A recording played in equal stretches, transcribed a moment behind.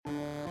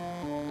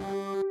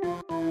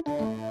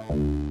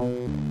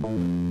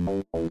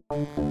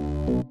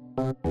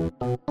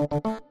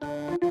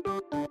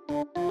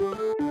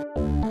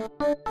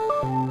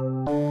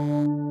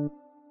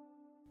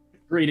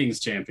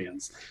Greetings,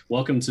 champions.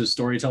 Welcome to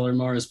Storyteller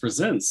Mars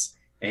Presents,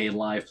 a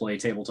live play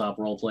tabletop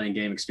role-playing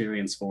game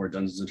experience for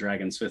Dungeons &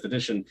 Dragons 5th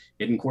edition,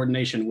 in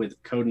coordination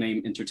with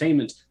Codename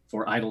Entertainment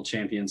for Idle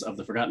Champions of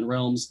the Forgotten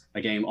Realms,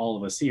 a game all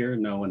of us here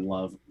know and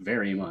love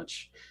very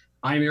much.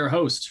 I am your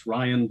host,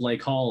 Ryan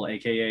Blake Hall,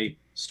 aka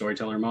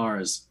Storyteller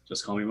Mars.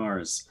 Just call me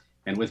Mars.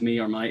 And with me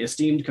are my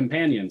esteemed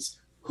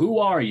companions. Who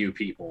are you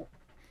people?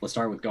 Let's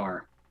start with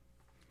Gar.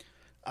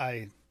 Who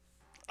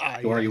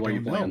are you? What are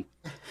you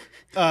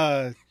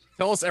playing?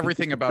 Tell us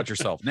everything about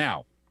yourself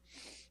now.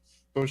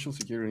 Social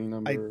security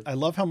number. I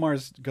love how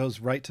Mars goes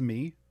right to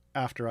me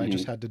after I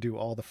just had to do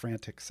all the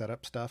frantic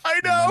setup stuff. I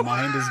know.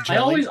 My mind is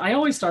jelly. I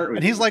always start with.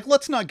 And he's like,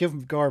 let's not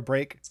give Gar a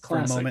break for a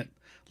classic. moment.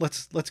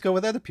 Let's go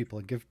with other people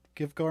and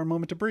give Gar a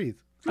moment to breathe.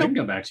 I can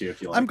come back to you if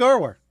you like. I'm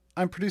Garwar.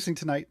 I'm producing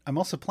tonight. I'm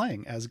also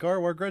playing as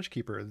Garwar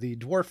Grudgekeeper, the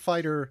dwarf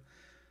fighter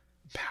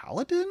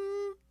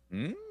paladin.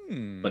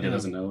 But he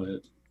doesn't know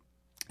it.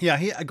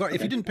 Yeah, Gar,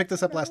 if you didn't pick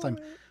this up last time,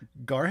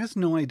 Gar has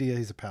no idea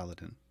he's a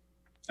paladin.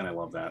 And I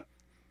love that.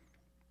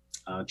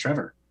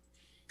 Trevor.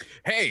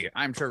 Hey,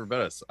 I'm Trevor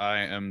Bettis. I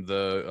am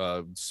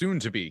the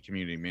soon-to-be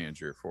community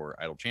manager for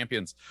Idle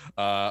Champions.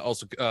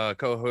 Also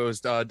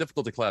co-host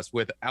Difficulty Class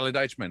with Ali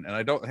Deichman. And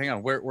I don't, hang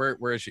on,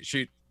 where is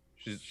she?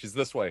 She's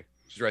this way.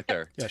 She's right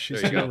there. Yeah,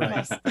 she's there you go.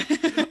 right.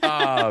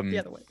 The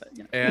other way, but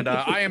yeah. And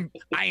I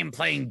am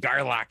playing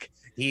Garlock.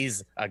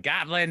 He's a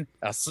goblin.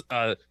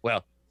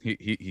 Well,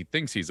 he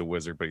thinks he's a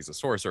wizard, but he's a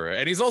sorcerer,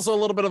 and he's also a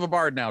little bit of a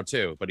bard now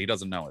too. But he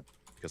doesn't know it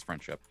because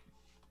friendship.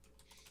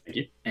 Thank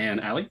you.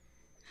 And Allie.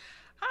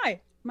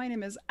 Hi, my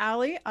name is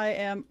Allie. I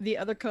am the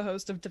other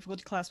co-host of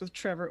Difficulty Class with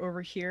Trevor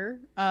over here.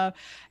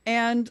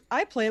 And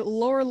I play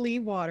Laura Lee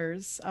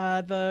Waters,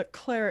 the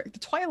cleric, the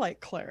Twilight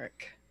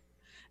Cleric.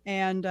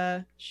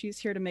 And she's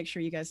here to make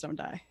sure you guys don't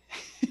die.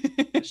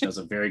 She does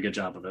a very good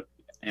job of it.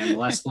 And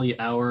lastly,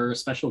 our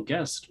special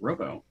guest,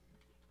 Robo.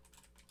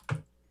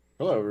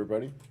 Hello,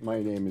 everybody. My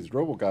name is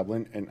Robo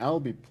Goblin, and I'll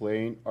be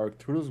playing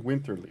Arcturus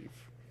Winterleaf,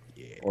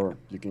 or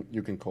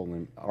you can call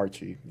him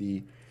Archie,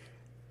 the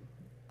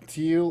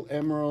teal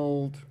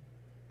emerald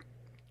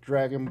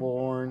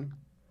dragonborn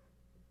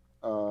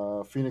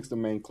Phoenix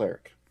Domain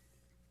cleric.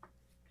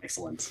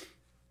 Excellent.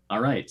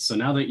 All right, so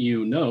now that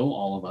you know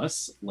all of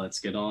us, let's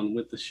get on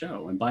with the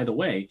show. And by the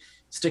way,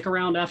 stick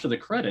around after the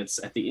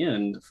credits at the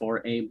end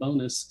for a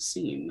bonus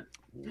scene.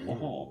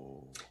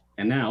 Oh.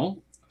 And now,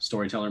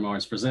 Storyteller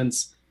Mars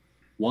presents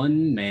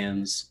One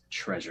Man's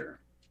Treasure.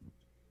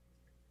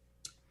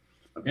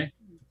 Okay.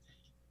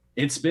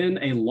 It's been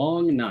a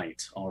long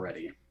night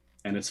already,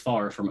 and it's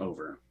far from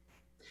over.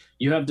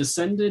 You have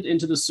descended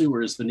into the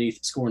sewers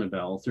beneath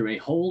Scornabel through a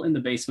hole in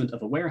the basement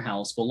of a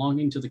warehouse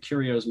belonging to the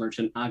curios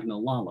merchant Agna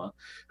Lala,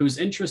 whose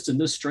interest in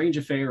this strange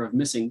affair of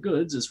missing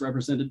goods is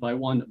represented by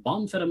one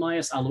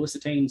Bomphetamias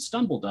Aloisitane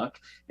Stumbleduck,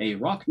 a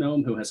rock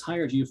gnome who has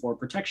hired you for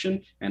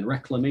protection and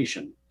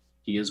reclamation.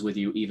 He is with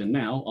you even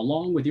now,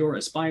 along with your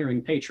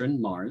aspiring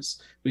patron,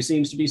 Mars, who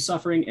seems to be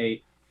suffering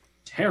a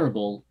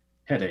terrible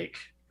headache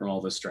from all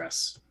the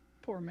stress.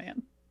 Poor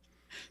man.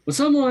 Would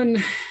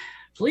someone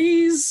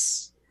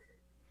please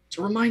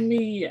to remind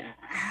me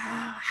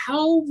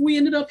how we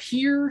ended up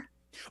here?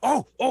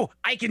 Oh,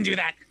 I can do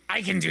that.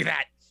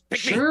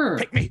 Sure.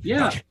 Pick me.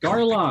 Yeah, Okay.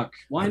 Garlock.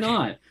 Why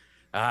not?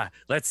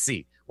 Let's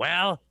see.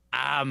 Well,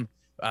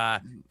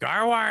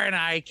 Garwar and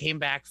I came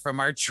back from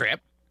our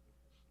trip.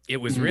 It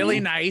was really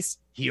nice.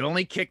 He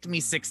only kicked me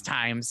 6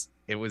 times.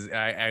 It was,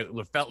 I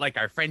felt like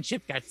our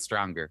friendship got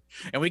stronger.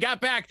 And we got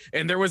back,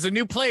 and there was a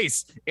new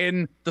place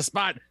in the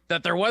spot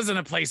that there wasn't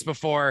a place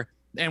before.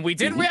 And we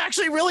didn't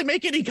actually really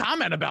make any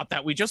comment about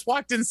that. We just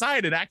walked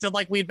inside and acted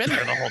like we'd been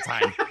there the whole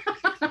time.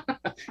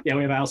 Yeah,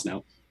 we have a house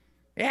now.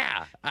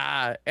 Yeah.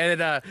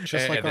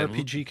 Just like and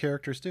RPG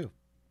characters do.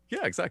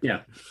 Yeah, exactly.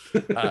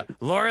 Yeah.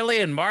 Laura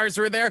Lee and Mars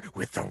were there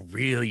with a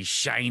really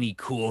shiny,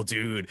 cool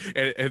dude.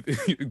 And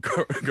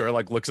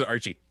Garlock looks at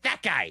Archie.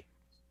 That guy.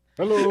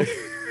 Hello.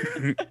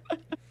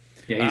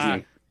 Yeah, he's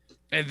new.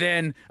 And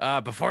then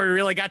before we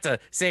really got to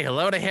say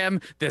hello to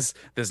him, this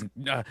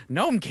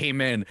gnome came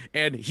in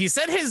and he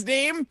said his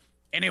name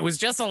and it was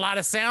just a lot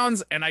of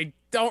sounds and I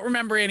don't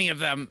remember any of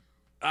them.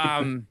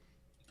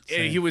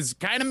 He was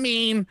kind of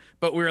mean,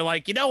 but we were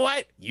like, you know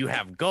what? You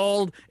have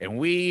gold and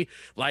we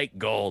like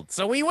gold.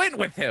 So we went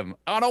with him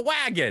on a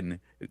wagon,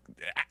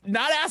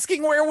 not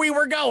asking where we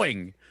were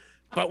going,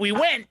 but we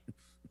went.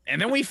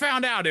 And then we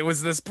found out it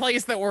was this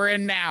place that we're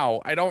in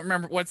now. I don't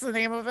remember. What's the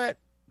name of it?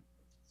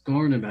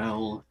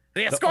 Scornabel.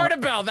 Yeah,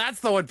 Scornabel.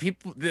 That's the one.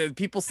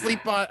 People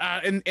sleep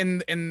in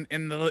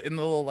the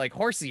little like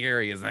horsey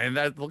areas, and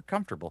that look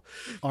comfortable.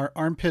 Our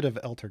armpit of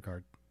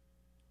Eltergard.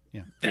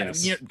 Yeah.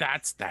 Yes.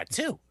 That's that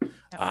too.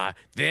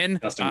 Then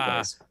Custom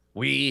place.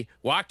 we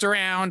walked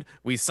around.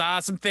 We saw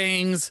some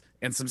things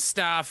and some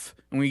stuff,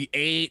 and we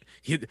ate.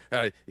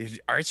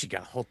 Archie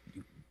got a whole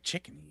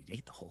chicken. He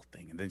ate the whole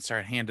thing, and then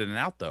started handing it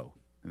out though.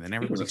 And then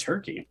It was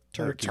everybody a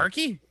turkey.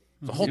 turkey.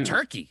 The whole Yeah.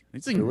 turkey.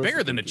 It's It even was bigger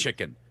a than a turkey.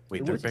 chicken.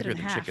 Wait, It they're was bigger in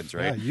than half. chickens,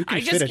 Yeah, right? you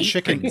I can just fit a eat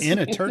chicken things. in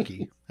a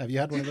turkey. Have you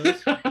had one of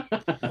those?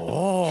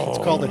 Oh,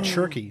 It's called a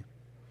churkey.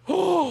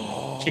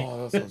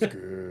 Oh, that sounds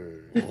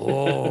good.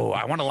 Oh,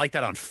 I want to light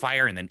that on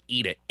fire and then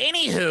eat it.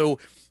 Anywho,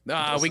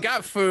 we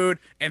got food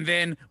and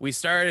then we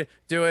started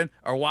doing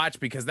our watch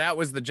because that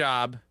was the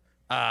job.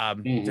 To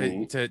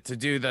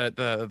do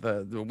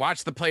the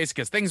watch the place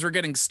because things were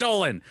getting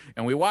stolen,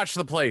 and we watched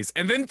the place,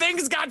 and then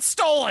things got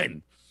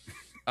stolen.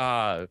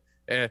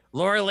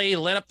 Laura Lee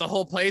lit up the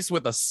whole place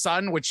with a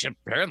sun, which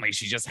apparently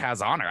she just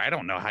has on her. I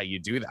don't know how you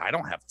do that. I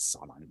don't have the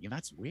sun on me.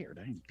 That's weird.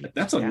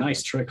 That's a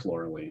nice trick,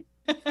 Laura Lee.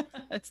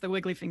 It's the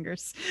wiggly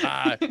fingers.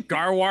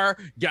 Garwar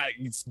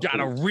got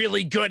a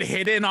really good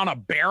hit in on a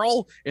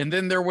barrel, and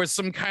then there was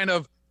some kind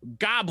of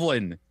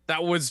goblin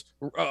that was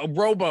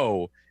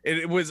robo.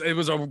 It was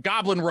a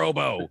goblin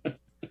robo.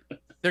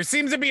 There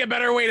seems to be a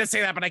better way to say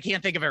that, but I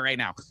can't think of it right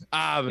now.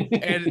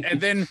 And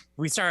then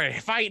we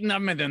started fighting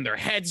them, and then their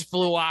heads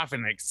flew off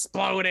and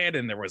exploded,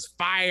 and there was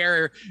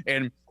fire,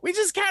 and we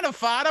just kind of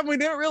fought them. We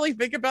didn't really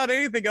think about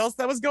anything else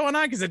that was going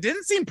on because it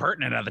didn't seem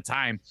pertinent at the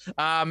time.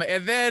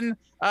 And then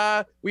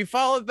we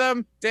followed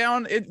them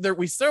down.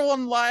 We still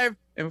won live,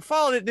 and we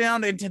followed it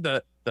down into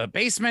the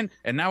basement,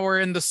 and now we're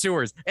in the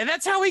sewers. And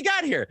that's how we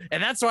got here.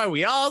 And that's why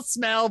we all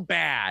smell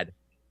bad.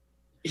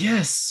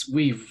 Yes,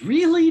 we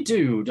really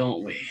do,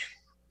 don't we?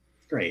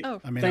 Great. Oh,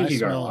 I mean, Thank I you,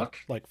 smell Garlock.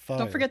 like fire.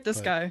 don't forget this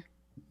but- guy.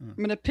 I'm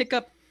gonna pick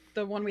up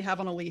the one we have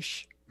on a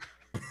leash.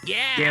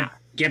 Yeah.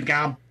 Gib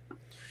gob.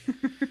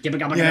 Gib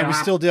gob. Yeah, we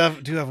still do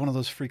have one of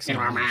those freaks on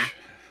the leash.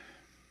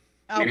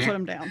 I'll put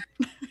him down.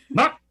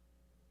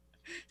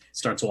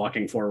 Starts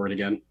walking forward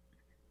again.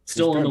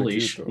 Still on the kinda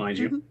leash, cute, though. mind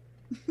you.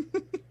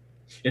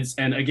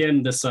 And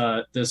again, this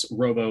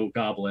robo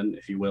goblin,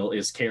 if you will,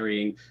 is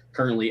carrying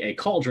currently a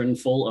cauldron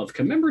full of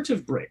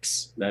commemorative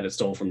bricks that it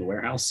stole from the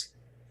warehouse.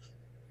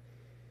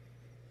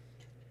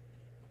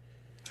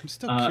 I'm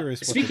still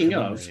curious. What they speaking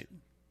of, commemorate,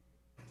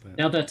 but-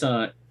 Now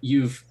that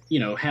you've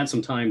had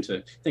some time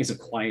to things have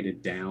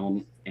quieted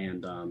down,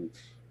 and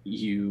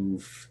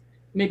you've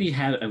maybe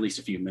had at least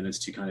a few minutes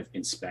to kind of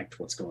inspect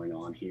what's going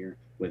on here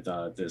with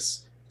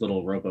this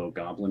little robo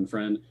goblin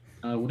friend.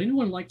 Would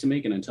anyone like to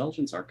make an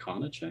intelligence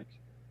arcana check?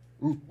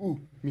 Ooh,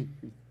 me.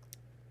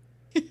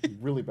 I'm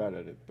really bad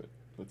at it, but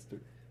let's do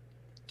it.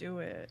 Do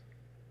it.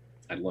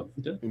 I'd love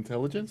to do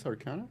Intelligence,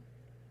 Arcana?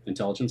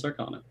 intelligence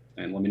arcana,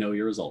 and let me know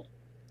your result.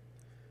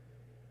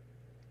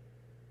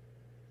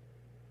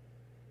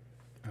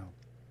 Oh,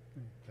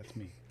 that's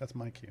me. That's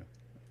my cue.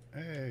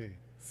 Hey.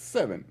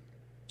 7.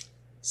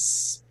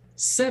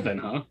 7,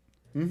 huh?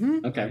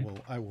 Mm-hmm. Okay.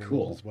 I will Cool.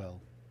 roll as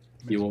well.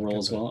 You will Get roll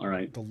as the- well. All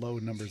right. The low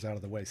numbers out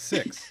of the way.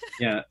 6.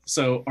 Yeah.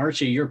 So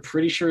Archie, you're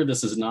pretty sure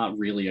this is not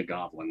really a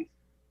goblin.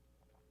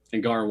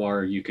 And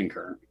Garwar, you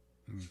concur.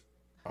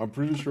 I'm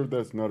pretty sure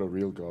that's not a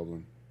real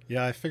goblin.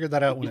 Yeah, I figured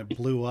that out when it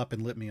blew up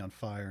and lit me on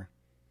fire.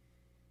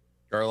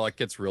 Garlock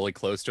gets really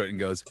close to it and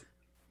goes,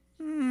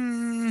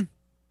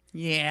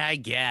 yeah, I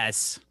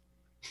guess.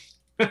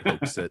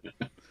 Pokes it.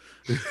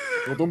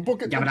 Well, don't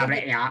book it.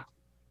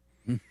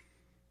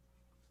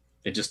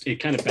 It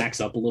kind of backs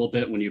up a little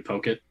bit when you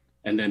poke it,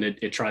 and then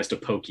it tries to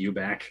poke you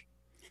back.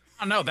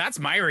 Oh no, that's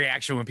my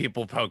reaction when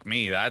people poke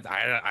me. That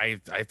I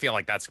feel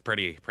like that's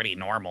pretty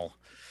normal.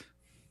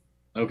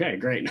 Okay,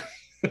 great.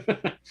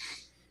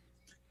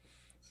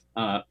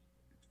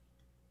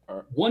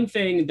 One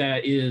thing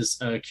that is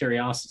a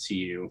curiosity to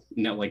you,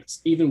 now, like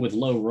even with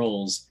low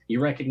rolls, you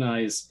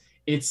recognize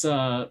it's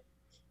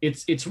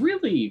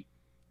really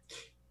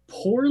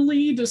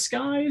poorly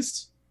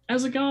disguised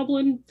as a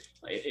goblin.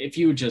 If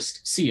you would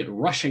just see it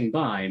rushing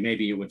by,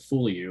 maybe it would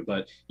fool you,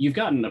 but you've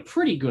gotten a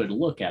pretty good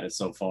look at it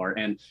so far.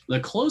 And the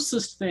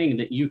closest thing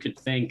that you could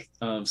think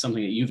of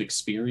something that you've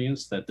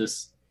experienced that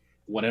this,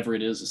 whatever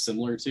it is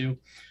similar to,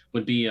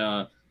 would be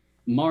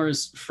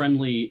Mars'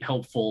 friendly,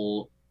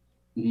 helpful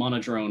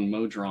monodrone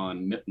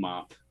Modron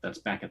Mipmop that's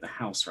back at the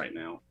house right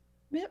now.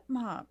 Mip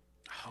mop.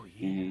 Oh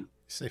yeah. You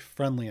say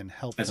friendly and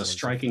helpful. As a if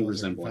striking those are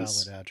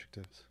resemblance. Valid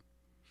adjectives.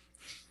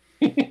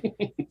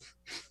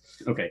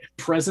 Okay,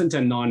 present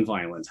and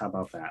non-violent. How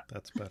about that?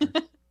 That's better.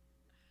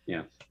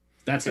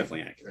 That's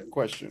definitely accurate.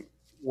 Question.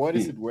 What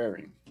is it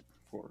wearing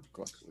for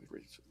cosplay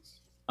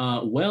reasons?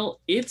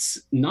 Well,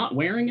 it's not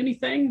wearing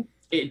anything.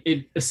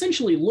 It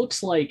essentially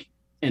looks like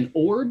an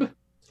orb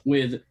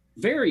with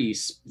very,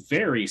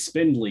 very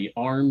spindly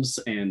arms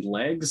and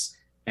legs,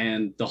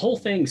 and the whole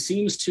thing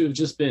seems to have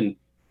just been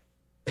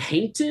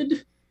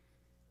painted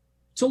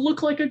to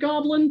look like a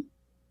goblin.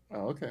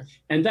 Oh, okay.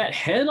 And that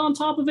head on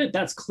top of it,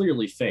 that's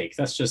clearly fake.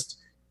 That's just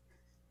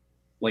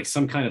like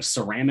some kind of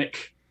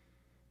ceramic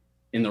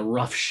in the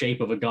rough shape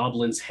of a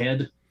goblin's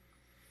head.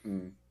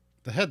 Mm,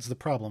 The head's the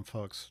problem,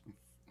 folks.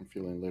 I'm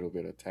feeling a little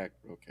bit attacked.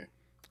 Okay.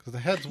 Because the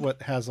head's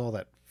what has all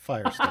that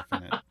fire stuff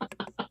in it.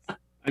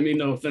 I mean,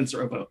 no offense,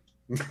 Robo.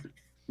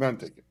 No, I'm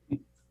taking it.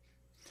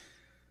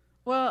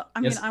 Well,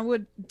 I mean, Yes. I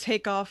would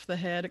take off the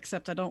head,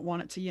 except I don't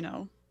want it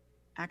to,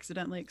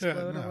 accidentally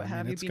explode or what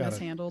have you, be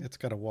mishandled. It's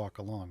got to walk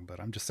along. But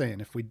I'm just saying,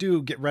 if we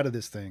do get rid of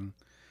this thing,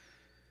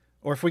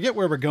 or if we get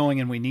where we're going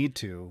and we need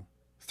to,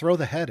 throw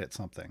the head at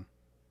something.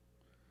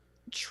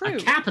 True.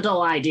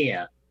 capital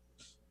idea.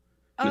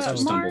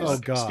 Mr. Mars, Oh, Stumble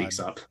God. speaks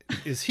up.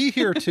 Is he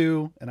here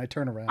too? And I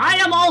turn around. I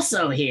am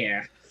also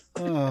here.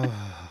 I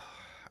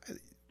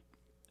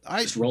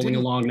Just rolling didn't-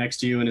 along next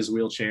to you in his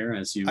wheelchair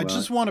as you I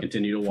just want to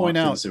continue to walk point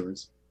through out- the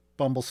sewers.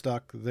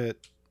 Bumblestuck, that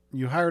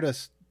you hired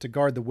us to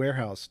guard the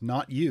warehouse,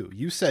 not you.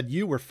 You said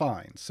you were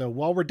fine. So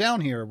while we're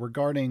down here, we're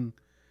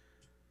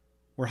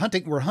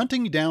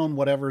hunting down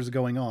whatever's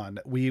going on.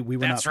 We were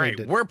That's not paid right.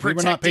 to, We're we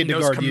were not paid protecting to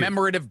those guard you.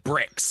 commemorative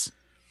bricks.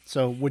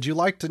 So would you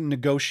like to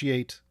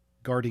negotiate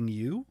guarding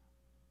you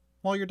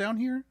while you're down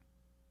here?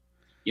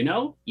 You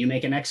know, you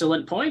make an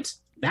excellent point.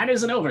 That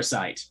is an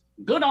oversight.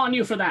 Good on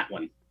you for that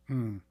one.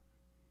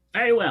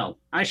 Very well.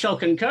 I shall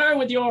concur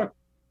with your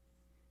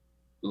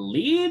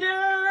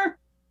leader.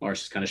 Marsh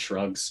just kind of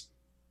shrugs.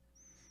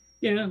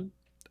 Yeah,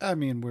 I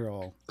mean, we're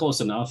all...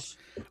 close enough.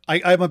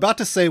 I'm about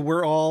to say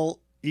we're all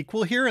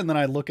equal here, and then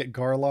I look at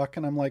Garlock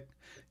and I'm like,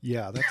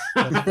 yeah, that's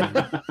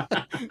fine.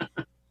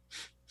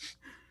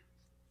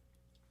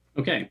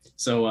 Okay,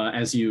 so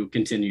as you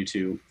continue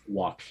to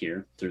walk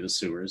here through the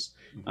sewers,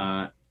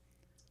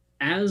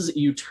 as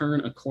you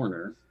turn a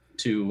corner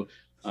to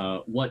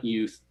what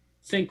you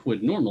think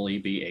would normally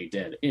be a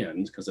dead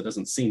end, because it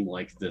doesn't seem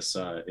like this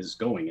is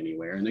going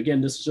anywhere. And again,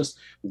 this is just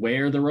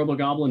where the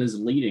Robogoblin is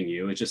leading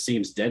you. It just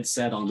seems dead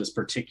set on this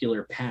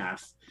particular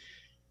path.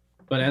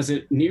 But as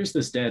it nears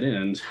this dead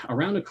end,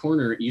 around a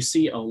corner, you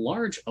see a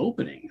large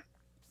opening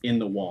in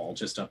the wall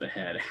just up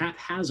ahead,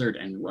 haphazard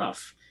and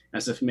rough,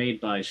 as if made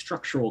by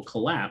structural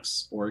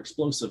collapse or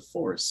explosive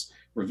force,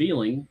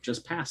 revealing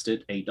just past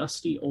it a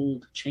dusty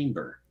old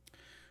chamber.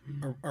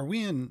 Are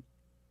we in...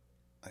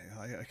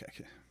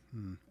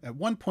 At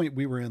one point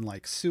we were in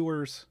like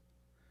sewers,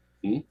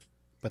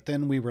 but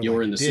then we were You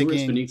were in the digging.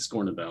 sewers beneath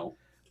Scornabel.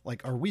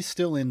 Like, are we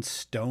still in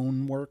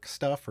stonework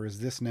stuff, or is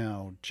this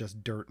now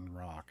just dirt and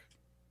rock?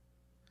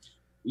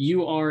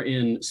 You are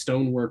in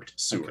stoneworked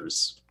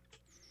sewers.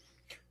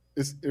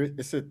 Is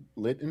it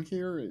lit in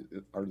here?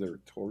 Are there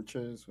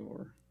torches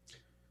or?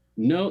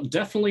 No,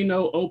 definitely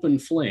no open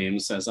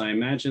flames, as I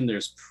imagine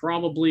there's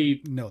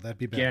probably No, that'd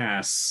be bad.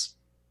 gas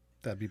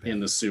That'd be bad. in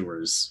the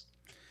sewers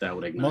that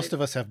would ignite. Most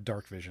of us have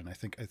dark vision. I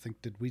think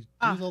did we do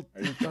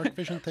the dark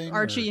vision thing?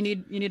 Archie, or-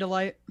 you need a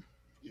light.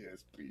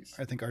 Yes, please.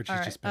 I think Archie's All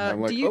right. just been.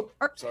 I'm like, do you- oh,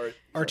 Ar- sorry.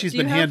 Archie's do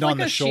you been have, hand on like,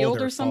 the a shield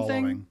shoulder or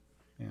something?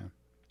 following.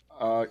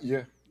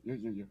 Yeah.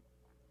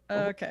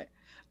 Okay.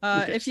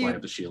 Okay, If slide you,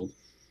 up the shield.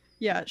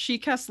 yeah, she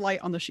casts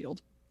light on the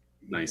shield.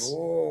 Nice.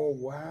 Oh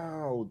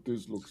wow,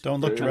 this looks.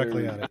 Don't look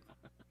directly very at it.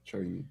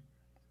 Shiny.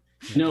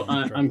 No, Don't look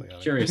I'm directly at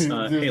it. curious. Hey,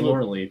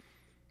 Lauralee,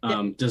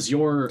 does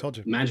your Told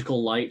you.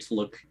 magical light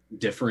look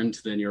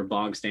different than your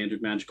bog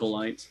standard magical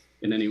light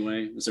in any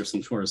way? Is there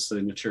some sort of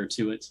signature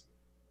to it?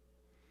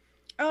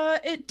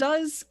 It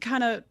does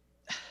kind of.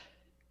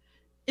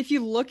 If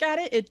you look at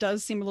it, it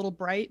does seem a little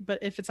bright, but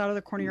if it's out of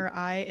the corner of your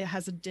eye, it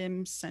has a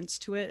dim sense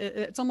to it.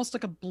 It's almost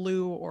like a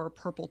blue or a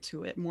purple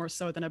to it, more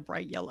so than a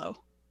bright yellow.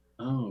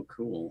 Oh,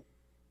 cool.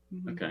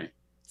 Mhm. Okay.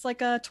 It's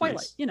like a Twilight,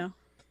 Nice. you know.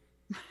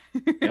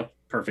 Yep,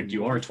 perfect.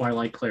 You are a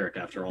Twilight cleric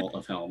after all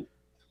of Helm.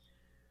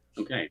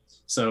 Okay,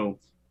 so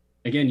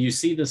again, you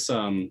see this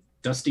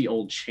dusty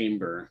old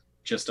chamber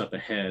just up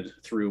ahead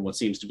through what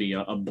seems to be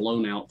a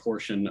blown out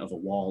portion of a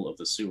wall of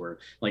the sewer.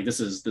 Like this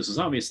is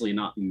obviously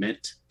not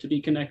meant to be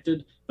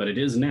connected, but it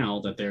is now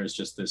that there's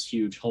just this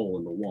huge hole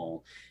in the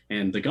wall,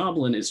 and the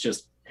goblin is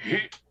just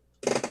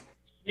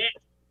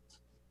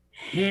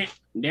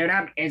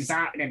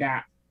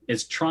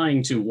is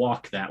trying to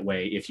walk that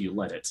way if you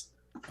let it.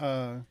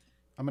 I'm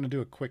gonna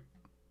do a quick.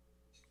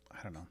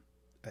 I don't know.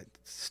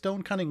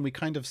 Stone cunning. We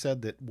kind of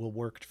said that will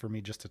work for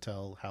me just to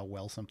tell how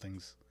well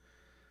something's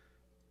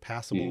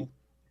passable.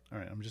 All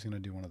right, I'm just gonna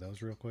do one of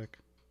those real quick.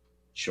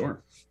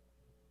 Sure.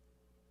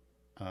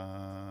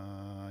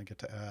 I get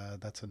to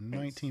add. That's a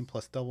 19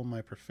 plus double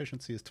my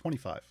proficiency is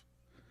 25.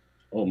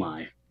 Oh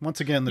my.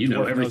 Once again, the You dwarf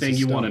know knows everything his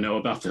you want to stone. know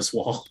about this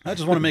wall. I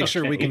just want to make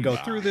sure we Okay. can go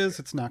through this.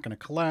 It's not going to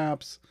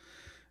collapse.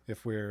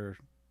 If we're,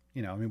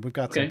 I mean, we've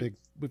got Okay.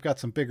 we've got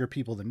some bigger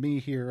people than me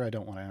here. I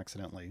don't want to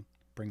accidentally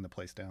bring the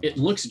place down. It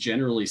looks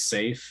generally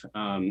safe.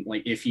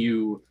 Like if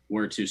you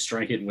were to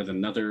strike it with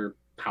another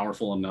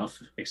powerful enough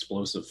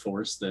explosive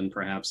force, then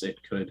perhaps it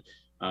could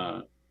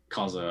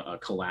cause a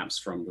collapse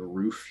from the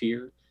roof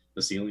here,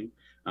 the ceiling.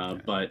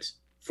 Okay. But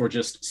for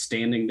just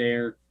standing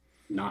there,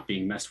 not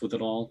being messed with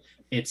at all,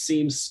 it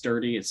seems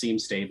sturdy. It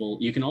seems stable.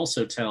 You can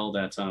also tell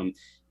that,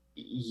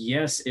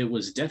 yes, it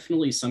was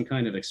definitely some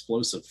kind of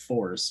explosive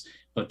force,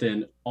 but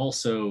then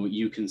also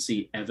you can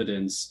see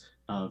evidence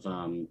of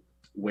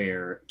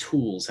where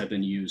tools have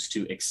been used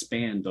to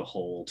expand the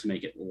hole to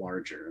make it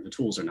larger. The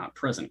tools are not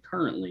present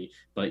currently,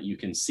 but you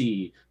can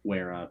see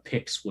where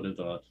picks would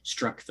have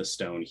struck the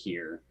stone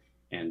here,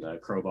 and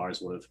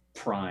crowbars would have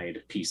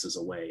pried pieces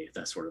away,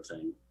 that sort of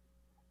thing.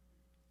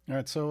 All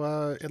right,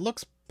 so it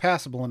looks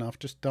passable enough.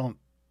 Just don't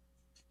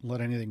let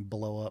anything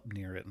blow up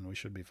near it, and we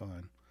should be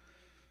fine.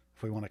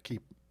 If we want to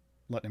keep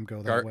letting him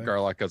go that way,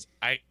 Garlock goes,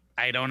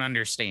 I don't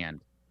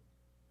understand.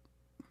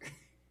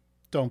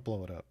 don't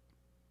blow it up.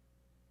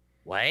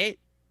 What?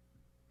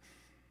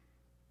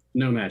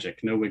 No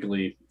magic, no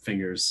wiggly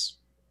fingers.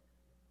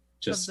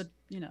 Just Of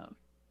the,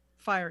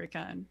 fiery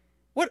kind.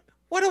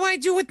 What do I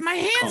do with my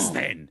hands Calm.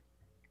 then?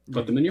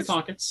 put them in your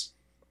pockets.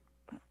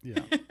 Yeah.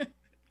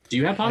 Do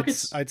you have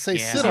pockets? I'd say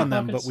Yeah. sit on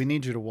them, Pockets? but we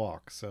need you to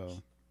walk.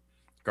 So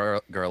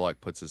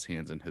Garlock puts his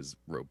hands in his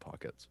robe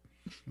pockets.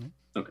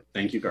 Okay,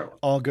 thank you, Garland.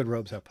 all good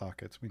robes have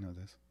pockets. We know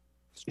this.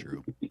 It's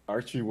true.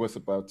 Archie was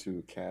about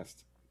to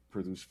cast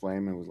Produce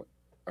Flame and was like,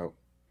 oh,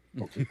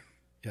 okay.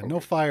 Yeah, no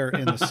fire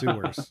in the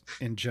sewers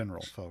in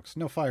general, folks.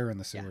 No fire in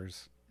the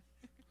sewers.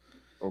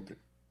 Okay.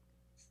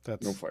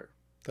 That's No fire.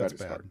 that's That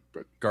is bad. hard.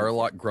 But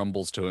Garlock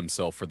grumbles to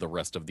himself for the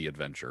rest of the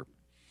adventure.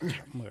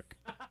 Look,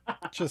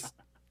 just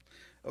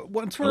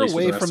once At we're least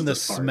for the away rest from of the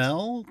this part.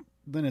 smell,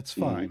 then it's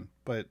Mhm. fine.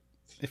 But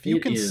if you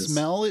It can is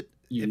smell it,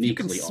 if you can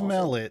uniquely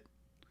smell awful. it,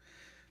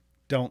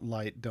 don't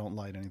light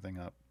anything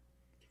up.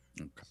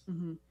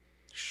 Hmm.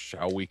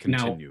 Shall we Now-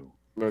 continue?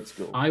 let's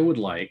go. I would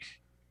like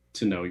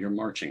to know your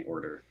marching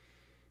order.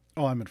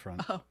 Oh, I'm in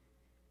front. Oh,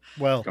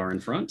 Well, Gar in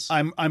front.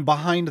 I'm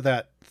behind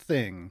that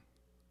thing,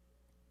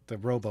 the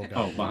robo guy.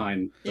 Oh,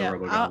 behind the Yeah,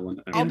 Robo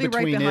Goblin. I'll in be right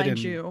between it behind and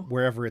you.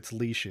 wherever its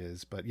leash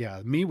is. But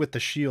yeah, me with the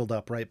shield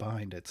up right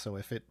behind it. So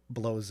if it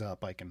blows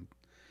up, I can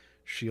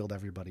shield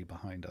everybody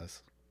behind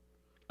us.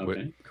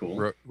 Okay,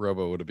 cool.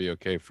 Robo, would it be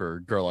okay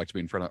for Garlock to be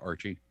in front of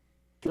Archie?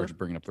 Or just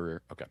bringing up the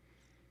rear? Okay.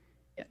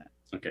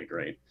 Okay,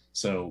 great.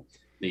 So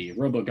the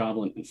Robo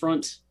Goblin in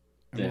front,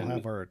 And Then- we'll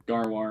have our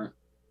Garwar.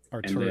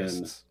 and then-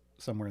 tourists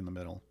somewhere in the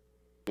middle.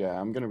 Yeah,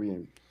 I'm going to be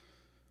in.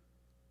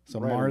 So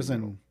Right in the Mars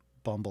middle. and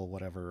Bumble,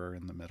 whatever, are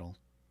in the middle.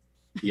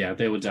 Yeah,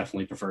 they would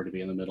definitely prefer to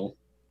be in the middle.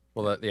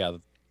 Well, that's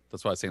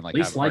why I was saying like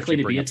Least have likely Archie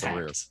to bring be up the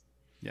rear. attacked.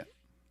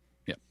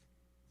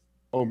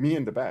 Oh, me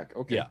in the back.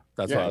 Okay. Yeah,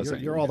 that's Yeah, what I was You're,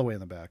 saying. you're all the way in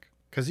the back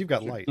because you've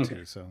got light Okay.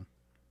 too. So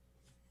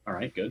All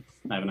right, good.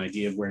 I have an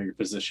idea of where you're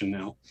positioned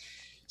now.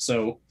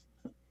 So,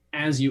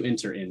 as you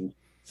enter in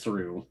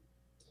through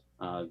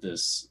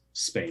this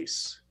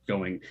space,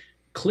 going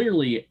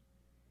clearly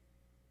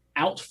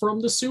out from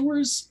the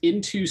sewers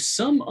into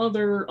some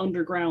other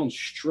underground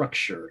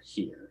structure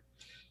here,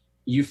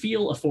 you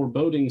feel a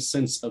foreboding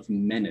sense of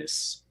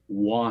menace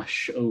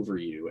wash over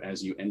you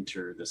as you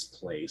enter this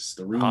place.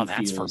 The room Oh,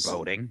 that's feels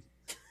foreboding.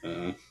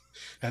 uh,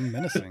 and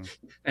menacing.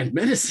 and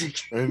menacing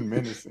And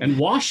menacing. and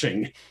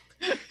washing.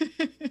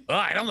 Oh,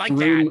 I don't like The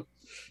that. room,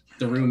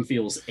 the room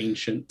feels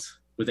ancient,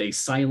 with a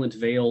silent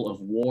veil of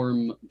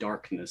warm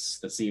darkness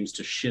that seems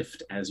to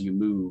shift as you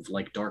move,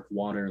 like dark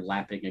water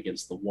lapping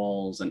against the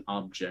walls and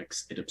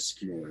objects it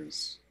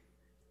obscures.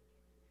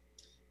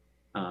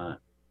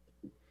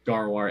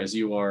 Garwar, as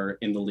you are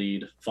in the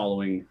lead,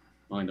 following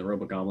behind the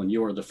Robogoblin,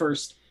 you are the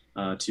first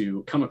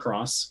to come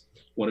across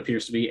what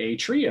appears to be a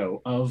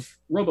trio of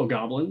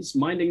Robogoblins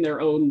minding their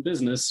own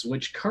business,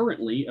 which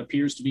currently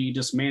appears to be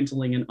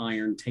dismantling an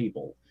iron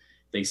table.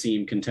 They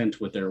seem content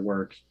with their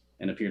work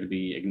and appear to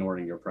be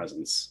ignoring your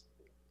presence.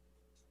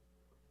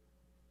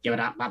 Give it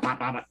up.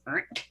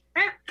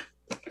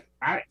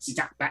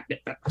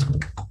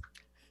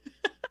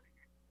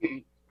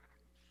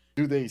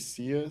 Do they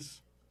see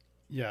us?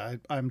 Yeah,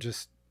 I'm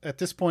just at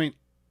this point.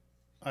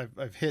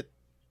 I've hit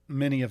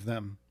many of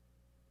them,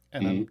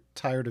 and I'm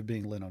tired of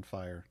being lit on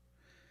fire.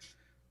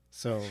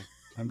 So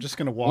I'm just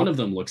gonna walk. One of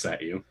them looks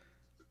at you.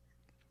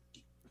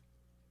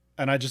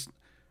 And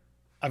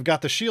I've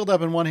got the shield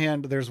up in one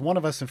hand. There's one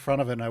of us in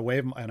front of it, and I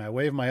wave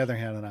my other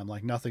hand, and I'm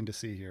like, nothing to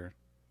see here.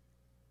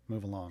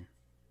 Move along.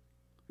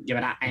 Give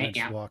it up. And I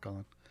just walk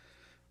on.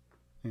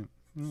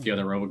 The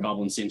other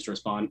Robogoblin seems to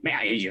respond, "May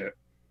I aid you?"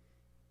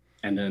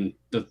 And then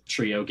the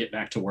trio get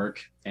back to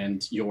work,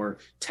 and your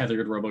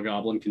tethered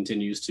Robogoblin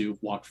continues to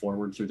walk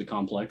forward through the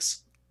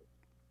complex.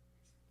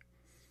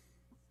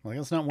 Well,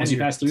 it's not one As of you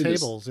your pass through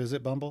this- tables, is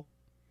it, Bumble?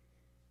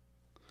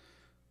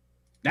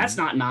 That's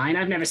not mine.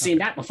 I've never seen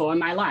that before in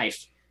my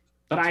life.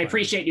 But That's I fine.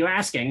 appreciate you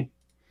asking.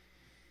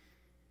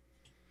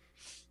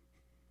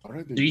 What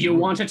are they Do you doing?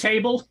 want a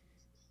table?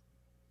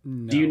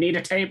 No. Do you need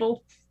a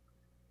table?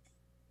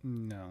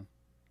 No.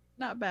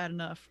 Not bad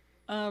enough.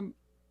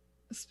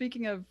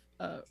 Speaking of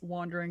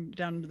wandering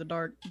down into the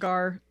dark,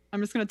 Gar,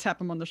 I'm just gonna tap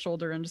him on the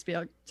shoulder and just be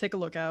like, take a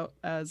look out,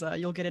 as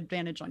you'll get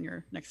advantage on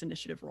your next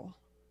initiative roll.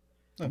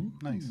 Oh,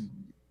 nice.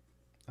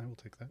 I will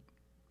take that.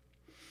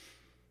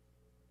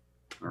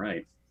 All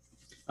right.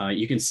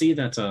 You can see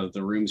that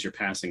the rooms you're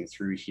passing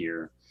through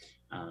here,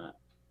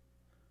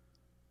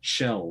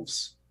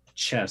 shelves,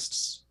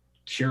 chests,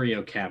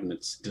 curio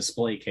cabinets,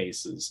 display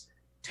cases,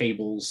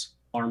 tables,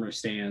 armor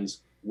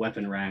stands,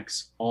 weapon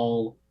racks,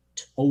 all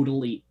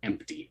totally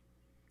empty.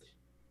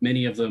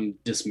 Many of them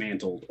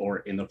dismantled or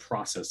in the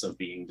process of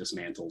being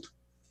dismantled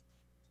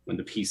when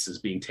the pieces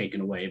being taken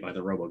away by the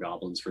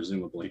Robogoblins,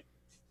 presumably.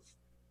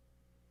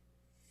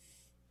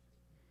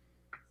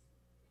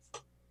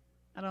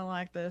 I don't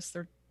like this.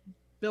 They're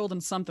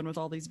building something with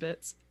all these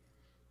bits.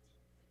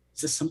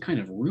 Is this some kind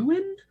of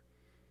ruin?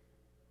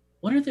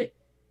 What are they?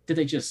 Did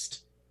they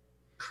just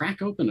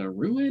crack open a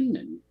ruin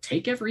and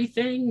take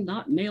everything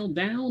not nailed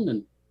down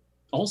and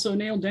also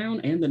nailed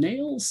down and the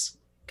nails?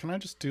 Can I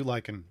just do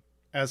like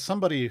as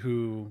somebody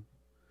who,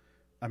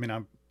 I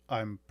mean,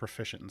 I'm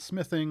proficient in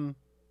smithing.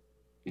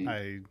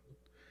 Mm.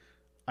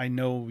 I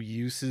know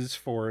uses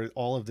for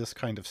all of this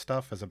kind of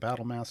stuff as a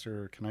battle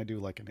master. Can I do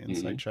like an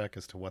insight check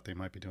as to what they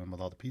might be doing with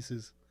all the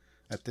pieces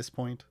at this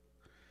point?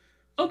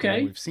 Okay.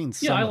 You know, we've seen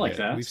some Yeah, I of like it.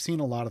 that. We've seen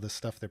a lot of the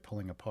stuff they're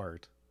pulling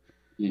apart.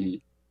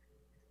 Mhm.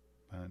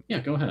 But, Yeah,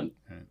 go ahead.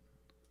 Alright.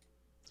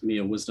 Give me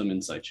a wisdom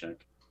insight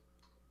check.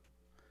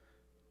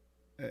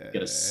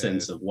 Get a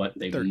sense of what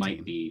they 13.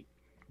 might be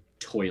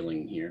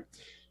toiling here.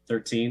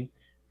 13.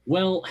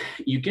 Well,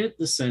 you get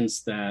the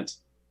sense that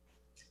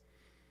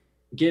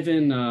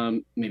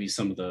given maybe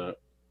some of the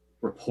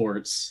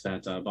reports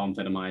that Bomb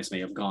Venomized may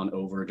have gone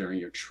over during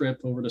your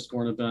trip over to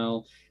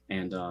Scornabel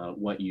and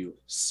what you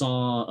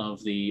saw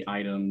of the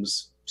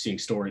items being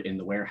stored in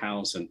the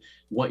warehouse and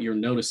what you're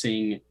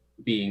noticing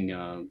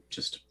being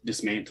just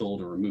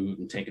dismantled or removed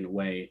and taken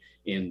away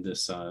in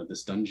this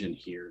dungeon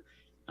here.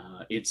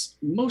 It's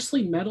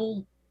mostly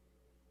metal,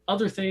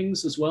 other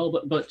things as well,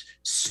 but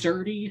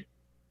sturdy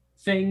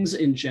things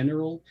in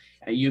general.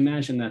 You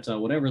imagine that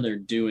whatever they're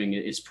doing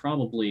is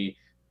probably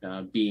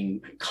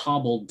being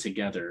cobbled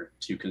together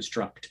to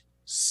construct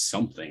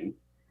something,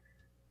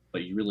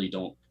 but you really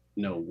don't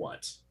know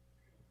what.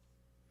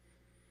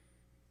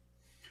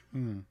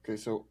 Okay,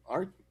 so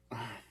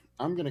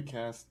I'm gonna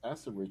cast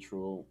as a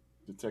ritual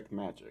detect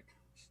magic.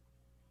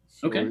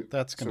 So, Okay.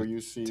 That's so going you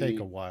to see, take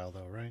a while,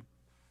 though, right?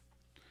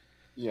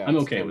 Yeah, I'm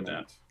it's okay 10 with that.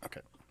 minutes.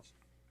 Okay.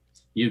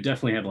 You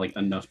definitely have like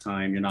enough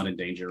time. You're not in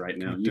danger right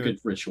now. Can we You do could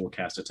ritual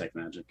cast detect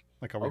magic.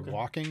 Like, are we Okay.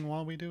 walking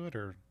while we do it,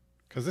 or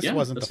because this Yeah,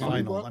 wasn't the that's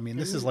fine. final? I mean,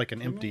 this is like an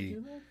Can we empty,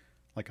 do that?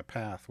 like a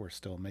path we're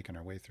still making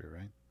our way through,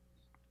 right?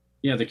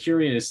 Yeah, the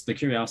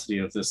curiosity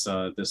of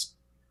this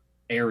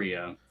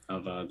area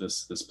of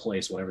this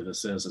place, whatever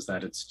this is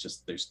that it's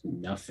just there's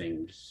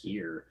nothing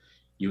here.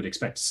 You would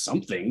expect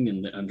something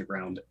in the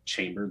underground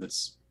chamber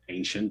that's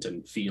ancient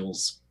and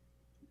feels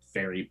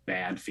very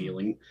bad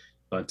feeling,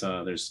 but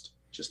there's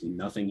just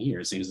nothing here.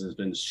 It seems it's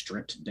been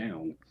stripped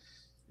down.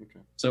 Okay.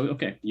 So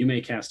okay, you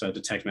may cast a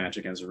detect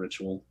magic as a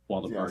ritual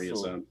while the Yeah, party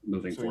is so-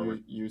 moving So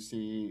forward. you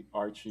see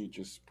Archie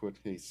just put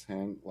his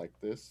hand like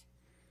this,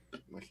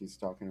 like he's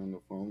talking on the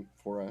phone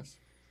for us.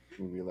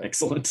 And we like,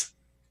 Excellent.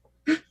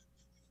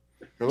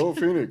 hello,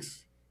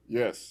 Phoenix.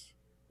 Yes,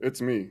 it's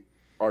me,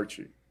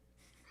 Archie.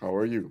 How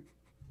are you?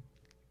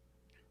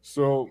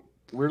 So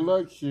we're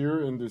like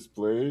here in this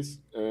place,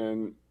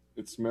 and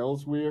it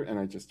smells weird, and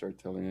I just start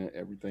telling it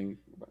everything.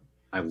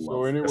 I love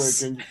So anyway,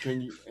 this.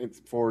 can you? It's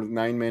for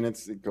 9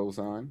 minutes. It goes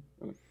on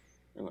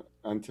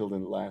until the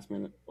last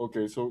minute.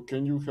 Okay, so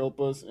can you help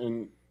us,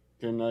 and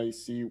can I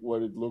see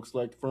what it looks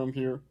like from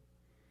here?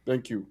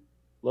 Thank you.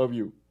 Love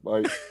you.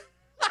 Bye.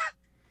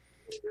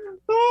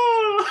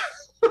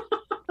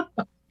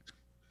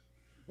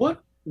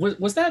 What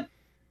was that?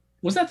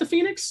 Was that the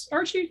Phoenix,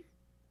 Archie?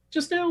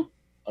 Just now?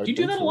 I Do you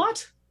do think that a so.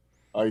 lot?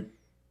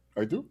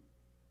 I do.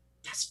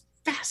 That's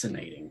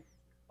fascinating.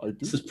 I do.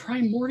 This is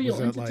primordial Was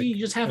that entity like you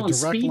just have a on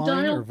direct speed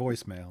line dial? or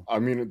voicemail? I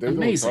mean,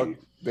 Amazing.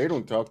 They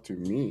don't talk to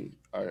me.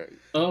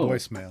 Oh,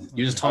 Voicemail.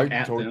 you just Okay. talk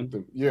at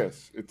them.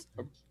 Yes, it's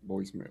a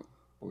voicemail.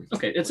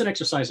 Okay, it's an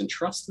exercise in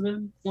trust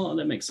then. Well,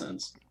 that makes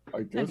sense.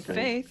 I guess And so.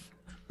 faith.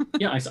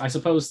 Yeah, I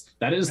suppose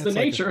that is the It's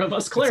like nature of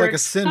us It's like a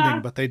clerics. sending, Ah!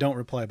 but they don't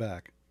reply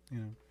back. You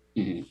know.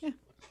 Mhm.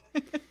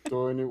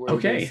 So anyway,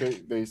 Okay.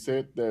 they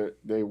said that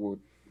they would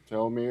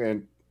tell me,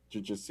 and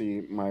you just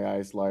see my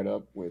eyes light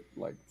up with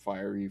like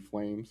fiery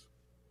flames.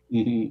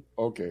 Mhm.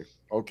 Okay,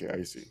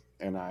 I see.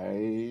 And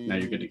Now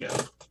you're good to go.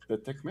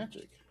 detect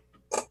magic.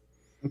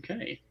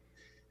 Okay.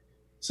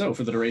 So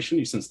for the duration,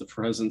 you sense the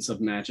presence of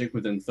magic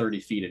within 30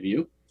 feet of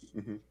you.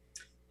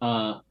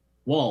 Mhm.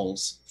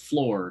 Walls,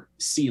 floor,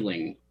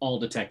 ceiling, all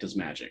detect as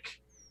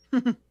magic.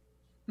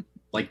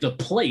 Like the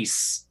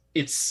place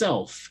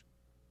itself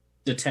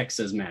detects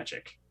as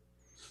magic.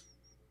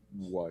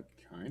 What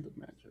kind of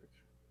magic?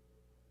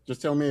 Just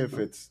tell me if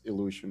it's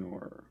illusion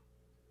or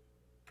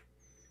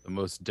The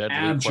most deadly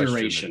question.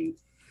 Abjuration.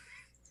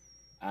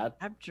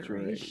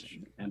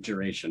 abjuration.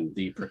 Abjuration,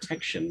 the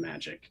protection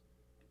magic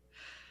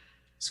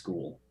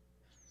school.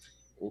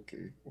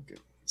 Okay.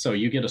 So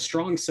you get a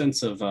strong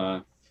sense of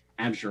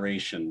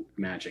abjuration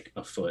magic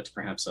afoot,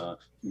 perhaps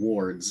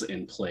wards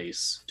in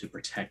place to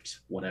protect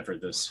whatever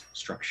this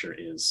structure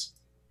is.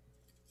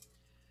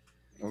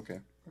 Okay.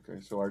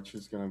 So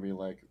Archie's gonna be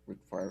like with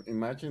fire.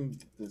 Imagine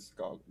these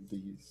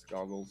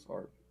goggles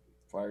are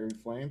fiery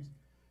flames.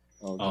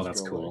 I'll Oh, just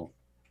that's go cool.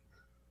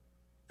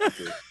 like,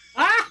 okay.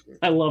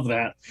 I love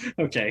that.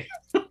 Okay.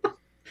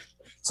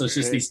 So it's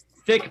just Okay. these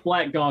thick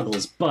black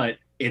goggles, but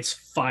it's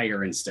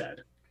fire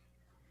instead.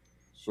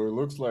 So it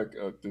looks like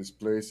this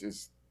place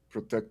is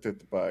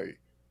protected by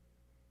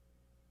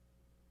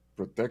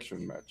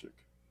protection magic.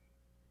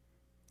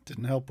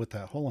 Didn't help with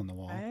that hole in the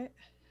wall. Right?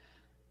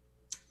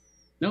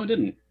 No, it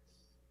didn't.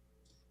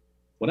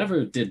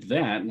 Whatever did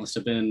that must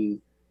have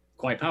been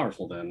quite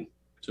powerful then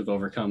to have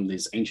overcome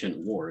these ancient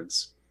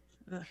wards.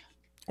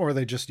 Or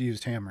they just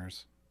used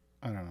hammers.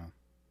 I don't know.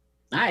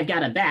 I've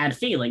got a bad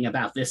feeling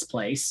about this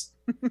place.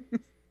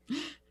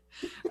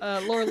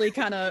 Laura Lee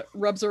kind of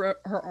rubs her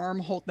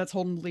arm that's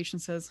holding the leash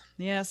and says,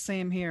 "Yeah,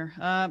 same here.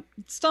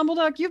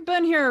 Stumbleduck, you've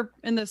been here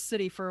in this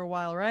city for a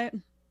while, right?"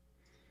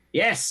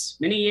 Yes,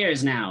 many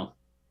years now.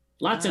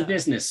 Lots of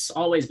business,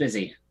 always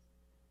busy.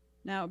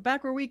 Now,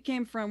 back where we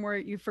came from, where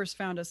you first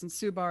found us in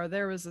Subar,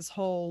 there was this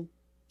whole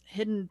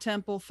hidden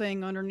temple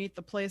thing underneath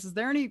the place. Is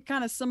there any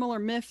kind of similar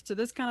myth to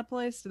this kind of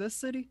place, to this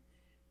city?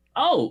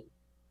 Oh,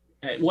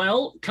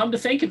 well, come to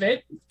think of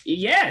it,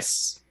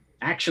 yes,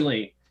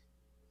 actually.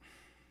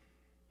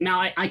 Now,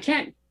 I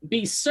can't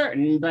be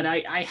certain, but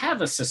I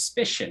have a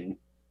suspicion.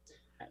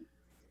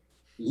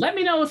 Let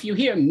me know if you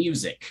hear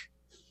music.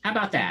 How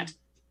about that?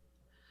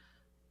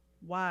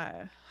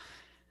 Why?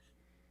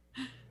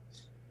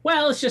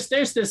 Well, it's just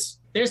there's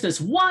this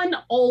one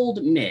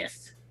old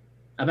myth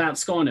about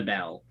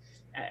Scornabel.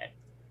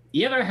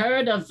 You ever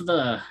heard of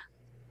the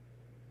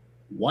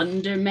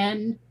Wonder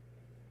Men?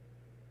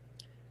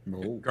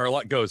 No.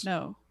 Garlock goes,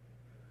 No.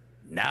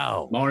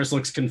 no. Mars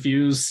looks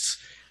confused.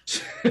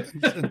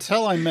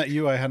 Until I met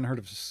you, I hadn't heard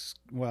of.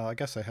 Well, I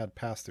guess I had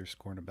passed through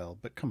Scornabel,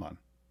 but come on,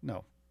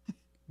 no,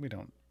 we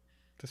don't.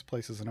 This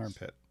place is an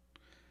armpit.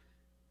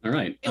 All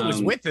right. It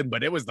was with him,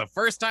 but it was the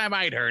first time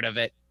I'd heard of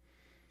it.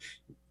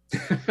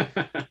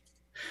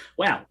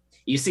 Well,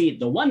 you see,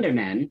 the Wonder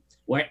Men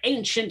were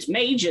ancient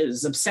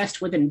mages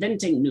obsessed with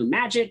inventing new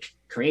magic,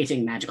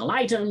 creating magical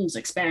items,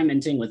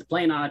 experimenting with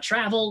planar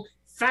travel.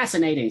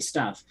 Fascinating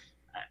stuff.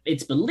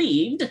 It's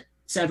believed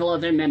several of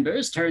their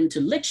members turned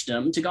to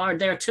lichdom to guard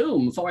their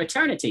tomb for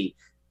eternity,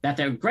 that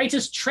their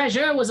greatest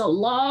treasure was a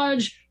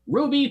large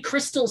ruby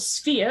crystal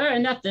sphere,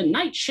 and that the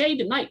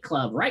Nightshade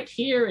nightclub right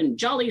here in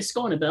jolly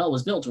Scornabel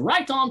was built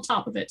right on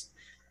top of it.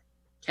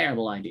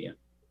 Terrible idea.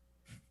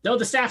 Though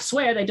the staff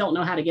swear they don't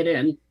know how to get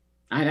in.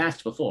 I've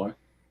asked before.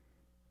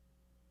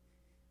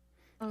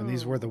 And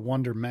these were the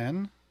Wonder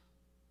Men.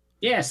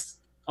 Yes.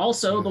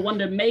 Also, the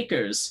Wonder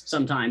Makers,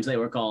 sometimes they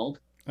were called.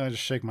 I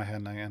just shake my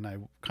head and I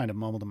kind of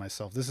mumble to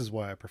myself, this is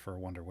why I prefer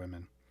Wonder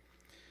Women.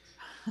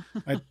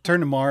 I turn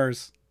to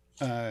Mars.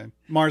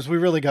 Mars, we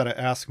really got to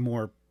ask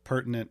more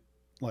pertinent,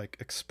 like,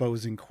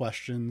 exposing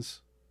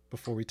questions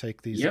before we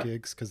take these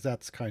gigs, because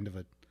that's kind of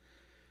a...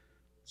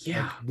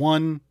 Yeah. Like,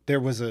 one, there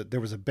was a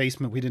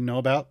basement we didn't know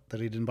about that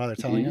he didn't bother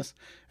telling us.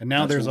 And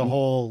now there's a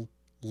whole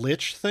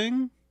lich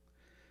thing.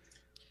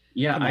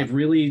 Yeah, I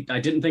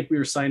didn't think we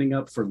were signing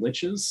up for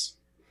liches.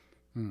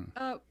 And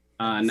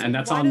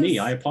that's on me.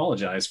 I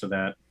apologize for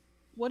that.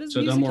 What does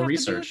So music done more have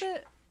research. to do with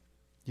it?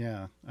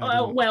 Yeah.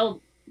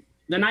 Well,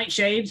 the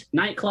Nightshade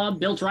nightclub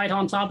built right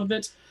on top of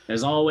it.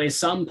 There's always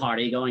some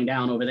party going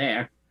down over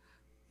there.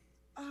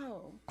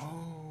 Oh.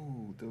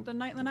 Oh. The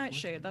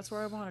Nightshade. That's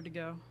where I wanted to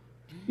go.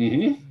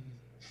 Mm-hmm.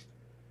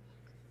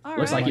 All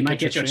Looks right. like you might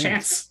get your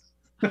chance.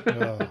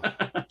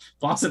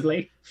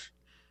 Possibly.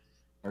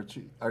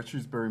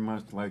 Archie's very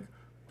much like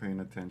paying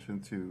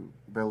attention to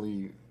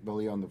belly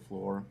on the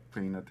floor,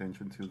 paying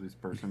attention to this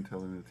person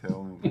telling the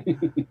tale.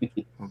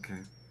 And okay.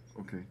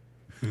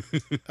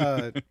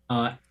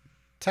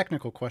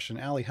 Technical question,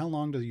 Allie, how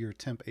long does your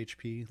temp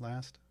HP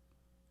last?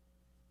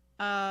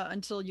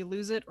 Until you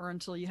lose it or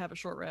until you have a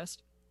short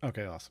rest.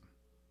 Okay, awesome.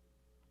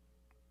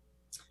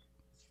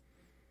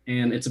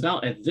 And it's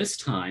about at this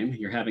time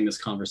you're having this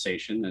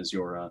conversation as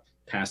you're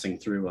passing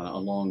through a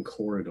long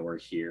corridor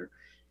here.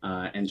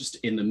 And just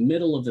in the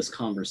middle of this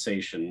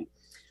conversation,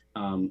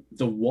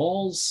 the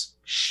walls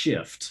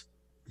shift.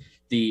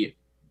 The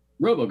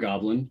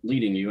Robogoblin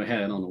leading you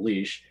ahead on a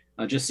leash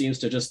just seems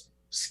to just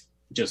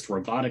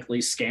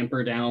robotically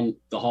scamper down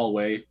the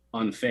hallway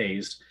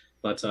unfazed.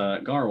 But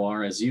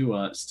Garwar, as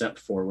you step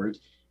forward,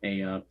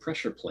 a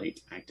pressure plate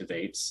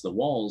activates. The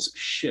walls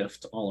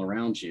shift all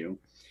around you,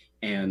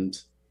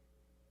 and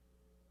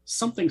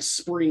something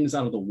springs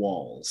out of the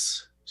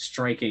walls,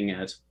 striking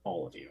at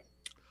all of you.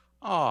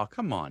 Oh,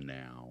 come on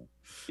now.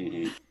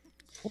 Mm-hmm.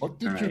 What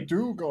did All you right.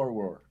 do,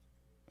 Garwar?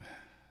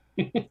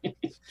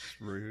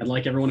 Rude. I'd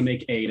like everyone to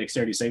make a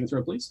dexterity saving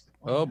throw, please.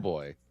 Oh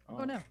boy.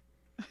 Oh no.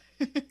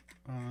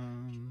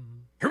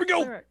 Here we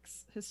go.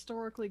 Clerics,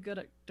 historically good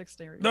at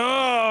dexterity.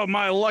 Oh,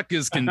 my luck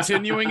is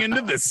continuing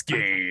into this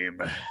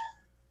game.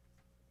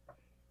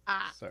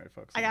 Sorry,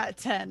 folks. I got a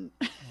 10.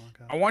 Oh,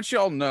 God. I want you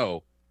all to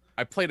know,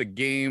 I played a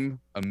game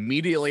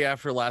immediately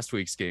after last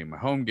week's game, my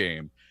home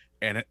game,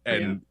 and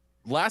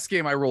last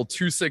game I rolled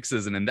 2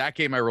 6s, and in that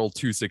game I rolled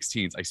 2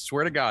 16s. I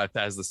swear to God, if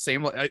that is the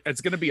same, it's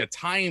going to be a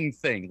time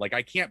thing. Like,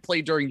 I can't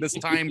play during this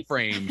time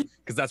frame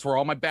because that's where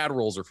all my bad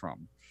rolls are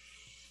from.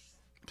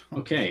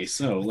 Okay,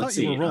 so I let's thought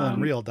see. you were rolling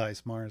real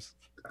dice, Mars.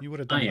 You would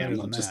have done I better am.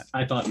 than that.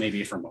 I thought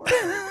maybe for Mark.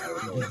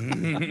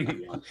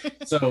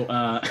 So,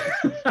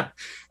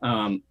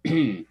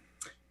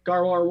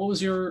 Garwar, what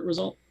was your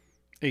result?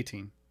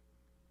 18.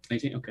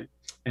 18. Okay.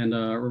 And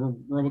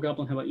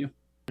Robogoblin, how about you?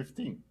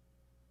 15.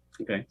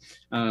 Okay.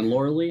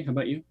 Laura Lee, how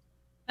about you?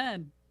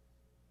 10.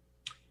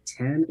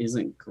 10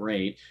 isn't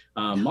great.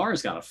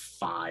 Mars got a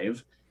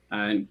 5.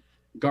 And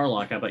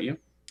Garlock, how about you?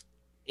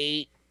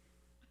 8.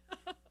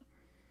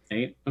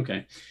 8.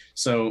 Okay.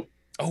 So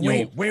Oh,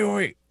 Yo.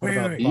 wait. What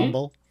about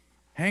Bumble?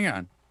 Hang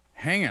on.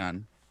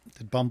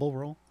 Did Bumble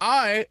roll?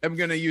 I am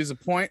going to use a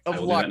point I of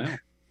will do that luck now.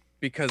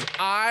 because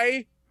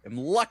I am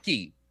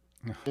lucky.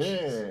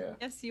 Yeah.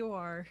 Yes, you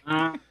are.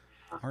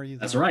 Are you?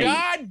 That's though? right.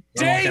 God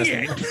dang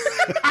it!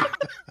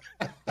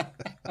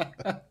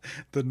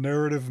 The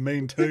narrative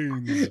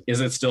maintains.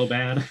 Is it still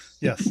bad?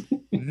 Yes.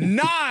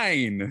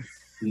 9.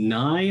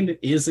 9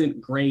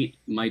 isn't great,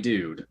 my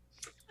dude.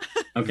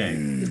 Okay.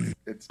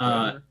 It's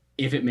Uh, better.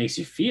 If it makes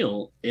you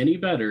feel any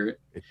better,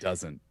 It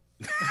doesn't.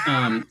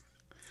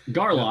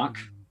 Garlock,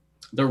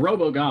 the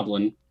Robo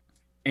Goblin,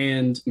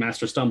 and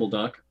Master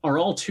Stumbleduck are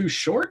all too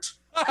short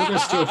for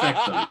this to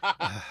affect them.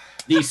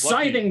 The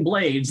scything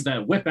blades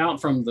that whip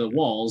out from the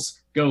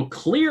walls go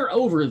clear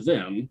over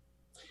them.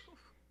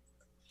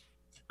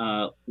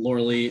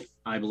 Lorelei,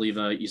 I believe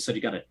you said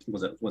you got a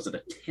was it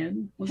a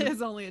 10? Was it?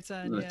 It's only a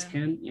 10. A Yeah.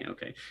 10? Yeah,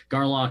 okay.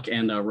 Garlock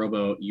and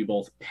Robo, you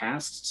both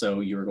passed,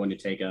 so you are going to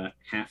take a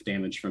half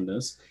damage from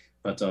this.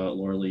 But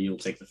Lorelei, you'll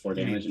take the 4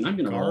 damage, and I'm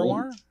going to roll.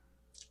 Garwar?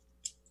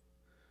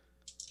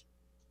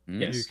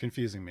 Yes. You're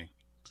confusing me.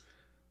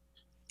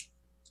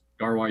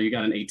 Garwar, you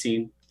got an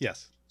 18,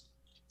 Yes.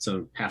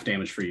 so half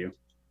damage for you.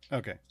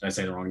 Okay. Did I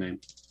say the wrong name?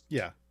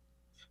 Yeah.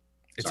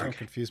 It's Don't okay.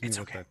 confuse me It's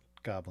with okay. that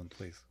goblin,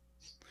 please.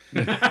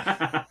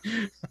 Because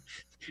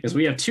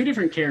we have 2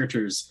 different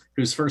characters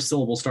whose first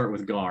syllable start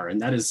with Gar, and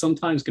that is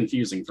sometimes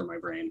confusing for my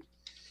brain.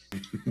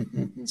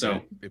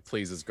 So It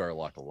pleases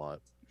Garlock a lot.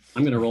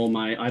 I'm going to roll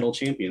my Idle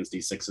Champions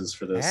D6s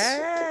for this.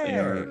 They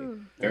are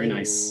Ooh, very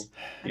nice.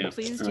 I'm Yeah.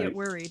 pleased all yet right.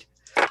 worried.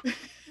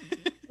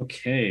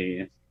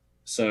 Okay,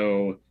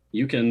 so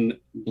you can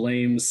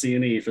blame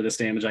C&E for this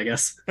damage, I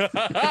guess. All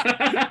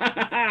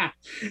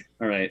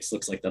right, so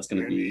looks like that's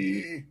going to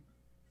be.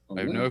 I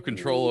have no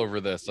control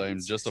over this. I am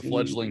just a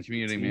fledgling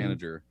community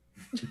manager.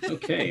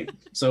 Okay,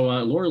 so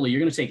Lorelei, you're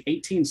going to take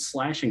 18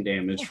 slashing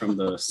damage from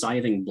the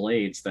scything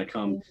blades that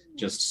come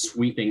just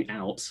sweeping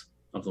out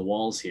of the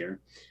walls here.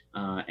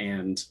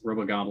 And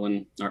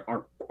Robogoblin,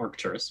 or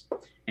Arcturus,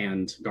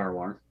 and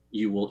Garwar,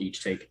 you will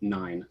each take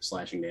 9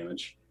 slashing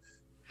damage.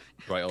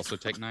 Do I also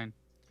take 9?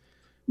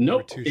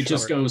 Nope, too it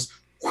just short. goes.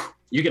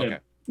 You get Okay.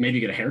 maybe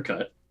you get a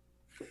haircut,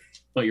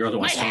 but you're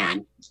otherwise My hat.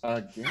 fine.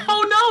 Again?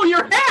 Oh no,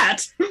 your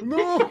hat!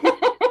 No.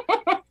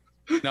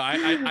 No,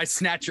 I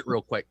snatch it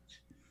real quick.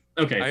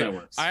 Okay, that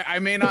works. I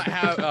may not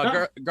have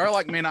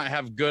Garlock may not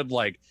have good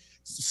like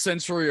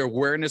sensory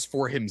awareness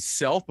for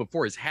himself, but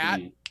for his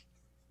hat,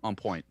 on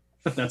point.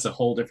 That's a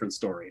whole different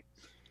story.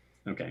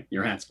 Okay,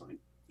 your hat's fine.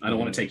 I don't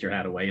want to take your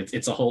hat away.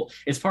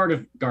 It's part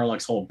of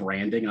Garlock's whole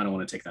branding. I don't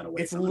want to take that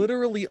away. It's from him.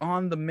 literally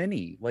on the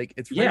mini. Like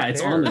it's Yeah, right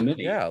it's there. on the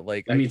mini. Yeah,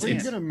 like I mean, can't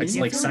it's get a it's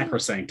mini like for it?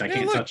 sacrosanct. I Yeah,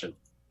 can't look. touch it.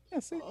 yeah,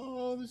 see?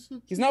 Oh, this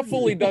is He's not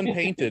fully cute. done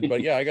painted,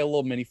 but yeah, I got a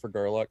little mini for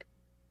Garlock.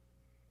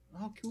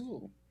 Oh,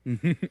 cool. I'm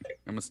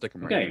gonna stick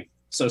him right Okay,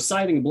 so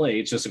scything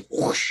blades just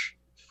whoosh,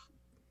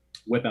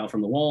 whip out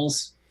from the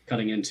walls,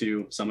 cutting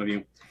into some of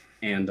you,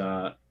 and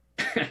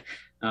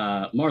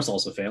Mars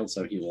also failed,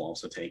 so he will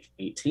also take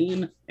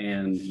 18.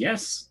 And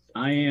yes,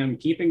 I am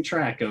keeping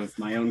track of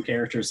my own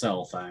character's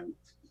health. I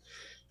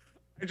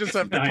just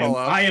have to call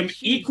out. I am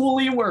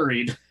equally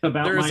worried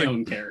about There's my a-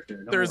 own character.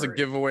 Don't There's a worry.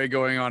 giveaway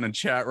going on in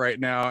chat right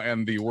now,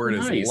 and the word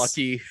Nice. is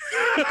lucky.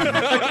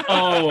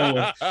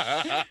 Oh.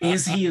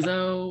 Is he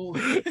though?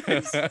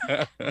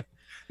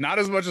 Not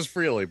as much as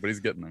Freely, but he's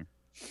getting there.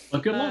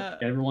 But good luck,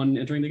 everyone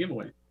entering the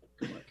giveaway.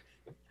 Good luck.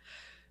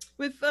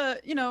 With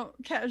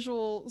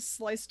casual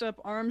sliced up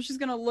arms, she's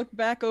gonna look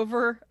back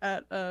over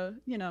at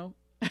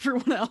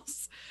everyone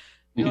else.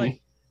 Be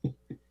like,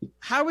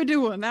 how we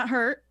doing? That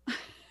hurt.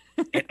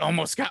 It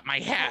almost got my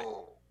hat.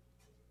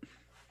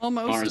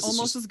 Almost Mars is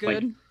almost just, as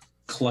good.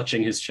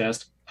 Clutching his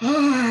chest.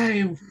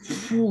 I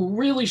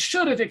really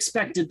should have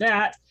expected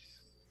that.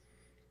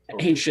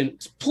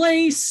 Ancient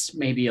place,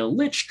 maybe a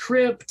lich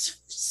crypt,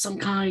 some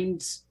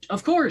kind.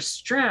 Of course,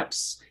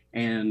 traps.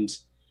 And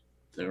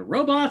the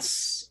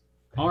robots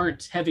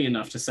aren't heavy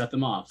enough to set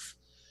them off.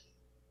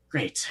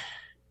 Great.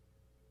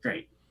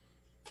 Great.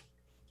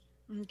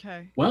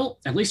 Okay. Well,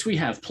 at least we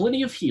have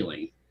plenty of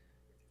healing.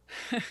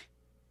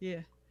 Yeah.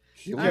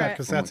 Healing Yeah, Alright.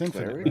 because from that's a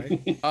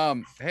infinite,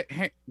 cleric? right?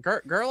 Hey,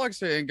 Garlock's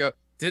gonna go.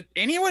 Did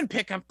anyone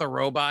pick up the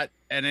robot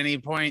at any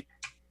point?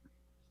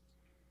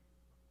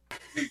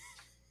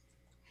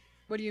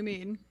 What do you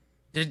mean?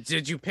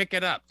 Did you pick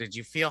it up? Did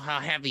you feel how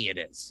heavy it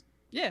is?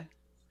 Yeah.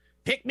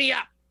 Pick me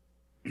up.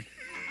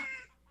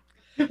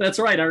 That's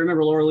right. I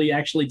remember Lorelei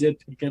actually did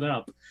pick it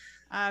up.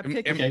 I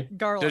picked okay.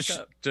 Garlock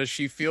up. Does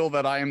she feel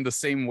that I am the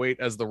same weight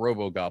as the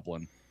Robo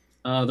Goblin?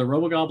 The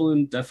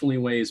Robogoblin definitely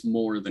weighs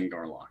more than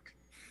Garlock.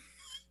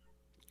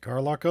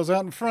 Garlock goes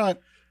out in front.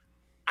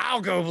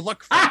 I'll go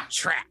look for Ah! This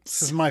is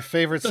traps. my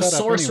favorite The setup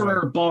sorcerer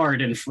anyway.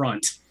 bard in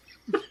front.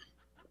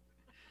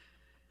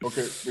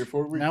 Okay,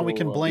 before we Now we go,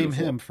 can blame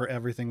beautiful. him for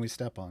everything we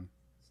step on.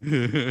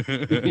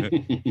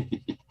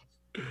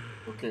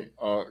 Okay,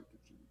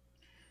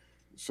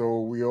 so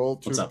we all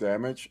What's took up?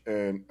 damage,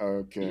 and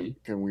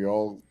can we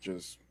all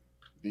just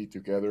be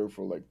together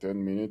for like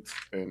 10 minutes,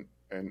 and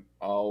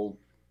I'll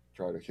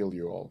try to heal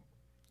you all.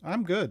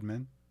 I'm good,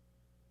 man.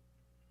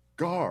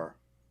 Gar,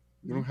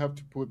 You don't have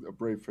to put a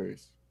brave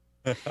face.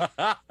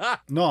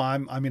 No,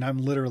 I'm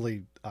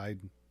literally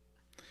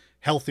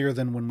healthier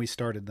than when we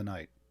started the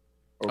night.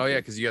 Oh yeah,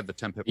 because you had the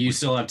temp hit You points.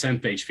 still have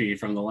temp HP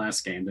from the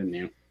last game, didn't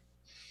you?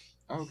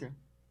 Okay.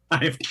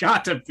 I've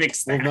got to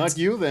fix that. Well, not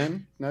you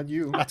then. Not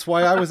you. That's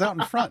why I was out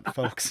in front,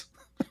 folks.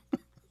 Well,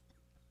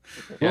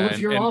 Yeah, if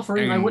you're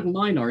offering, I wouldn't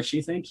mind,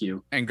 Archie. Thank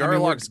you. And I mean,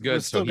 Garlock's we're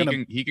good, still so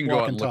gonna he can go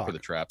walk out and and look for talk. the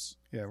traps.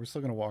 Yeah, we're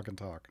still gonna walk and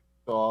talk.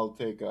 So I'll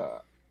take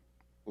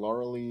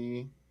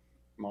Laurelie,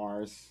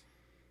 Mars,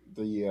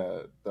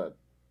 the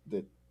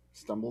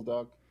Stumble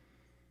Dog.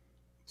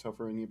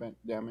 Suffer any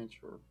damage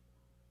or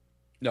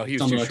No, he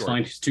was Some too of that's short.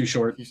 fine. He's too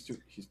short. he's too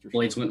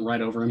Blades short. went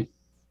right over him.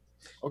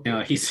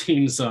 Okay. He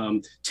seems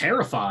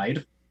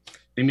terrified.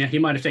 He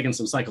might have taken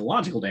some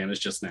psychological damage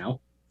just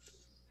now,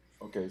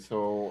 Okay,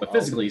 so but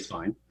physically he's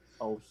fine.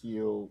 I'll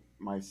heal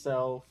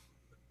myself,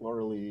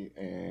 Laurelie,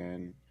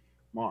 and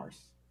Mars.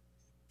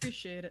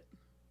 Appreciate it.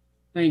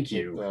 Thank With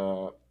you.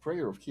 the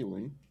prayer of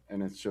healing,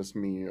 and it's just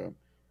me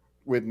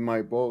with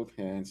my both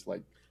hands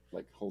like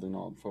holding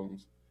on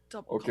phones.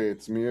 Double Okay,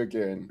 it's me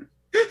again.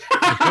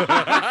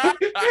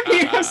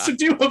 He has to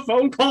do a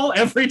phone call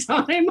every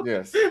time.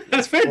 Yes.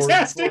 That's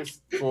fantastic.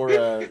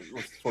 For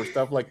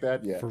stuff like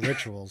that, yeah. For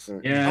rituals.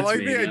 Yeah, I it's like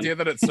me, the man. idea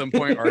that at some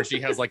point Archie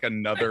has like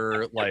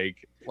another or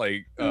like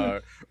if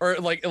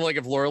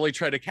Laurelie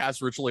tried to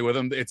cast ritually with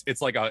him,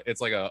 it's like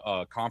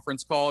a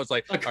conference call. It's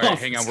like, A all right,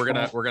 hang on,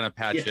 conference we're gonna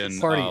patch Yes. in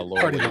Party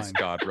Laurelie's line.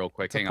 god real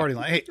quick. It's a Hang party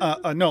on. line.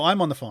 Hey, no,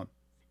 I'm on the phone.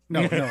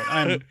 No,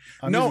 I'm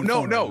No, using the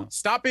phone right now.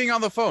 Stop being on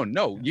the phone.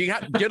 No,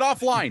 get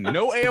offline.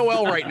 No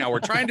AOL right now. We're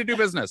trying to do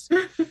business.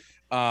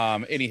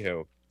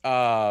 Anywho,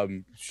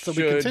 So we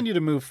continue to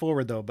move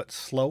forward though, but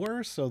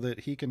slower, so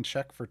that he can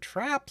check for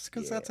traps,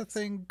 because that's a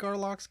thing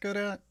Garlock's good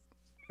at.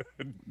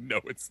 No,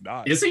 it's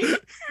not. Is he?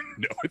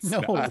 No, it's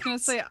No. not. I was gonna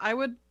say I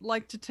would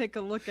like to take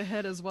a look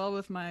ahead as well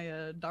with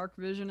my dark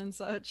vision and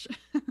such.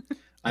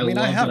 I mean,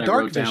 I love have that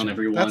dark I wrote down vision. That's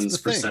everyone's the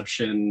thing.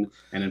 perception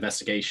and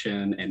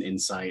investigation and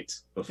insight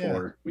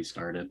before we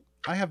started.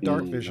 I have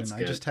dark Mm, vision. that's I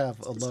good. just have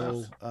a That's good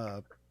low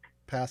stuff.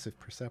 passive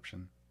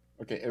perception.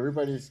 Okay,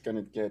 everybody's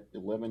gonna get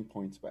 11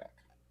 points back.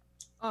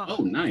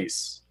 Oh,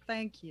 nice.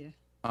 Thank you.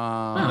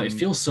 Wow, it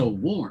feels so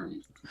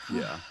warm.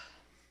 Yeah.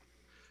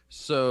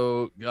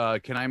 So,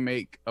 can I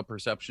make a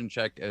perception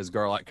check as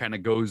Garlock kind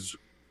of goes?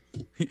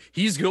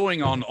 He's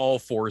going on all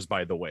fours,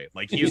 by the way.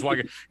 Like he's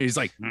walking. He's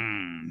like,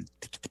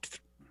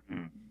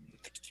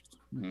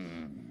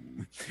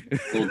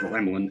 Little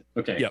gremlin.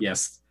 Okay, Yep.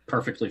 yes.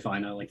 Perfectly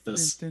fine. I like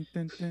this.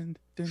 And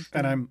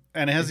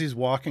as he's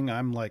walking,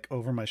 I'm like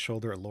over my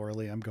shoulder at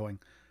Laurelie. I'm going,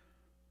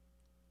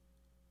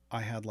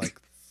 I had like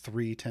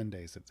 3 10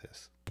 days of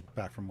this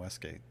back from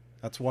Westgate.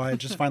 That's why I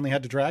just finally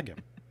had to drag him.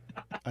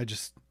 I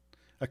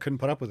couldn't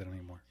put up with it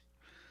anymore.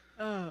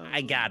 Oh.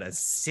 I got a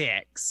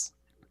 6.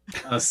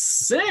 A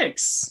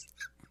 6.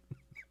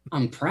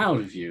 I'm proud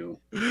of you.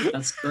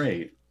 That's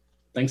great.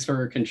 Thanks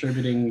for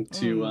contributing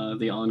to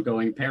the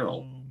ongoing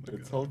peril.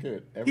 It's all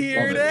good.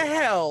 Here love to it.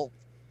 help.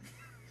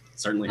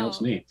 Certainly helps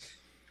Oh. me.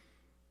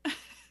 Can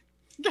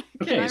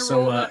Okay, I so,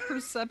 roll that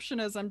perception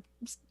as I'm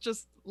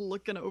just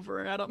looking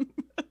over at him?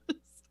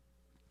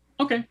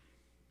 Okay.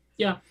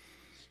 Yeah.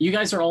 You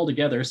guys are all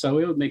together, so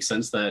it would make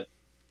sense that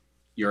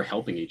you're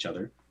helping each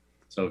other.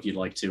 So if you'd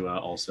like to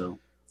also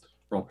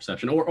roll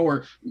perception,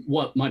 or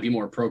what might be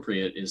more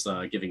appropriate is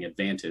giving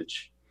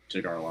advantage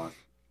to Garlock.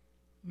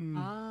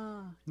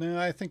 Ah. No,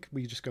 I think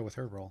we just go with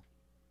her roll.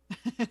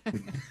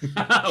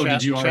 Oh,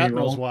 did you already Chat knows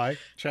roll? why.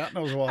 Chat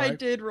knows why. I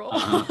did roll.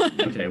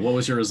 Okay, what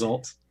was your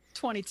result?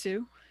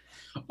 22.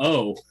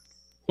 Oh,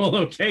 well,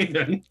 okay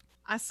then.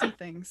 I see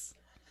things.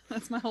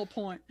 That's my whole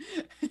point.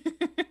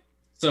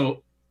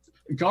 So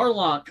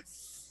Garlock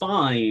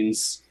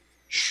finds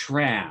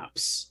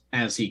traps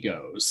as he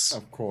goes.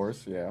 Of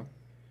course, yeah.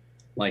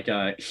 Like,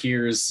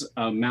 here's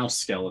a mouse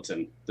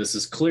skeleton. This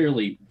is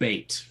clearly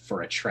bait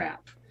for a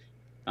trap.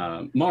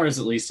 Mars,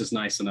 at least, is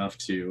nice enough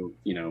to,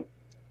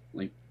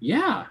 like,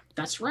 yeah,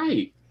 that's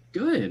right.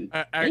 Good.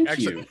 Thank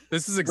Actually, you.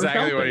 this is for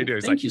exactly what he helping.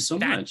 does. Thank Like, you so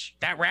that, much.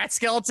 That rat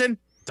skeleton.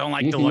 Don't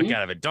like the look Mhm.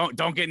 out of it.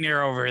 Don't get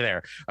near over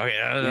there. Okay.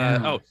 Yeah.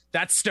 Oh,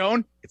 that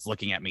stone. It's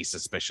looking at me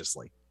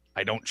suspiciously.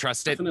 I don't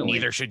trust it. Definitely.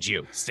 Neither should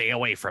you. Stay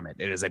away from it.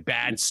 It is a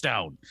bad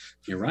stone.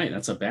 You're right.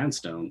 That's a bad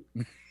stone.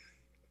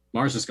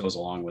 Mars just goes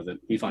along with it.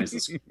 He finds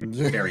this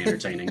very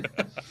entertaining.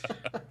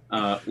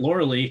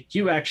 Laurelie,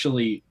 you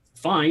actually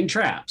find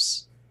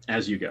traps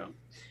as you go.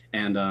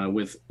 And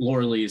with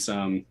Laurelie's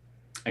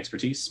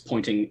expertise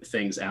pointing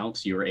things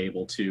out, you are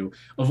able to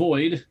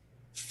avoid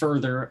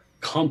further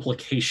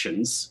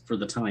complications for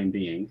the time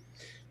being,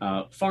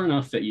 far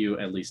enough that you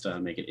at least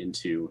make it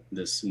into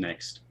this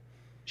next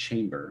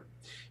chamber.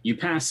 You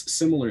pass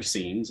similar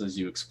scenes as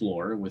you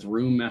explore, with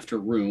room after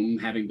room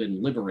having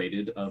been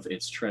liberated of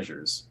its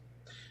treasures.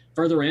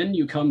 Further in,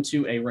 you come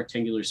to a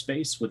rectangular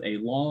space with a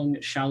long,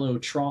 shallow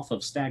trough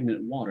of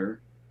stagnant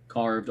water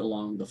carved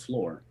along the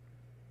floor.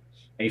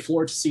 A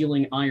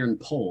floor-to-ceiling iron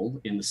pole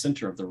in the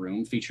center of the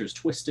room features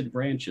twisted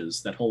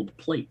branches that hold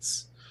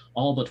plates,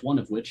 all but one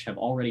of which have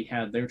already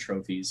had their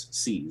trophies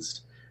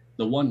seized.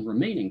 The one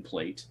remaining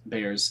plate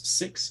bears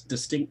 6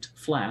 distinct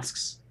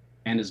flasks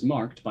and is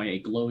marked by a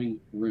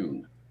glowing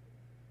rune.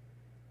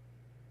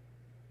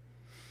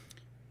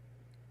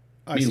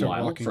 I start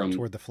Meanwhile, walking from-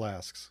 toward the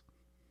flasks.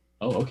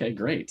 Oh, okay,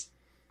 great.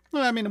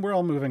 Well, I mean, we're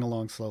all moving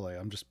along slowly.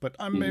 I'm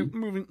Mhm.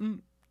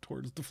 moving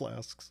towards the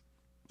flasks.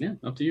 Yeah,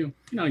 up to you.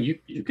 You know, you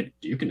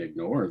can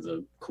ignore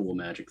the cool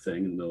magic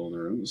thing in the middle of the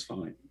room. It's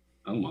fine.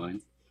 I don't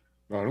mind.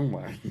 I don't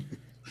mind.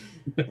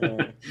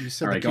 You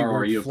said All right, the Garwar,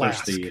 keyword you approach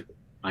flask. the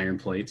iron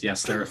plate.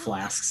 Yes, there are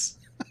flasks.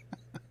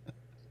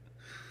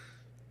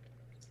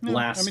 No,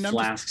 Glass I mean, I'm just-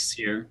 flasks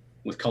here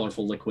with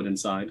colorful liquid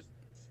inside.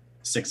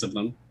 6 of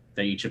them.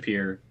 They each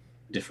appear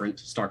different,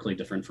 starkly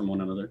different from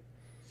one another.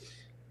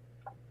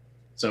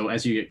 So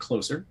as you get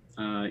closer,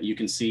 you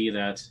can see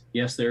that,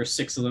 yes, there are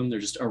 6 of them. They're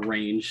just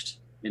arranged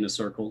in a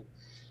circle.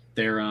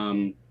 They're,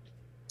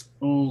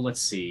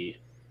 let's see.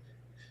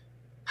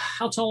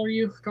 How tall are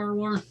you,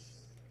 Garwar?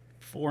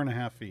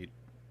 4.5 feet.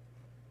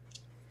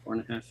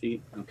 4.5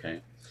 feet.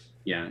 Okay.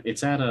 Yeah,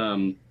 it's at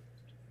a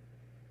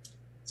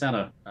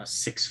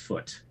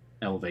 6-foot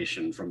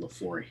elevation from the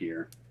floor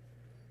here.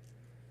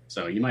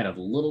 So you might have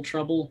a little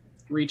trouble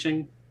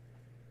reaching.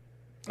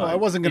 Oh, I but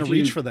wasn't going if to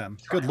reach you- for them.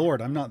 Good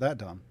lord, I'm not that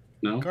dumb.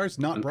 No. Gar's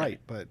not Okay. bright,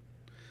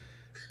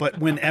 but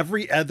when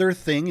every other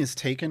thing is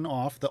taken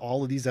off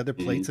all of these other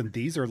plates and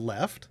these are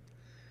left,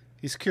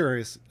 he's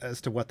curious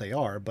as to what they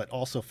are, but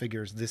also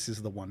figures this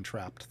is the one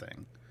trapped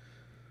thing.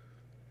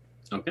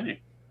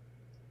 Okay.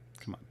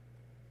 Come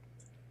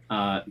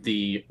on.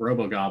 The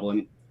Robo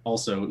Goblin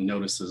also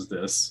notices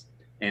this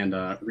and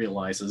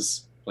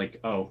realizes, like,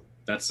 oh,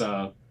 that's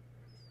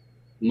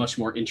much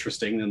more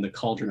interesting than the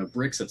cauldron of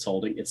bricks it's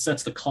holding. It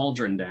sets the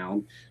cauldron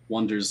down,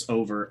 wanders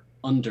over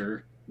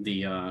under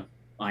the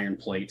iron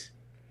plate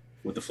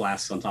with the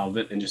flasks on top of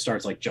it, and just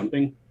starts like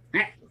jumping.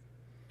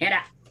 Get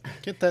up.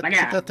 Get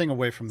that thing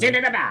away from Sit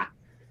there. it up.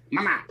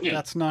 Mama. Yeah.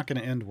 That's not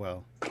going to end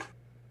well.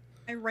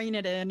 I rein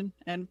it in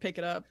and pick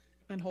it up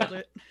and hold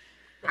it.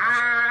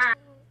 Ah.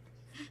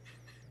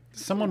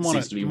 Someone Seems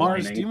want to be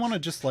Mars? whining. Do you want to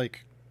just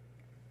like?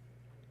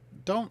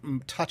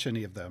 Don't touch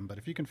any of them, but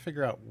if you can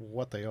figure out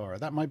what they are,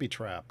 that might be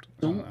trapped.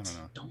 I don't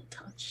know. Don't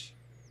touch.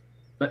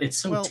 But it's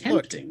so Well,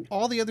 tempting. look,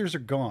 all the others are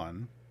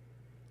gone.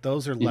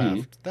 Those are Mhm.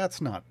 left. That's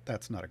not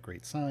a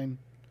great sign.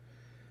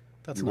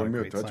 That's You not a want me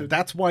to great touch sign. it?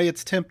 That's why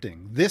it's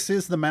tempting. This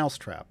is the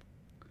mousetrap.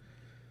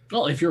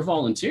 Well, if you're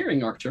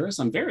volunteering, Arcturus,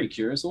 I'm very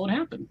curious what would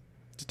happen.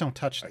 Just don't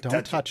touch. I Don't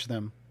touch it. touch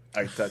them.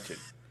 I touch it.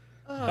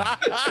 Ugh.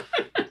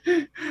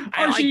 I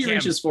Archie like him.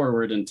 reaches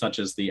forward and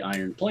touches the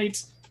iron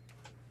plate,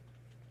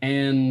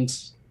 and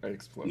I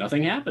explode.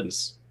 nothing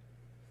happens.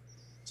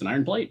 It's an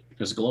iron plate.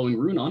 There's a glowing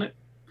rune on it,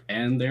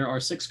 and there are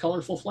 6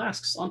 colorful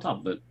flasks on top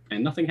of it,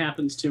 and nothing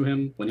happens to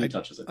him when he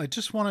touches it. I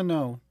just want to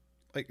know,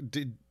 like,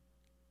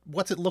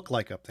 what's it look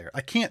like up there?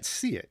 I can't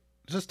see it.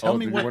 Just tell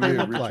me do you what want they me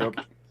to look reach like.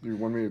 up? Do you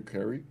want me to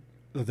carry?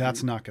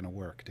 That's not going to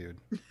work, dude.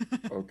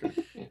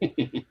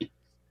 Okay.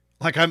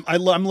 Like I'm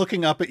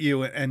looking up at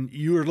you, and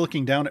you're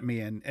looking down at me,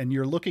 and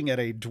you're looking at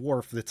a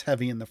dwarf that's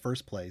heavy in the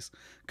first place,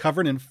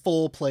 covered in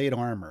full plate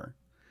armor.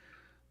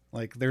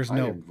 Like there's I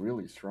no. am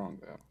really strong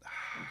though.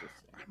 I'm just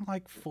I'm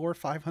like 400 or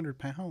 500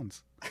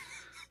 pounds.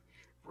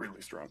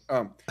 really strong.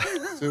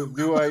 So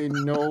do I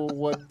know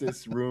what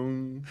this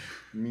rune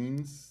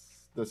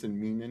means? Does it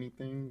mean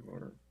anything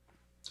or?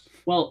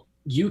 Well,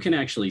 you can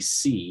actually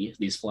see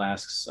these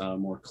flasks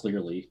more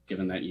clearly,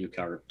 given that you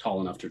are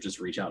tall enough to just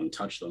reach out and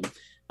touch them.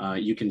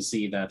 You can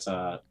see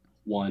that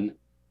one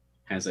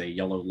has a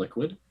yellow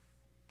liquid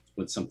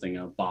with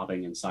something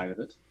bobbing inside of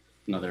it.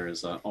 Another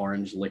is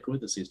orange liquid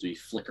that seems to be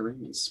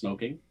flickering and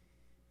smoking.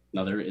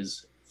 Another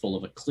is full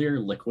of a clear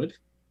liquid,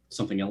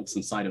 something else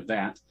inside of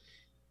that.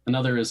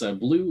 Another is a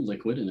blue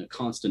liquid in a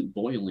constant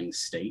boiling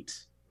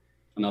state.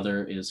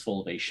 Another is full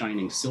of a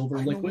shining silver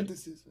I know what liquid.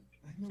 this is.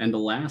 I know. And the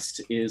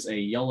last is a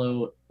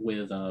yellow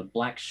with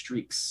black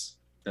streaks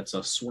that's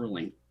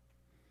swirling.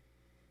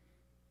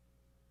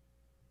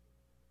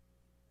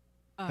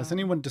 Has Um,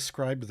 anyone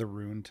described the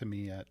rune to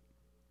me yet?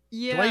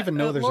 Yeah. Do I even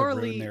know there's Laura a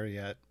rune Lee, there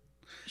yet?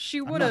 She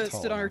I'm would not have tall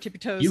stood on her enough. tippy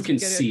toes. You to can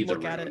get see a the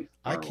look at it. rune.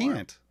 I Garwar.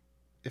 can't.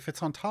 If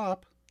it's on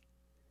top,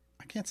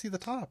 I can't see the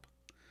top.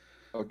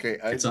 Okay,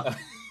 It's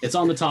It's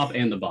on the top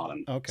and the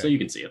bottom, Okay. so you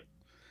can see it.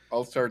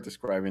 I'll start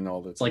describing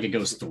all the. It's like it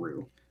goes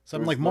through. So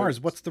I'm There's like, no- Mars,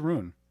 what's the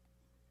rune?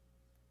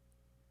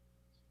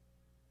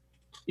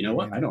 You know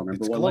what? mean, I don't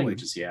remember it's what glowing.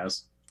 languages he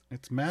has.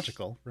 It's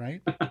magical,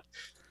 right?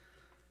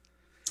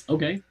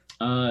 Okay.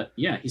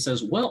 Yeah, he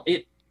says, well,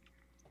 it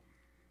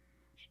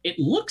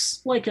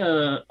looks like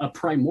a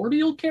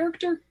primordial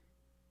character.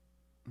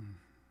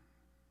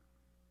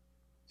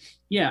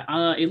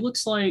 Yeah, it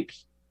looks like,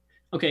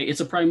 okay, it's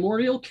a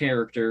primordial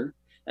character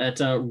that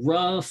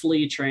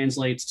roughly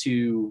translates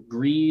to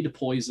greed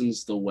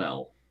poisons the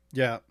well.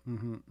 Yeah.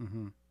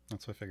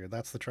 That's what I figured.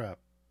 That's the trap.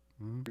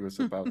 It was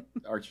about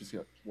Archie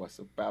was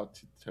about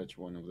to touch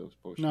one of those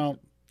potions. No,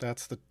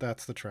 that's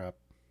the trap.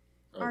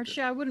 Okay.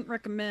 Archie, I wouldn't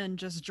recommend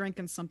just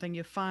drinking something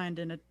you find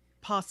in a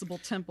possible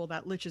temple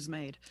that Lich has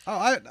made.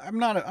 Oh, I'm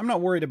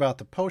not worried about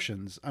the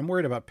potions. I'm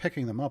worried about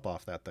picking them up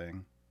off that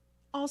thing.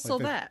 Also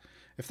Like that.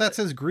 If that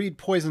says greed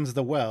poisons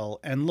the well,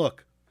 and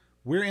look,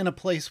 we're in a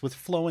place with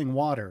flowing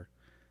water,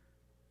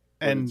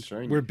 But and it's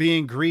shiny. we're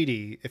being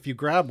greedy. If you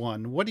grab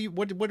one, what do you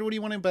want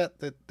to bet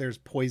that there's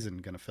poison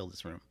going to fill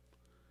this room?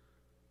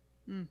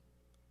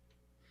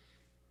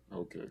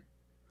 Okay.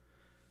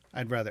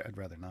 I'd rather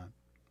not.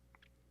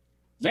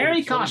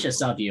 Very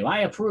cautious of you. I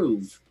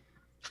approve.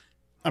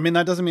 I mean,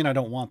 that doesn't mean I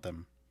don't want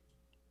them.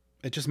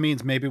 It just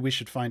means maybe we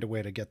should find a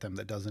way to get them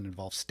that doesn't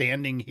involve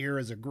standing here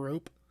as a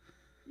group.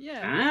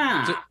 Yeah.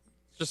 Ah,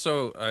 Just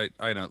so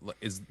I know,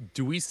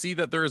 do we see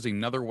that there is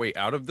another way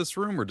out of this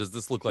room, or does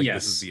this look like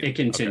yes, this is the it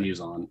continues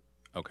on.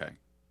 Okay.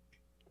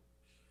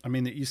 I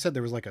mean, you said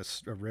there was like a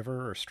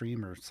river or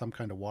stream or some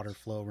kind of water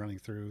flow running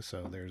through.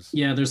 So there's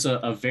Yeah, there's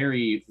a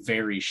very,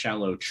 very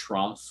shallow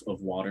trough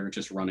of water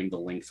just running the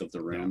length of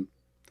the room.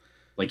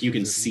 Like you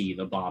can see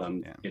the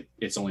bottom. Yeah.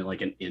 It's only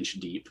like an inch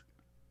deep.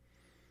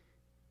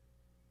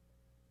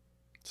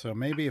 So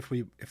maybe if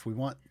we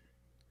want,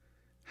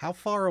 how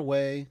far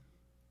away?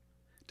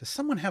 Does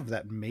someone have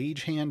that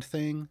mage hand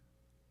thing?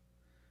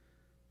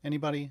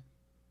 Anybody?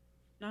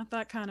 Not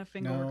that kind of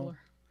finger No.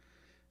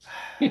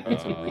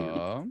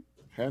 wiggler.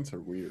 Hands are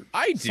weird.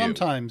 I do.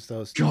 Sometimes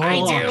those.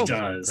 Garlock do.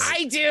 does.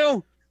 I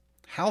do.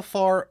 How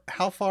far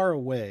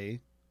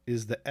away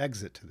is the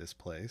exit to this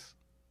place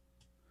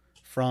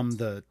from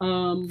the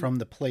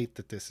plate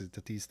that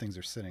these things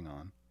are sitting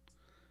on?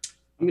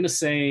 I'm gonna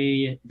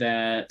say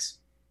that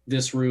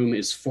this room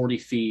is 40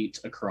 feet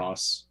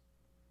across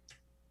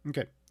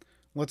Okay.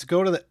 Let's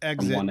go to the from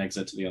exit. one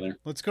exit to the other.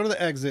 Let's go to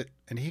the exit,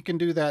 and he can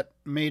do that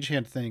mage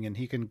hand thing, and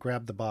he can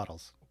grab the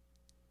bottles.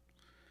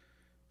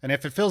 And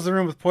if it fills the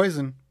room with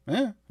poison,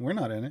 we're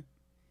not in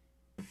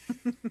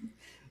it.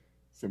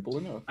 Simple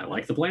enough. I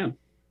like the plan.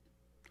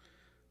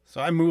 So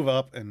I move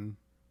up and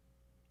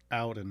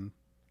out and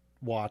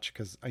watch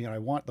because I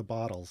want the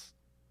bottles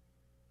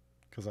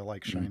because I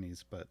like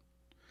shinies, but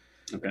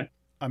Okay.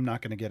 I'm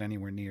not going to get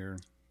anywhere near.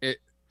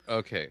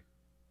 Okay.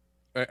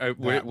 that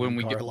When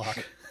we get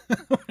Garlock.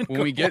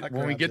 when we get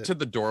grabs to it.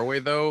 the doorway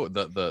though,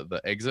 the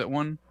exit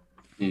one,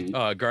 Mhm.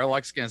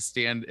 Garlock's gonna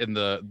stand in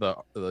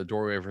the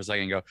doorway for a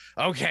second and go,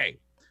 okay,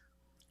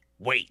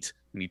 wait.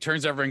 And he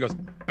turns over and goes,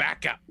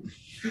 back up.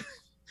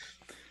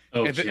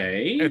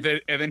 Okay.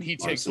 And then he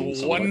takes Awesome.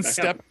 So one back up.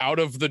 step out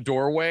of the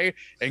doorway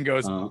and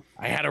goes, Uh,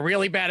 I had a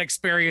really bad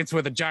experience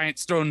with a giant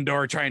stone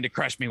door trying to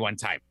crush me one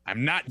time.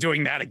 I'm not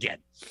doing that again.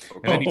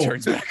 And then he Oh.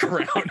 turns back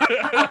around.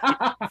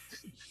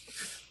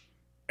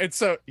 And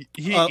so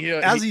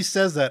as he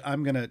says that,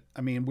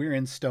 we're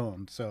in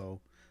stone, so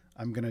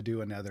I'm gonna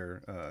do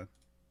another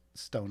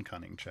stone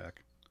cunning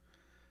check.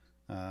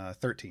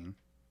 13.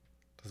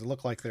 Does it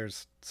look like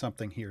there's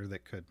something here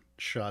that could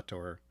shut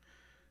or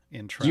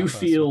entrap you us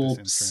with feel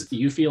this entrance?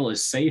 you feel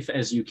as safe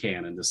as you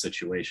can in this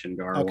situation,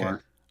 Garwar.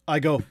 Okay. I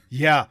go,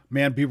 yeah,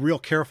 man, be real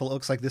careful. It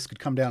looks like this could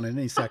come down in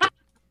any second.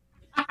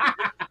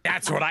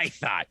 that's what I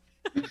thought.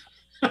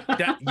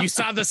 You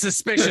saw the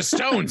suspicious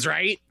stones,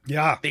 right?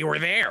 Yeah. They were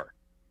there.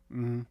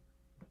 Mhm.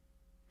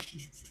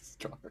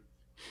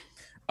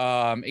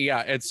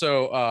 Yeah, and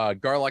so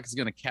Garlock is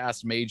gonna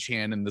cast Mage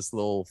Hand, and this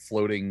little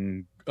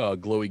floating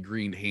glowy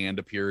green hand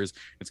appears.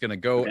 It's gonna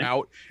go Okay.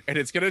 out, and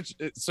it's gonna.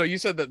 So you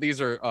said that these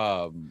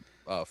are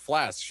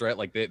flasks, right?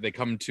 Like they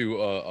come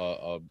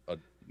to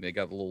they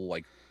got a little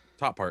like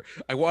top part.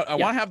 I want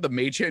to have the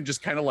Mage Hand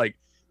just kind of like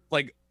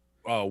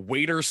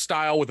waiter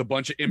style with a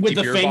bunch of empty With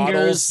the beer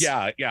fingers? bottles.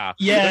 Yeah.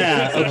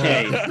 Yeah,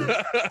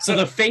 okay. So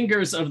the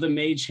fingers of the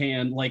mage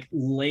hand like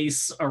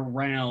lace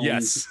around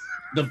Yes.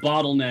 the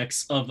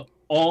bottlenecks of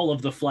all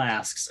of the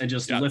flasks and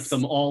just Yes. lift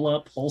them all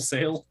up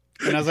wholesale.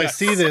 And as I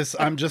see this,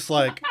 I'm just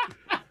like,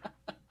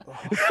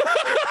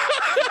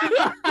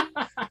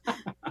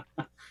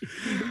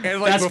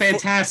 And like That's before-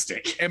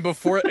 fantastic. And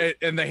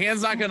and the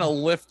hand's not gonna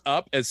lift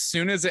up as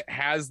soon as it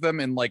has them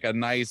in like a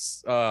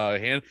nice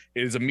hand.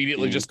 It is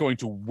immediately just going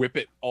to whip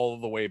it all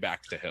the way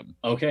back to him.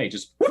 Okay,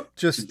 just whoop,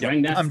 just,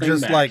 bring that I'm thing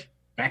just back. like,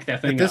 Back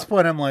that thing at this up.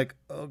 point, I'm like,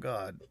 oh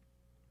God.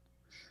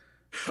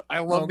 I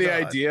love Oh, the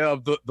God. idea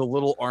of the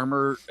little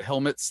armor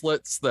helmet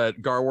slits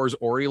that Garwar's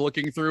already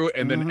looking through,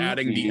 and then Mhm.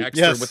 adding the Mhm.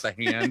 extra Yes. with the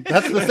hand.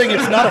 That's the thing.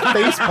 It's not a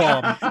face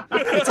palm.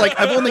 It's like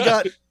I've only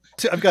got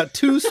I've got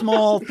two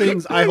small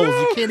things, eye holes.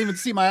 You can't even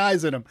see my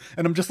eyes in them,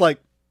 and I'm just like,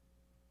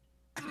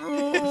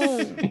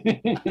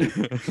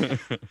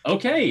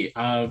 Okay,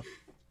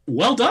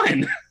 well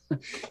done.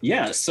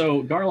 Yeah,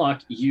 so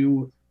Garlock,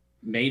 you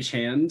mage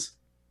hand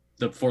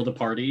for the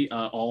party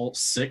all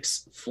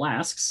 6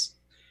 flasks.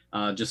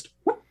 Just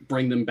whoop,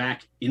 bring them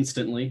back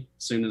instantly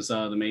as soon as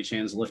the mage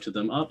hands lifted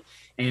them up.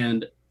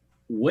 And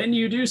when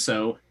you do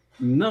so,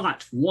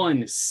 not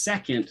 1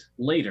 second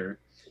later,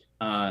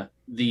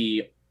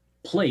 the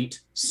plate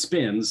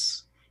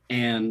spins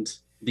and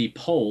the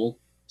pole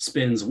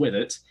spins with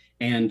it,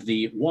 and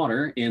the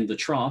water in the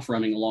trough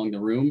running along the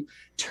room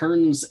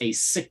turns a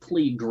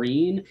sickly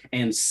green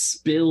and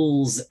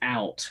spills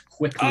out,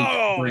 quickly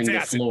Oh, covering the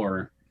that's it.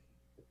 floor.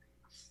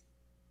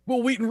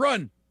 Will Wheaton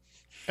run?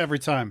 Every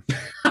time.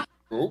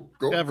 Go.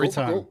 Every go,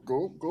 time.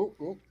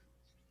 Go.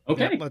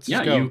 Okay. Let's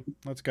yeah, go.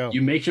 Let's go.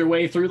 You make your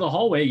way through the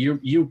hallway.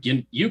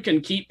 You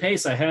can keep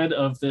pace ahead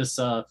of this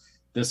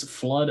this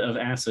flood of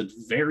acid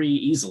very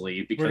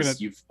easily because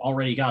you've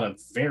already got a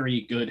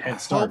very good head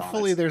start.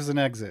 Hopefully on it. there's an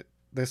exit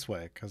this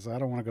way, because I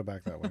don't want to go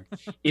back that way.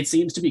 It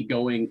seems to be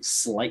going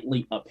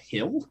slightly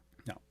uphill.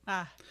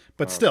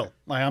 But still,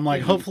 I'm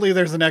like, hopefully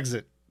there's an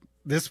exit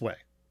this way.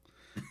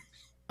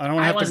 I don't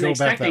I have to wasn't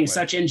go back that way. expecting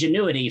such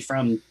ingenuity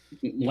from,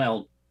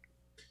 well,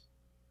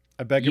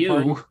 I beg your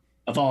pardon. you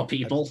of all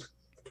people.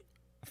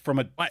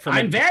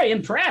 I'm very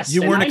impressed.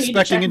 You and weren't I need to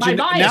expecting check my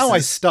ingenuity. Now I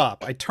biases.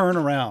 stop. I turn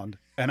around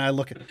and I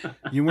look at.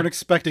 You weren't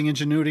expecting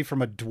ingenuity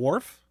from a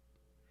dwarf?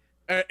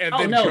 And Oh,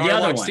 then no, the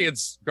other Garlock one.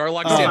 stands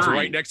Garlock Oh. stands Fine.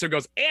 right next to him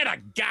and goes, and a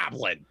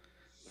goblin.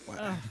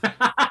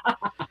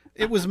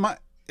 It was my.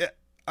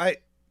 I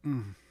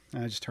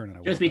just turn it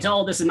away. Truth be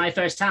told, this is my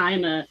first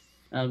time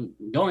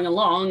going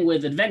along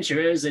with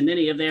adventurers in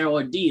any of their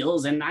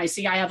ordeals, and I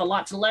see I have a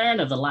lot to learn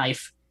of the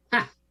life.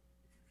 Ha.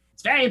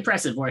 It's very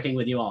impressive working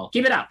with you all.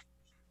 Keep it up.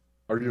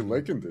 Are you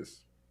liking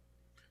this?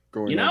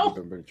 Going You on know?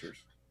 with adventures.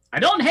 I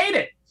don't hate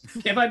it.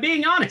 If I'm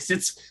being honest,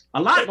 it's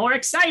a lot more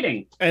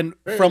exciting. And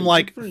Hey, from good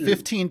like for you.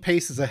 15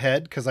 paces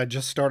ahead, because I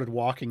just started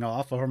walking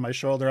off over my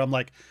shoulder, I'm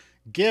like,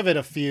 give it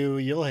a few,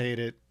 you'll hate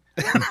it.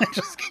 And I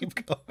just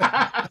keep going.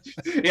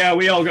 Yeah,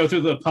 we all go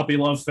through the puppy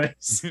love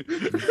phase.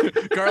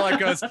 Garlock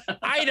goes,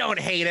 I don't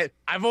hate it.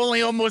 I've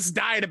only almost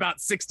died about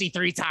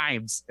 63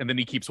 times. And then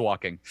he keeps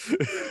walking.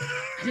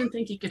 I didn't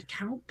think you could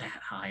count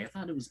that high. I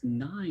thought it was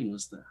 9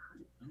 was the high.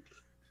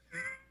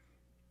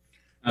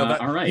 No,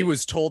 all right. He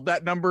was told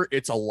that number.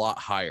 It's a lot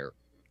higher.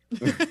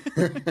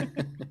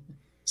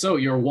 So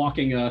you're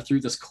walking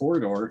through this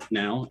corridor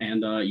now,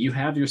 and you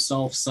have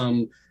yourself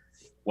some,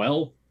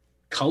 well,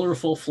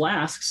 colorful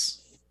flasks.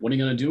 What are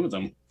you going to do with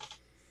them?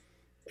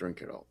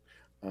 Drink it all.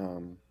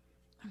 I'm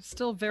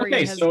still very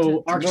Okay, hesitant. so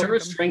to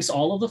Arcturus drink drinks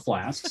all of the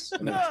flasks.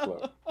 And then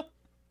explode.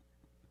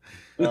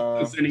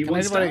 Does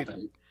anyone Can anybody- stop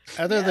him?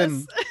 Other Yes.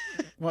 than,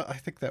 well, I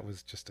think that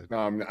was just a. No,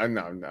 I'm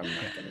not gonna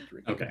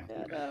drink. it. Okay.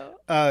 Yeah,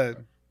 no.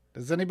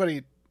 Does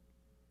anybody,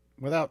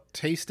 without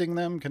tasting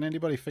them, can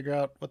anybody figure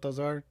out what those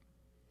are?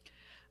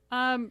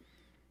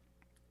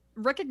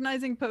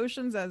 Recognizing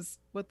potions as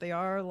what they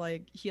are,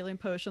 like healing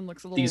potion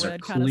looks a little These are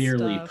red kind of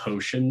clearly stuff.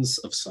 potions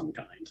of some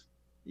kind.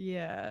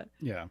 Yeah.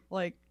 Yeah.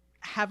 Like,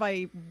 have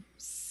I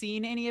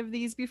seen any of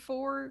these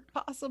before,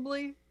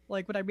 possibly?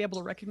 Like, would I be able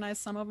to recognize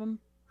some of them?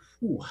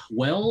 Ooh,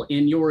 well,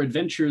 in your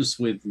adventures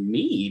with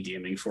me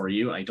DMing for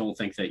you, I don't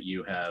think that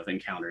you have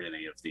encountered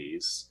any of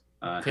these.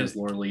 Has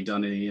Lorelei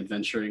done any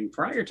adventuring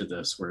prior to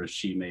this, where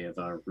she may have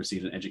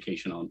received an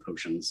education on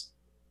potions?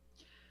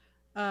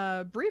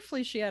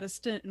 Briefly, she had a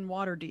stint in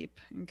Waterdeep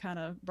and kind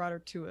of brought her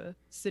to a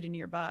city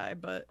nearby,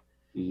 but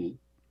Mhm.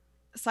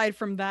 aside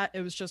from that,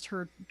 it was just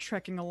her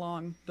trekking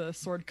along the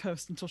Sword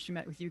Coast until she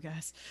met with you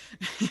guys.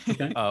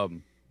 Okay.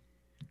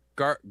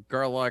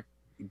 Garlock,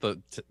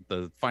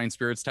 the Fine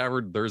Spirits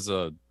Tavern, there's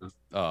a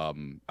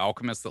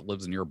alchemist that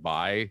lives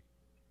nearby.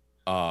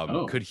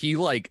 Oh. Could he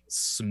like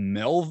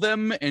smell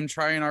them and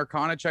try an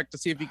Arcana check to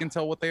see if he can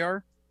tell what they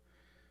are?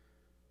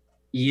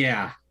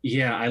 Yeah,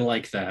 I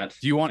like that.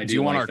 Do you want I do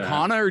you want like that.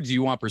 Arcana or do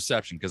you want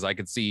Perception? Because I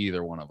could see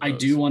either one of those. I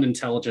do want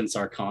Intelligence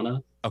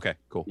Arcana. Okay,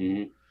 cool.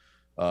 Mhm.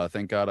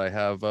 Thank God I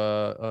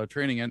have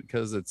training in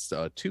because it's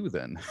 2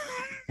 then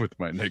with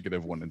my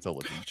 -1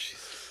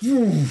 intelligence.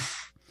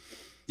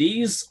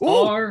 These Ooh,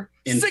 are,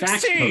 in fact,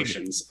 16!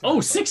 potions.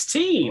 Oh,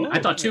 16! I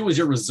thought 2 was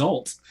your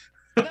result.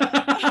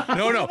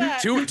 No,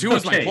 two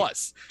is my Okay.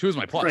 plus. 2 is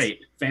my plus.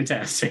 Great.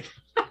 Fantastic.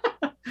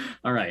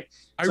 All right.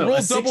 I So, a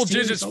rolled double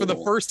 16 digits for the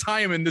total. first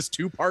time in this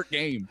 2-part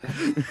game.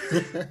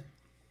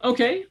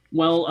 Okay.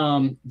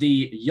 Well,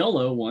 the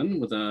yellow one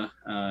with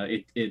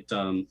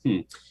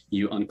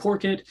you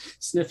uncork it,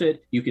 sniff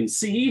it. You can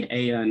see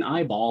an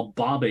eyeball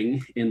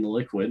bobbing in the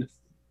liquid.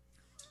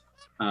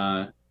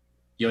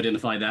 You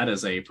identify that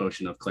as a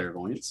potion of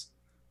clairvoyance.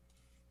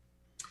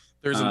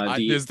 There's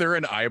the- is there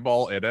an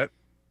eyeball in it?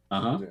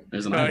 Uh-huh. Yeah.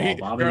 There's an eyeball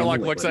bobbing in the Garlock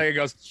looks at liquid. it and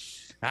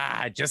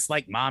goes, just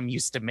like Mom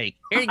used to make.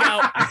 Here you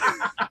go.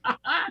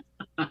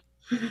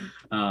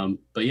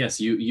 But yes,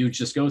 you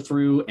just go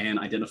through and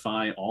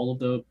identify all of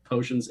the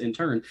potions in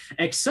turn,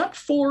 except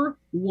for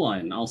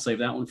one. I'll save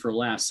that one for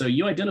last. So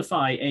you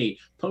identify a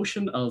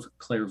potion of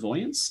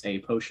clairvoyance, a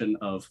potion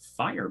of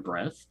fire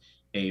breath,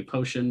 a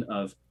potion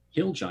of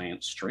hill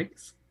giant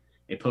strength,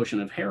 a potion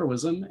of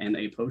heroism, and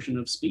a potion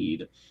of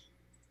speed.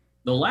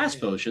 The last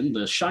potion,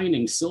 the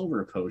shining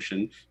silver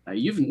potion,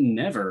 you've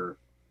never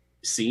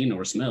seen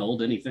or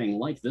smelled anything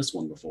like this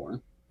one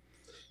before.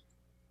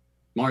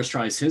 Mars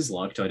tries his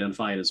luck to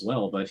identify it as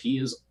well, but he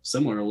is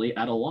similarly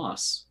at a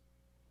loss.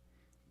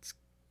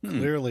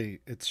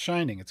 Clearly, it's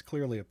shining. It's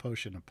clearly a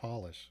potion of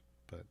polish,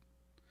 but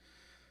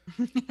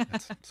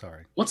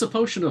sorry. What's a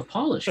potion of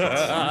polish?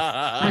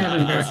 I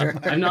haven't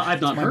heard. I've not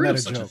It's my heard meta of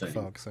such joke, a thing.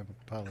 folks. I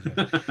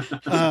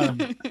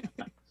apologize.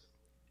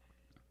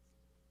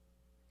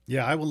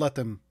 Yeah, I will let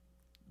them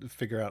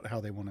figure out how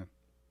they want to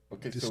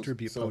Okay,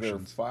 distribute so there are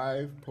potions.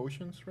 5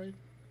 potions, right?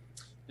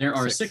 There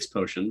are 6. 6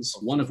 potions,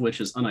 one of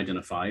which is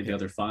unidentified. The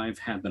other 5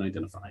 have been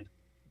identified.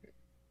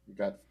 You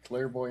got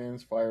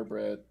clairvoyance, fire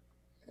breath,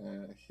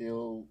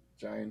 heal,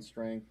 giant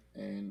strength,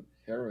 and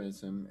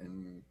heroism,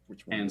 and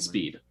which one? And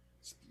speed.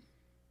 Speed.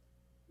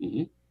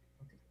 hmm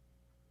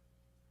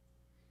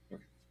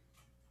Okay.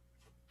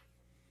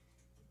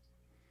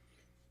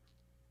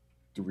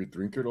 Do we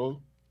drink it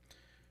all?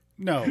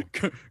 No,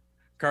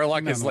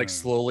 Garlock No, is no, like no.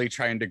 slowly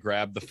trying to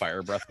grab the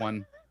fire breath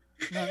one.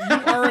 no, you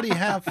already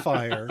have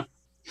fire.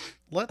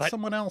 Let But-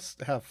 someone else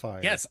have fire.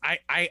 Yes, I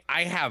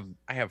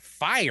have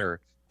fire,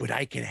 but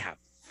I can have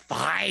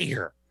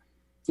fire.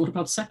 What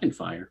about second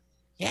fire?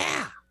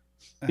 Yeah.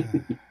 Uh,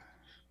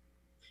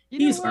 You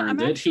know He's what? I'm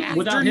earned it. actually,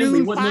 Without him, we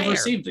Afternoon wouldn't have fire.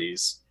 received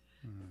these.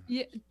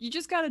 you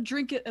just got to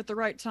drink it at the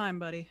right time,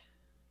 buddy.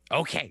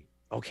 Okay.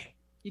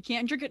 You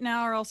can't drink it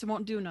now or else it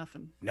won't do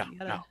nothing. No, You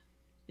gotta- no.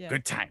 Yeah.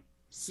 Good time.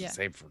 Yeah.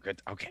 Save for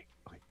good. Okay.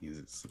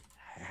 Jesus.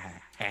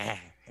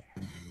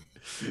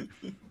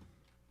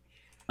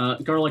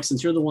 Garlic,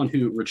 since you're the one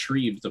who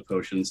retrieved the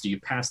potions, do you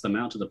pass them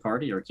out to the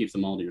party or keep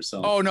them all to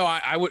yourself? Oh no,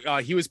 I would.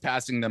 He was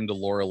passing them to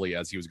Laura Lee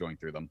as he was going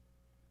through them.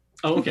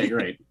 Oh, okay,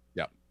 great.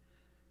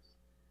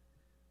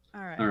 All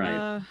right. All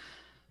right.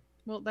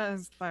 Well, that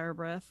is fire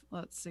breath.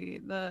 Let's see.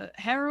 The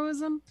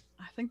heroism,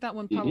 I think that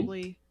one Mhm.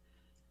 probably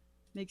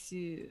makes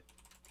you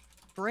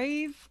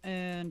brave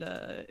and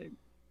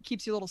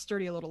keeps you a little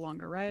sturdy a little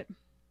longer, right?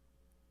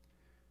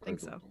 I think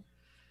so.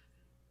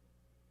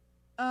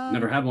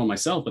 Never had one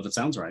myself, but that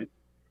sounds right.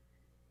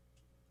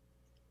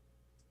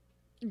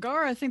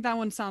 Gar, I think that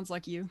one sounds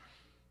like you.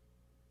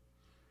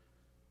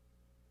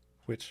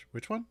 which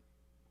one?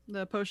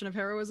 The potion of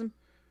heroism.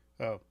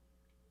 Oh,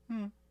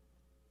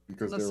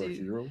 Because Let's they're a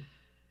see. hero.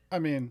 I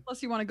mean,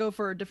 Unless you want to go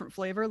for a different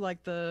flavor,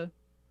 like the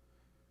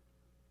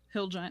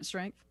hill giant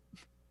strength.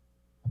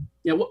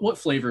 Yeah, what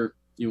flavor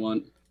you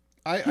want?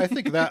 I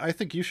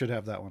think you should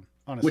have that one.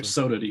 Honestly, Which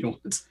soda do you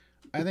want?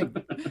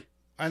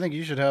 I think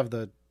you should have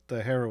the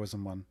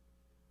heroism one.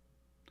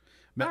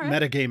 All right.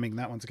 Metagaming,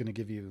 that one's going to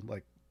give you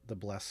like the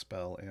bless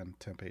spell and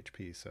temp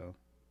HP, so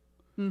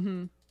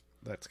Mm-hmm.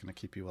 that's going to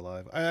keep you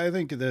alive. I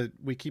think that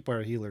we keep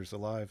our healers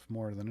alive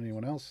more than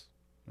anyone else,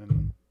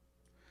 and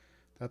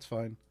that's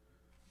fine.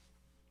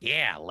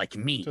 Yeah, like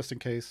me. Just in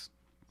case.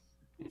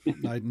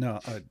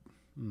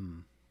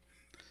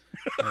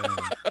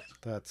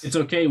 That's It's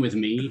okay with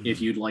me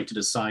if you'd like to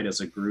decide as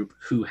a group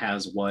who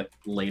has what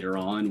later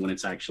on when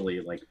it's actually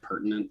like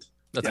pertinent.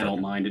 That's I fine.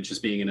 don't mind it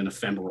just being in an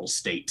ephemeral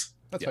state.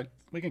 that's Yeah. fine.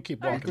 We can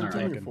keep All right, walking and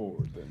Continue talking.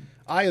 forward then.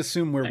 I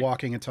assume we're Okay.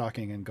 walking and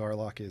talking, and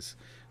Garlock is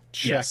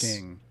Yes.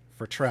 checking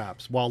for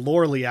traps, while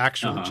Lorley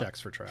actually Uh-huh.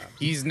 checks for traps.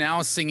 He's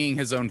now singing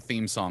his own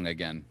theme song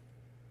again.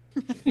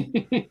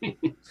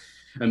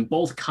 And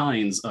both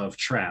kinds of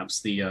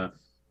traps, the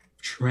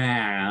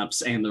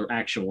traps and the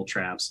actual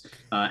traps.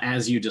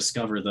 As you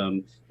discover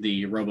them,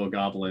 the Robo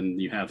Goblin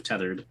you have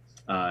tethered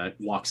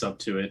walks up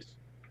to it,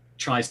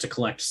 tries to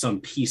collect some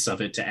piece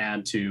of it to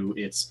add to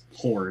its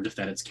hoard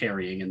that it's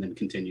carrying, and then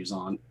continues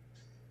on.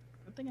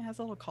 Good thing it has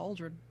a little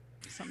cauldron,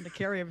 something to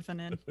carry everything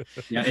in.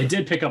 Yeah, it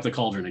did pick up the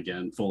cauldron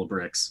again, full of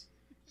bricks.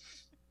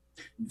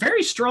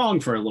 Very strong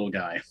for a little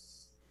guy.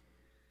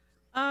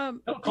 A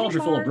A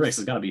cauldron full of bricks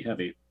has got to be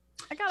heavy.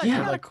 I got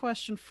Yeah, a like-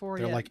 question for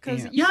they're you. like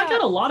Because ants. you Yeah, I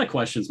got a lot of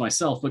questions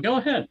myself, but go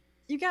ahead.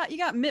 you got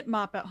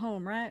Mipmop at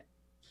home, right?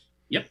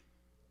 Yep.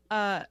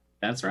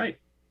 That's right.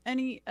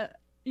 Any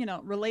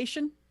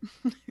relation?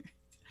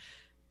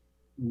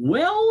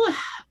 Well,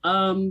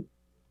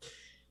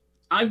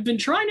 I've been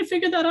trying to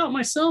figure that out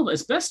myself.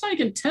 As best I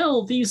can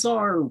tell, these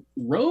are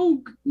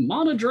rogue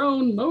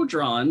monodrone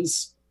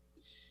modrons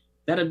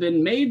that have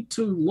been made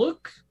to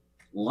look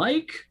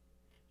like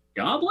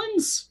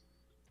goblins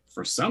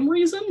for some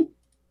reason.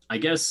 I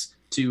guess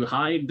to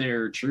hide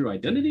their true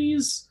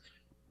identities.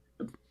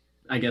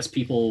 I guess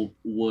people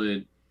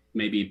would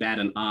maybe bat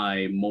an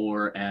eye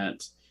more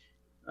at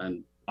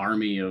an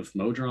army of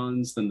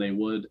modrons than they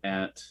would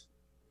at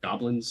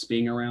goblins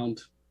being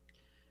around.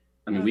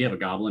 I mean, we have a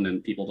goblin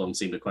and people don't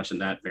seem to question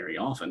that very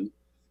often.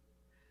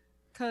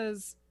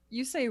 Because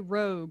you say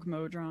rogue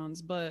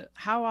modrons, but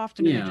how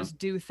often do Yeah. they just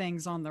do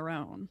things on their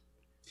own?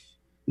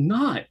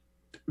 Not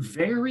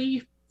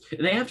very.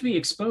 They have to be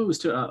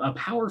exposed to a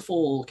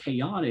powerful,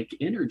 chaotic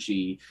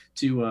energy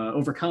to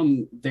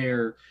overcome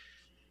their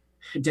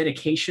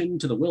dedication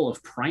to the will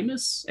of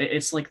Primus.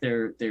 It's like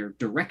their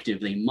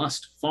directive. They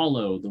must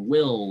follow the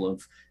will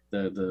of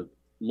the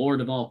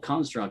Lord of all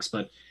constructs.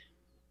 But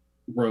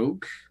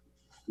rogue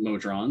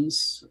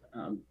modrons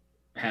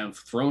have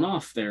thrown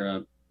off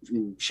their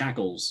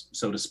shackles,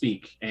 so to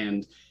speak,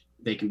 and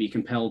they can be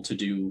compelled to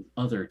do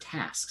other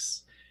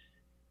tasks.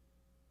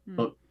 Hmm.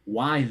 But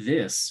why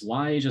this?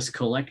 Why just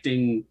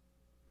collecting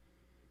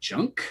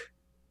junk?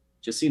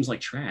 Just seems like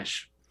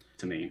trash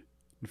to me.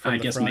 From I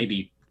the guess front,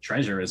 maybe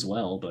treasure as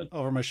well, but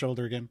over my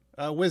shoulder again.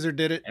 Wizard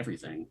did it.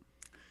 everything.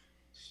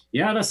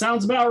 Yeah, that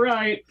sounds about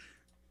right.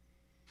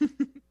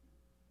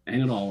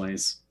 Ain't it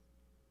always?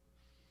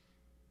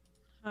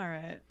 All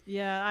right.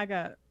 Yeah, I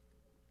got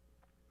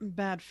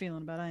bad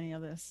feeling about any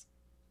of this.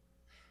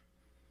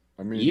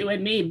 I mean, You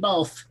and me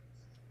both.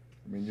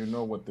 you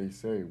know what they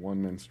say: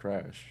 one man's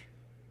trash.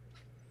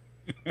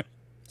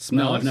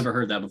 No, I've never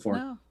heard that before.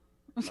 No.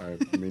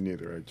 Me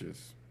neither. I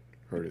just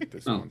heard it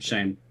this Oh, one.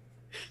 shame.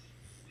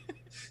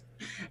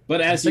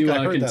 But as think you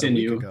I heard that a week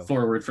continue ago.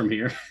 forward from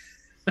here,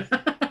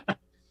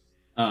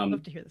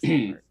 Love to hear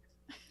this part.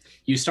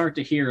 you start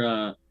to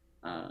hear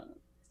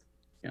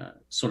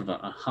sort of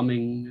a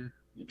humming,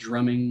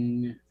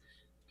 drumming,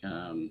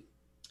 a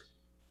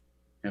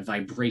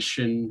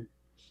vibration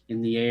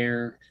in the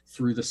air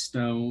through the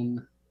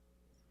stone.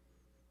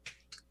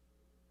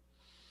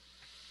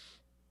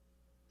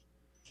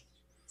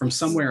 From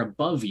somewhere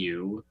above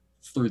you,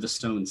 through the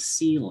stone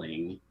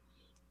ceiling,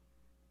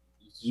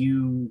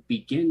 you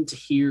begin to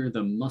hear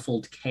the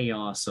muffled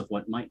chaos of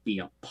what might be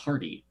a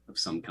party of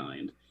some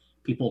kind.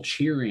 People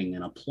cheering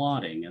and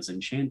applauding as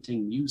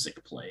enchanting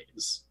music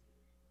plays.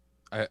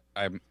 I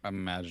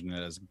imagine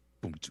it as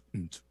boom,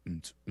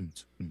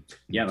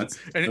 Yeah, that's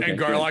and okay,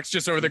 Garlock's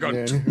just over there going.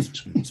 Yeah.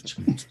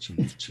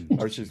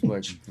 Archie's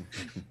like,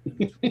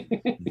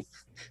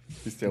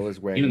 his tail is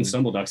wagging. Even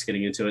Stumbleduck's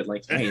getting into it,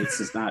 like, hey, this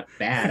is not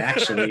bad,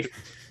 actually.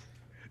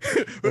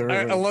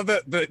 I love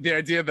that the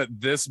idea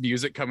that this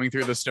music coming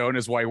through the stone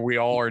is why we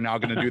all are now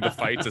going to do the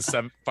fights as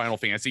Final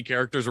Fantasy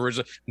characters. We're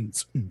just we're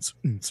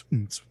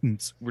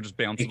just I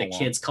bouncing think the along.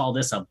 kids call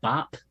this a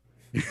bop.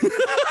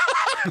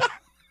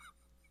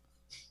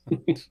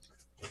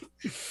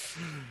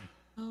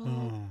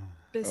 Oh,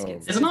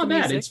 biscuits. It's not The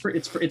bad. music.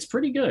 It's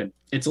pretty good.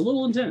 It's a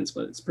little intense,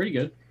 but it's pretty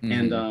good.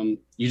 Mhm. And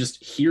you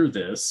just hear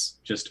this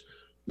just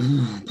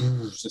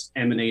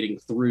emanating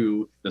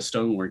through the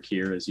stonework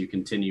here as you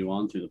continue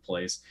on through the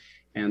place.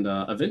 And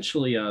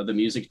eventually the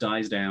music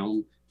dies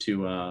down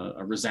to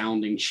a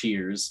resounding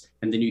cheers.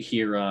 And then you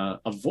hear a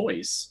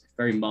voice,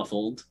 very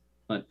muffled.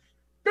 But,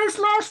 this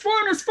last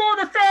one is for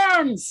the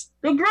fans!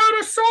 The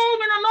greatest song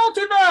in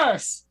the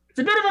multiverse! It's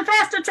a bit of a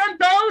faster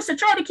tempo, so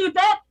try to keep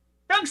up.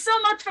 Thanks so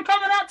much for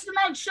coming out to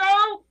tonight's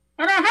show.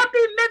 And a happy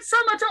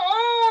midsummer to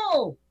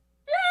all!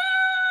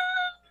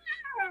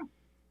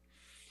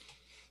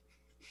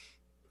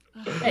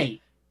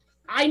 Hey,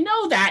 I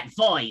know that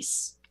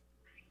voice.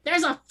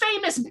 There's a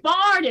famous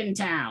bard in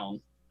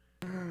town.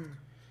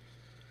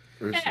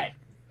 Hey,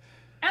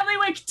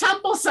 Eliwick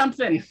Tumble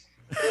Something.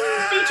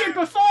 Featured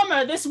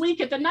performer this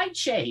week at the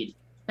Nightshade.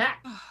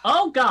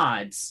 Oh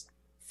gods.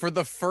 For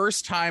the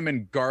first time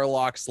in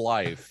Garlock's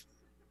life,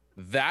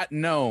 that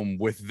gnome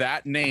with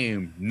that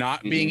name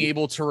not being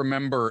able to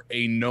remember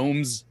a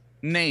gnome's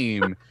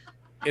name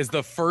is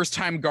the first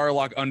time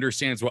Garlock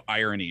understands what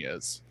irony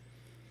is.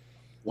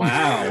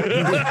 Wow.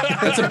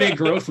 That's a big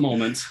growth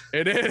moment.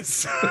 It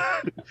is.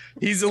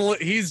 He's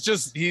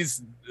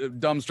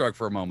dumbstruck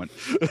for a moment.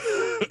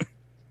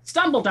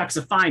 Stumbleduck's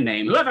a fine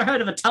name. Whoever heard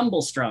of a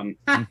Tumblestrum?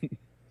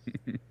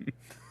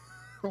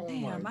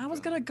 Damn, I was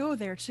gonna go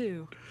there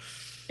too.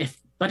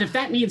 But if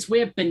that means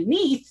we're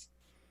beneath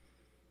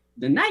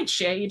the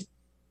Nightshade,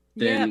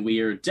 Then we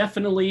are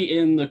definitely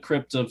in the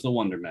crypt of the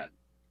Wondermen.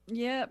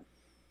 Yep.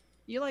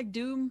 You like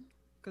Doom?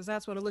 Because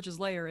that's what a Lich's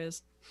Lair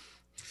is.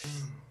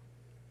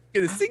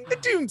 Gonna sing the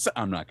doom song.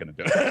 I'm not gonna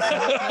do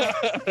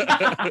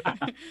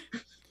it.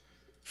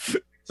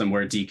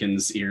 Somewhere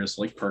Deacon's ears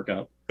like perk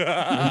up.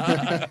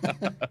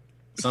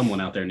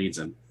 Someone out there needs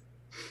him.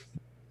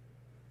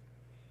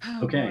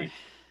 Oh, Okay. boy.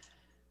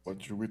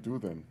 What should we do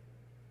then?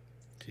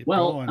 Keep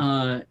Well,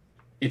 going.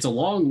 it's a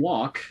long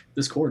walk.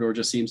 This corridor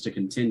just seems to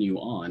continue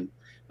on.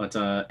 But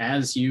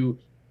as you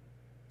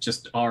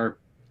just are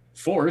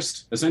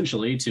forced,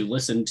 essentially, to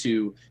listen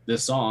to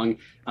this song,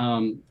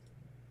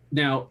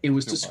 now it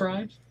was No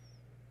described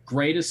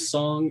greatest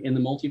song in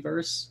the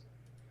multiverse.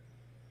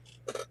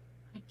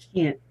 I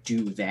can't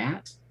do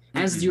that.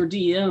 As your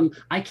DM,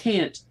 I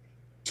can't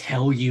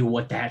tell you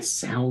what that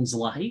sounds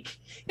like.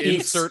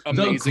 Insert It's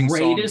the amazing song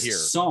greatest here.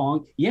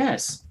 song.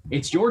 Yes,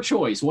 it's your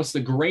choice. What's the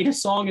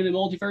greatest song in the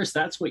multiverse?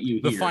 That's what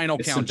you The hear. final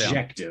it's countdown.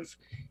 Subjective.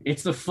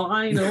 It's the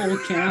final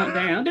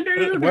countdown.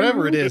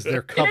 Whatever it is,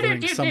 they're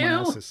covering someone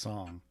else's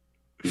song.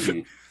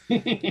 Mhm.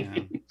 Yeah.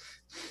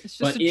 It's just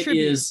But a it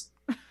tribute. is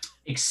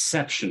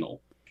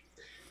exceptional.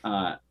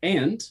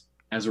 And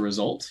as a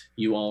result,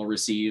 you all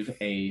receive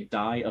a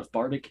die of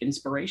bardic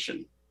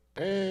inspiration.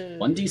 Hey.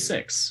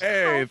 1d6.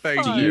 Hey,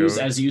 thank fun. To you. use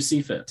as you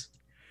see fit.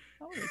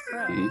 Holy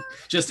crap. Mhm.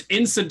 Just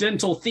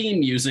incidental theme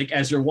music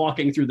as you're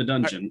walking through the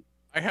dungeon,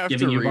 I have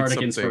giving to you read bardic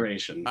something.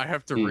 inspiration. I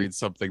have to Mm. read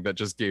something that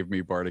just gave me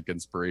bardic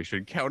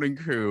inspiration. Counting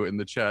Crew in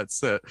the chat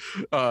said,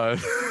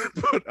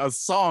 put a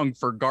song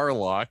for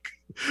Garlock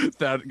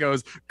that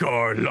goes,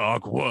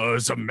 Garlock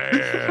was a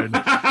man.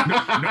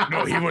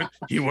 No,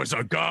 he was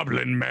a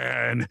goblin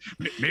man.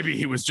 Maybe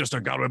he was just a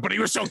goblin, but he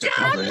was so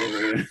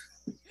good.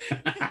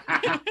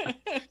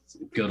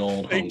 Good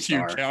old Thank you,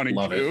 Homestar. Counting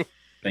Love Crew. it.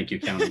 Thank you,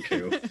 Counting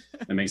Coup.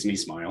 That makes me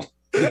smile.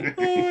 Oh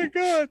my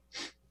god.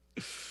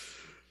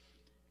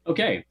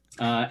 Okay,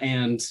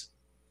 and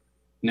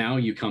now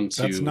you come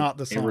to That's not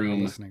the song a we're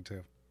room. listening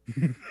to.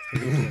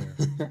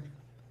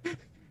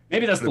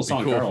 Maybe that's the That'd be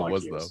song cool if it Garlock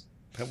was, used.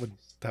 That would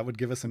That would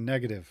give us a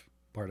negative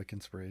bardic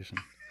inspiration.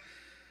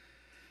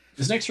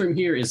 This next room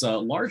here is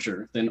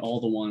larger than all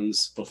the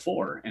ones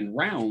before and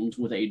round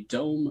with a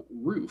dome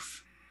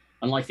roof.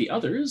 Unlike the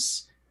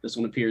others, this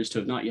one appears to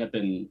have not yet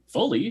been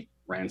fully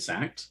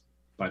ransacked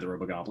by the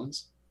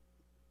robogoblins.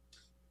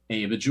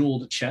 A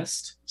bejeweled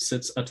chest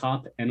sits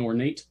atop an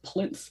ornate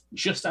plinth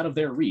just out of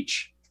their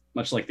reach,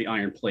 much like the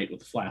iron plate with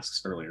the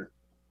flasks earlier.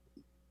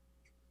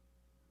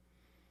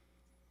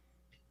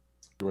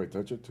 Do I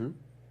touch it too?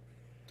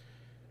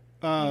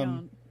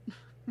 Hang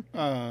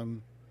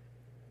on.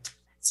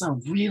 It's a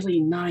really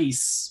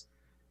nice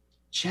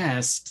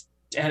chest,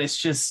 and it's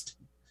just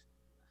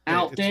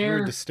out It's there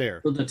weird to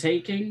stare. for the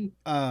taking.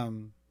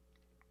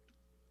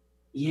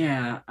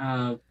 Yeah,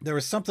 There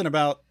was something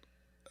about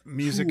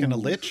music and a Ooh.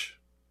 lich,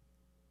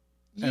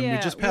 and Yeah,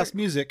 we just passed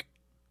music.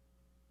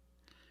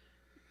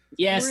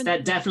 Yes, We're in-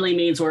 that definitely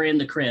means we're in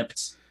the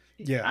crypt.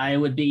 Yeah. I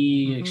would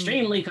be Mhm.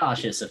 extremely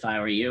cautious if I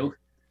were you.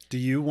 Do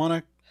you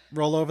want to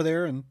roll over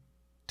there and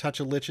touch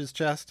a lich's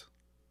chest?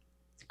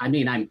 I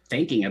mean, I'm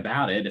thinking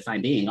about it, if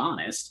I'm being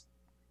honest.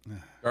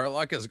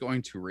 Garlock is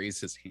going to raise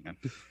his hand.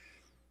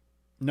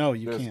 No,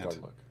 you Yes, can't.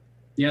 Godluck.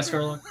 yes,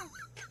 Carla.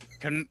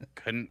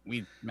 Couldn't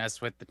we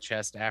mess with the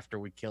chest after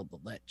we killed the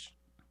lich?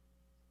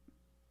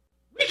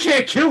 We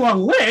can't kill a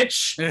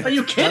lich! Are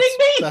you kidding That's,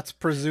 me? that's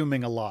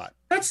presuming a lot.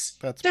 That's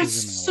That's that's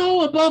presuming a so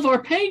lot. above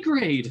our pay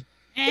grade.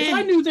 If I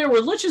And knew there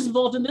were liches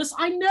involved in this,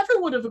 I never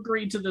would have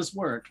agreed to this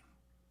work. They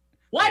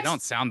what?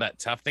 don't sound that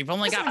tough. They've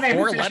only That's got not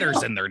 4 very letters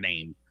professional. in their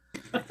name.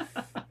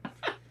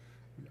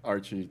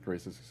 Archie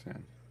raises his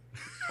hand.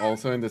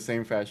 Also in the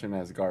same fashion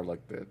as Garlock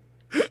did.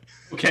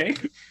 Okay.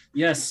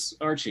 Yes,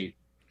 Archie.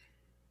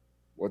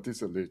 What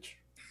is a lich?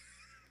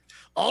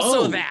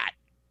 Also Oh. that.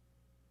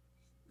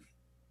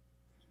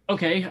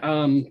 Okay.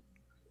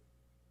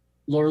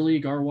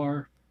 Lorley,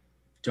 Garwar,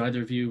 do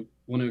either of you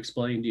want to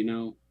explain? Do you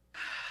know?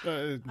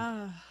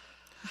 Uh,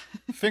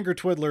 Finger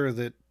twiddler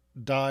that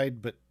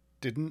died but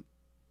didn't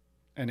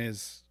and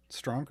is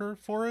stronger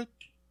for it.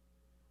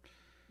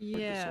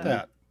 yeah.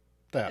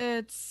 That.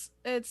 It's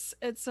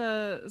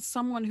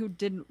someone who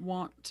didn't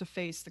want to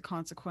face the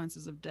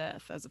consequences of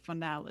death as a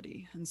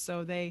finality, and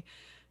so they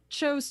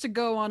chose to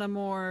go on a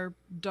more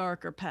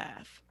darker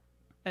path.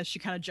 As she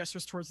kind of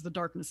gestures towards the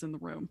darkness in the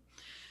room,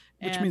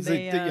 Which And means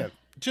they, yeah,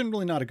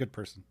 generally not a good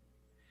person.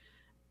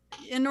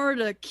 in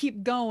order to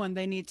keep going,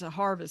 they need to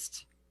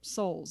harvest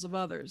souls of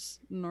others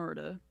in order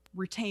to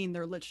retain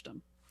their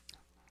lichdom.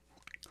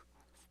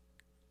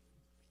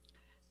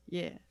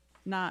 Yeah,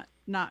 not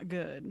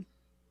good.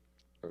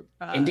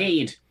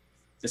 Indeed.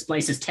 This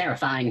place is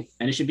terrifying,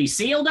 and it should be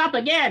sealed up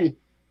again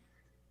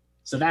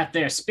so that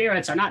their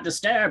spirits are not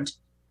disturbed.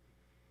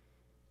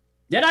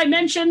 Did I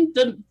mention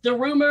the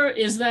rumor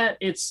is that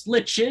it's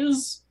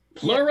liches,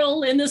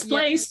 plural, in this Yep.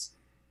 place?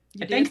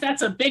 You I think did.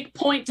 that's a big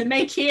point to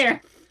make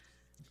here.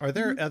 Are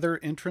there other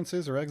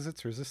entrances or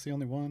exits, or is this the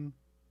only one?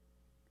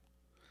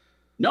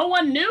 No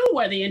one knew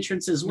where the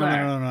entrances No, were.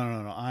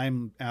 no.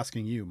 I'm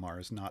asking you,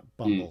 Mars, not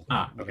Bumble.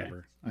 Ah, or okay.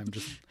 whatever. I'm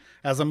just,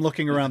 as I'm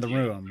looking around the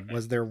room,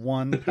 was there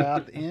one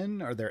path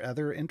in? Are there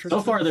other entrances?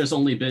 So far, there's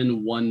only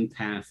been one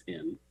path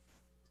in.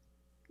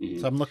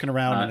 Mhm. So I'm looking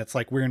around and Uh, it's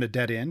like we're in a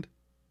dead end.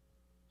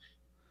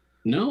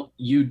 No,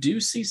 you do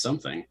see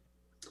something.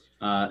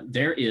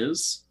 There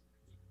is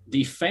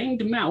the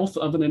fanged mouth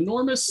of an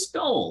enormous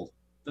skull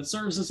that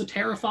serves as a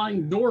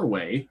terrifying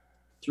doorway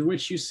through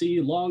which you see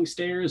long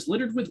stairs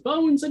littered with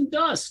bones and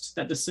dust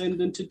that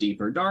descend into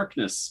deeper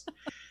darkness.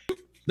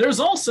 There's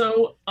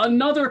also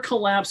another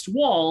collapsed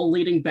wall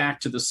leading back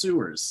to the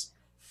sewers.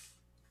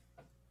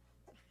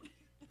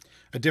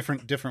 A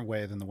different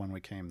way than the one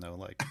we came, though,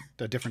 like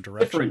a different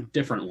direction.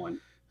 Different one.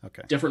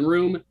 Okay. Different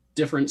room,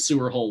 different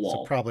sewer hole So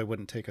wall. probably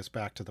wouldn't take us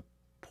back to the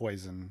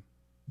poison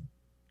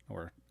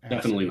or acid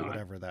Definitely or not.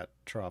 whatever that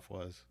trough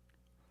was.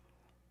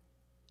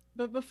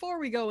 But before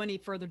we go any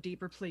further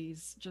deeper,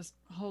 please just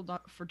hold on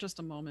for just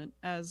a moment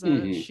as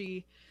Mhm.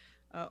 she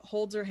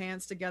holds her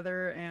hands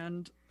together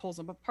and pulls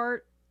them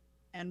apart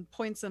and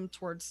points them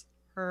towards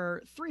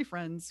her 3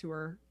 friends who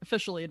are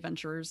officially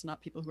adventurers,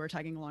 not people who are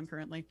tagging along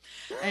currently.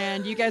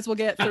 And you guys will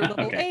get third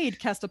level Okay. aid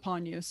cast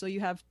upon you. So you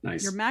have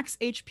Nice. your max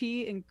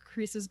HP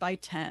increases by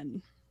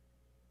 10.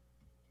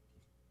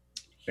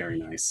 Very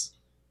nice.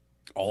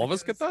 All of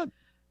us get that?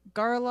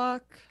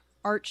 Garlock,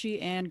 Archie,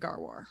 and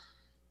Garwar.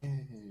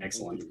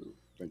 Excellent.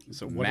 Thank you.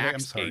 So what? I'm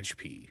Max sorry.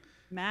 HP.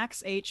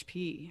 Max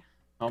HP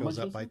How Goes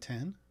much up is by it?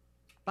 10.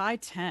 by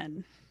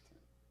 10.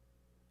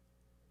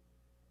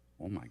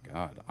 Oh my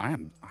god.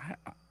 I'm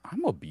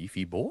a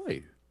beefy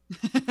boy.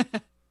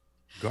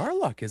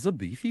 Garlock is a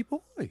beefy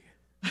boy.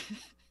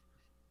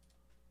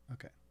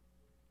 Okay.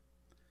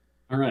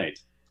 All right.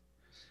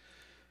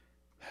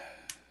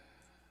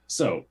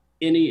 So,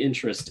 any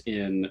interest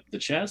in the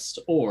chest,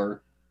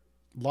 or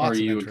Lots are of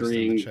you interest in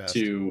agreeing the chest.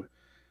 to?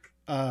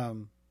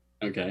 Um,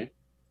 Okay,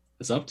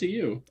 it's up to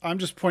you. I'm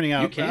just pointing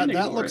out can that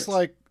ignore looks it.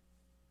 like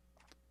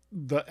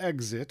the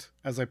exit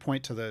as I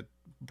point to the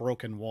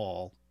broken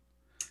wall.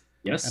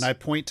 Yes. And I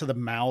point to the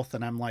mouth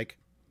and I'm like,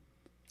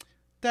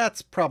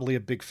 that's probably a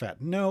big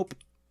fat nope.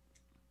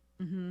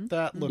 Mm-hmm.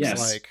 That looks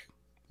Yes. like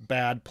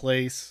bad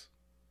place.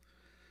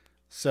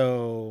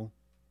 So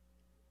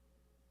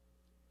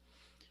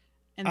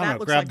And I that don't know.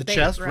 looks Grab like the bait,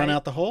 chest, right? run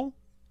out the hole.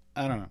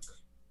 I don't know.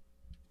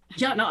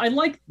 Yeah, no, I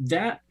like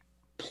that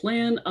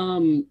plan.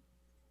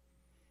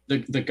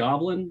 The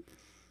goblin,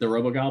 the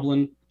robo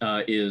goblin,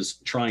 is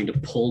trying to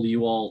pull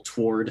you all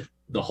toward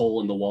the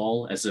hole in the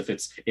wall, as if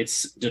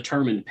its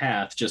determined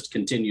path just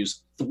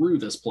continues through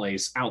this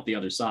place, out the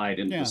other side,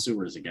 into Yeah. the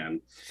sewers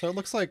again. So it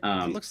looks like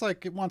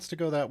it wants to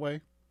go that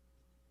way,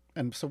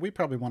 and so we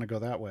probably want to go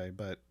that way.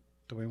 But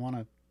do we want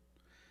to?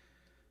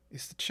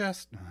 Is the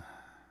chest?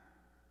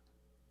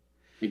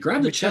 And grab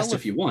Can the we tell chest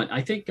if if- you want.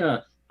 I think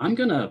I'm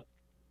gonna.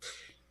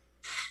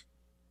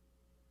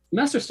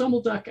 Master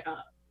Stumbleduck,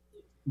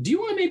 do you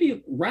want to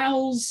maybe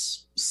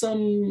rouse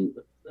some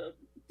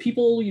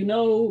people you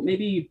know,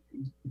 maybe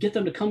get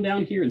them to come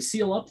down here and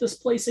seal up this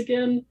place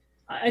again?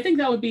 I think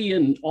that would be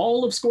in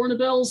all of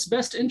Scornabel's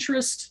best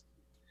interest.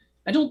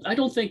 I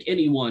don't think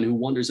anyone who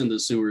wanders into the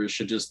sewers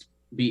should just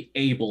be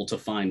able to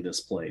find this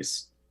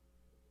place.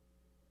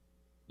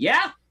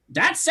 Yeah,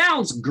 that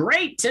sounds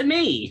great to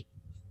me.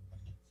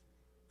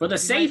 For the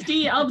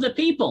safety of the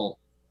people.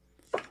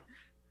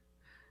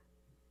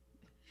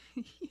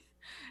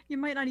 You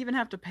might not even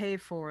have to pay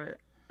for it.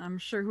 I'm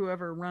sure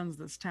whoever runs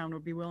this town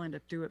would be willing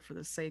to do it for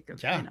the sake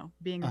of, Yeah.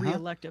 being Uh-huh.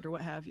 reelected or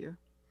what have you.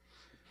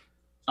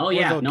 Oh Or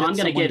yeah, they'll no, get I'm going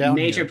to someone get down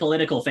major here.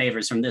 political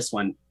favors from this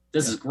one.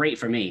 This is great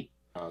for me.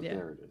 Yeah.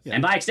 There it is. Yeah.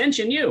 And by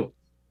extension, you.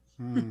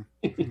 Hmm.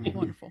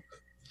 Wonderful.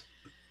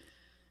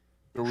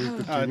 Do we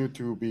continue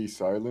to be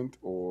silent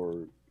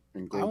or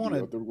and I go wanna-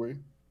 the other way?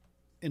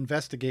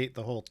 Investigate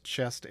the whole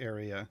chest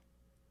area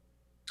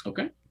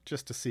Okay.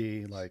 just to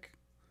see, like,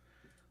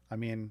 I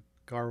mean,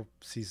 Gar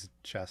sees the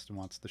chest and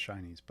wants the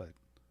shinies, but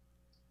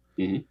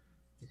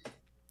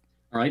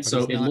All right, But so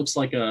it's it not- looks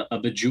like a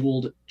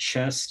bejeweled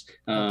chest.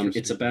 It's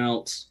Interesting.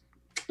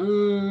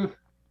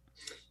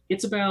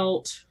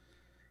 about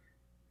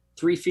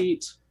 3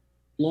 feet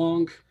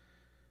long,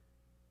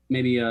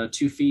 maybe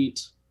 2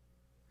 feet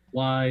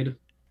wide, and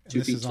 2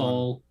 this feet is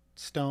tall,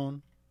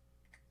 stone.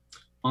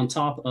 on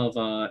top of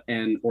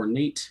an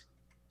ornate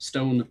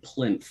stone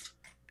plinth.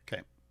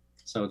 Okay.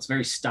 So it's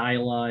very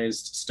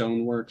stylized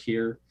stonework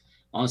here.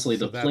 Honestly,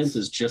 So the plinth that's-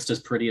 is just as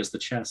pretty as the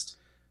chest.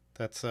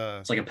 That's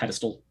It's like a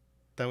pedestal.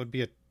 that would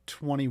be a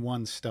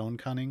 21 stone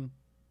cunning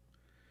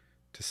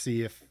to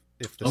see if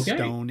the Okay.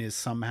 stone is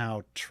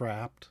somehow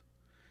trapped.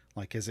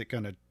 Like, is it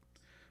going to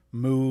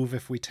move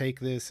if we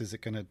take this? Is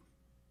it going to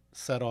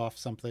set off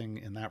something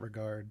in that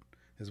regard?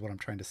 Is what I'm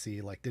trying to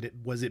see. Like,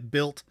 was it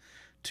built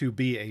to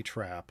be a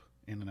trap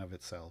in and of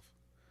itself?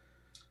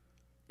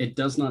 It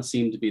does not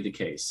seem to be the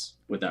case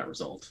with that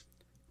result.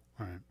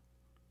 All right.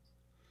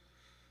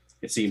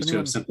 It seems Does to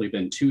anyone- have simply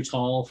been too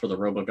tall for the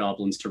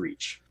robo-goblins to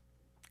reach.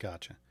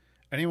 Gotcha.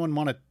 Anyone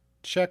want to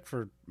check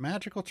for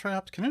magical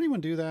traps? Can anyone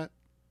do that?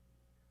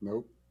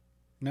 Nope.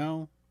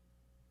 No?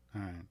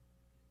 All right.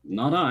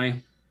 Not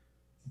I.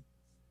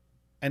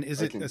 And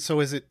is I it can- so?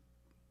 Is it?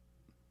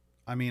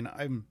 I mean,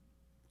 I'm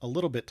a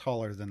little bit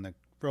taller than the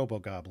Robo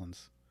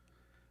Goblins.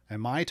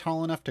 Am I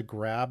tall enough to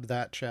grab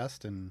that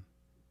chest and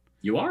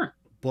You are.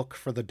 book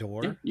for the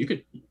door? Yeah, you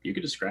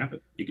could just grab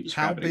it. You could just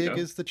How grab it and big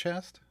go. is the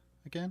chest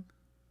again?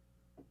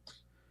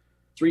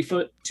 3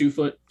 foot, 2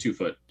 foot, 2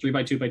 foot, 3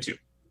 by 2 by 2.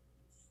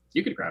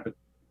 You could grab it.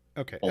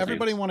 Okay, Both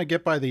everybody hands. want to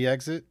get by the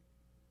exit,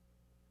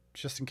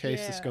 just in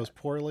case this Yeah. goes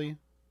poorly.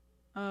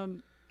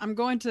 I'm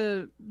going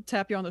to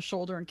tap you on the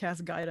shoulder and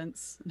cast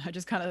guidance. And I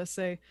just kind of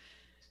say,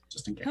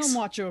 Just in case. Helm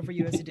watch over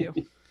you as you do,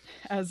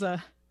 as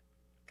kind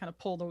of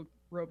pull the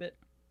robot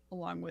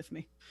along with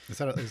me. Is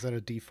that a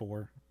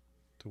D4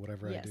 to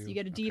whatever I Yes, do? you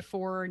get a Okay.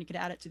 D4 and you can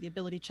add it to the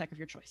ability check of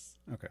your choice.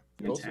 Okay.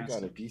 You also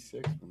got a Fantastic.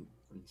 D6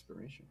 for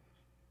inspiration.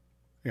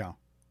 Yeah.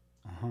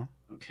 Uh huh.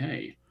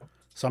 Okay.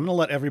 So I'm gonna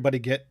let everybody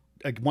get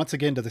once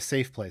again to the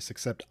safe place,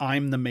 except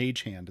I'm the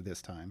mage hand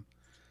this time.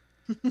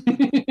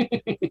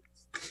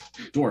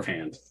 Dwarf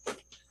hand.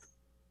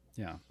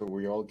 Yeah. So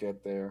we all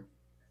get there,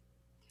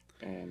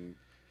 and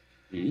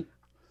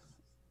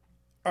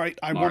All right.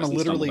 I Mars want to and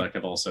literally. Stumbleduck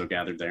have also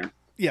gathered there.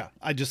 Yeah.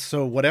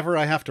 So whatever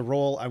I have to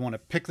roll, I want to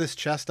pick this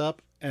chest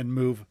up and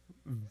move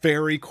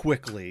very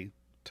quickly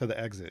to the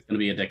exit. Gonna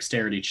be a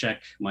dexterity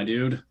check, my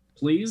dude.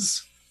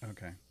 Please.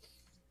 Okay.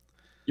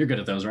 You're good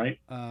at those, right?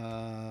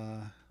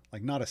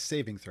 Like not a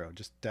saving throw,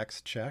 just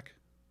dex check.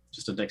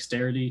 Just a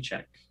dexterity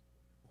check.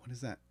 What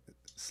is that?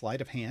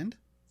 Sleight of hand?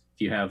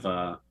 If you have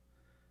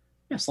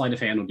sleight of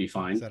hand would be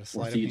fine. Is that a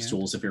sleight or of thieves' hand?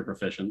 tools if you're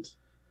proficient.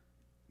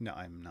 No,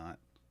 I'm not.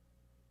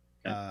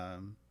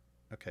 Okay.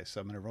 Okay,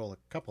 so I'm going to roll a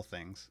couple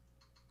things.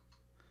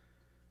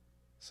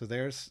 So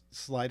there's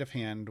sleight of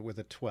hand with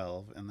a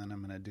 12, and then I'm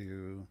going to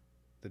do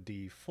the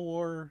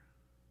D4.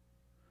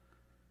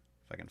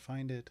 If I can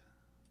find it.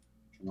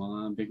 Come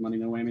on, big money,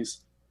 no whammies.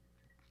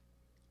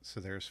 So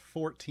there's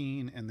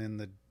 14, and then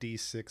the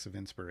D6 of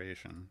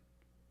inspiration.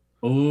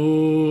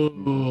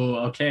 Oh,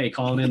 okay.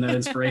 Calling in that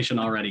inspiration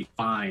already.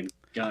 Fine.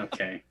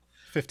 Okay.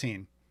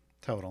 15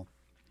 total.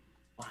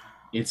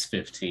 It's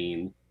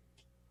 15.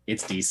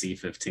 It's DC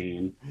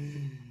 15.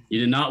 You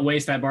did not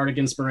waste that bardic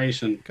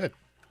inspiration. Good.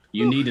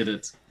 You needed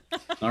it.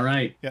 All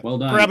right. Yeah. Well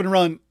done. Grab and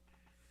run.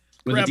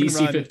 With grab a and DC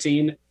run.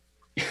 15,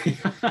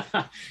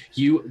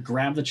 you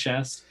grab the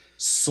chest,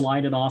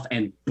 slide it off,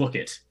 and book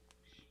it.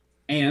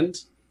 And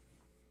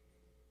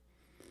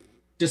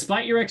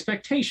despite your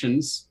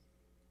expectations,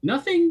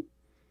 nothing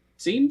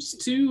seems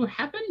to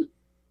happen.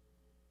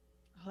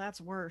 Oh,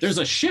 that's worse. There's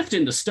a shift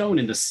in the stone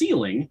in the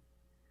ceiling.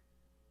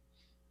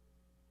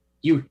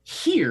 You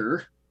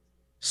hear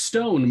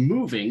stone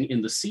moving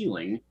in the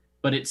ceiling,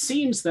 but it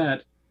seems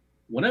that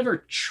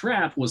whatever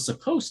trap was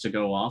supposed to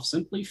go off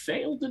simply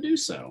failed to do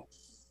so.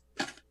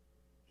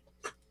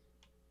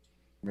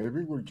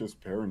 Maybe we're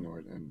just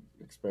paranoid and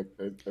expect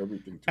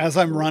everything to As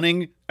I'm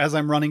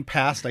explode. running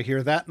past, I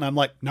hear that, and I'm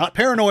like, not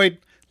paranoid.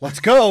 Let's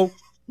go.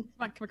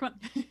 Come on.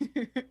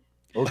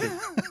 Okay.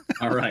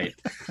 All right.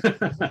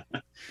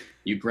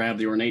 You grab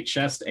the ornate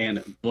chest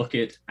and book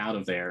it out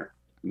of there,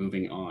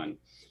 moving on.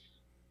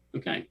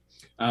 Okay.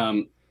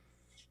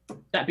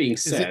 That being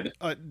said,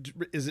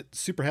 Is it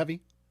super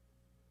heavy?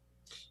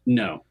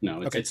 no,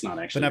 it's, Okay. it's not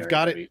actually. Then I've very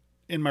got heavy. it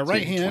in my It's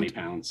right maybe 20 hand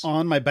pounds.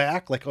 on my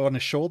back, like on a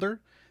shoulder,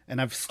 and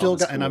I've still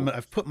that's got, and cool.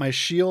 I've put my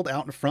shield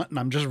out in front, and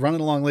I'm just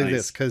running along like Nice.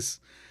 this because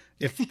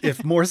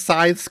if more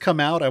scythes come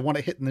out, I want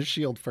to hit in the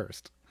shield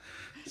first.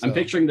 I'm So,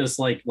 picturing this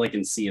like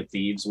in Sea of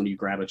Thieves when you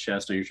grab a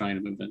chest and you're trying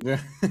to move it.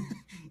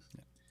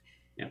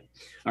 Yeah.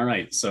 All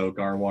right, so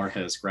Garwar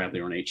has grabbed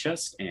the ornate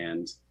chest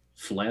and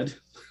fled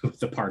with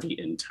the party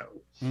in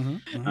tow.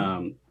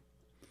 mhm.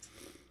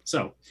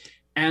 So,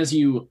 as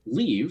you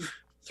leave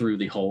through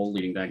the hole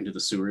leading back into the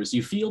sewers,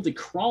 you feel the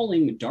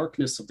crawling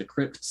darkness of the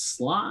crypt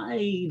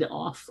slide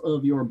off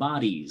of your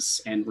bodies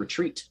and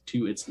retreat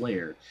to its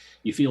lair.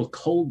 You feel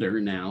colder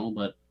now,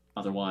 but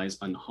otherwise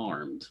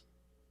unharmed.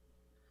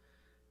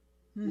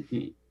 Hmm.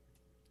 Mhm.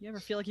 You ever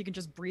feel like you can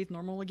just breathe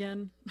normal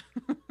again?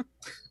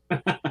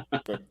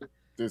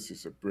 This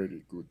is a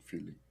pretty good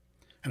feeling.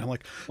 And I'm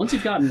like, Once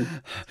you've gotten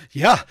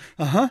yeah,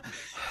 uh-huh.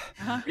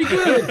 pretty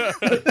good,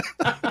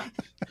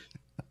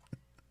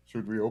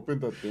 Should we open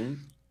that thing?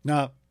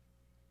 No.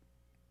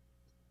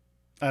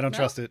 I don't No?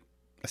 trust it.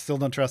 I still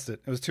don't trust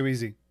it. It was too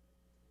easy.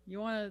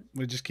 You want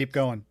We just keep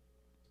going.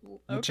 to?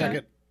 We'll check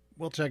it.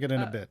 We'll check it in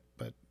a bit,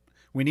 but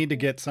we need to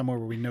get somewhere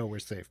where we know we're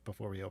safe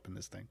before we open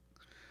this thing.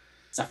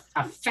 It's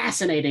a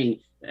fascinating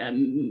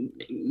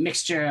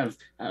mixture of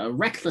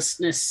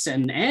recklessness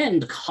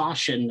and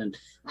caution, and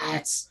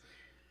it's.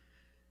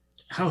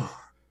 Oh,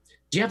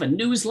 do you have a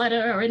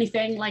newsletter or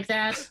anything like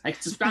that I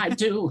can subscribe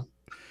to? Your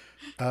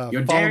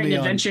Follow daring me on-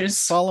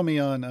 adventures. Follow me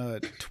on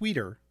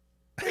Twitter.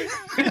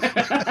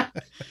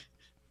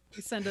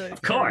 You send a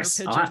Of course,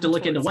 carrier I'll have to pigeon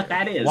look into towards what you.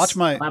 that is. Watch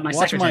my- I'll have my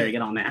watch secretary my-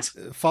 get on that.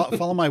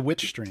 Follow my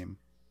Witch stream.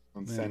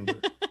 On Yeah. Sender.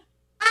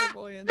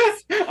 Clairvoyance.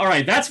 all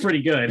right, that's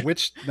pretty good.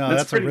 Witch? No,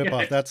 That's that's a pretty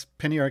ripoff. good. That's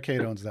Penny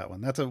Arcade owns that one.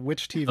 That's a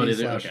Witch TV Oh, did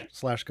it? slash Okay.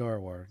 slash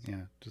Garwar.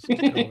 Yeah, just go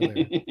over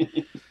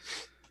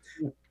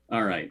there.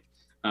 All right.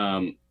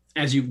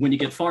 As when you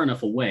get far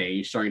enough away,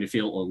 you're starting to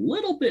feel a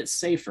little bit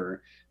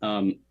safer.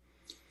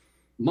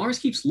 Mars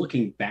keeps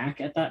looking back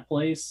at that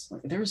place.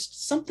 Like, there was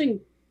something.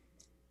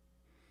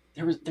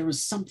 There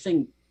was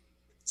something.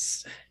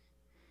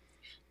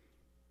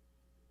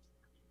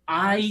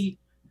 I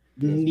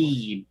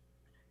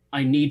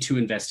need to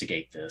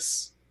investigate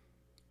this.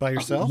 By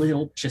yourself?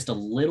 Just a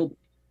little.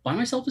 By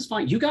myself is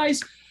fine. You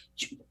guys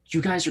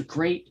are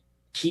great.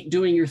 Keep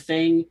doing your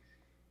thing.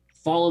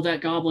 Follow that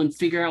goblin.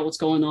 Figure out what's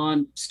going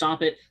on.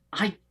 Stop it.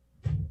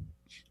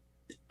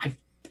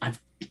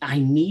 I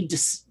need to.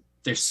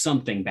 There's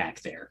something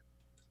back there.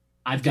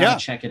 I've got Yeah. to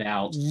check it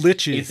out. If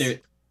Liches. there,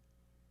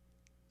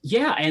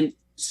 yeah, and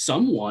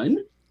someone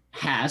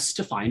has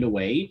to find a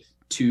way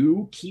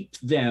to keep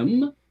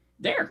them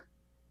there.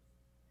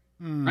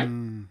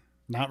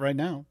 Not right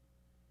now.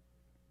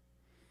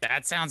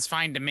 That sounds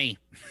fine to me.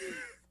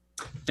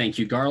 Thank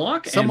you,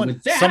 Garlock. And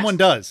with that, Someone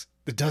does.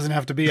 It doesn't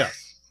have to be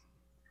us.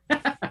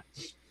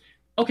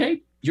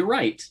 Okay, you're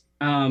right.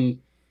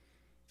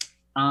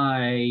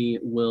 I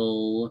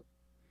will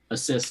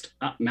assist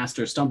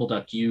Master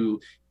Stumbleduck.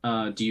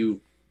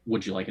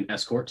 Would you like an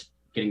escort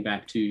getting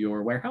back to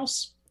your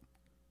warehouse?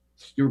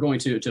 You were going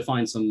to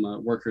find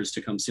some workers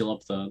to come seal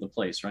up the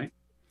place, right?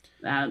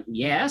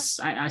 Yes,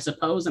 I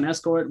suppose an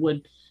escort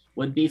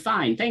would be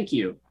fine. Thank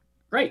you.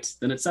 Great,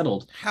 then it's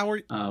settled. How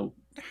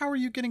are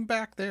you getting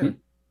back there?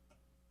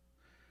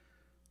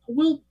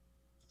 We'll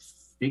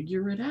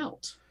figure it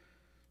out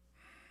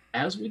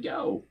as we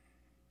go.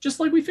 Just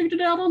like we figured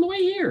it out on the way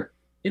here.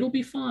 It'll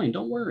be fine,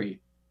 don't worry.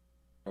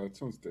 That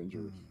sounds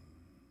dangerous.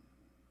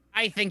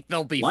 I think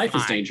they'll be Life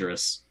fine. is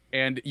dangerous.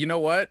 And you know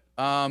what?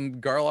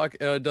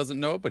 Garlock doesn't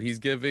know, but he's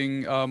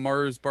giving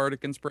Mars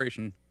bardic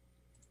inspiration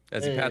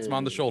as he pats him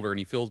on the Hey. shoulder, and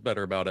he feels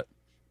better about it.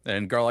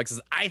 And Garlock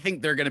says, "I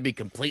think they're going to be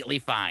completely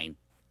fine."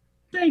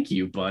 Thank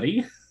you,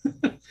 buddy.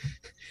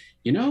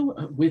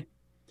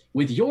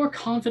 With your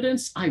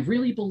confidence, I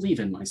really believe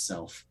in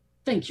myself.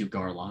 Thank you,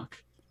 Garlock.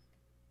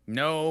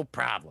 No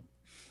problem.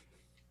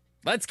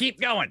 Let's keep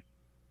going.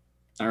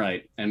 All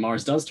right, and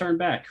Mars does turn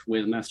back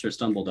with Master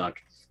Stumbleduck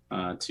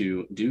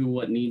to do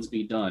what needs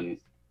be done.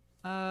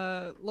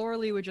 Laura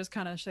Lee would just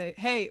kind of say,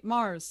 "Hey,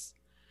 Mars,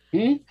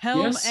 Hmm?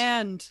 Helm Yes?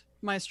 and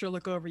Maestro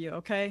look over you,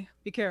 okay?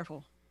 Be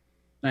careful."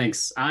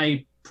 Thanks.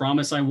 I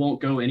promise I won't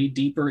go any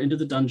deeper into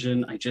the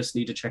dungeon. I just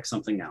need to check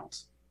something out.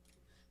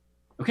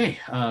 Okay,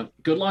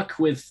 good luck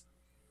with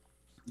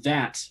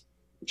that,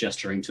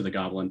 gesturing to the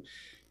goblin.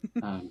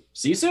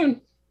 See you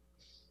soon.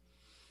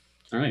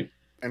 All right.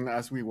 And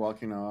as we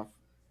walking off,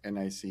 and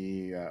I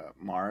see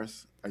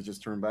Mars, I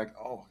just turn back.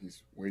 Oh,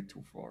 he's way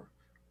too far.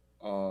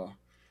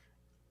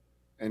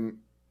 And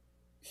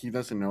he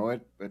doesn't know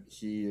it, but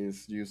he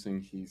is using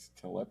his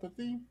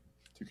telepathy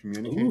to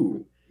communicate Ooh.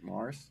 with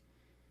Mars.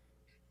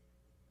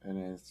 And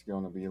it's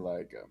gonna be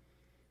like,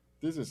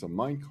 this is a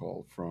mind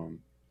call from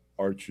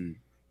Archie.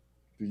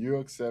 Do you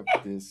accept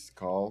this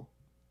call?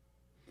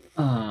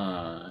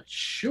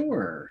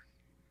 Sure.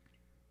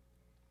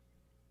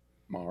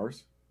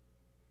 Mars?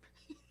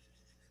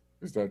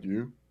 Is that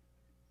you?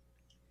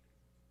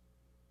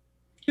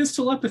 His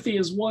telepathy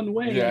is one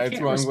way. Yeah, I it's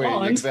can't one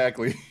respond. way,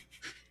 exactly.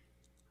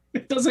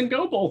 It doesn't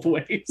go both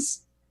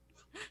ways.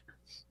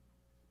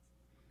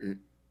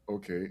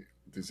 Okay,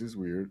 this is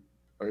weird.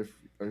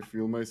 I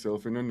feel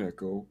myself in an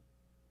echo.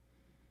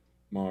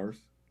 Mars.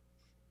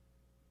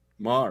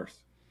 Mars.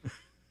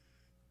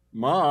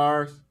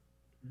 Mars.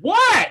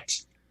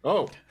 What?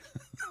 Oh.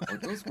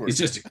 Those were- He's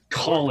just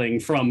calling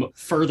from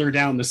further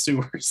down the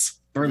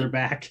sewers, further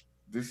back.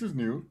 This is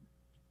new.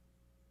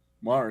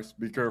 Mars,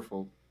 be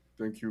careful.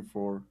 Thank you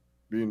for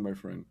being my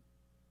friend.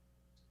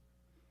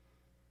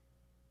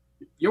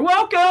 You're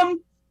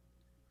welcome.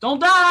 Don't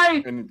die.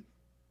 And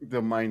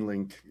the mind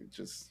link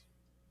just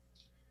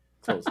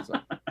closes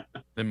up.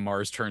 Then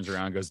Mars turns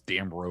around and goes,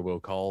 "Damn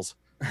robocalls."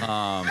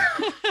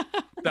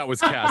 That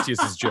was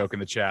Cassius's joke in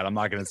the chat. I'm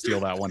not going to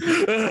steal that one.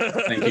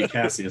 Thank you,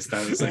 Cassius.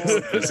 That was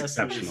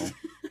exceptional.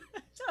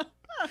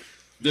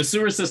 The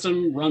sewer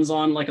system runs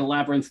on like a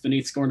labyrinth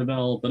beneath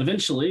Scornabel, but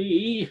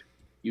eventually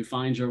you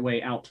find your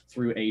way out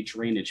through a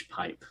drainage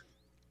pipe.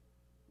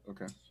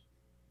 Okay.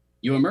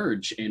 You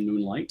emerge in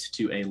moonlight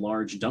to a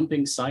large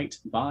dumping site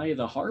by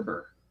the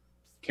harbor,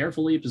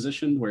 carefully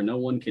positioned where no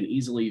one can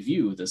easily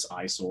view this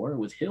eyesore,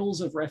 with hills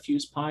of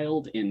refuse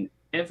piled in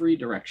every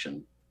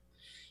direction.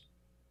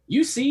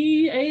 You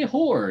see a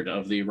horde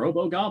of the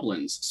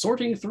robo-goblins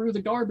sorting through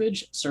the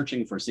garbage,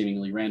 searching for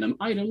seemingly random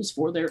items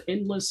for their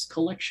endless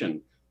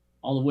collection,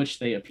 all of which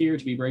they appear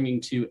to be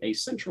bringing to a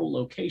central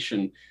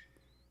location,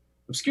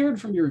 obscured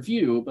from your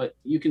view, but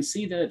you can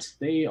see that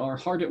they are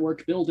hard at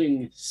work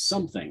building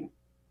something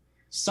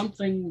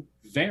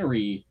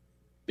very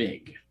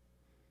big.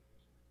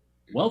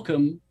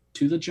 Welcome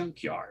to the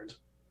junkyard.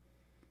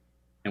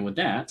 And with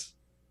that,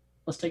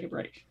 let's take a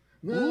break.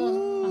 All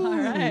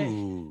right.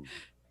 Ooh.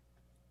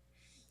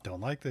 Don't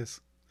like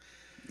this.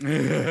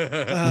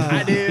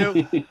 I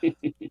do.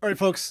 All right,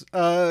 folks.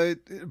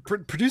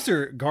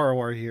 Producer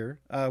Garwar here.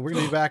 We're going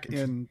to be back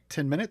in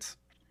 10 minutes.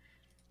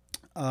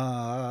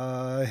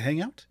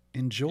 Hang out.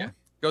 Enjoy. Yeah.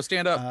 Go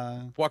stand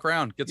up. Walk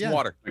around. Get some yeah.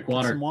 water. Like Get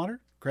water. some water.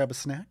 Grab a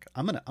snack.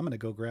 I'm gonna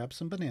go grab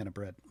some banana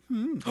bread.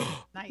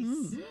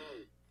 Nice.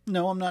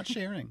 No, I'm not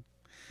sharing.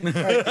 All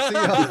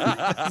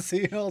right,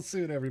 see y'all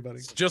soon, everybody.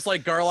 Just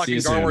like Garlock See you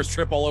and soon. Garwar's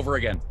trip all over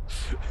again.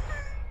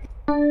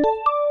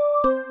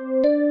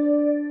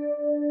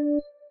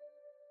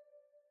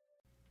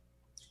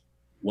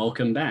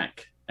 Welcome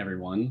back,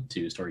 everyone,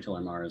 to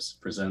Storyteller Mars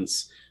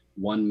presents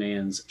One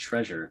Man's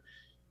Treasure.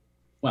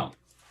 Well,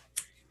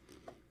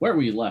 where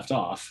we left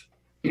off,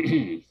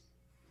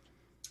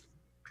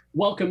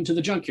 welcome to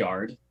the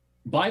junkyard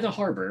by the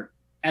harbor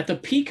at the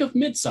peak of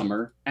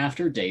midsummer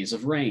after days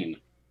of rain.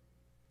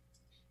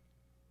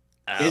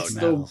 It's the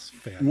Smells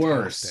fantastic.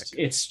 worst.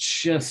 It's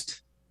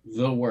just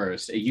the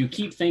worst. You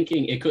keep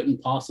thinking it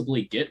couldn't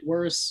possibly get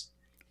worse.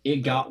 It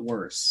got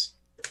worse.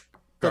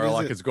 But is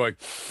Garlock it- is going,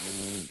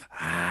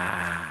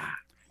 ah.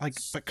 Like,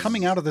 but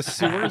coming out of the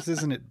sewers,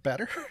 isn't it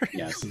better?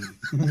 Yes.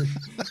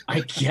 I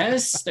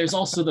guess there's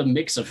also the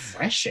mix of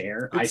fresh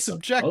air. I It's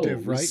subjective,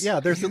 suppose. right? Yeah,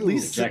 there's at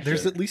least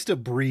Subjective. a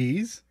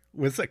breeze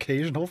with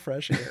occasional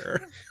fresh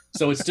air.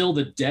 So it's still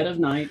the dead of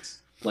night,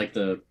 like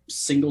the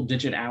single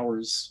digit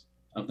hours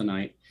of the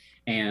night.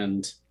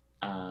 And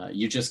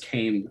you just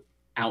came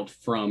out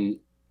from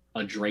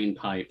a drain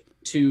pipe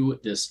to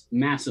this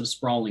massive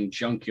sprawling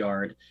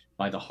junkyard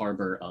by the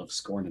harbor of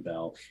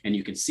Scornabel. And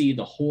you can see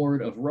the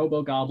horde of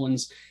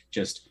robo-goblins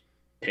just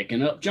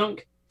picking up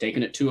junk,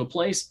 taking it to a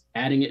place,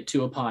 adding it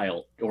to a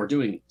pile, or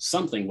doing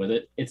something with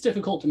it. It's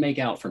difficult to make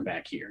out from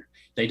back here.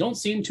 They don't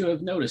seem to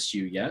have noticed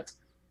you yet.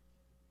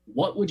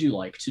 What would you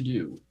like to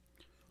do?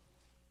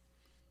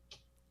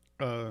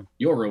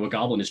 Your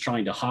robo-goblin is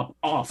trying to hop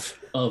off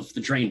of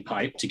the drain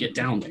pipe to get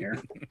down there.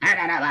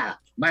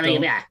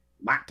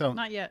 Don't.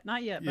 Not yet.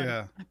 Not yet. But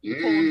Yeah. I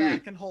pull him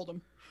back and hold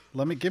him.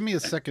 Give me a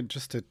second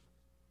just to.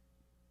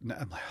 No,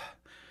 I'm like,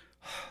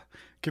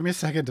 give me a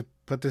second to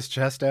put this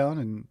chest down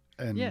and.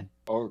 Yeah.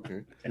 Oh,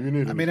 okay. You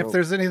need I mean, if help.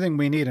 there's anything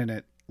we need in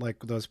it, like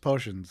those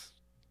potions,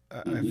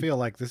 I feel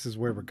like this is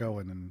where we're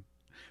going, and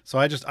So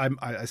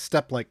I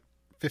step like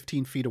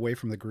 15 feet away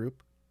from the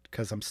group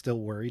because I'm still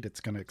worried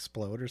it's going to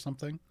explode or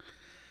something.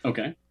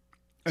 Okay.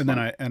 And then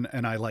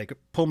I like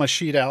pull my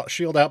shield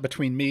out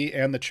between me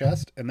and the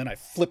chest, and then I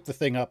flip the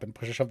thing up and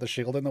shove the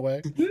shield in the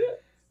way.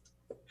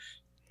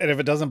 And if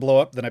it doesn't blow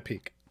up, then I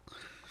peek.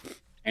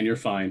 And you're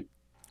fine.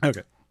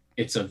 Okay.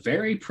 It's a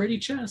very pretty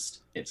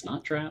chest. It's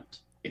not trapped.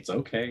 It's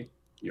okay.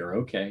 You're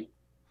okay.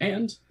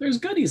 And there's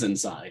goodies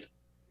inside.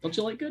 Don't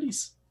you like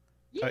goodies?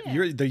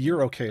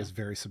 You're okay is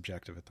very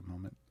subjective at the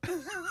moment.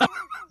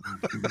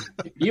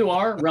 You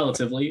are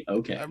relatively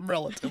okay. I'm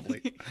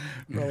relatively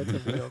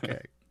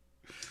okay.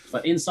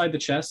 But inside the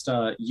chest,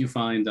 you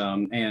find,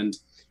 and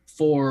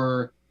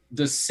for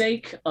the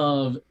sake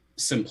of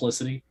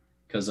simplicity,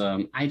 because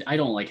I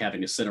don't like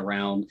having to sit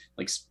around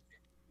like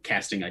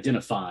casting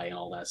Identify and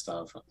all that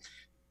stuff,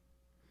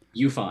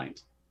 you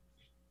find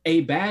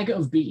a bag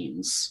of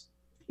beans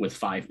with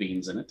 5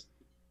 beans in it.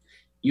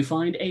 You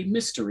find a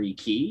mystery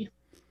key.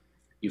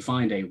 You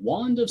find a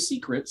wand of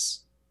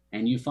secrets,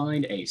 and you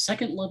find a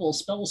 2nd level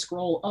spell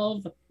scroll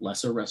of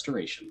Lesser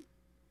Restoration.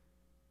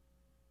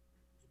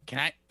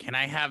 Can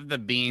I have the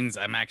beans?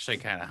 I'm actually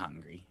kind of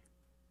hungry.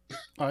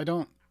 I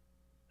don't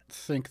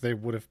think they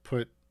would have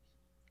put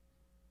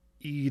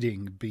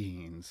eating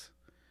beans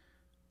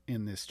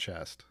in this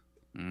chest.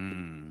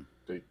 Mm.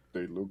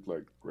 They look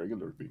like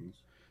regular beans.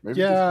 Maybe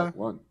Yeah. just have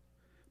one.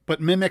 But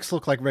mimics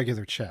look like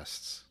regular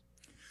chests.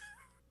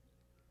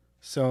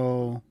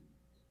 So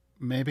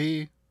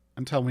maybe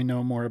until we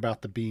know more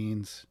about the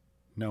beans,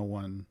 no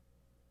one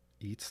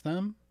eats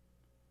them.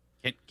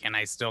 Can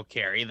I still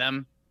carry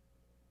them?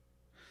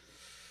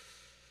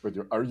 But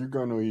are you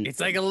gonna eat? It's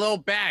like a little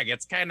bag.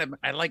 It's kind of,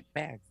 I like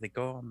bags. They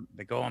go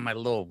on my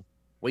little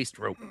waist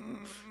rope.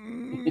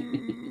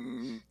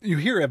 You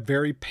hear a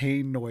very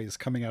pain noise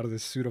coming out of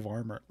this suit of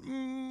armor.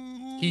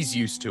 He's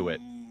used to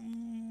it.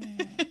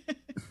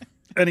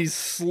 And he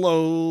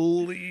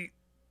slowly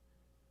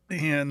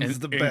hands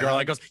the And bag.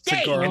 Garlock goes, to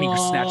 "Yay!" Garlock. And he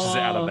snatches it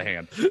out of the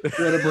hand.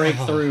 What a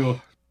breakthrough.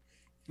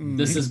 Mm.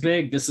 This is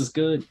big. This is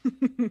good.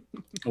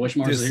 I wish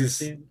Mars was here to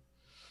see it.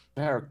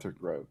 Character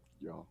growth,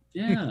 y'all.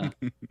 Yeah.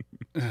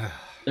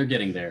 They're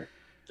getting there.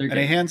 They're And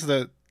he getting hands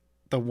the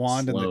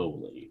wand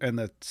slowly. and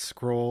the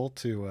scroll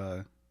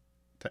to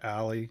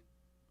Allie,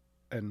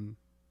 and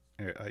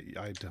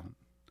I don't.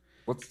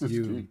 What's this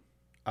key?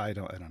 I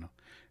don't know.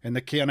 And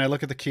the key, and I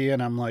look at the key,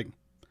 and I'm like,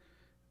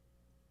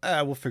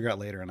 we'll figure out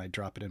later. And I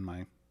drop it in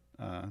my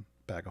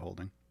bag of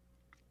holding.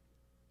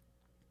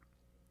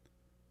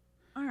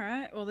 All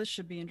right. Well, this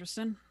should be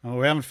interesting. Oh,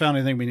 we haven't found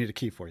anything we need a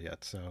key for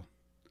yet. So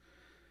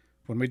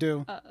when we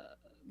do, The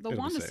It'll be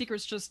wand of safe.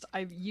 secrets, just I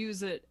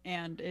use it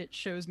and it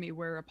shows me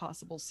where a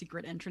possible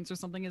secret entrance or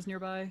something is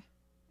nearby.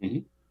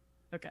 Mhm.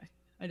 Okay.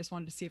 I just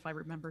wanted to see if I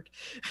remembered.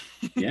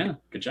 Yeah,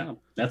 good job.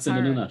 That's it in a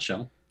Alright.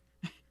 nutshell.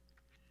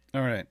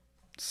 all right.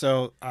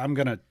 So I'm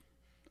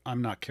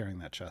not carrying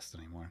that chest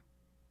anymore.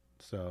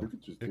 So You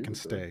could just it leave can it there.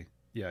 stay.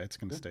 Yeah, it's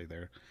gonna Yeah. stay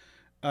there.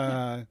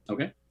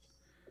 Okay.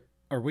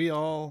 Are we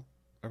all?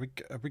 Are we?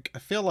 I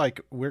feel like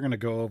we're gonna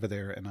go over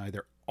there, and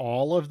either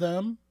all of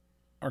them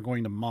are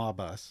going to mob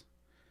us,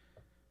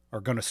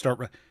 are going to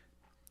start.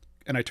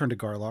 And I turn to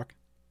Garlock,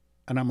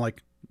 and I'm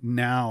like,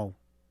 now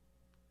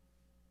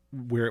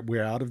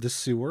we're out of the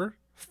sewer.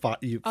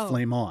 Oh.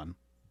 Flame on.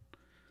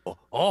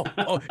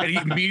 Oh, and he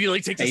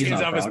immediately takes his He's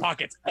hands not out of his wrong.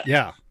 pockets.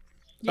 Yeah,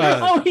 Yeah.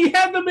 Oh, he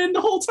had them in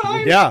the whole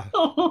time. yeah.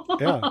 Oh.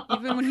 Yeah.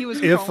 Even when he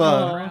was If,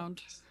 crawling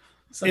around.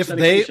 Such If they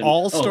dedication.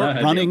 all Oh, that start had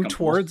me running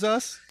uncomfortable. towards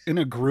us in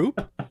a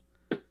group,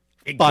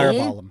 Big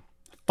fireball boom. them.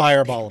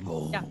 Fireball them.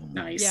 Boom. Yeah.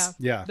 Nice. Yeah.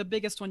 Yeah. The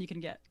biggest one you can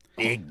get.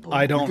 Big boom.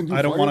 I can don't. do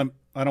I don't fire? want them.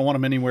 I don't want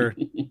them anywhere.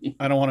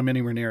 I don't want them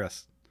anywhere near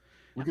us.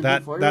 We can That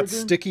do fire that again?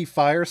 sticky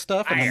fire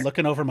stuff, and I'm Fire.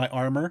 looking over my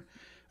armor,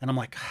 and I'm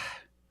like,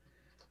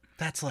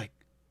 that's like,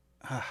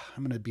 I'm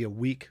gonna be a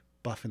week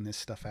buffing this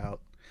stuff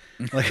out.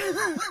 Like,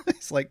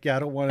 it's like, yeah, I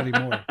don't want any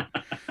more.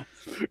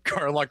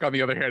 Garlock, on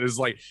the other hand, is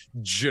like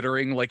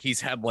jittering like he's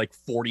had like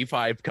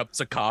 45 cups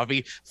of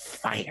coffee.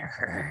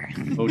 Fire.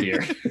 Oh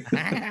dear.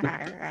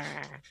 I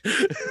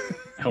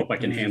hope I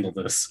can handle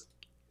this.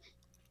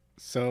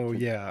 So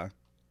yeah,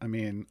 I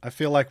mean, I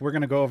feel like we're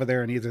gonna go over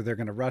there, and either they're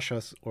gonna rush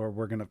us, or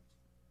we're gonna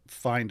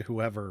find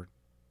whoever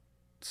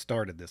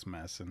started this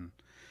mess, and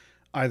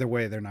either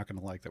way, they're not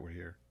gonna like that we're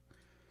here.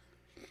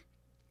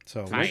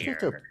 So Can I take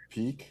a Fire.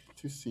 peek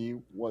to see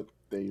what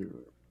they're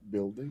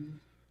building?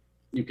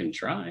 You can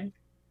try.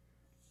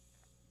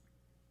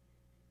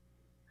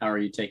 How are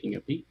you taking a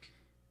peek?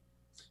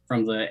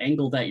 From the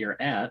angle that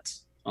you're at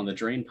on the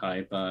drain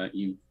pipe,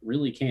 you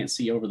really can't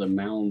see over the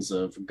mounds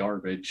of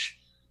garbage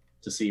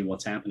to see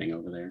what's happening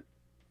over there.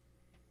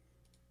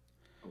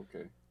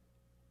 Okay.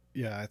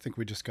 yeah, I think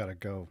we just gotta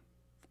go.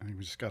 I think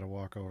we just gotta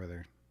walk over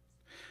there.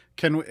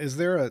 Is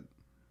there a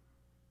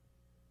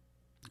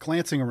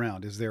glancing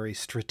around? Is there a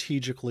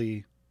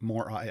strategically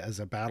more as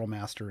a battle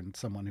master and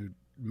someone who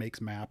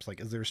makes maps? Like,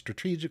 is there a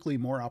strategically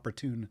more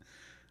opportune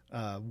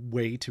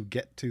way to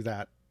get to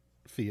that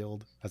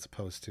field as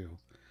opposed to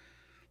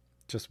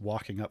just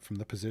walking up from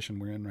the position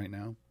we're in right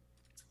now?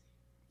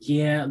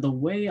 Yeah, the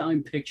way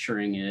I'm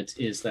picturing it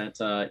is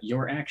that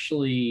you're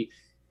actually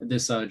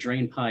this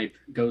drain pipe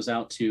goes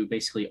out to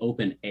basically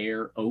open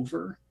air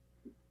over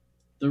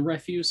the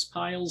refuse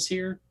piles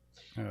here.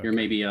 Okay. You're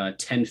maybe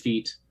 10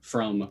 feet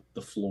from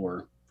the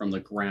floor, from the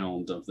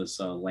ground of this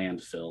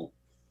landfill.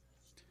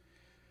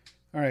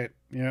 All right.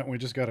 Yeah, we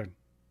just gotta.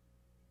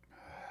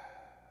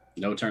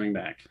 No turning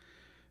back.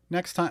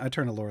 Next time, I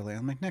turn to Lorelei.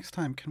 I'm like, next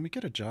time, can we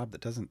get a job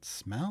that doesn't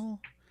smell?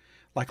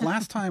 Like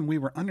last time, we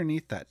were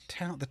underneath that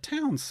town. The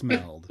town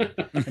smelled,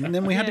 and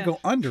then we had to Yeah. go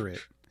under it.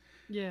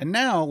 Yeah. And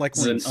now, like,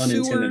 This we're in is an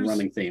unintended sewers,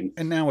 running theme.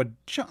 and now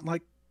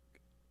like,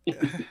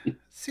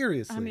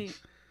 seriously. I mean,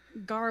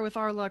 Gar, with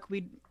our luck,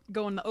 we'd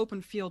go in the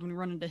open field when we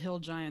run into hill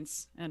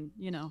giants, and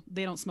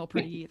they don't smell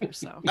pretty either.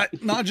 So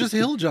Not just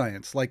hill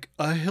giants, like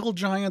a hill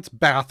giant's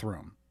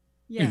bathroom.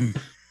 yeah.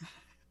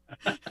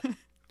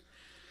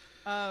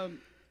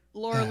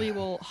 Laura Lee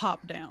will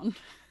hop down.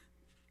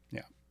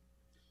 Yeah.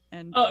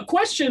 And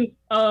Question.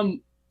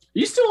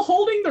 You still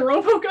holding the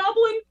Robo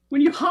Goblin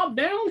when you hop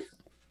down?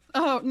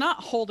 oh, not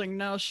holding.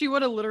 No, she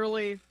would have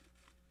literally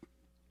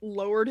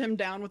lowered him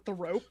down with the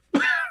rope.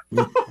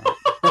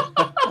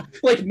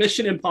 Like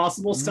Mission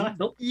Impossible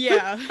style?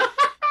 Yeah.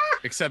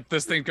 Except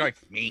this thing going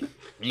meat.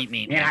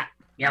 Yeah,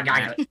 yeah,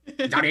 guys.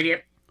 Don't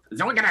idiot.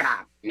 Don't get it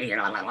up.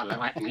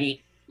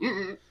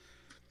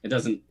 It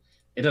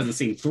doesn't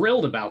seem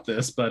thrilled about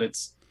this, but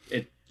it's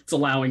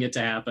allowing it to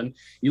happen.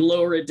 You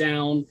lower it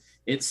down,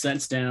 it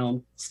sets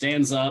down,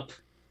 stands up,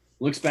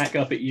 looks back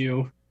up at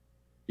you.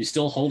 You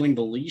still holding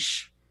the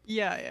leash?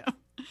 Yeah.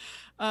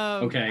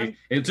 Okay.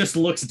 It just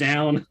looks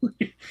down,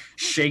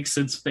 shakes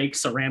its fake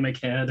ceramic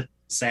head,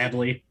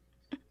 sadly.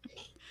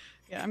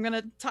 Yeah, I'm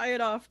gonna tie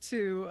it off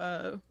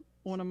to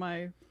one of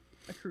my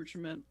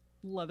accoutrement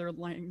leather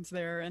lines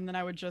there, and then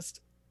I would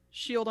just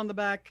shield on the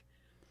back,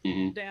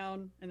 Mhm.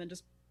 down, and then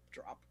just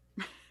drop.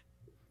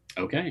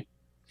 Okay.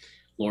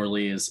 Laura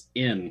Lee is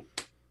in.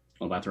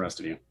 What about the rest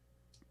of you?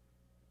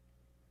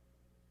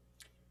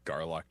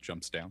 Garlock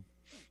jumps down.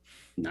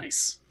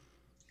 Nice.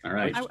 All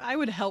right. I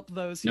would help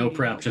those. who No need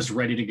prep, help. just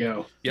ready to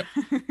go.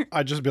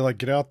 I'd just be like,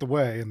 get out the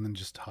way, and then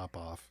just hop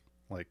off.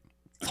 Like,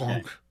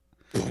 Okay.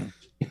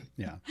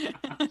 yeah.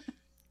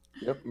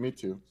 Yep, me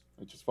too.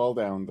 I just fall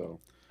down though.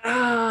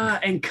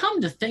 And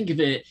come to think of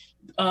it,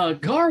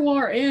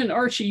 Garwar and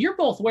Archie, you're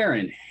both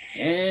wearing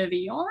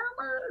heavy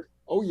armor.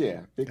 Oh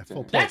yeah, big Yeah,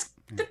 full time.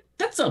 plate.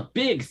 That's a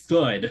big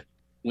thud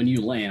when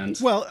you land.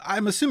 Well,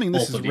 I'm assuming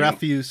this Both is of you.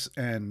 refuse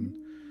and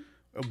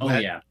Oh,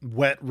 wet, yeah.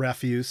 wet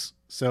refuse.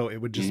 So it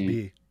would just Mhm.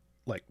 be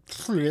like,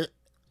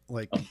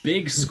 A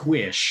big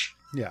squish.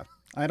 yeah.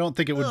 I don't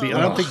think it would be. I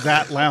don't think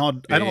that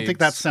loud. I don't think Big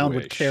that sound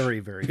would squish. carry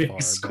very Big far.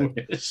 But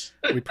squish.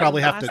 we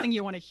probably have Last to thing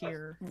you want to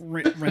hear.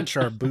 wrench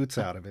our boots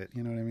out of it.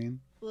 You know what I mean?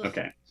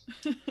 Okay.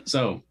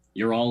 So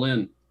you're all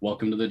in.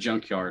 Welcome to the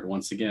junkyard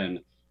once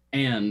again.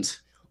 And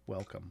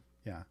Welcome.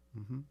 Yeah.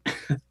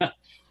 Hmm.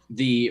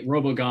 the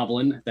Robo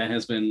Goblin that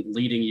has been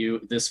leading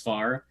you this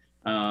far,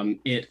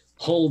 it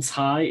holds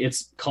high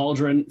its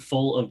cauldron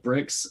full of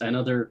bricks and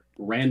other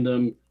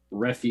random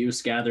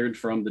refuse gathered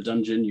from the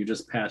dungeon you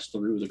just passed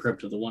through, the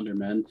Crypt of the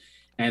Wondermen,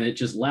 and it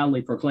just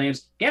loudly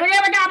proclaims, "Give it,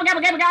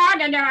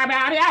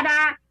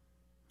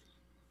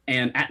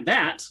 and at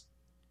that,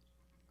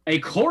 a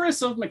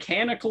chorus of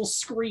mechanical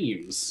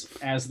screams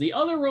as the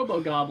other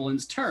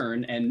Robo-Goblins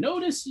turn and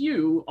notice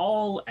you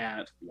all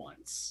at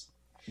once.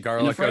 In a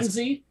Garlock goes,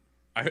 frenzy,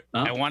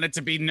 I want it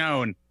to be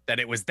known that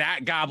it was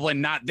that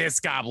goblin, not this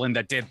goblin,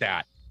 that did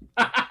that.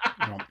 do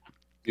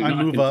I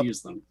not move up.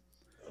 confuse them.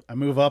 I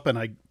move up and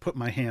I put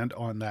my hand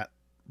on that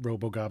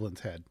Robo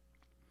Goblin's head,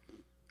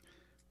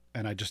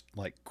 and I just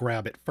like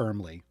grab it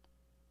firmly,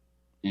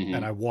 Mhm.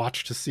 and I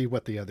watch to see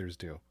what the others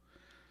do.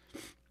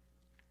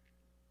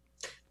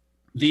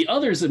 The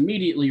others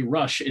immediately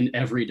rush in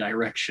every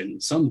direction.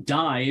 Some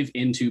dive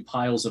into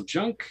piles of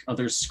junk,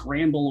 others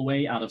scramble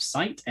away out of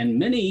sight, and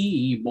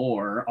many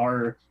more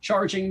are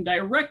charging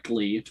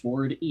directly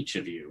toward each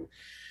of you.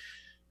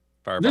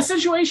 Fireball. The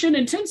situation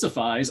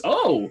intensifies.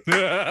 Oh,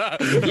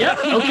 yep,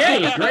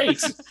 okay, great.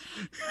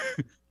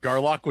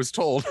 Garlock was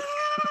told.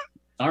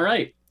 All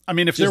right. I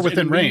mean, if Just they're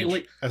within range,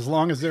 immediately- as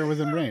long as they're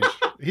within range,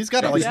 he's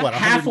got like Yeah. what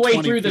Halfway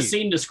 120 through the feet.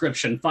 scene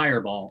description,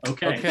 fireball.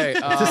 Okay. Okay.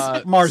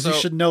 This- Mars, you so-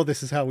 should know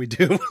this is how we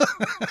do.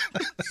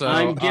 So,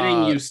 I'm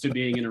getting used to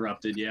being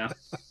interrupted, yeah.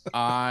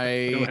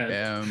 I Go ahead.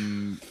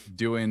 am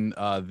doing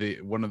the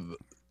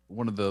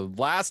one of the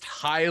last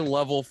high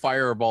level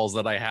fireballs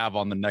that I have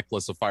on the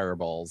necklace of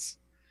fireballs.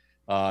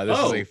 This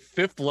is Oh. a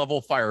 5th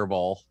level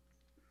fireball.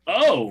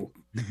 Oh,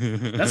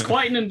 that's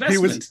quite an he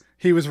investment.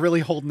 was really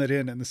holding it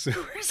in the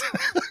sewers.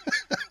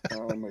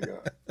 Oh my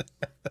god.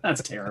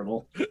 That's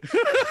terrible.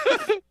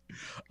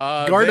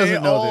 Gar they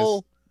doesn't know this.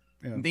 all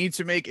Yeah. Need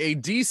to make a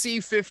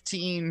DC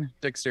 15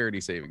 dexterity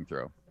saving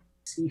throw.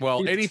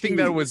 Well, anything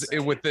that was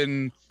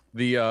within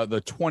the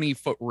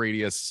 20-foot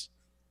radius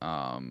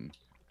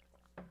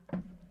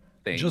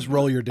thing. Just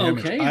roll your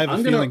damage. Okay, I have a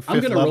I'm feeling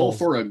gonna 5th roll level.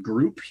 for a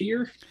group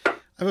here. I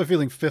have a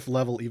feeling 5th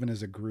level, even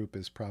as a group,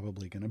 is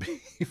probably going to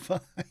be fine.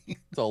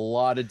 It's a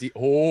lot of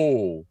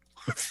oh.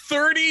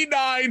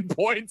 39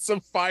 points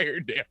of fire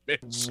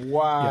damage.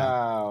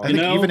 Wow. I You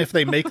think know- even if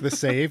they make the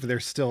save, they're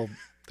still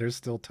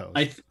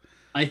toast.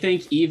 I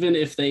think even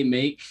if they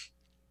make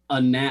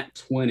a nat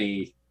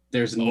 20,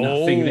 there's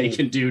nothing they Oh.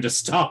 can do to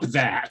stop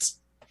that.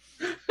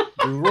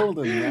 You rolled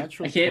a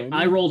natural I can't.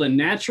 20? I rolled a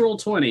natural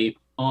 20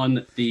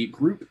 on the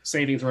group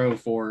saving throw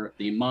for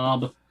the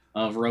mob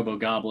of Robo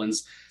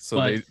Goblins. So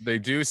But- they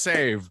do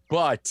save,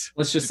 but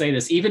Let's just say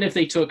this: even if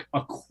they took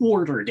a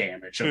quarter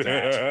damage of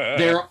that,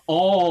 they're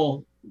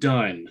all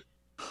done.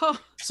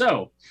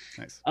 So,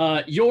 Nice.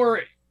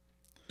 your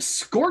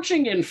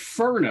scorching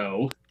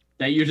inferno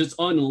that you just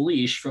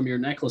unleash from your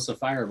necklace of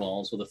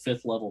fireballs with a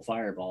 5th level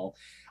fireball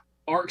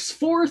arcs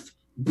forth,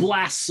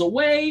 blasts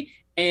away,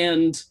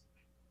 and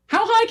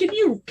how high can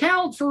you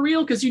count for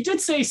real? Because you did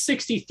say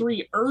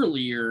 63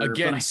 earlier. but I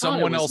again, thought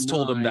someone it was else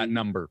told him that 9.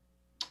 number.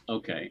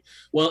 Okay.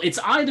 Well, it's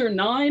either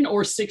 9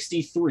 or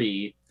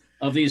 63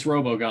 of these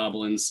Robo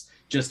Goblins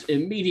just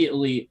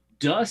immediately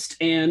dust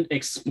and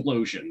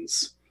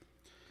explosions.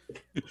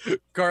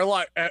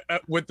 Garlock,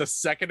 with the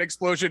second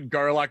explosion,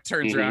 Garlock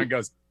turns Mhm. around and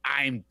goes,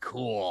 "I'm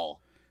cool."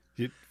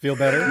 You feel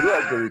better? You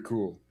are very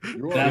cool.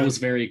 You are. That was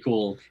very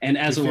cool. And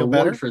as a You feel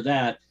reward better? for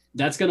that,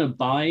 that's going to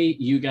buy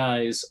you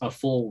guys a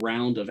full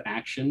round of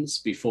actions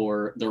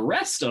before the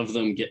rest of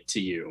them get to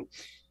you.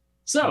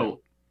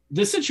 So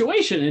the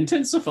situation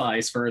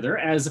intensifies further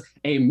as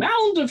a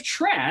mound of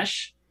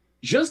trash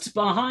just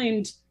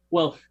behind.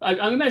 Well,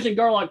 I'm imagining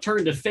Garlock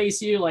turned to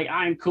face you like,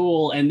 I'm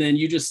cool. And then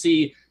you just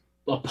see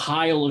a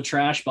pile of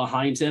trash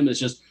behind him is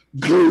just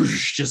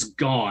goosh, just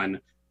gone,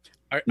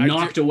 I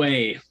knocked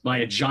away by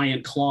a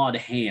giant clawed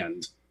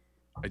hand.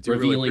 do really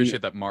revealing-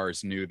 appreciate that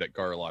Mars knew that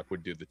Garlock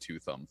would do the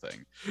 2-thumb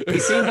thing. He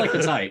seemed like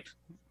the type.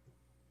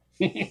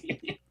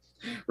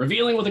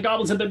 Revealing what the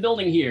goblins have been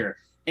building here.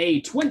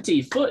 A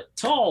 20-foot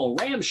tall,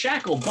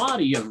 ramshackle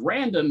body of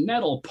random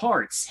metal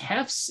parts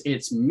hefts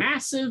its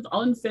massive,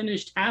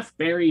 unfinished,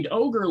 half-buried,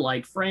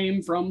 ogre-like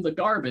frame from the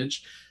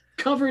garbage,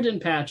 covered in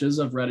patches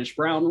of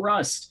reddish-brown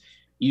rust.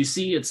 You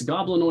see its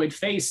goblinoid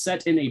face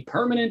set in a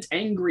permanent,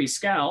 angry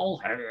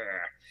scowl,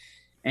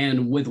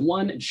 and with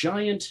one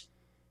giant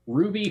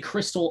ruby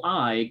crystal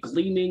eye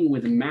gleaming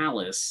with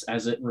malice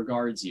as it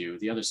regards you,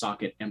 the other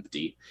socket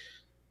empty.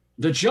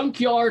 The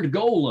junkyard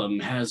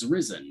golem has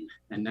risen,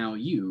 and now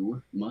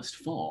you must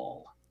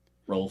fall.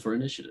 Roll for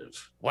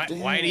initiative.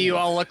 Why do you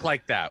all look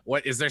like that?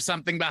 What is there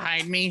something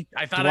behind me?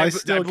 I thought Do I I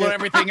still blew get-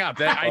 everything up.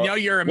 I know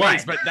you're What?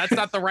 amazed, but that's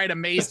not the right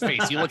amazed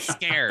face. You look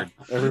scared.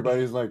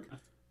 Everybody's like,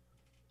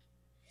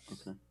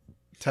 okay.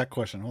 Tech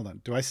question. Hold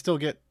on. Do I still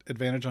get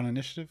advantage on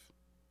initiative?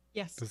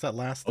 Yes. Does that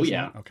last? Oh, this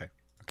yeah. long? Okay.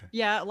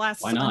 Yeah, it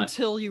lasts Why not?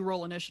 until you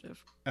roll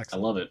initiative. I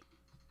Excellent. love it.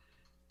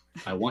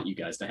 I want you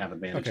guys to have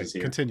Okay. advantages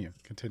here. Continue.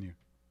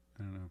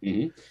 I don't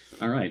know.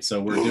 All right,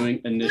 so we're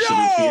doing initiative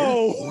here.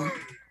 No!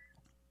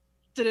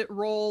 Did it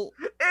roll?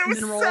 It was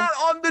Then roll. sat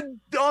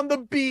on the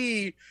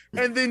B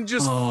and then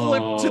just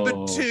flipped to the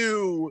Oh.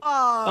 2.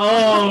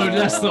 Oh,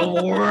 that's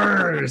the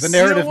worst. The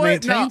narrative what?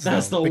 maintains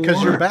That's though, the because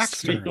worst your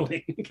back's turned.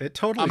 feeling. It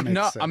totally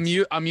makes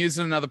sense. I'm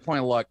using another point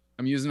of luck.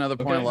 I'm using another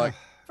point of Okay. luck.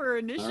 For All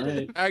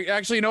initiative. right.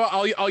 Actually, you know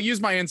what? I'll use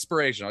my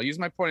inspiration. I'll use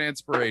my point of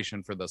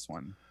inspiration for this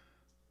one.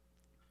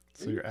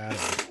 So you're adding.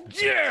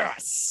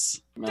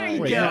 Yes. There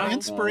you Wait, go. no,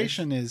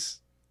 inspiration is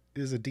a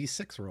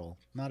D6 roll,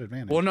 not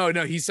advantage. Well,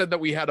 no. He said that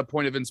we had a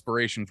point of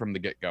inspiration from the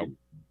get-go.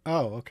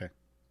 Oh, okay.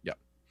 Yep.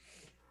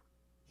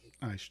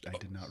 I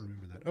did not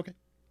remember that. Okay.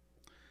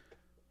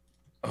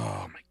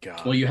 Oh my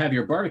god. Well, you have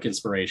your bardic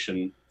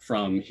inspiration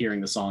from hearing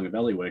the song of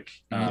Eliwick,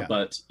 Yeah.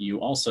 but you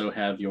also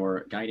have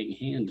your guiding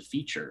hand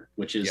feature,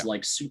 which is Yeah.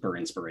 like super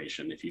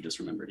inspiration if you just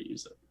remember to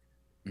use it.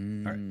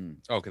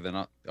 Okay,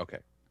 then okay.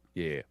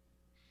 Yeah.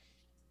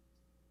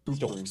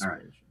 Super right.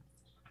 inspiration.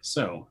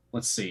 So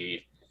let's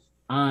see.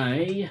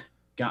 I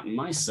got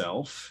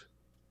myself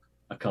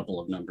a couple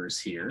of numbers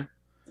here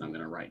that I'm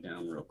going to write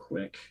down real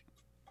quick.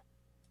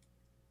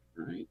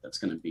 All right, that's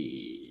going to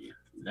be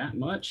that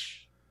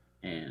much,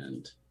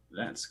 and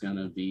that's going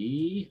to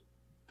be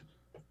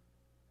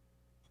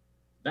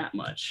that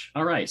much.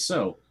 All right,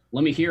 so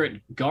let me hear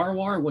it.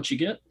 Garwar, what you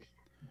get?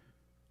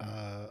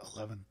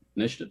 11.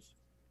 Initiative.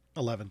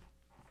 11.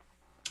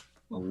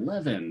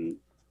 11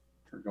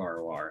 for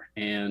Garwar.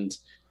 And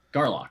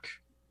Garlock,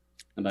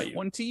 how about you?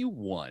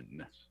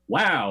 21.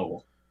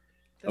 Wow.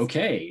 That's-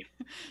 Okay.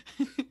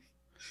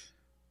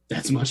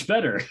 That's much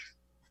better.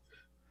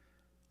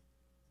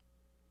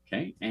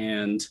 Okay,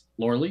 and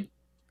Lorley?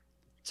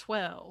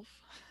 12.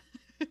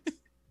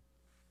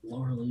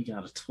 Lorley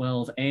got a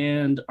 12.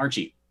 And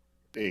Archie?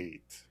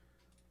 8.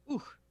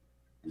 Ooh.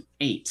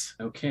 8.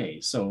 Okay,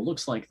 so it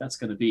looks like that's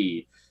going to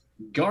be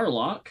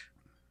Garlock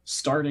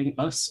starting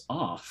us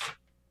off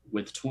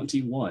with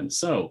 21.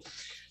 So,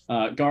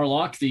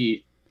 Garlock,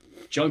 the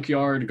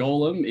junkyard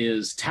golem,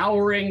 is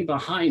towering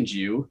behind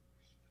you.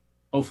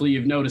 Hopefully,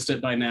 you've noticed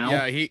it by now.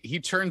 Yeah, he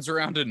turns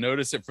around to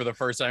notice it for the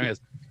first time. He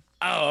goes,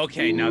 "Oh,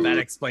 okay. Now that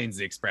explains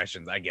the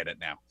expressions. I get it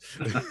now."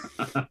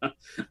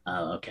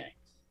 Oh, okay.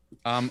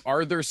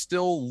 Are there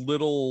still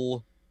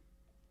little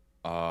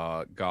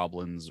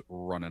goblins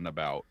running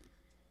about.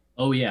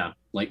 Oh yeah,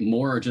 like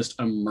more are just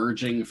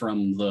emerging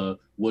from the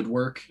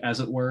woodwork, as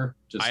it were.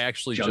 Just I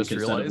actually junk just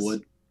instead of realized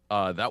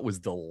wood. that was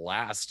the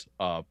last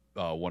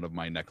one of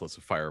my necklace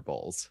of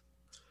fireballs.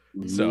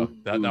 So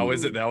that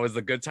was it. That was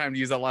a good time to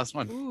use that last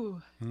one.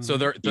 Ooh. So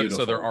there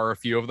Beautiful. are a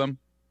few of them,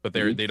 but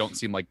they don't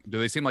seem like. Do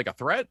they seem like a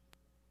threat?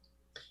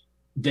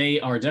 They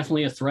are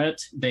definitely a threat.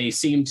 They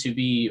seem to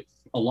be,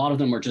 a lot of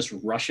them are just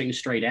rushing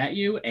straight at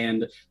you,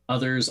 and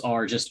others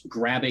are just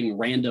grabbing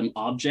random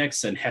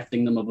objects and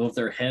hefting them above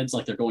their heads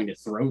like they're going to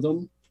throw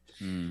them.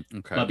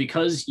 Okay. But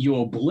because you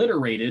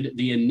obliterated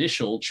the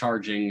initial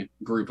charging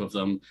group of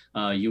them,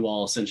 you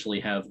all essentially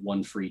have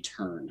one free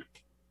turn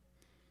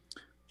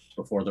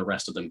before the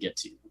rest of them get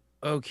to you.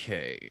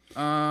 Okay.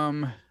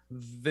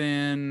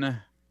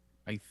 Then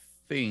I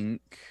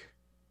think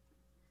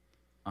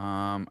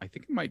I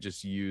might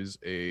just use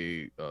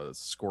a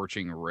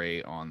scorching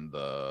ray on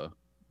the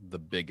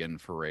big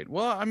infrared.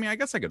 Well, I mean, I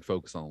guess I could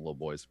focus on the little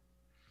boys,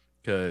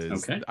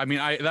 because Okay. I mean,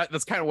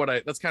 that's kind of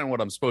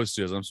what I'm supposed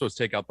to do. Is I'm supposed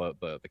to take out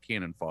the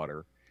cannon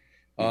fodder.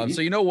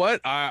 So you know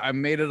what? I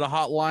made it a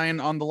hot line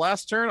on the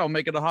last turn. I'll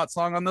make it a hot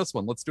song on this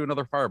one. Let's do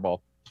another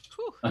fireball.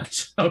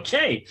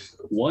 Okay,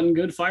 one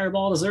good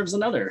fireball deserves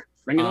another.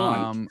 Bring it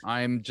on.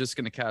 I'm just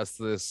gonna cast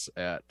this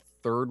at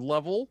 3rd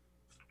level.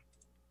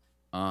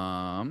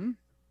 No,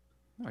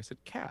 I said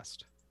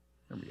cast.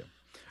 There we go.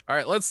 All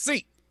right, let's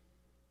see.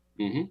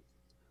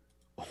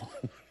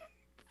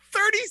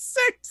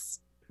 36.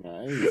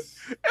 Nice. It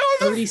was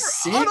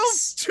 36? on a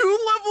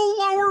 2-level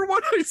lower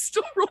one. I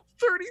still rolled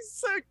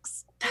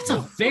 36. That's a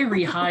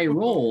very high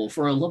roll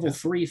for a level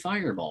 3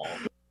 fireball.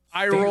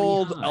 I Very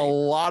rolled high. a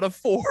lot of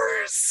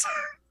 4s.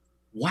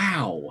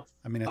 Wow,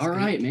 I mean, it's All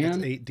right,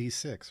 man. It's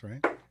 8d6, right?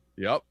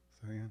 Yep,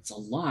 So yeah. it's a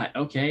lot.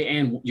 Okay,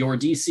 and your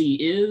DC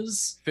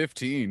is?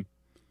 15.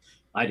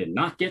 I did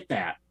not get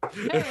that.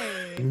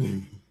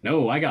 Hey.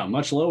 No, I got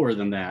much lower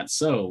than that.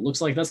 So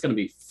looks like that's going to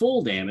be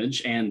full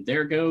damage, and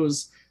there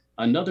goes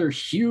another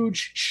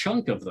huge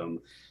chunk of them.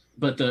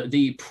 But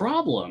the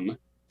problem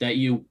that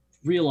you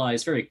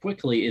realize very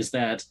quickly is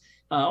that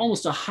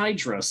almost a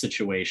Hydra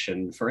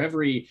situation. For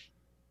every,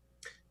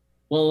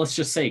 well, let's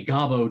just say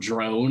Gobbo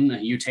drone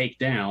you take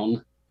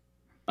down,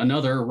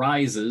 another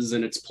rises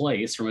in its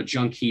place from a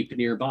junk heap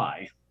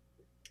nearby.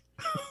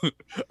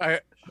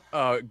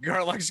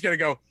 Garlock's gonna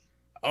go,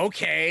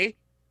 okay,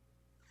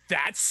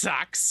 that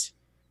sucks.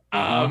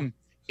 Uh-huh.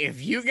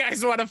 If you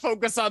guys want to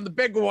focus on the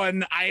big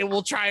one, I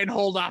will try and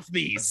hold off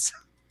these.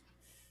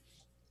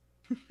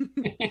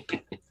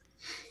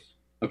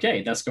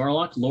 Okay, that's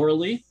Garlock. Laura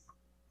Lee.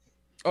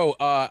 Oh,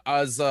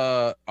 as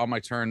on my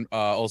turn,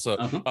 also,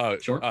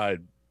 Sure.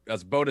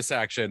 as a bonus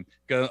action,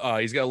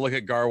 he's gonna look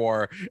at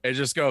Garwar and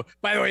just go,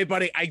 by the way,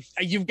 buddy,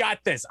 you've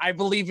got this. I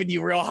believe in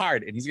you real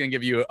hard. And he's gonna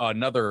give you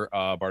another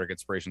bardic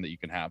inspiration that you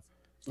can have.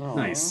 Aw.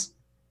 Nice.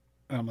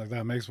 And I'm like,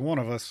 that makes one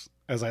of us.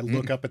 As I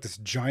look up at this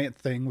giant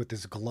thing with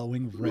this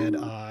glowing red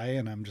eye,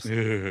 and I'm just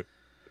like,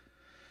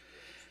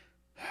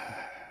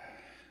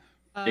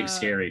 Big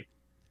scary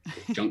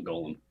junk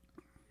golem.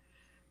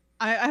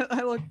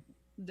 I look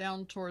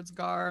down towards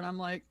Gar and I'm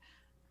like,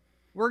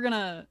 you're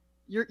gonna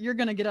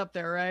get up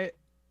there, right?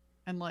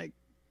 And like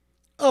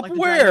up the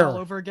dragon all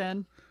where? over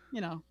again,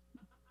 you know.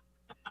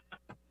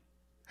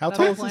 How That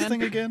tall my is this plan?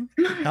 thing again?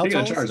 How You're tall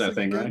gonna is charge this that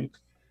thing, again?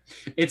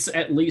 right? It's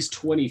at least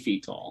 20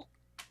 feet tall.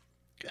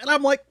 And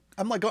I'm with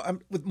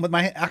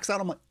my axe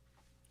out. I'm like,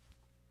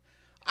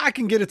 I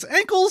can get its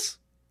ankles.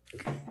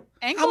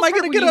 Ankles How am I hurt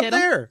gonna when get you up hit 'em.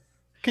 there?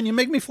 Can you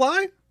make me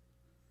fly?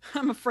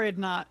 I'm afraid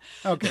not.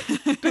 Okay,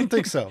 didn't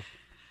think so.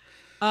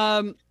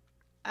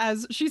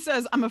 As she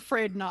says, I'm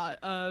afraid not.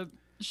 Her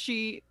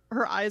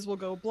eyes will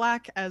go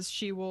black as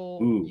she will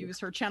Ooh. use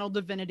her channel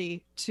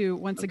divinity to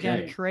once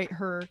again Okay. create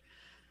her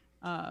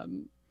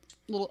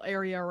little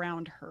area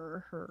around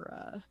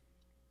her.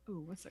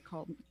 What's it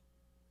called?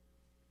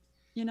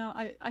 You know,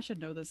 I should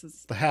know this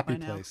is The happy by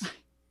now. place.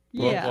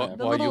 Yeah, Well,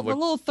 the while you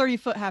little look-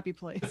 30-foot happy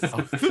place.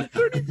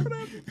 30-foot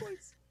happy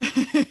place.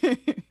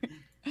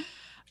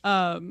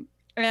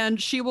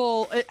 And she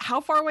will.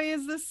 How far away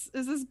is this?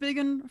 Is this big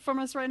from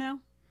us right now?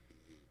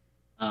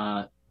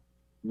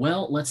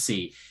 Well, let's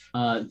see.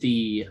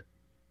 The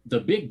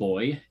big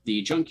boy,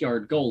 the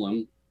junkyard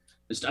golem,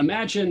 just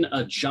imagine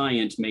a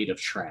giant made of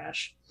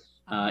trash.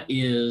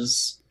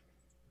 It's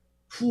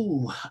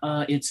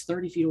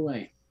 30 feet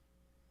away.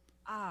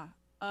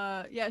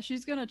 Yeah,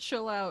 she's gonna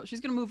chill out.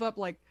 She's gonna move up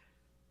like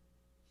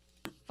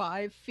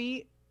 5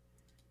 feet.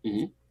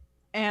 Mhm.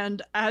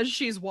 And as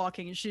she's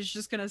walking, she's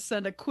just gonna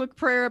send a quick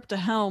prayer up to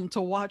Helm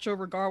to watch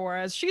over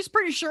Garwar, as she's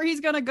pretty sure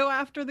he's gonna go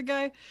after the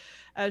guy,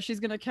 as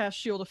she's gonna cast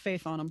Shield of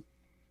Faith on him.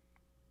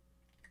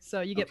 So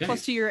you get Okay.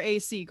 +2 your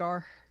AC,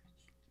 Gar.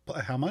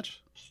 How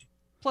much?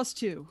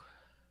 +2.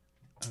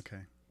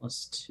 Okay.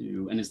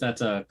 +2. And is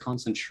that a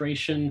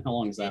concentration? How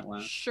long does that It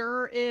last?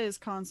 sure is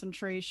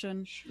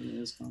concentration. Sure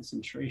is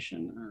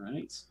concentration. All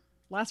right.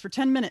 Lasts for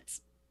 10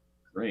 minutes.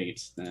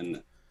 Great.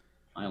 Then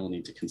I'll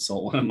need to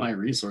consult one of my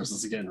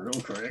resources again real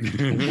quick.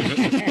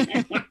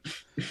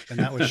 And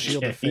that was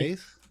Shield of Okay.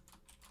 Faith.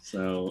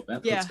 So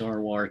that Yeah. puts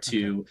Garwar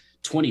to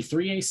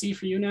 23 AC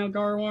for you now,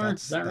 Garwar.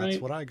 Is that That's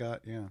right? what I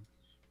got. Yeah.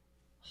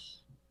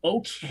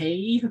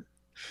 Okay.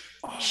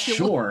 She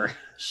Sure.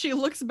 She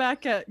looks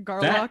back at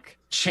Garlock.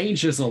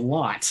 Changes a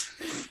lot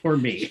for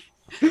me.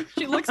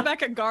 She looks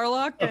back at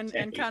Garlock and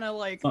Okay. kind of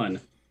like Fun.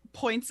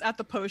 points at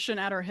the potion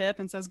at her hip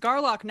and says,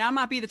 "Garlock, now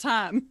might be the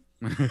time."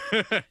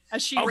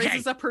 As she Okay.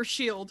 raises up her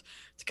shield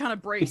to kind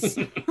of brace.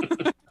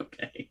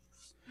 Okay.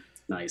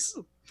 Nice.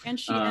 And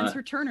she ends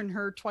her turn in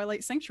her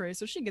Twilight Sanctuary,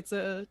 so she gets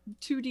a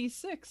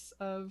 2d6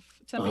 of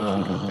temp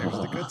HP. There's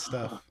the good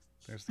stuff.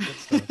 There's the good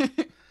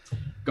stuff.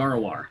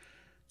 Garwar,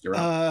 you're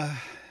up.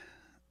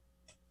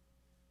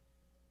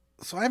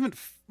 So I haven't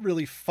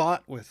really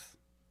fought with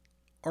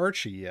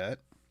Archie yet.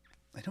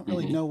 I don't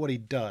really know what he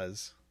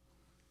does.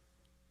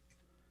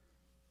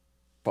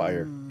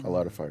 Fire. A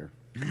lot of fire.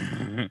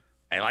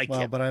 I like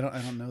Well, it. but I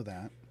don't know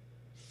that.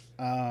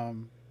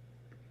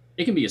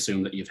 It can be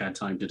assumed that you've had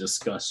time to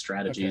discuss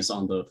strategies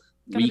on the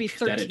Gonna be week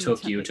that 13 it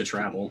took you temp to HP.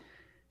 travel.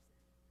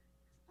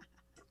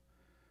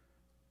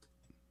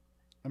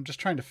 I'm just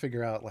trying to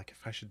figure out like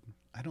if I should.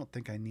 I don't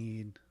think I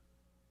need.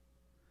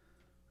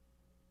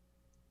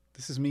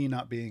 This is me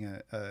not being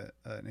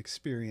an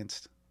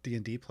experienced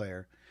D&D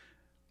player.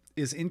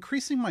 Is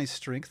increasing my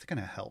strength going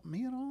to help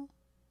me at all?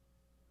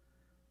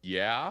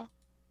 Yeah.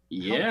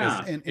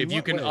 Yeah. In If you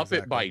what can way up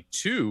it by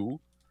exactly?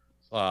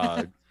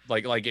 2,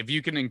 like if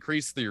you can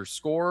increase your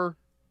score,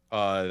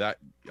 that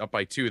up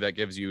by 2, that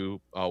gives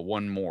you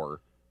 1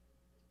 more,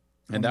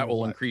 and that will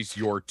What? increase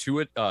your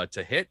to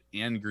hit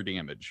and your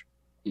damage.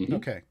 Mhm.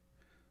 Okay.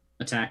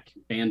 Attack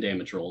and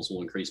damage rolls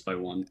will increase by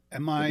 1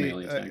 Am with I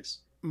melee attacks.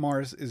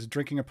 Mars, is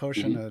drinking a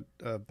potion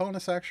a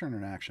bonus action or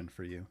an action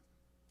for you?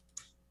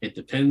 It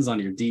depends on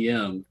your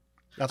DM.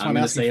 That's what I'm I'm going to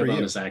asking say a for you.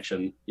 bonus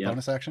action. Yeah.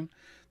 Bonus action.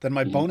 Then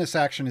my Mhm. bonus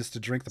action is to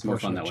drink the It's more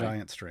potion fun of that way.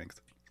 giant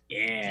strength.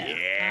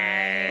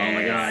 Yeah. Oh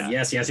my god.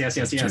 Yes, yes, yes,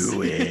 yes, yes.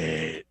 Do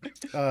it.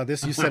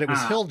 This you said it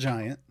was hill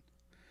giant,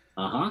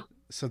 Uh-huh.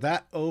 so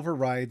that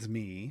overrides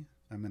me.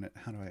 I'm gonna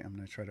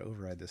try to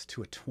override this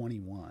to a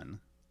 21.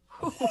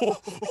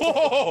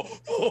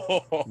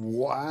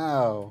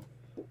 Wow.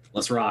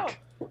 Let's rock.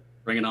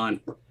 Bring it on.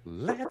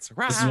 Let's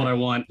ride. This is what I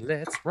want.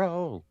 Let's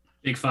roll.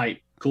 Big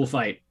fight. Cool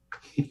fight.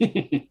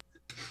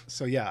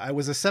 So yeah, I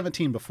was a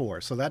 17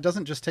 before, so that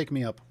doesn't just take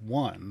me up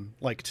 1,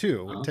 like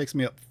 2. Uh-huh. It takes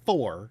me up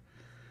 4.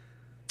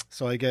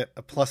 So I get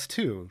a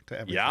 +2 to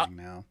everything Yeah.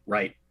 now.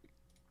 Right.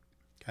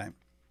 Okay.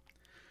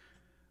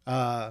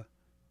 And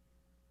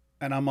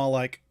I'm all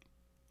like,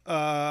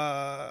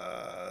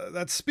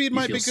 that speed You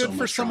might feel be so good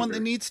for much someone that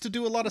stronger. needs to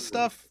do a lot of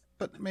stuff,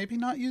 but maybe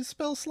not use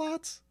spell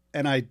slots.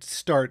 And I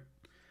start.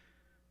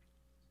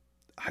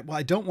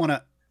 I don't want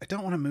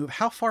to move.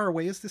 How far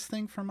away is this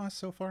thing from us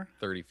so far?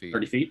 30 feet.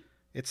 30 feet.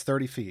 It's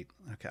 30 feet.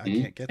 Okay, I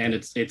Mhm. can't get And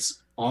there.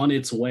 it's on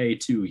its way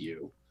to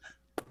you.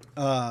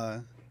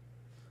 I'm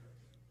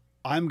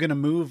gonna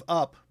move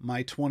up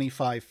my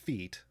 25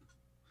 feet.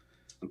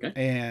 Okay.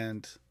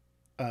 And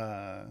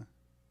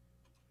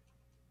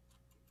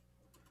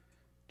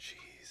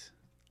jeez.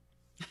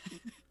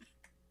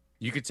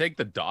 You could take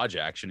the dodge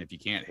action if you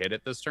can't hit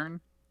it this turn.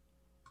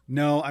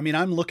 No, I mean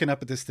I'm looking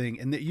up at this thing,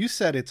 and you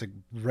said it's a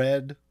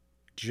red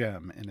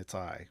gem in its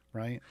eye,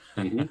 right?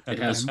 Mhm. It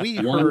has And we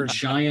one heard-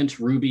 giant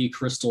ruby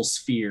crystal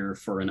sphere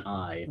for an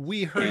eye,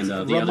 We heard. and the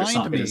other remind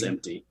socket me. is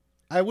empty.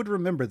 I would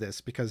remember this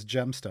because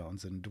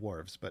gemstones and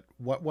dwarves. But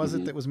what was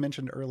Mhm. it that was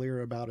mentioned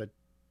earlier about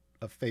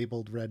a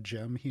fabled red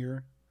gem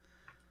here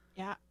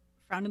Yeah,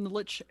 found in the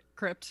Lich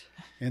Crypt.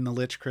 in the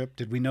Lich Crypt?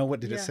 Did we know what?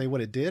 Did it Yeah. say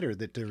what it did, or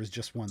that there was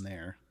just one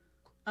there?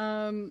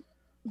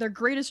 Their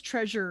greatest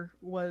treasure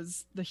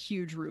was the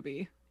huge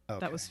ruby Okay.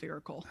 that was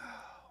spherical.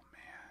 Oh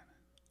man.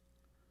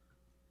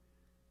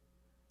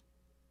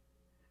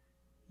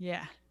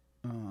 Yeah.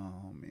 Oh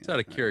man. Just out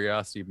of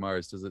curiosity,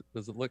 Mars, does it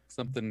look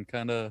something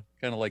kind of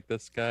like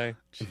this guy?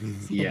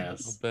 Jeez. A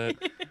Yes. little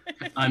bit.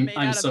 I'm Made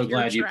out of so pure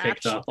glad you trash.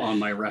 picked up on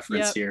my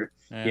reference Yep. here.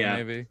 Yeah, Yeah.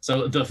 maybe.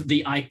 So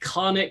the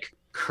iconic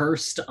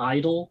cursed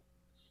idol.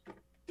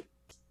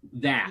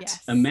 That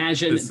Yes.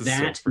 imagine This is so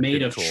that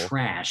made freaking of cool.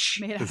 trash.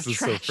 Made out This of is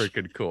trash. so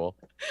freaking cool.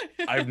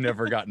 I've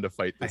never gotten to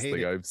fight I this hate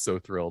thing. it. I'm so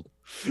thrilled.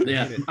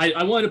 Yeah,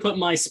 I wanted to put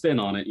my spin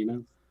on it. You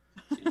know.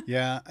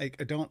 Yeah, I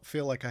don't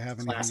feel like I have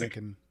anything Classic. I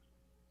can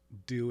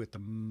do at the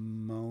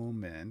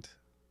moment.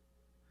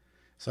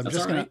 So I'm That's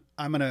just all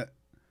gonna right.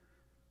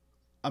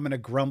 I'm gonna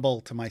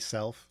grumble to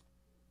myself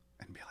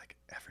and be like,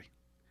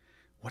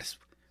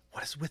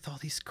 what is with all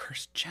these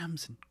cursed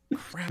gems and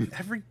crap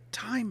every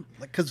time?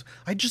 Like, cause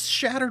I just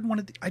shattered one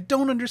of the, I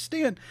don't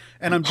understand.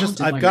 And I've Haunted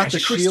got by the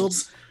magic shield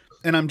crystals.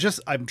 and I'm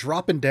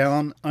dropping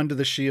down under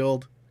the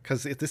shield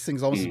because this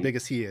thing's almost as big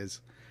as he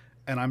is,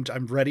 and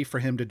I'm ready for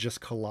him to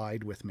just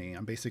collide with me.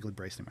 I'm basically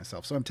bracing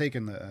myself, so I'm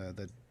taking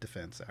the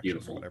defense action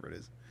Beautiful. or whatever it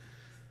is.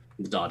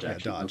 The dodge Yeah,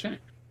 action. dodge. Okay.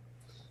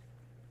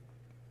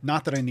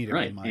 Not that I need it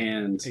Right, in my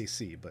and-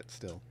 AC, but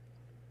still.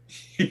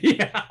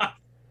 Yeah.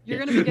 You're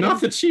gonna be getting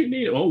Not that you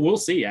need it. Oh, we'll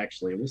see.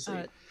 Actually, we'll see.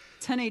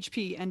 10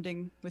 HP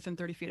ending within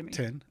 30 feet of me.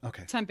 10.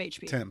 Okay. Temp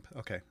HP. Temp.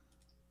 Okay.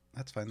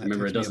 That's fine. That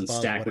Remember, it takes me doesn't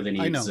above stack what with it- any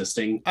I know.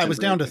 existing. I was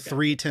down to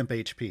temporary- 3 temp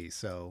HP,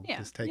 so Yeah,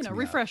 this takes me up.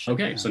 refresh.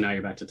 Okay, it. so now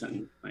you're back to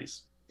 10.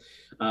 Nice.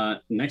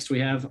 Next we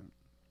have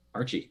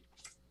Archie.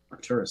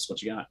 Arcturus,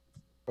 what you got?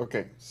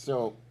 Okay,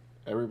 so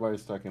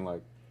everybody's talking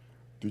like,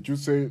 did you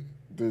say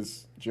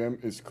this gem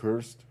is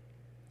cursed?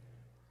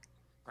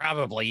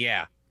 Probably,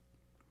 yeah.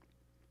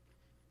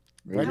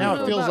 Maybe Right now I it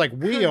don't know feels about like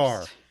we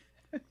are.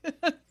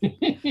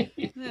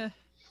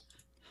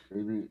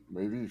 Eh,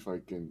 maybe if I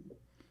can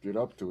get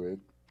up to it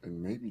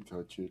and maybe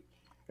touch it.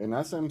 And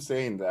as I'm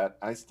saying that,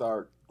 I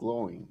start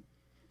glowing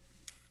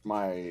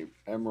my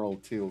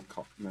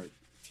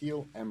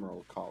teal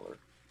emerald color.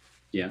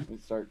 Yeah.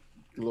 It start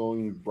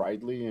glowing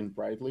brightly and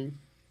brightly,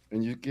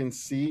 and you can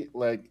see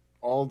like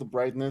all the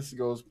brightness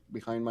goes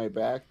behind my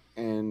back,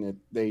 and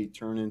they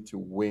turn into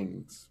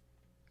wings.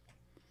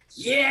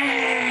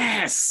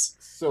 Yes!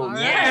 So All right.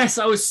 Yes!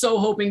 I was so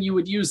hoping you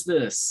would use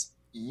this.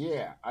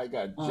 yeah, I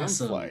got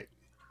Awesome. gem flight.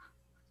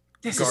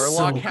 This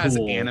Garlock is so has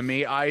cool.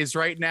 anime eyes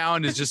right now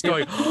and is just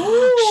going,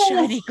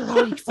 Shiny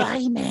glowing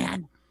fly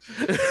man.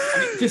 I mean,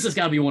 this has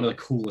got to be one of the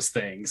coolest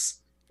things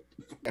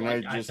And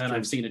that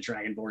I've seen a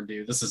Dragonborn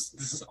do. This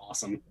is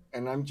awesome.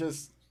 And I'm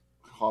just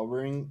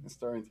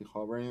starting to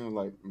hovering, and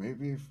like,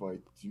 maybe if I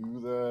do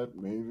that,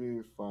 maybe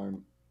if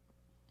I'm,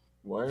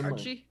 why am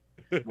Archie.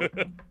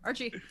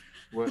 Archie.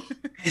 What?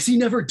 Has he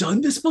never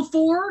done this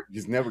before?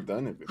 He's never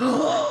done it before.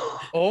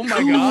 Oh my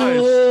gosh.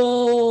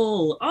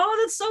 Cool! Oh,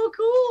 that's so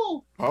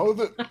cool! How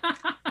the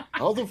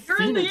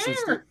You're in the phoenix is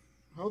air.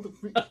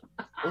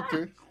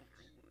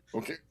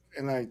 okay,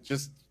 and I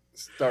just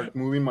start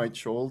moving my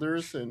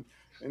shoulders and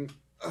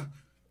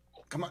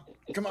come on,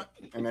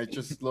 and I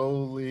just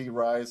slowly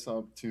rise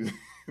up to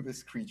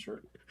this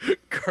creature.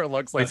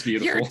 Garlock's like, That's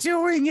beautiful. you're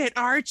doing it,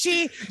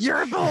 Archie.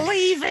 You're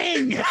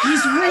believing.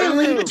 He's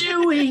really am.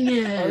 doing I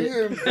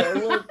it! am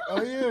Garlock.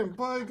 I am.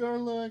 Bye,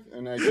 Garlock.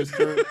 And I just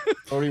start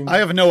starting. I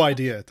have no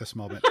idea at this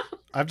moment.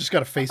 I've just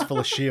got a face full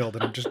of shield,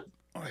 and I'm just,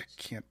 I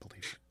can't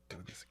believe you're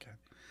doing this again.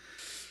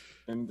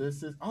 And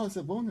this is it's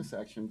a bonus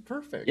action.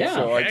 Perfect. Yeah,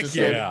 So I Heck just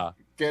yeah.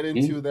 get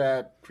into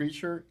that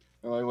creature,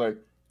 and I'm like,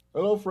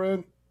 "Hello,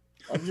 friend.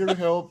 I'm here to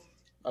help.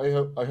 I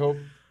hope."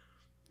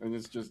 And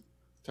it's just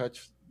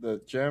touch the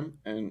gem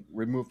and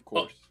remove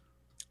course.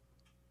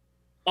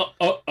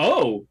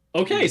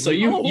 Okay. So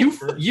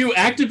Oh. you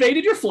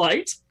activated your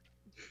flight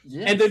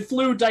Yes. and then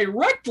flew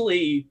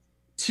directly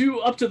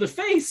up to the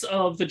face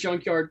of the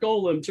junkyard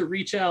golem to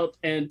reach out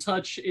and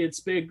touch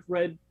its big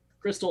red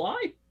crystal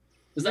eye.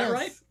 Is that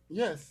right?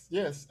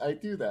 Yes, I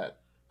do that.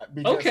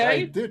 Because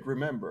Okay. I did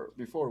remember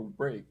before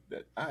break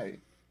that I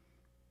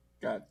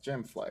got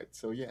gem flight.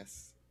 So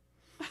yes.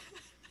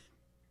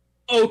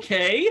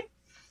 Okay.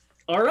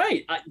 All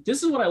right.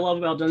 This is what I love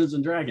about Dungeons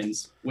and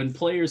Dragons. When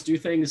players do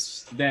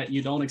things that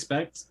you don't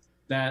expect,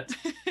 that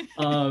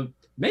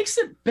makes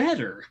it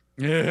better.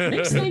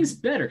 Makes things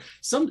better.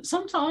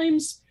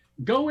 Sometimes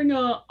going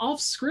off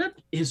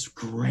script is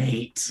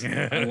great.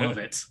 I love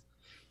it.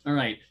 All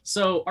right.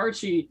 So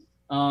Archie,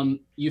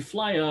 you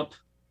fly up.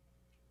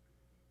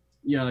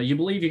 Yeah, you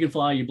believe you can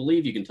fly. You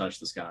believe you can touch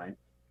the sky.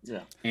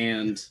 Yeah.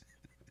 And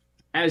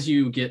as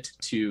you get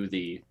to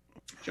the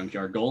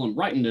junkyard golem,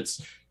 right in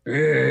its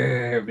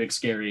big,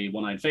 scary,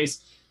 one-eyed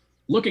face,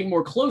 looking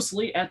more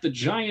closely at the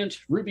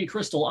giant ruby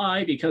crystal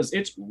eye, because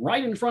it's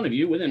right in front of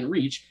you, within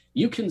reach,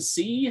 you can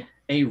see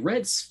a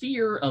red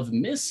sphere of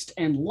mist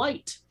and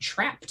light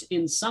trapped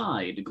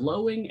inside,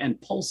 glowing and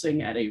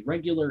pulsing at a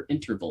regular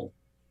interval.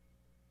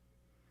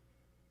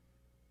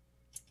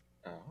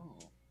 Oh.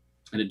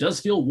 And it does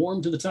feel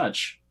warm to the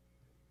touch.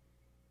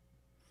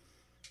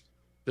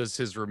 Does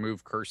his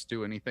remove curse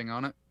do anything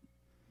on it?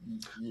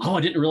 Oh,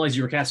 I didn't realize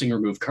you were casting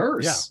Remove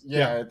Curse.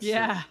 Yeah. It's,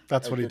 Yeah.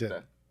 That's I what he did did.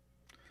 that.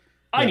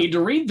 I need to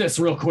read this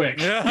real quick.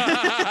 It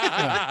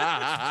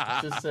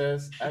just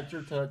says, at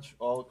your touch,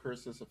 all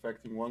curses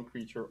affecting one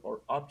creature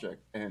or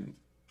object end.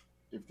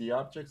 If the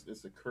object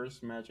is a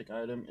cursed magic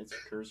item, its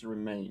curse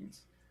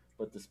remains.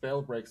 But the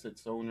spell breaks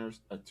its owner's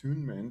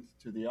attunement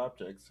to the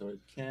object, so it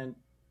can't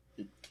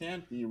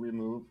be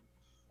removed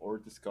or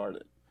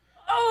discarded.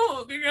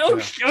 Oh,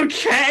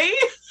 okay.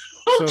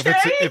 So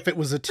Okay. if it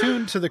was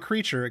attuned to the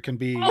creature, it can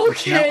be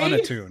it's now Okay.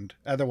 unattuned.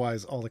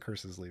 Otherwise, all the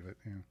curses leave it.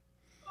 Yeah.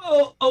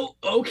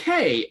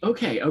 Okay. So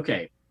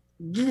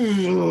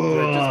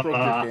I just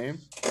broke your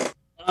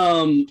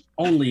game.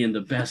 Only in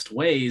the best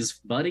ways,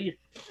 buddy.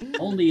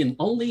 only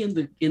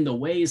in the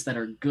ways that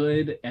are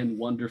good and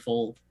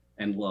wonderful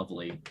and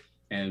lovely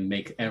and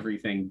make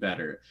everything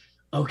better.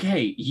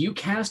 Okay, you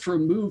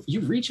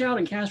reach out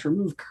and cast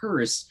Remove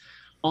Curse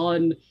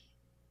on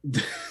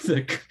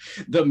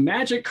the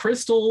magic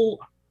crystal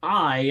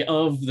eye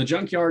of the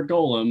junkyard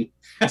golem.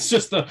 That's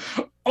just the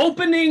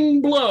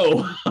opening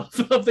blow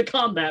of the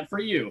combat for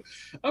you.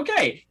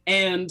 Okay,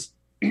 and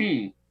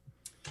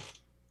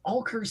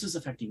all curses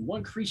affecting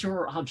one creature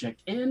or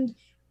object end.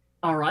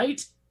 All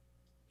right.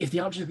 If the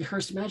object of the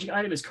cursed magic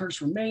item is cursed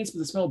remains, but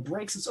the spell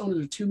breaks its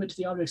owner's attunement to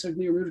the object, so it can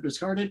be removed or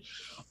discarded.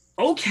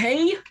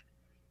 Okay.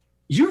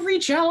 You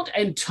reach out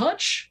and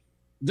touch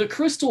the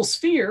crystal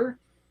sphere,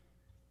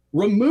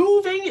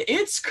 removing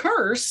its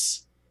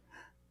curse,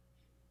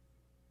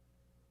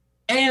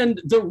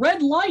 and the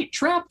red light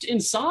trapped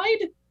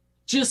inside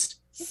just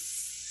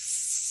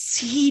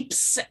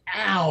seeps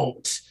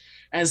out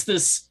as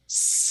this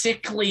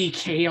sickly,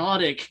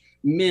 chaotic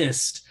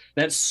mist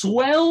that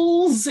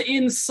swells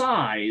in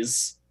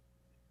size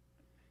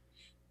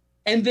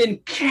and then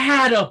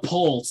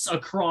catapults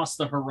across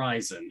the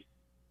horizon.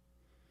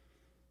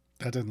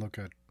 That didn't look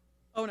good.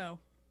 Oh no.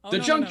 Oh, The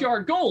no, no, no.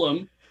 junkyard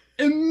golem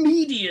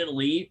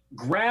immediately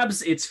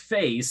grabs its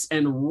face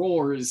and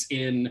roars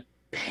in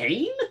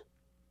pain,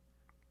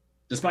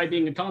 despite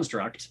being a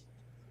construct.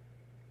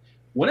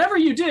 Whatever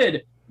you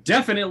did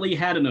definitely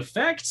had an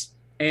effect,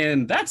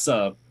 and that's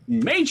a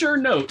major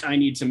note I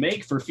need to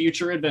make for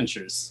future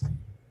adventures.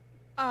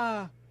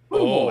 Ah. Oh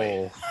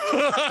boy.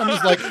 I'm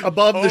just like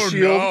above the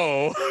shield.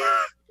 No.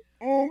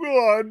 Oh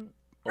god.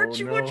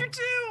 Archie, oh, no. what'd you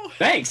do?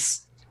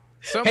 Thanks.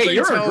 Something Hey,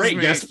 you're a tells great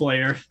me, guest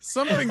player.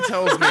 Something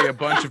tells me a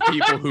bunch of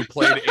people who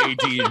played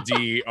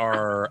AD&D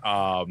are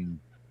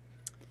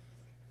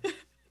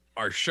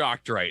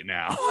shocked right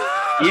now.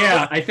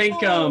 Yeah, I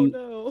think Oh,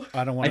 no.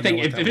 I don't want I to think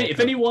know what that if looked like.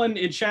 anyone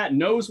in chat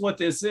knows what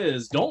this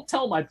is, don't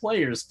tell my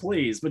players,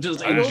 please, but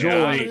just I don't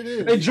know what enjoy it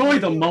is. enjoy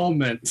the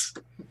moment.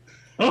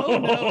 Oh,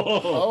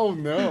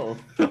 no.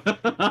 Oh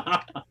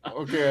no.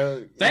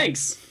 Okay.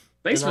 Thanks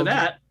And for I'll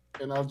that.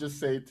 And I'll just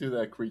say to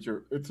that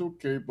creature, "It's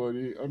okay,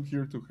 buddy. I'm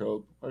here to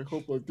help. I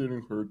hope I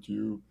didn't hurt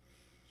you."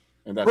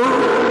 And that's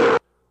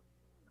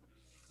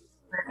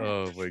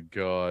Oh my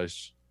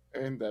gosh.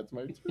 my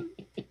turn.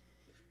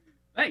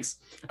 Thanks.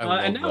 I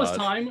love And now it's that.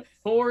 time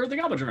for the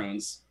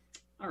Gobadrones.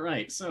 All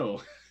right,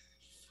 so,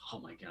 oh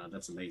my god,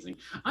 that's amazing.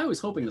 I was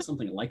hoping that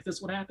something like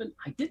this would happen.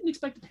 I didn't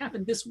expect it to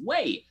happen this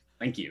way.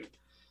 Thank you.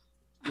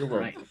 You're All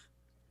right.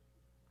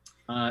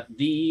 welcome.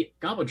 The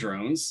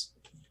Gobadrones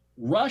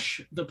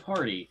rush the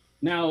party.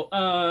 Now,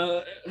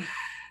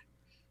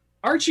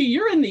 Archie,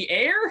 you're in the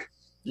air,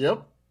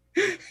 Yep.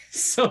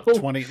 so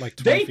 20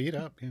 They- feet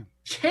up. Yeah.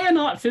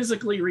 cannot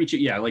physically reach you.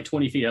 Yeah, like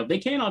 20 feet up. They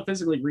cannot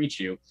physically reach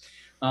you,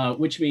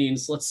 which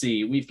means, let's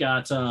see, we've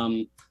got,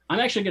 I'm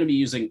actually going to be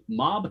using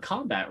mob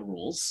combat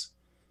rules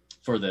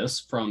for this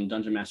from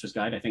Dungeon Master's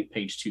Guide, I think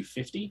page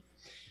 250.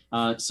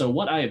 So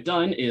what I have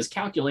done is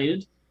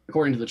calculated,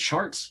 according to the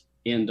chart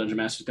in Dungeon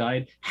Master's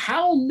Guide,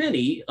 how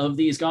many of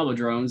these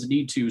Gobadrones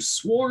need to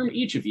swarm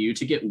each of you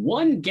to get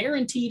one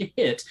guaranteed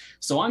hit,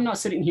 so I'm not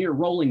sitting here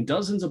rolling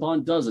dozens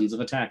upon dozens of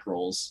attack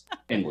rolls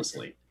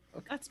endlessly.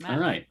 That's math. All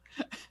right.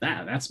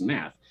 That's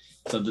math.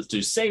 So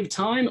to save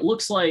time, it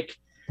looks like,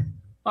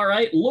 all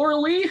right, Laura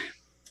Lee,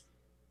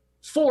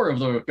 4 of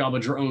the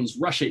Gobadrones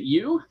rush at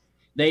you.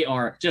 They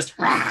are just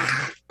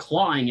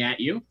clawing at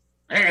you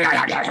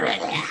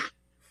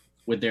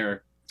with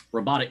their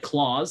robotic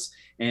claws,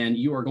 and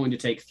you are going to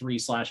take 3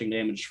 slashing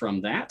damage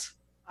from that.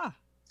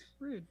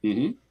 Rude.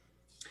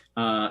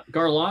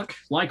 Garlock,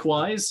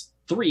 likewise,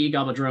 3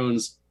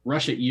 Gobadrones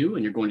rush at you,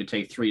 and you're going to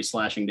take 3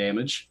 slashing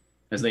damage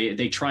as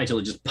they try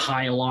to just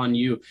pile on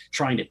you,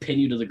 trying to pin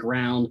you to the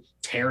ground,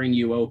 tearing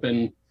you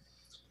open.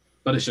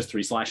 But it's just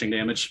 3 slashing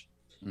damage.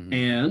 Mhm.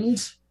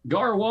 And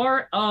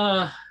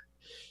Garwar,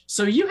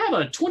 so you have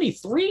a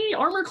 23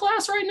 armor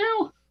class right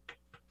now?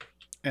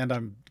 And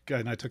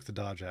I took the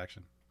dodge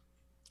action.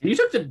 And you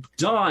took the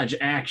dodge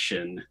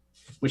action,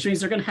 which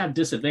means they're going to have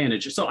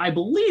disadvantage. So I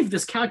believe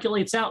this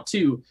calculates out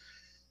to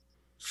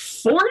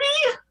 40?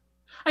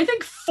 I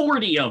think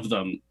 40 of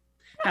them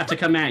have to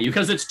come at you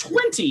because it's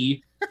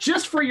 20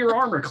 just for your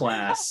armor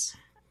class.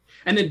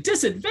 And then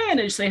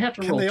disadvantage, they have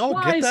to Can roll they all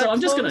get twice. that So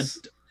I'm just going close?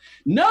 to.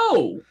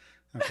 No!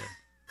 Okay.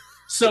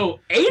 So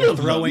 8 They're of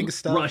throwing them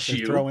stuff. rush They're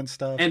you. throwing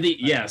stuff. And the I-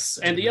 yes,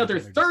 I and the imagine other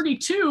they're just-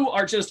 32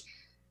 are just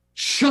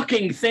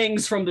chucking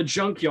things from the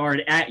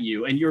junkyard at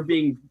you, and you're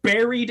being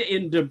buried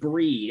in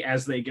debris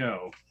as they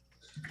go.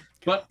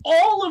 But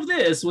all of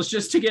this was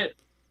just to get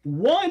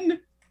one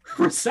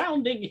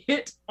resounding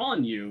hit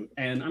on you,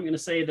 and I'm going to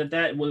say that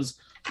that was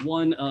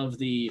one of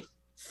the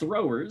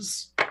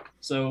throwers.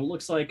 So it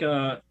looks like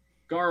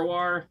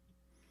Garwar.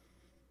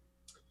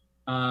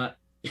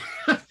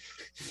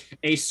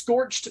 A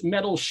scorched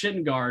metal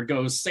shin guard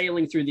goes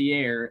sailing through the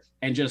air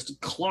and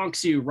just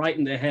clonks you right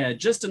in the head,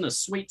 just in the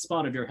sweet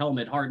spot of your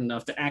helmet, hard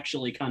enough to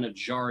actually kind of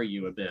jar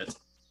you a bit.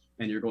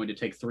 And you're going to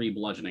take 3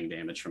 bludgeoning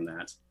damage from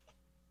that.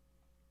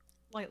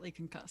 Lightly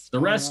concussed. The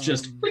rest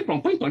just Um, ping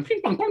pong, ping pong,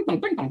 ping pong, ping pong,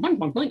 ping pong, ping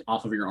pong, ping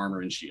off of your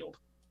armor and shield.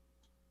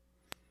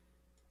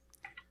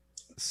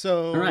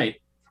 So All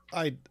right,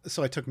 I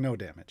took no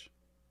damage.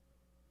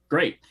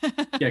 great. Yeah,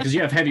 because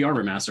you have heavy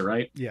armor master,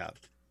 right? Yeah.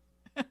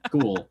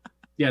 Cool.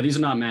 Yeah, these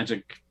are not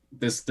magic.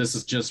 This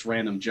is just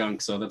random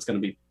junk, so that's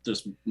going to be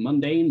just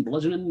mundane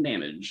bludgeoning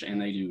damage, and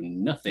they do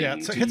nothing. Yeah.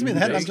 So it to hits me in the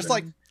head. And I'm Jason. just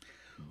like,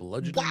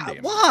 Bludgeoning why?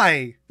 damage.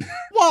 Why?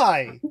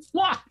 Why? Why?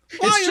 Why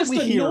It's are just we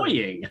here?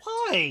 annoying.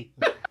 Why?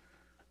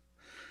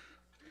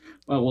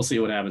 Well, we'll see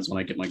what happens when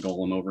I get my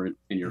golem over it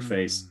in your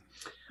face.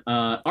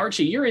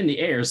 Archie, you're in the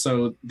air,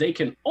 so they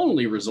can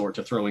only resort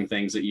to throwing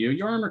things at you.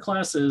 Your armor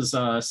class is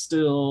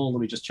still, let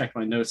me just check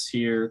my notes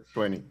here,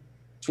 20.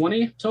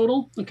 20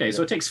 total? Okay,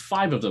 so it takes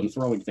 5 of them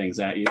throwing things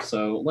at you.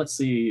 So let's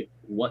see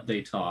what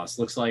they toss.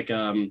 Looks like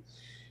a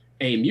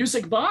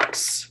music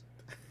box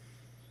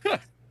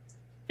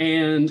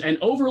and an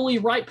overly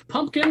ripe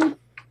pumpkin.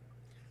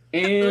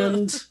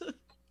 And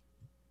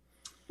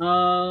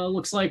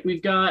looks like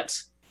we've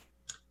got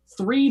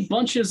 3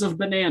 bunches of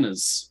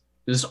bananas.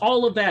 Just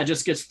all of that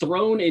just gets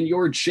thrown in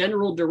your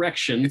general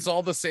direction. It's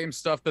all the same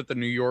stuff that the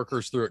New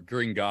Yorkers threw at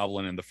Green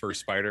Goblin in the first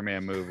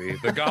Spider-Man movie.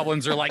 The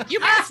goblins are like, you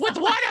mess with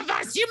one of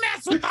us, you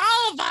mess with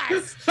all of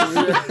us.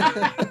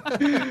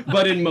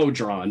 But in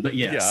Modron, but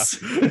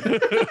yes.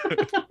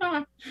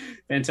 Yeah.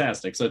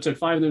 Fantastic. So it took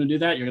 5 of them to do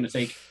that. You're going to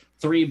take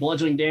 3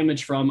 bludgeoning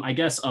damage from, I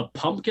guess, a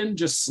pumpkin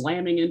just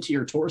slamming into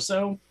your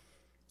torso.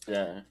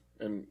 Yeah.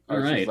 And All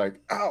Archie's right. like,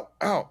 ow,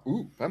 ow,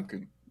 ooh,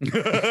 pumpkin.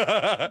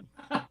 I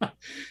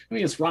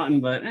mean, it's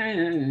rotten, but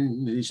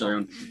each their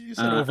own. You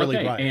said overly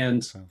okay, ripe.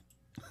 and so.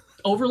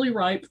 overly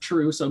ripe,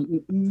 true. So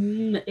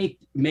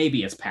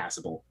maybe it's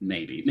passable.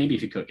 Maybe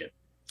if you cook it.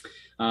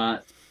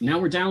 Now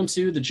we're down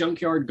to the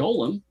junkyard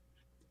golem.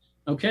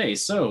 Okay,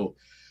 so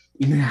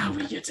now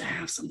we get to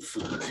have some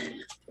fun.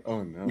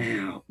 Oh,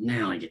 no.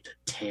 Now I get to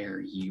tear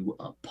you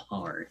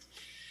apart.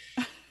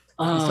 He's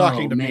Oh,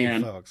 talking to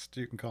man. me, folks.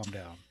 You can calm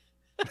down.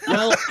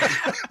 Well,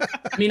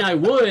 I mean, I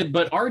would,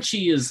 but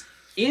Archie is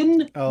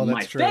in Oh,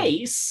 my that's true.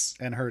 face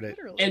And hurt it.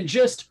 Literally. and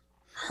just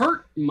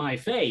hurt my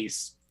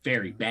face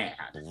very bad.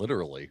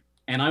 Literally.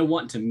 And I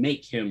want to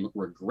make him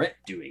regret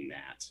doing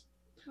that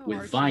Oh, with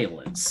Archie.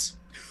 violence.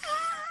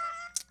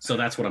 So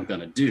that's what I'm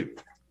going to do.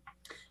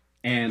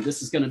 And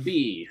this is going to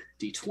be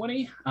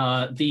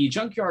D20. The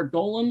junkyard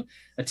golem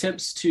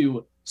attempts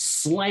to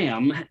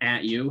slam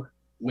at you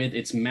with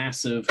its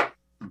massive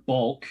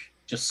bulk,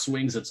 just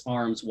swings its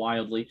arms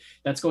wildly.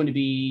 That's going to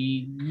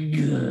be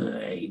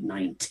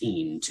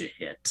 19 to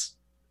hit.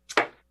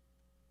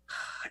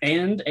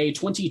 And a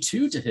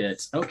 22 to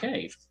hit.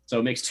 Okay, so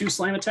it makes 2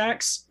 slam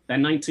attacks. That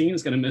 19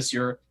 is going to miss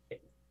your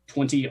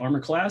 20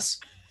 armor class.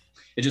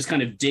 It just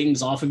kind of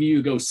dings off of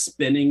you, goes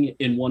spinning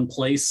in one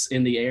place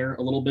in the air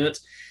a little bit.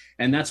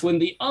 And that's when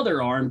the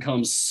other arm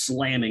comes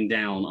slamming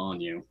down on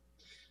you.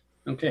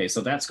 Okay, so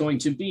that's going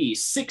to be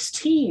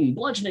 16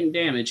 bludgeoning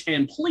damage.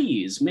 And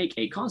please make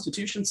a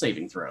Constitution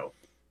saving throw.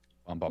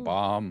 Bum, bum,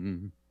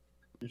 bum.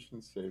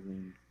 Constitution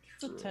saving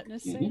It's a throw.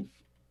 tetanus Mhm. save.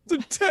 The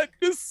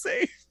tetanus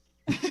save.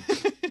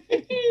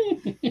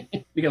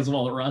 Because of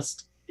all the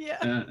rust. Yeah.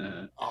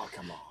 Oh,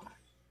 come on.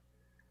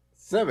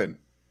 7.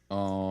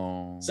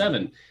 Oh.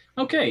 7.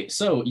 Okay,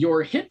 so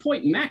your hit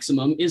point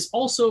maximum is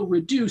also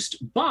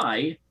reduced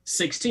by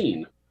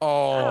 16.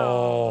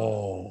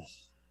 Oh.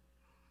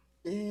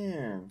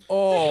 Damn.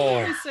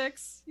 Oh.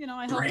 36. You know,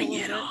 I helped a Bring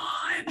little it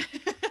on.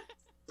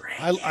 Bring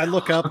I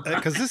look up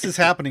because this is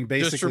happening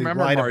basically Just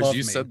remember, right Mars, above you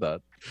me. said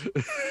that.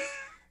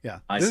 Yeah,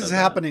 I this said is that.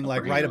 happening I'll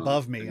like bring right it on.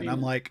 above me, Bring and it I'm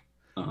on. like,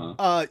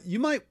 Uh-huh. you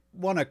might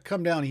want to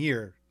come down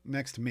here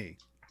next to me.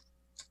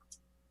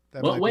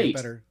 That But might be wait.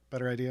 a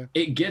better idea.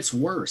 It gets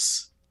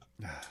worse.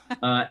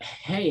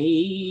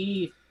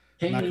 Hey,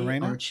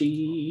 Macarena?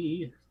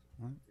 Archie.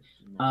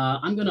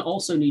 I'm going to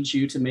also need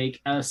you to make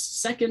a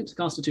second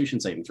Constitution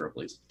saving throw,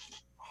 please.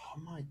 Oh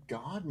my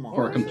God, Mars.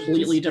 For a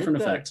completely Just different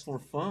did that effect. For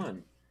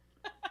fun.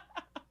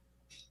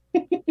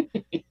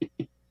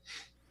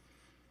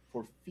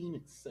 For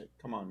Phoenix sake.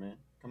 Come on, man.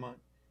 Come on.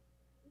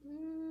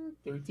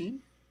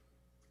 13?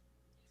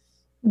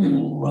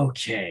 Ooh,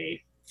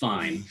 okay,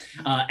 fine.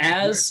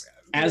 As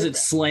it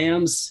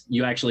slams,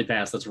 you actually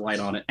pass. That's right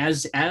on it.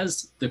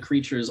 As the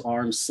creature's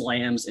arm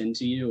slams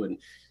into you and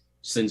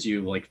sends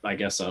you, like, I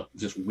guess,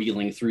 just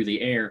wheeling through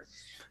the air.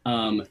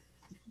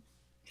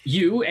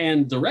 You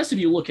and the rest of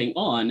you looking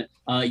on,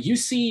 you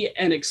see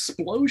an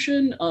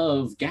explosion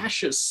of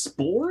gaseous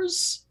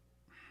spores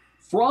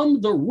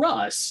from the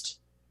rust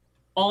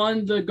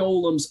on the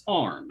golem's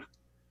arm.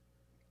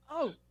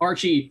 Oh,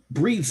 Archie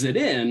breathes it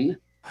in,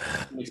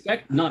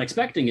 not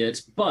expecting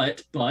it,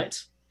 but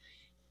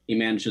he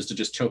manages to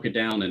just choke it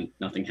down and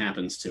nothing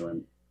happens to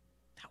him.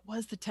 that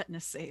was the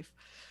tetanus save.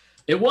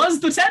 It was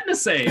the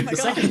tetanus save, Oh my the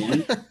God. second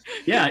one.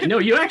 Yeah, no,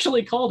 you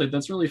actually called it.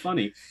 That's really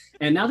funny.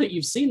 And now that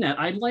you've seen that,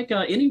 I'd like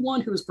anyone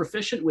who is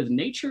proficient with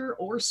nature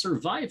or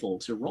survival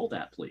to roll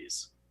that,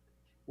 please.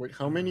 Wait,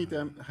 how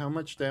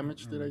much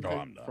damage did I Oh,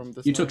 I'm take done. from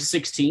this? You took one?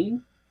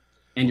 16,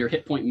 and your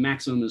hit point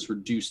maximum is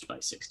reduced by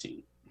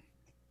 16.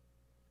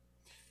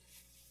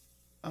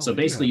 Oh, So we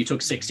do basically, have you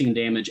took 16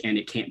 damage, and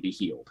it can't be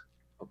healed.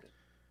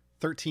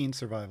 13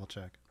 survival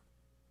check.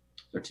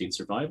 13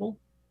 survival.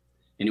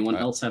 Anyone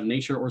else have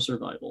nature or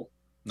survival?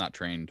 Not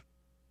trained.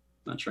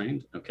 Not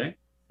trained. Okay.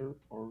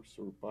 Or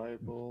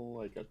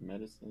survival. I got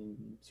medicine.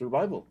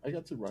 Survival. I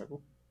got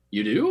survival.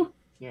 You do?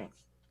 Yeah.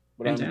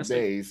 But Fantastic.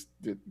 I'm dazed.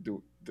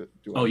 Do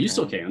Oh, I you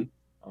still count?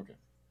 can. Okay.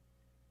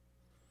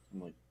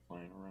 I'm like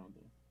flying around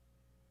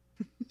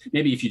there.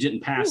 Maybe if you didn't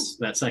pass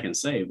that second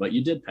save, but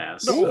you did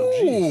pass.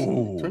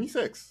 Oh, Ooh.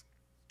 26.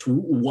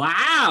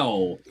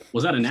 Wow.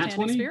 Was that a nat Firsthand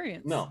 20?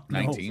 experience. No.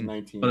 19.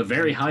 19. But a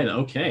very high, though.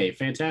 Okay,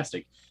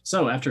 fantastic.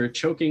 So after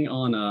choking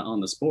on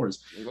the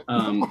spores,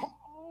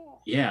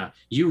 Yeah,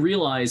 you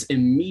realize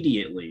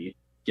immediately,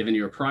 given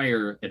your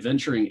prior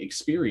adventuring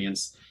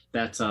experience,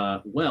 that,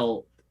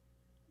 well,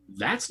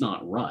 that's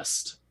not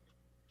rust.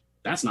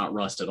 That's not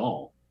rust at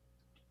all.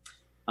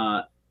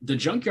 The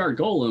junkyard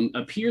golem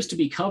appears to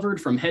be covered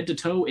from head to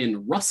toe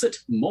in russet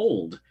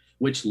mold,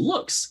 which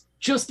looks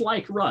just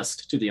like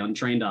rust to the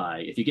untrained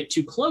eye. If you get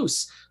too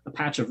close, a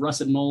patch of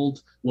russet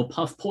mold will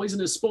puff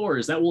poisonous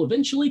spores that will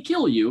eventually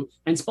kill you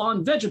and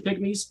spawn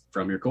vegapygmies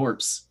from your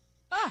corpse.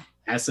 Ah.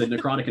 Acid,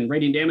 necrotic, and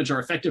radiant damage are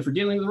effective for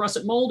dealing with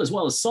russet mold, as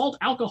well as salt,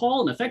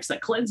 alcohol, and effects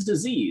that cleanse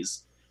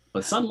disease.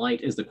 But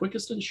sunlight is the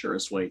quickest and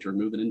surest way to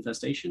remove an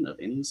infestation of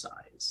any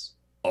size.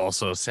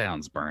 Also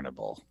sounds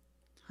burnable.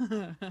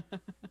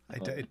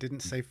 It didn't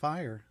say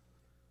fire.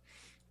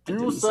 I Do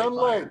didn't say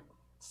sunlight. fire.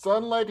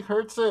 Sunlight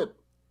hurts it.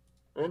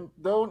 And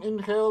don't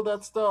inhale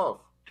that stuff.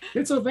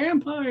 It's a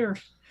vampire.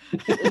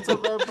 It's a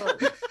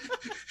vampire.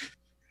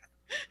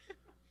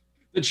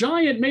 The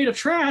giant made of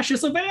trash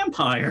is a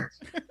vampire.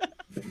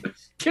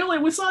 Kill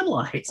it with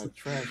sunlight. A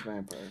trash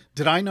vampire.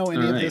 Did I know any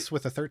of Alright. this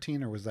with a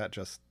 13, or was that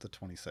just the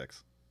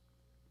 26?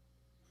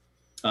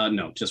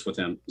 No, just with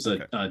him. It's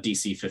a Okay.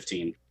 DC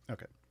 15.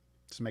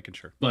 Just making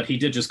sure. But he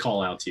did just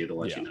call out to you to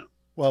let Yeah. you know.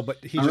 Well, but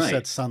he All just right.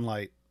 said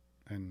sunlight,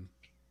 and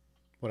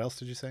what else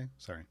did you say?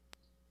 Sorry.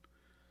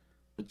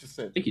 It just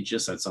said, I think he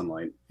just said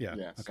sunlight. Yeah.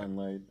 yeah, Okay.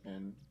 sunlight,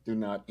 and do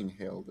not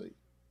inhale the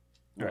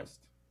Right.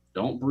 rust.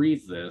 Don't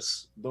breathe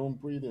this. Don't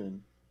breathe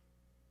in.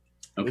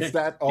 Okay. Is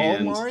that all,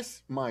 And-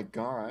 Mars? My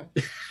God.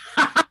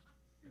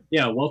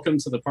 Yeah, welcome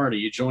to the party.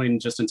 You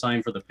joined just in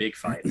time for the big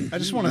fight. I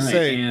just want to All right,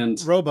 say,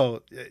 and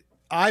Robo,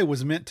 I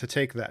was meant to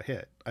take that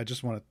hit. I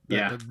just want to.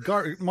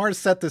 Yeah. Mars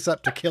set this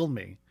up to kill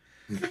me.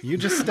 You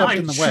just stepped in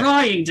I'm the way.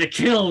 trying to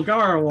kill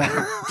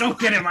Garwar. Don't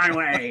get in my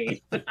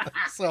way.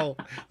 So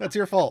that's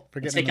your fault for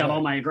getting in Take the out way.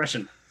 all my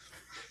aggression.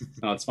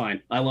 No, it's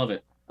fine. I love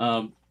it.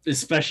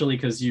 Especially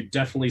because you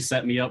definitely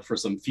set me up for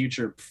some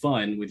future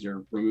fun with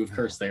your remove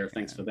curse there.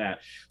 Thanks for that.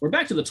 We're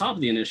back to the top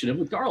of the initiative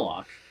with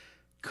Garlock.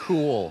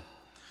 Cool.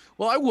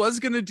 Well, I was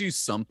going to do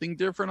something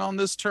different on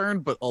this turn,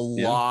 but a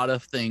Yeah. lot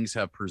of things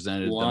have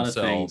presented A lot of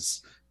themselves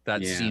things.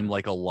 that Yeah. seem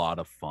like a lot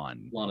of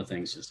fun. A lot of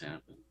things just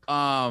happen.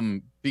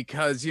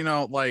 Because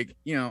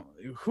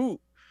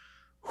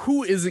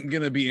who isn't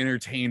going to be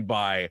entertained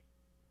by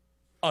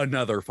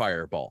another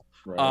fireball?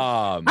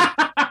 Right.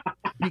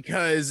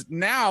 Because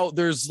now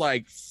there's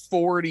like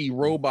 40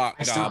 robot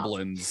Stop.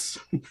 goblins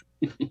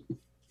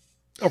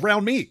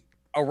Around me.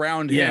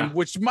 around him, Yeah.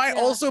 which might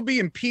Yeah. also be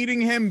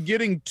impeding him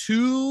getting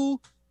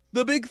to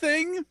the big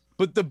thing.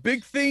 But the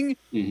big thing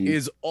Mhm.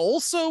 is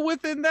also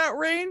within that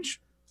range.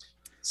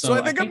 So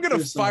I think I'm gonna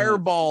there's,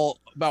 fireball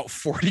about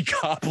 40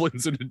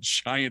 goblins and a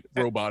giant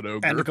robot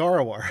ogre. And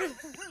Garawar.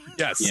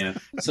 Yes, Yeah.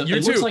 So You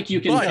it looks too, like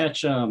you can but-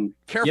 catch. careful.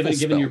 Given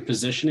spell. your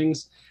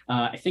positionings,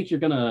 I think you're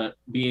gonna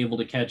be able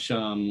to catch.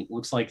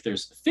 Looks like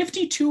there's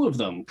 52 of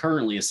them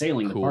currently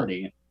assailing the Cool.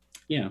 party.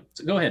 Yeah.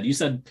 So go ahead. You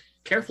said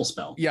careful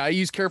spell. Yeah, I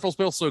use careful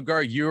spell. So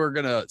Gar, you are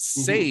gonna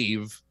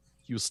save.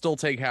 You still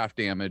take half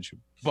damage,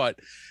 but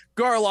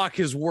Garlock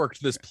has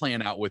worked this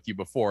plan out with you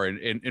before, and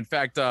in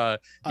fact, I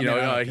mean,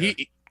 I don't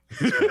he.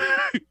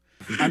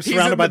 I'm He's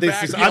surrounded in by the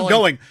these. back I'm yelling-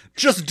 going.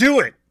 Just do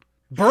it.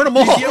 Burn them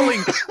all.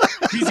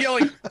 He's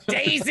yelling,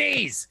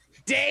 daisies,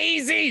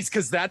 daisies,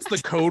 because that's the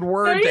code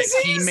word that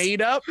he Daisies?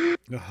 made up. Oh,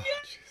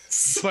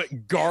 jeez. But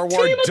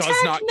Garwar Team does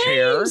attack not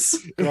care.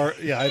 names!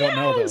 Yeah, I don't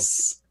know though.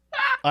 Yes!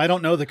 I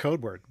don't know the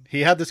code word.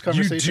 He had this You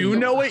conversation. do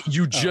know it.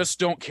 You just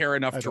don't care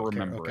enough I to don't care,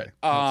 remember okay. it.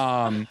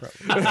 Probably.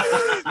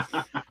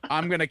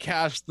 I'm gonna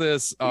cast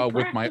this with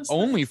my practiced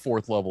only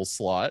 4th level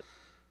slot.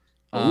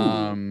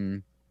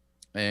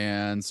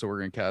 And so we're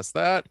gonna cast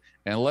that,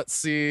 and let's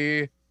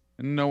see.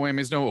 No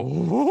whammies,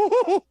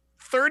 no.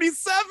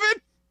 37.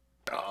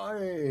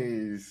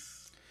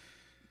 Nice.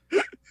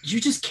 You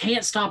just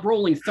can't stop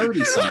rolling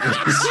 30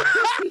 somethings.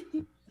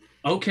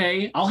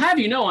 Okay, I'll have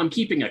you know I'm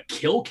keeping a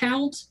kill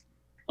count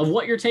of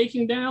what you're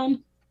taking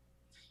down.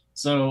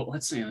 So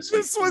let's see. This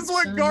was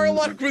what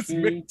Garlock was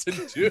meant to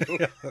do.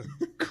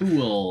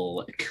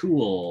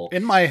 Cool.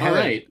 In my head, All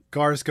right.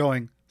 Gar's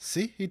going.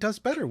 See, he does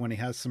better when he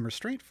has some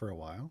restraint for a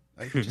while.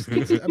 I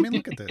mean,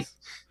 look at this.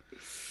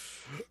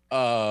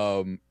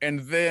 And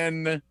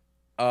then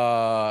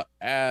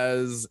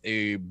as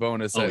a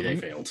bonus, Oh, they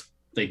failed.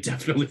 They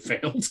definitely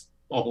failed.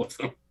 All of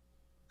them.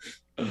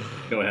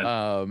 Go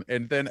ahead.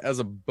 and then as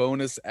a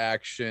bonus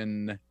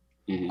action,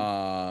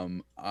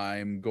 Mhm.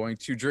 I'm going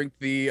to drink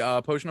the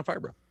potion of fire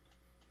breath.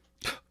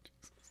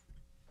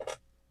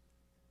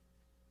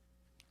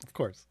 Of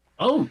course.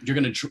 Oh, you're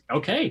gonna.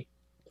 Okay.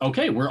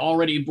 We're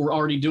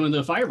already doing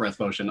the fire breath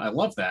potion. I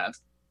love that.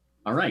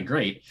 All right,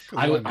 great.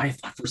 I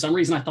for some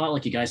reason I thought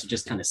like you guys would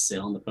just kind of sit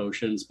on the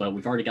potions, but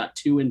we've already got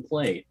 2 in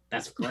play.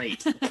 That's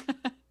great.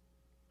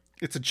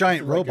 It's a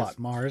giant Like robot,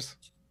 Mars.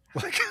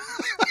 Like,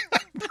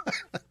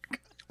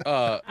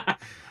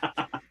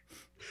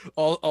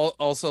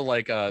 Also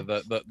like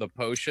the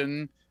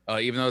potion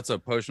even though it's a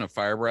potion of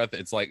fire breath,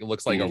 it's like it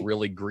looks like a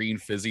really green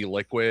fizzy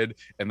liquid,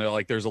 and they're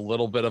like there's a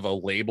little bit of a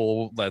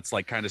label that's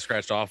like kind of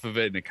scratched off of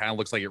it, and it kind of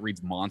looks like it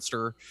reads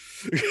monster.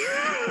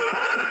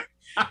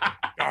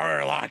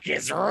 Garlock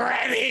is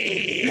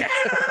ready.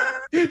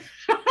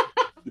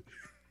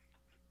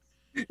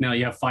 Now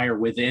you have fire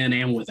within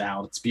and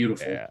without. It's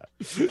beautiful. Yeah.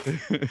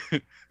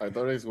 I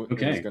thought it was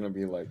Okay. gonna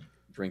be like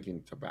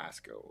drinking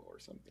Tabasco or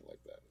something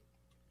like that.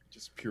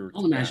 Just pure.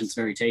 I'll imagine it's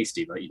very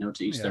tasty, but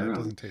to each Yeah, their it own.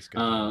 doesn't taste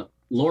good.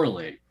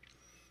 Lorelei.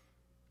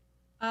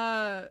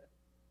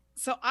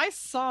 So I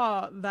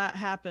saw that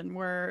happen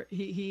where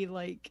he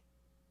like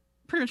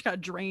pretty much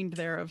got drained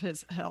there of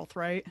his health,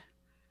 right?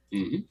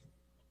 hmm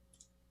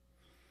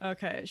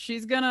Okay,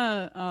 she's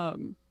gonna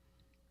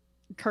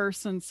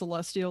curse in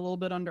Celestial a little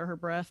bit under her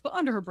breath, but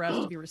under her breath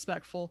to be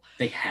respectful.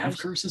 They have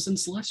curses in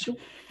Celestial?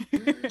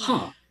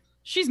 Huh.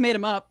 She's made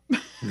him up.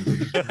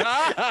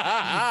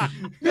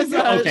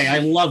 Okay, I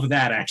love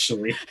that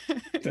actually.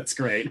 That's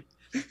great.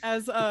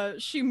 As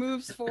she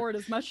moves forward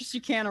as much as she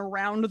can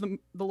around the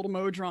little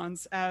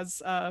Modrons,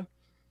 as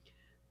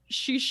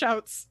she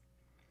shouts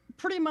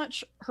pretty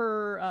much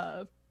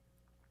her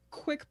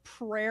quick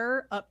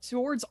prayer up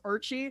towards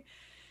Archie.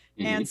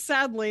 And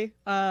sadly,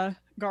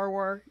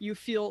 Garwar, you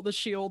feel the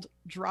shield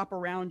drop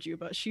around you,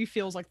 but she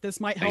feels like this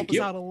might help Thank us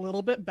you. out a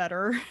little bit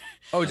better.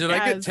 Oh, did I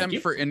get As- temp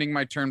for ending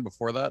my turn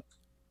before that?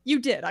 You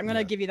did. I'm going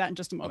to Yeah. give you that in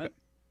just a moment.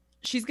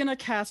 She's going to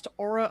cast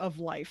Aura of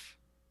Life.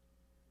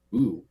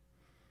 Ooh.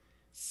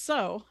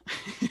 So,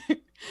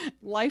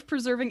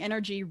 life-preserving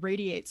energy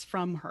radiates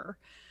from her.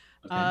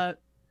 Okay.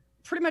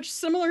 Pretty much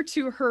similar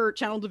to her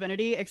Channel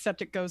Divinity,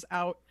 except it goes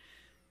out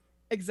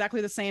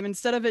exactly the same.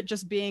 Instead of it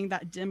just being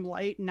that dim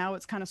light, now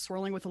it's kind of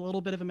swirling with a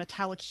little bit of a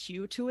metallic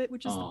hue to it,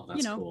 which is, Oh,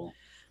 that's cool.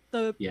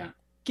 the Yeah.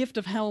 gift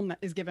of Helm that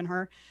is given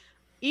her.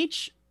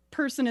 Each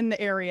person in the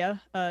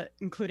area,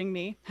 including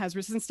me, has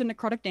resistance to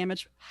necrotic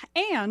damage,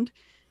 and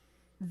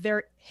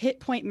their hit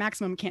point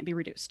maximum can't be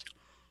reduced.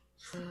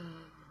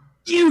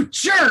 You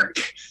jerk!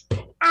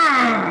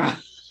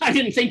 Ah, I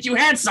didn't think you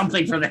had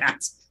something for that.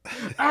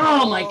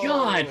 Oh my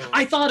god!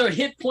 I thought a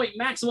hit point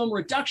maximum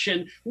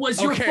reduction was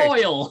your Okay.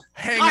 foil.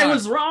 Hang I on.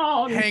 was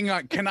wrong. Hang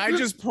on. Can I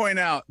just point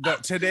out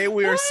that today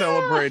we are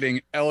celebrating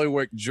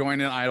Eliwick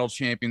joining Idle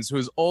Champions, who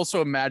is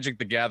also a Magic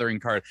the Gathering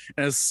card.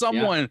 And as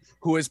someone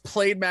who has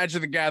played Magic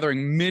the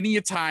Gathering many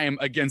a time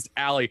against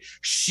Allie,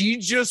 she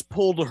just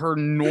pulled her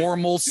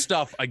normal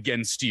stuff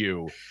against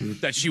you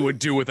that she would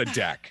do with a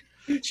deck.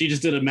 She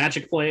just did a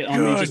magic play on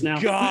me just now.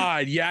 Good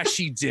God. Yeah,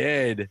 she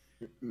did.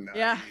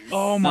 Yeah.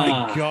 Oh my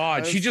Ah,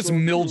 God. She that's just so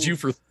milled cool. you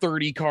for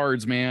 30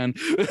 cards, man.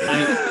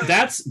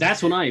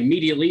 That's when I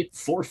immediately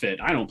forfeit.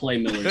 I don't play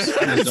millers.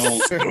 I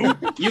just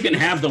don't. You can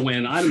have the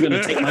win. I'm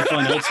gonna take my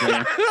fun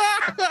elsewhere.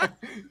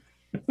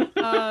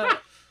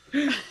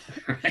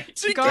 Right.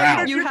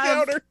 Garlock, you Your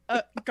have counter.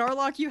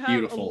 Garlock, you have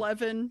Beautiful.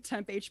 11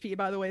 temp HP,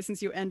 by the way,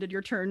 since you ended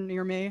your turn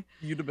near me.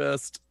 You the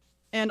best.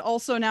 And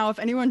also now, if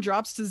anyone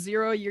drops to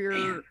 0, you're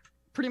Man.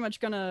 pretty much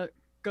gonna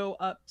go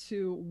up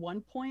to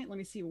 1 point. Let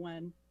me see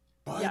when.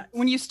 What? Yeah,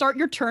 when you start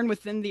your turn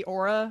within the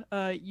aura,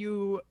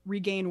 you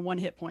regain 1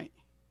 hit point.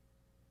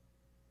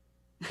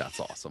 That's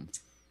awesome.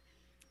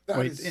 That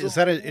Wait, is is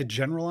so that a cool.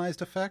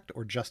 generalized effect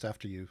or just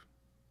after you?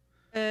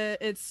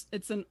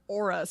 It's an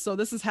aura, so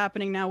this is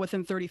happening now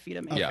within 30 feet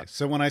of me. Okay, Yeah.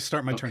 so when I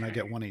start my turn, I Okay.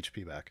 get 1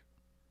 HP back.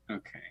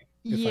 Okay.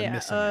 if I Yeah.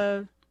 miss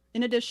any.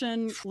 In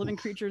addition, living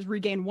creatures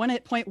regain 1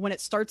 hit point when it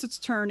starts its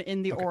turn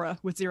in the Okay. aura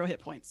with 0 hit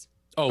points.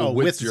 Oh,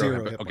 with zero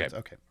hit hit point. points.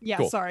 Okay. Okay. Yeah,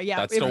 Cool. sorry. Yeah,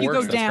 That if still you works.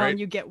 go That's down, great.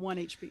 you get 1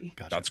 HP.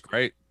 Gotcha. That's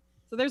great.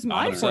 So there's I'm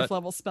my upset. 4th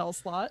level spell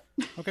slot.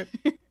 Okay.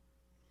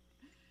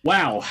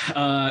 Wow.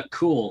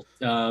 Cool.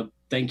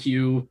 Thank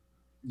you,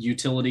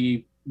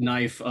 utility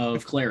knife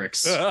of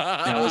clerics.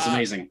 That was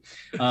amazing.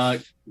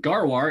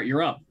 Garwar,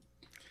 you're up.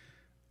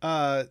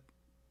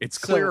 It's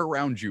So- clear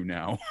around you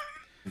now.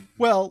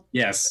 Well,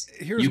 Yes.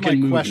 here's you my can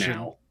move question.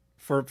 now.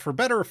 For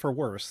better or for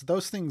worse,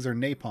 those things are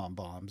napalm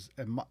bombs.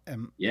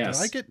 Yes.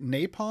 Did I get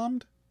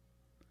napalmed?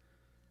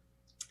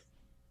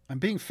 I'm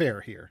being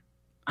fair here.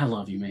 I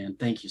love you, man.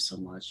 Thank you so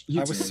much. You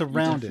I was did.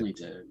 surrounded. You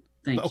definitely did.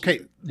 Thank But okay,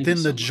 you. Thank then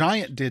you the so much.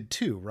 giant did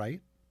too,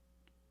 right?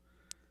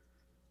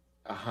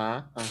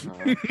 Uh-huh.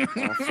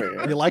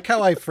 Fair. You like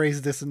how I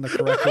phrased this in the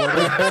correct order?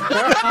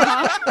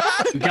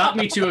 Uh-huh. got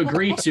me to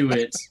agree to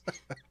it.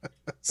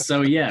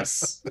 So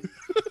yes,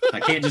 I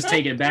can't just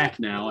take it back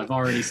now. I've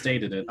already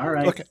stated it. All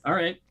right. Okay. All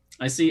right.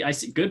 I see.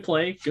 Good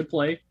play. Good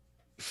play.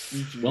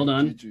 GG, Well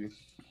done. GG.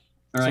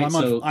 All right.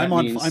 So I'm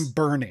that means I'm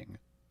burning.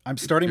 I'm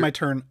starting my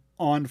turn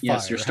on fire.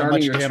 Yes, you're How starting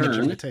much your damage am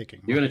turn. I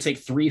taking? you're going to take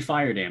 3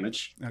 fire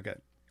damage. Okay.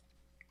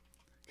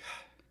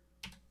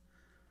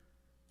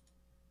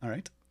 All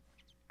right.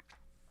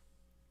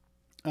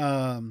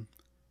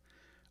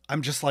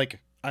 I'm just like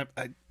I'm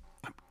God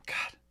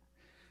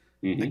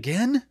Mhm.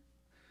 again.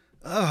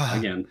 Ugh.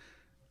 Again.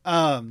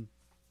 And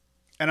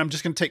I'm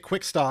just going to take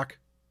quick stock.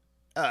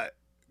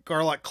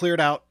 Garlock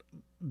cleared out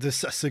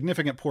this a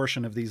significant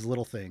portion of these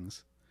little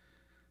things.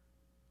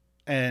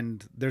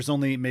 And there's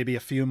only maybe a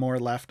few more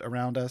left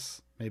around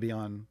us, maybe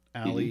on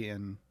Allie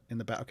and in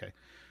the back. Okay.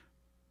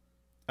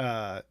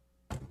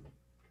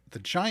 The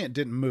giant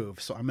didn't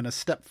move, so I'm going to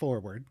step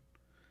forward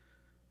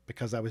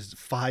because I was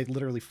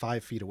literally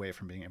 5 feet away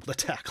from being able to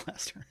attack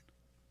last turn.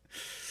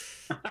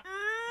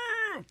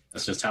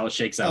 That's just how it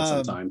shakes out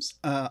sometimes.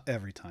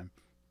 Every time.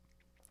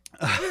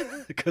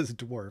 Because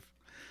dwarf.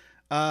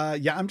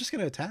 Yeah, I'm just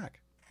going to attack.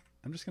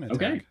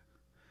 Okay.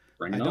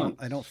 Bring it on.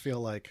 I don't feel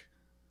like.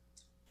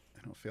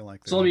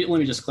 So let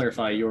me just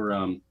clarify. You're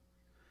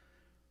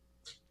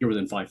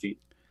within 5 feet.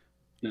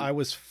 No. I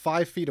was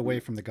 5 feet away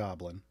from the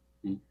goblin,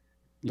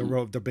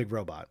 the big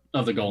robot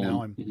of the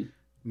golem.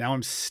 Now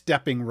I'm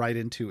stepping right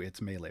into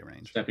its melee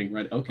range. Stepping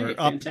right. Okay. Or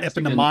up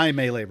into my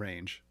melee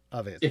range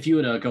of it. If you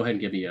would go ahead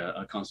and give me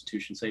a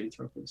Constitution saving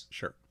throw, please.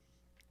 Sure.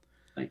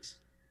 Thanks.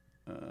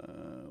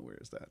 Where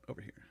is that? Over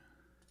here.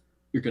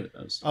 You're good at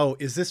those. Oh,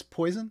 is this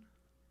poison?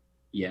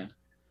 Yeah.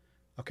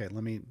 Okay,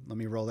 let me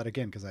roll that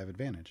again because I have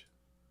advantage.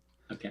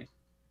 Okay.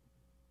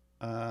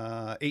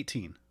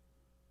 18.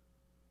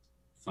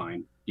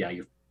 Fine. Yeah,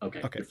 you're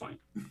okay. You're fine.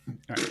 All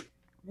right.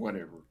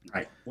 Whatever.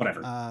 Right.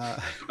 Whatever. Uh,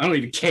 I don't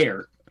even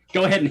care.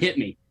 Go ahead and hit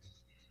me.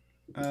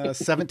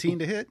 17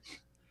 to hit.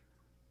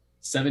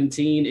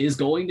 17 is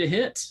going to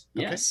hit.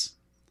 Okay. Yes.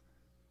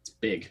 It's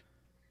big.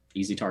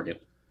 Easy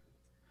target.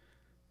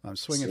 I'm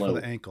swinging Slow.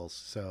 for the ankles,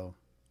 so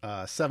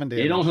 7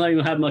 damage. You don't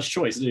even have much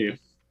choice, do you?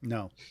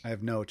 No, I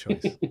have no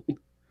choice.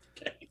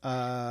 Okay.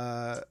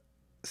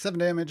 7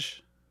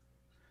 damage,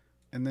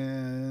 and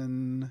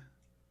then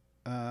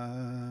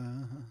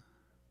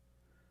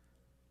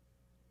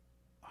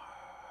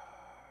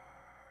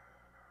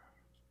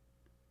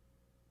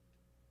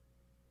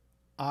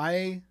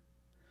I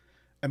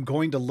am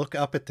going to look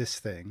up at this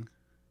thing.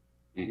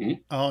 Mm-hmm.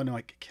 Oh no,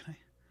 can I?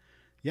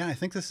 Yeah, I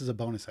think this is a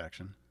bonus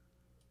action.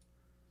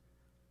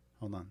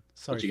 Hold on.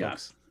 Sorry, What you got?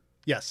 folks.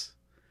 Yes.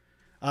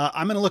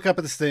 I'm going to look up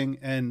at this thing,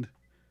 and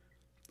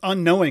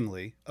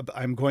unknowingly,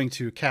 I'm going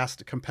to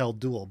cast a compelled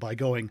duel by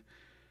going,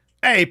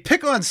 "Hey,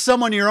 pick on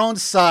someone your own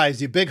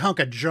size, you big hunk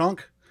of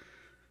junk."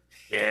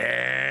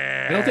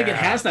 Yeah. I don't think it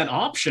has that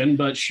option,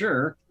 but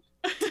sure.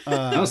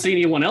 I don't see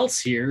anyone else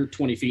here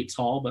 20 feet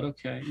tall, but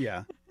okay.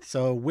 Yeah.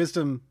 So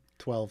wisdom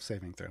 12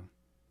 saving throw.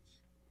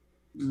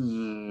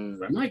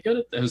 Am I good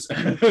at those?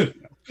 The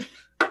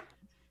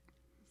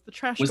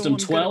trash Wisdom golem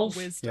good at 12?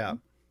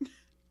 Wisdom. Yeah.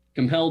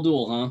 Compel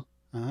duel,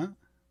 huh? Uh-huh.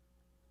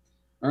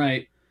 All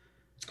right.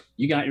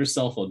 You got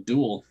yourself a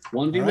duel.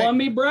 1v1 All right.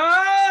 me,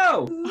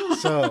 bro!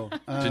 So,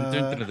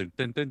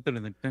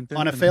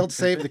 on a failed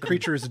save, the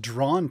creature is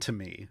drawn to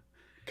me,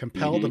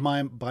 compelled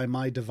by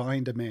my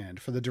divine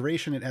demand. For the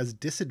duration, it has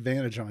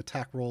disadvantage on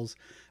attack rolls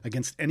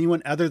against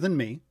anyone other than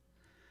me,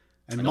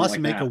 and I don't must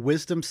like make that. a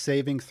wisdom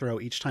saving throw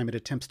each time it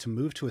attempts to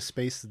move to a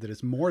space that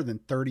is more than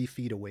 30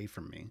 feet away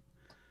from me.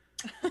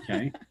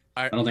 Okay.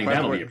 I don't think by the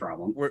that'll way, be a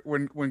problem.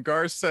 When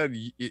Gar said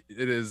it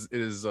is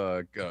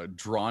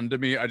drawn to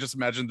me, I just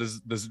imagined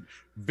this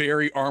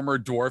very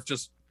armored dwarf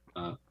just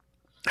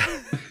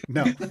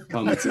No,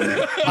 Come to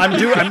me.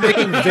 I'm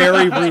making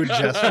very rude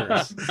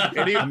gestures.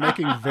 Any- I'm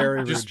making very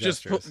rude just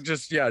gestures.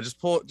 just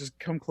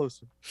come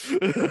closer.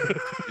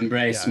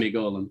 Embrace Yeah. me,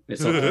 golem.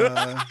 It's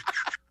okay.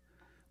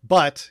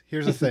 But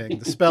here's the thing: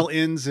 the spell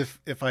ends if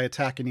I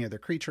attack any other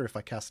creature, if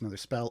I cast another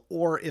spell,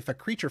 or if a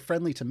creature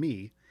friendly to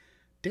me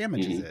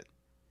damages it.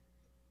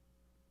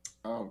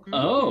 Oh, good.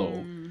 Oh,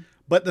 Mm,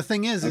 But the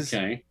thing is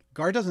okay.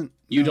 Gar doesn't.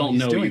 You don't he's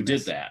know doing you did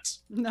this. that.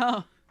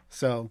 no.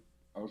 So,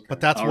 Okay. but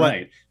that's All what.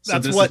 right. So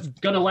that's this what- is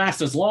going to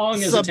last as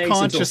long as it takes until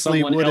subconsciously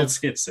someone would've- else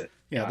hits it.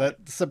 Yeah, Got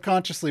that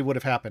subconsciously would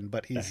have happened,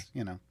 but he's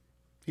Okay.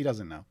 he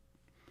doesn't know.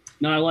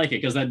 No, I like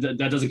it because that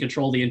doesn't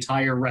control the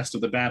entire rest of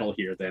the battle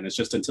here. Then it's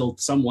just until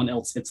someone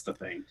else hits the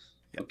thing.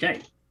 Yep.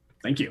 Okay,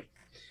 thank you.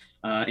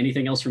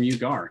 Anything else from you,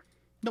 Gar?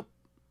 Nope.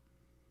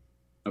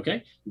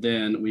 Okay,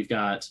 then we've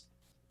got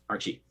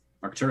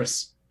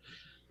Arcturus.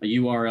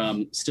 You are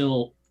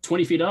still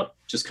 20 feet up,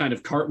 just kind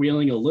of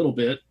cartwheeling a little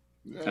bit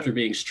Yeah, after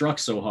being struck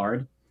so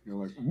hard. you're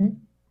like, "Whoop."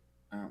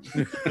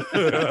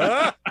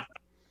 Ow.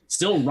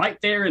 Still right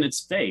there in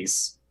its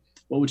face.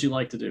 What would you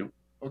like to do?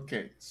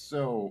 Okay,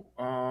 so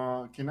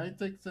can I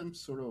take some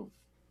sort of,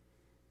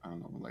 I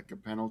don't know, like a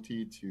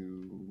penalty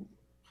to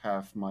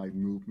have my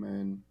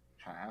movement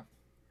half?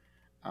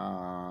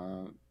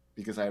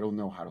 Because I don't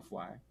know how to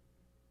fly.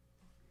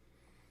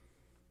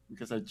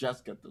 Because I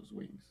just got those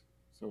wings.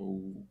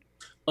 So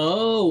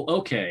Oh,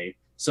 okay.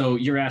 So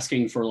you're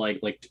asking for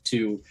like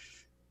to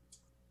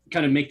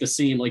kind of make the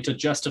scene like to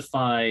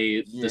justify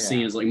Yeah. the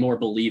scene as like more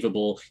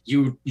believable.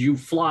 You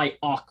fly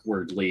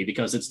awkwardly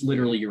because it's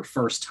literally your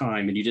first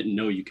time and you didn't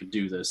know you could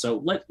do this. So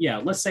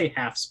let's say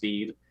half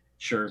speed.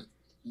 Sure.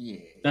 yeah,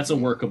 That's a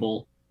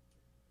workable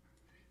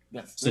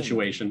That's still-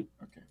 situation.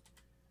 Okay,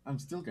 I'm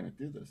still gonna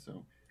do this.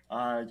 So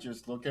I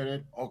just look at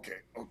it. Okay.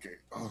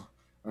 Oh,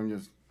 I'm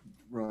just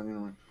running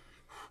around.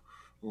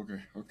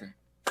 Okay.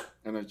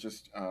 And I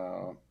just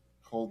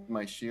hold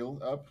my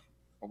shield up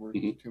over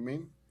Mhm. to me,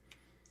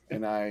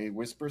 and I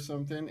whisper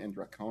something in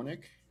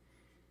Draconic,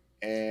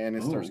 and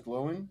it starts Oh.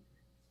 glowing.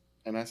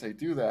 And as I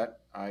do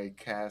that, I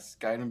cast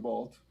Guiding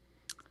Bolt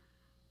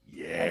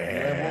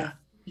Yeah. Level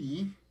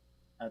 3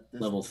 at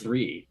this Level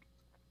 3.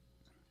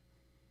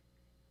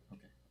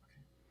 Okay.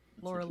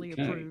 Laura Lee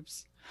Okay.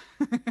 approves.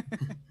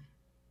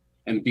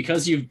 And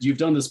because you've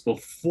done this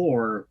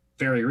before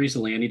very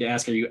recently, I need to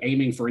ask: are you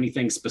aiming for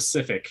anything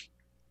specific,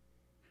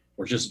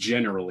 or just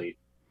generally?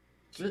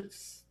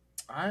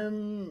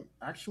 I'm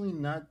actually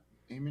not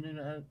aiming it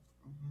at.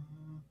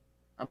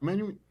 I'm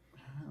aiming.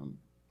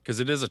 Because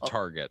it is a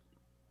target.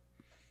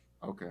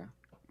 Okay.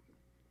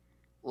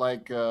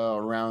 Like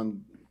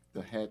around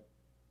the head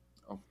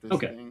of this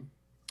Okay. thing.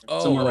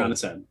 Somewhere around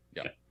its head.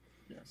 Yeah. Okay.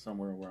 Yeah,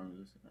 somewhere around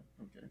this.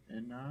 Okay.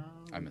 And now.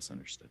 I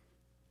misunderstood.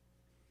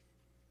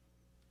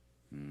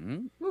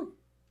 Mhm. Woo.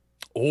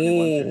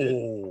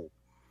 Oh.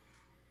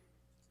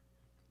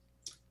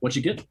 What'd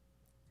you get?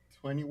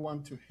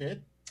 21 to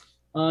hit.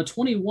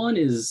 21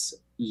 is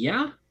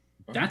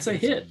that's a Okay.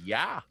 hit.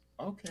 Yeah.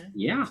 Okay.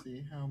 Yeah. Let's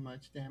see how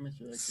much damage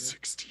I get.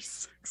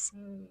 66.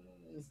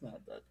 It's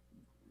not that.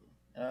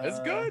 That's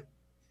good.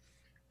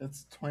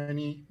 It's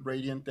 20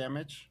 radiant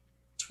damage.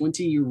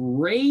 20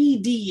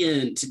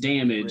 radiant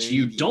damage.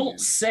 You don't Radiant.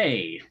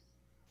 say.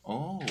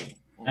 Oh.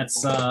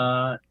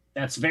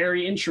 That's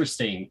very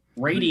interesting.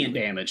 Radiant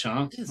damage,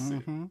 huh? Is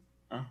it? Mhm.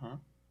 Uh-huh.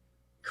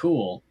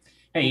 Cool.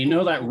 Hey, you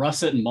know that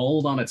russet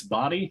mold on its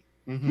body?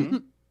 Mm-hmm.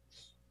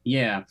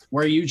 Yeah,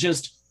 where you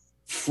just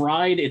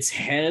fried its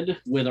head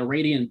with a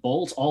radiant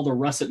bolt, all the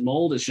russet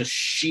mold is just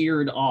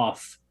sheared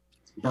off,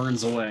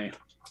 burns away.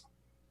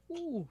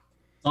 Ooh.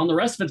 On the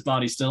rest of its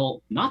body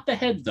still, not the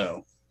head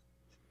though.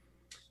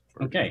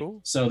 Very Okay,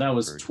 cool. so that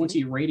was Very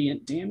 20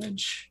 radiant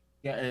damage.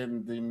 Yeah,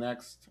 and the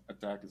next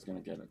attack is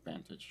going to get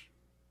advantage.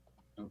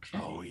 Okay.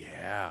 Oh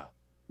yeah.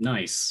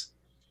 Nice.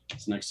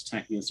 This next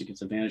attack against you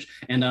gets advantage.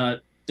 And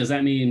does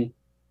that mean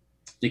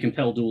the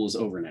compel duel is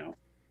over now?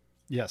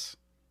 Yes,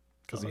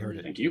 because he heard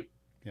it. Thank you.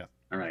 Yeah.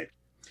 All right.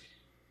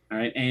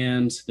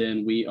 And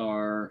then we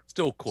are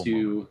Still a cool.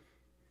 moment.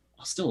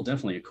 still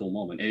definitely a cool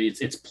moment. It's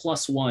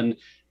 +1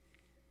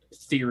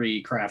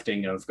 theory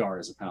crafting of Gar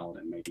as a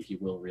paladin. Maybe he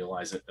will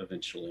realize it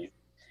eventually.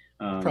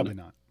 Probably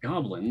not.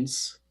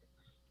 Goblins.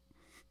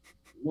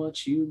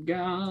 What you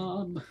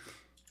gob?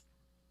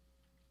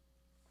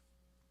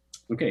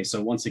 Okay,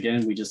 so once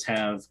again, we just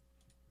have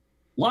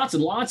lots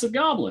and lots of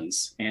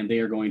goblins, and they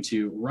are going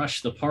to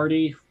rush the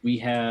party. We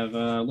have,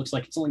 looks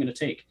like it's only going to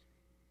take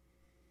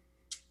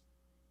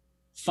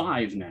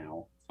 5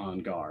 now on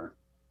Gar.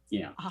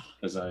 Yeah, Ah.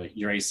 because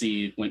your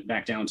AC went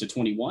back down to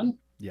 21.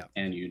 Yeah.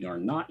 And you are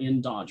not in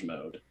dodge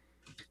mode.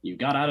 You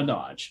got out of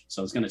dodge.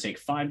 So it's going to take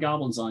 5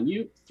 goblins on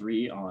you,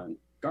 3 on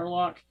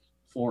Garlock,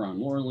 4 on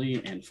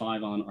Lorelei, and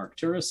 5 on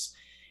Arcturus.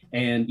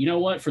 And you know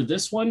what? For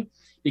this one,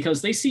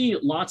 because they see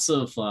lots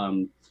of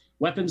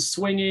weapons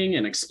swinging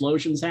and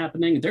explosions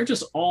happening, they're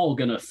just all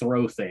going to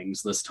throw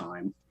things this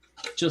time.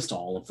 Just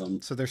all of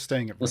them. So they're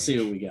staying at Let's see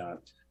range. what we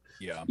got.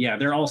 Yeah. Yeah,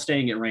 they're all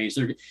staying at range.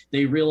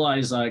 They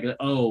realize,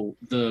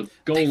 the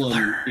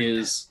golem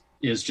is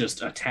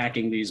just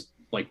attacking these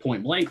like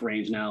point blank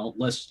range now.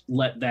 Let's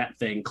let that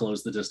thing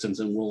close the distance,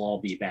 and we'll all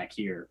be back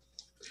here.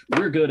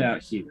 We're good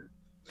out here.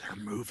 They're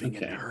moving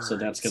in Okay, herds. so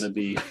that's gonna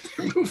be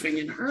moving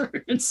in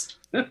herds.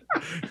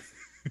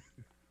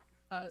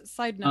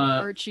 Side note,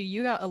 Archie,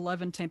 you got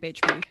 11 temp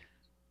HP.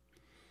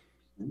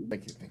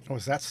 Thank you. Oh,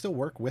 does that still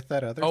work with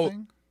that other Oh.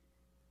 thing?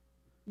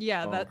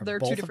 Yeah, Oh, that Or they're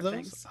both two of different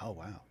those? things. Oh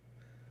wow.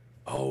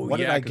 Oh, What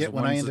did yeah, I get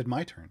when I ended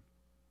my turn?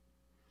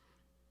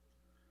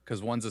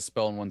 Because one's a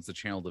spell and one's the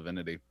channel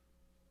divinity.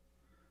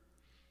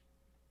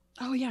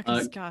 Oh yeah,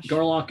 because gosh.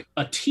 Garlock,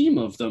 a team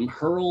of them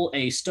hurl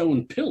a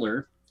stone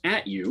pillar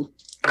at you.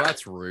 Well,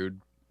 that's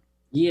rude.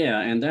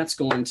 Yeah, and that's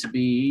going to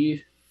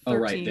be. Oh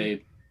right,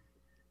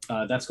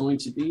 13. that's going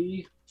to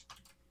be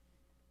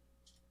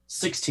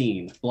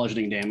 16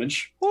 bludgeoning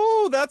damage.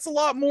 Oh, that's a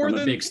lot more From a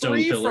than big stone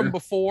 3 pillar. from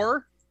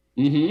before.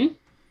 Mm-hmm.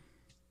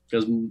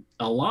 Because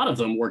a lot of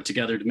them work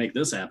together to make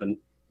this happen.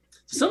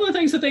 Some of the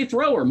things that they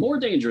throw are more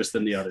dangerous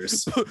than the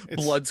others.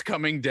 Blood's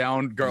coming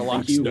down Thank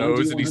Garlock's you,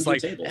 nose, 1d100 and he's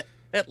like, table.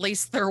 "At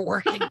least they're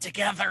working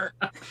together.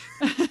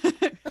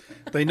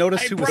 They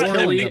noticed I who was brought them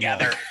killing them.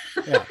 together."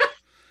 Yeah.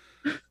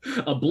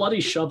 A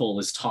bloody shovel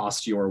is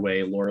tossed your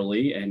way,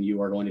 Lorelei, and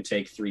you are going to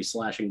take 3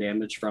 slashing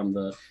damage from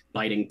the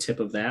biting tip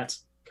of that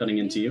cutting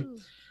into you.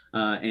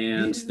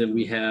 And then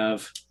we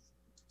have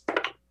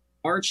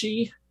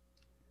Archie.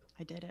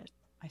 I did it.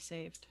 I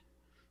saved.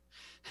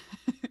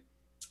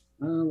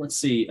 Let's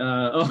see.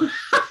 All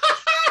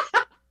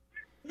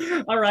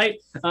right.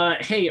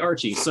 Hey,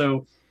 Archie.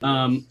 So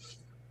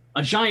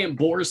a giant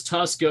boar's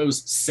tusk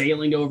goes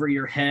sailing over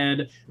your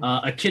head.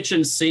 A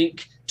kitchen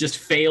sink just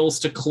fails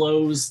to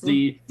close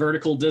the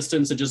vertical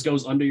distance. It just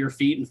goes under your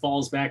feet and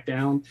falls back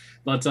down.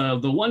 But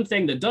the one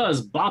thing that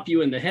does bop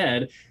you in the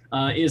head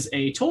is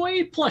a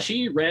toy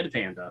plushy red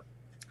panda.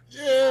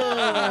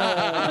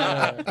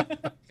 Yeah.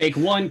 Take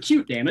 1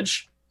 cute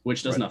damage,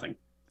 which does Right. nothing.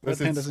 Red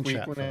Does it pandas in squeak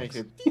chat, when I folks.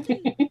 hit?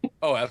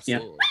 Oh,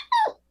 absolutely.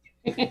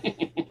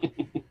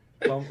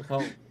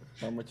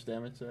 How much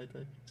damage did I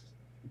take?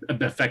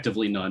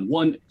 Effectively none.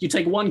 You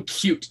take 1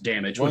 cute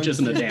damage, One which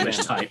isn't a cute damage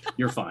damage. type.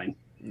 You're fine.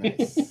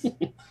 Nice.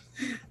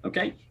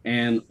 Okay,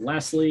 and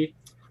lastly,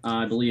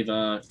 I believe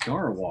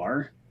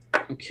Garwar.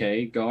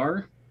 Okay,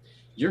 Gar,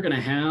 you're gonna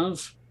have.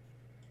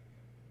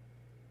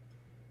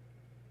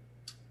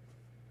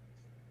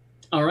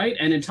 All right,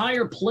 an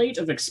entire plate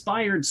of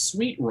expired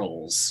sweet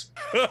rolls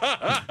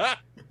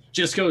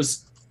just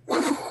goes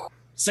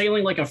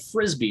sailing like a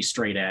frisbee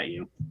straight at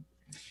you.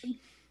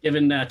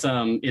 Given that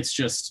it's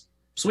just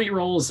sweet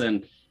rolls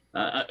and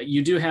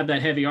you do have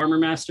that heavy armor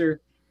master,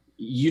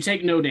 you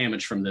take no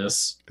damage from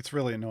this. It's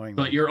really annoying.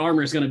 But your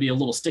armor is going to be a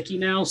little sticky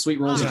now. Sweet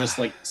rolls are just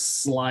like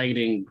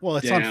sliding. Well,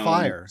 it's down on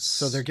fire,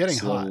 so they're getting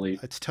slowly.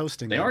 hot. It's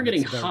toasting. They them. are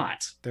getting They're-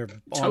 hot. They're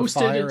on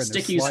Toasted, fire and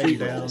sticky they're sliding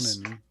sweet down, rolls.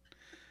 and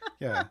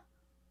yeah,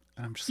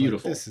 and I'm just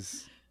Beautiful. like, this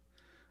is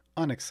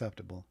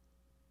unacceptable.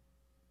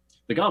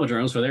 The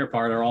Gobladrones, for their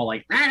part, are all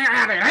like, they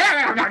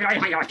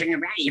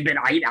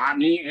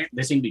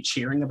seem to be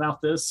cheering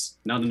about this,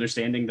 not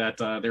understanding that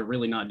they're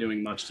really not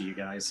doing much to you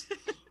guys.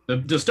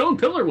 The stone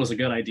pillar was a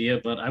good idea,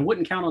 but I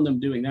wouldn't count on them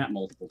doing that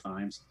multiple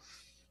times.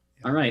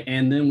 All right,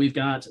 and then we've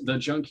got the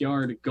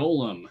Junkyard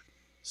Golem.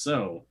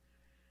 So,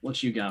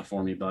 what you got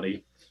for me,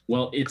 buddy?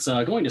 Well, it's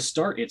going to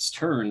start its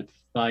turn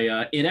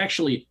by it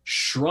actually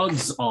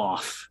shrugs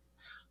off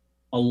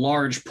a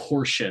large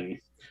portion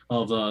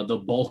of the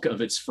bulk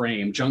of its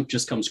frame. Junk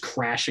just comes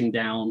crashing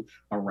down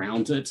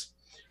around it.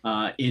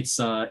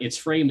 Its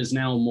frame is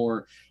now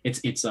more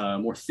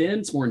more thin,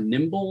 it's more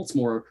nimble, it's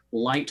more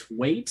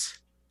lightweight.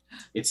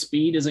 Its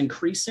speed is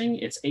increasing,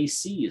 its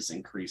AC is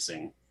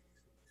increasing.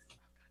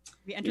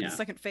 We entered Yeah. the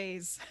second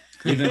phase.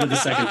 You've entered the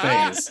second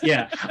phase.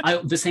 Yeah,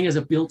 this thing has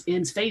a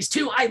built-in phase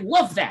 2. I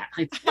love that.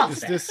 I love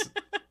Is that. this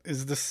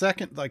is the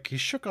second? Like he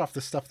shook off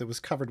the stuff that was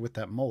covered with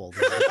that mold.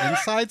 Is the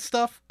inside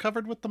stuff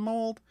covered with the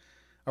mold?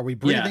 Are we Yeah,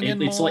 breathing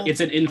in it's mold? like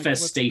it's an Like, what's-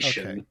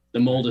 infestation. okay. The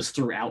mold is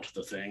throughout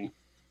the thing.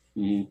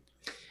 Mhm.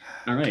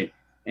 All right,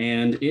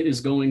 and it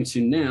is going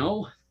to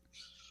now.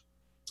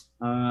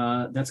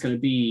 That's going to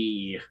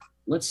be.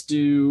 Let's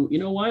do. You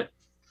know what?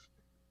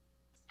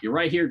 You're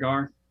right here,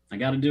 Gar. I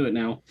got to do it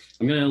now.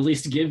 I'm going to at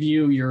least give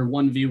you your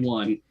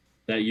 1v1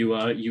 that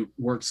you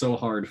worked so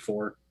hard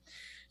for.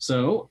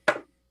 So,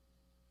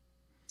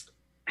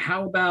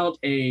 how about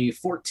a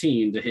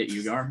 14 to hit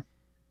you, Gar?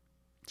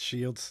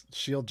 Shield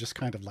just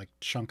kind of like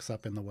chunks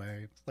up in the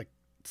way. It's like,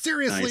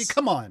 seriously, Nice.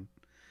 come on.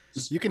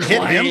 Just You can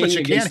hit him, but clang you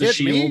against can't the hit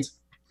me. shield.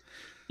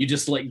 You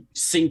just like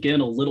sink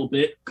in a little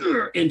bit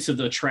into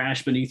the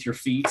trash beneath your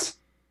feet,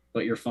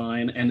 but you're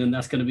fine. And then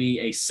that's going to be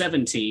a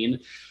 17.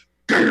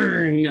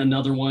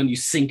 Another one. You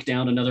sink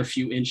down another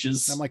few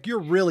inches. I'm like, you're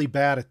really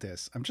bad at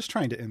this. I'm just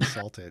trying to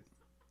insult it.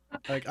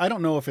 Like, I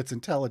don't know if it's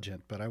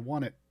intelligent, but I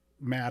want it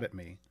mad at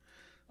me.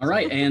 All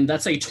right, and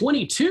that's a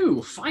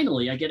 22.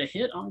 Finally, I get a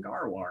hit on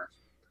Garwar.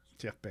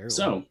 Yeah, barely.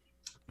 So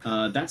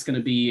that's going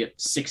to be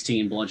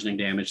 16 bludgeoning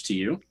damage to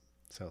you.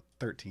 So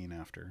 13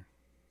 after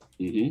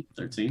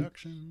 13.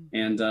 reduction.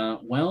 And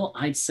well,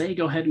 I'd say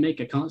go ahead and make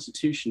a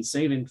Constitution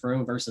saving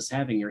throw versus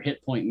having your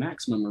hit point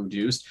maximum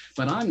reduced,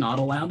 but I'm not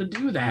allowed to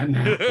do that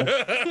now.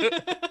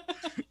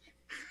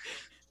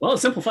 Well, it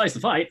simplifies the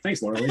fight.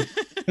 Thanks, Laura Lee.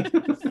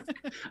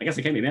 I guess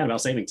I can't be mad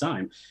about saving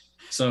time.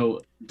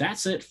 So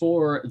that's it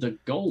for the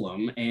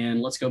Golem,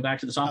 and let's go back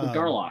to the top of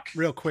Garlock.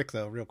 Real quick,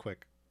 though, real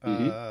quick.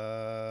 Mhm.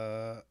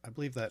 I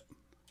believe that.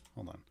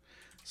 Hold on.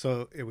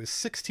 So it was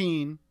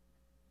 16,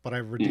 but I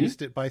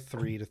reduced it by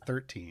 3 to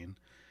 13.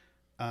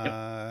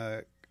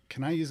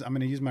 Can I use? I'm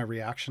going to use my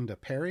reaction to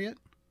parry it.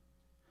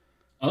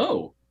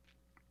 Oh,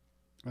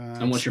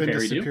 and what's your spend a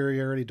parry do?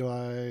 superiority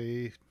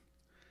die.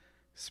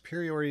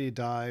 Superiority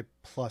die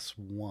plus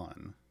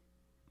 1.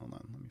 Hold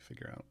on, let me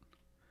figure out.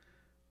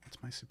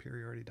 What's my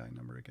superiority die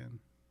number again?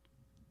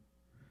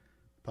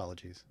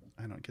 Apologies,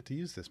 I don't get to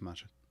use this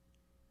much.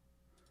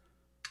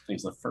 I think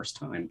it's the first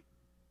time.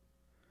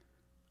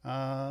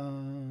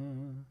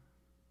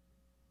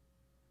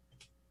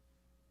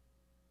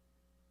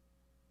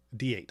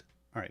 D8.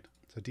 All right,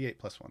 so D8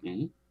 plus 1.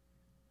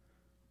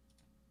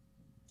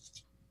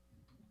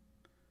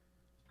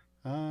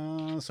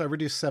 Mhm. So I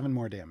reduce 7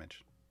 more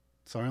damage.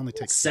 So I only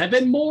take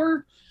 7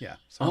 more? Yeah.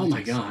 So I Oh only my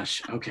take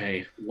gosh.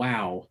 Okay.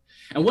 Wow.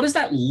 And what does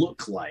that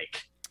look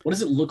like? What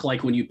does it look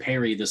like when you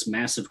parry this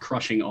massive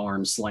crushing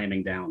arm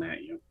slamming down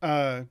at you?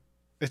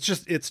 It's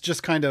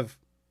just kind of,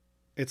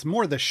 it's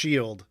more the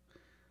shield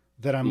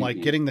that I'm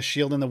like getting the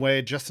shield in the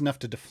way just enough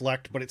to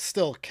deflect, but it's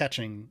still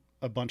catching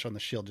a bunch on the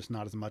shield, just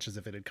not as much as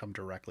if it had come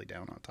directly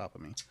down on top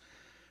of me.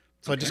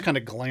 So it just kind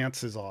of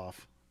glances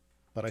off,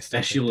 but I still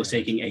That take shield is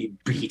damage. taking a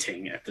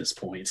beating at this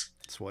point.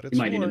 That's what it's You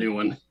might need a for. new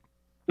one.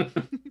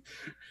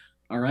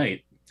 All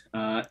right.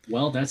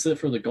 Well, that's it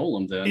for the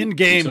golem then. In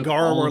game, You took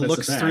all Garwar of its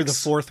looks through the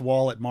attacks. fourth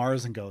wall at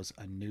Mars and goes,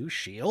 "A new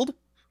shield?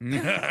 I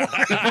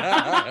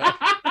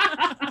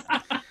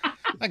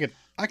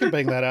can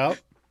bang that out."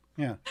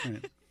 Yeah. All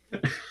right.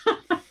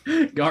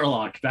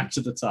 Garlock, back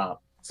to the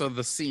top. So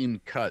the scene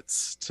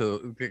cuts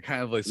to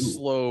kind of a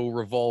slow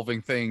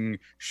revolving thing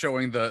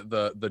showing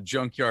the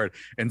junkyard,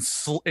 and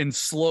in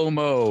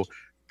slow-mo,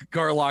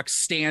 Garlock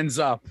stands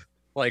up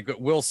like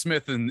Will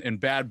Smith in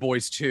Bad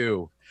Boys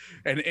 2,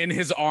 And in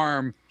his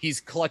arm, he's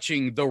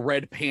clutching the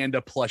red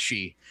panda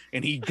plushie,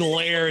 and he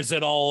glares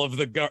at all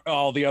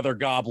the other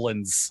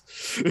goblins.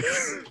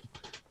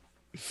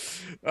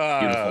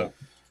 Beautiful.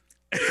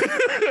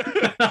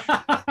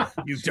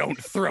 You don't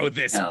throw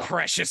this No.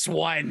 precious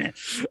one.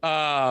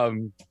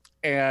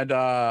 And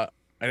I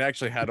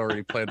actually had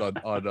already planned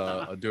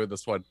on doing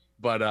this one,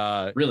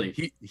 but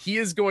Really? he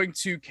is going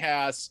to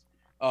cast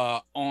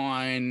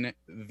on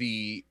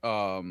the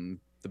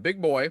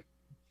big boy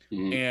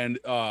Mhm.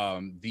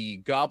 and the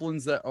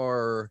goblins that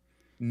are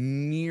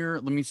near.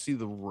 Let me see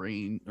the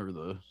rain or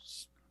the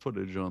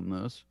footage on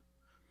this.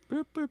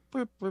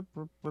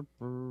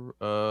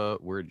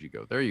 Where'd you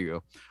go? There you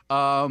go.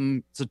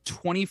 It's a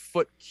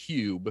 20-foot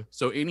cube,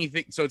 so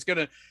anything, so it's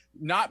gonna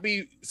not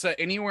be set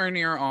anywhere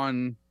near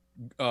on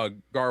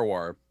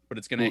Garwar, but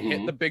it's gonna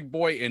hit Mhm. the big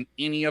boy and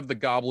any of the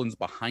goblins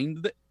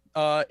behind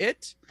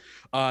it.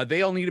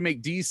 They all need to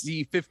make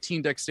DC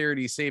 15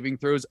 dexterity saving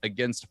throws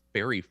against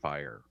fairy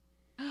fire.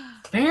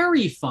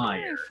 Fairy Fairy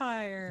fire.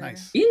 fire.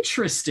 Nice.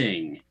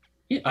 Interesting.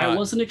 Yeah, I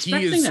wasn't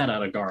expecting is- that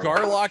out of Garlock.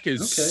 Garlock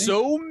is Okay.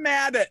 so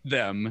mad at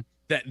them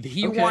that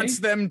he Okay. wants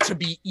them to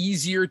be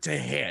easier to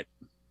hit.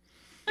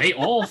 They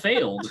all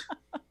failed.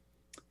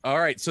 All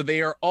right, so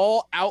they are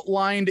all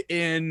outlined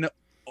in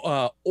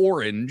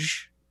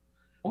orange,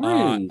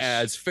 Orange.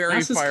 as fairy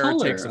That's his fire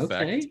color. takes effect.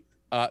 Okay.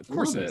 Of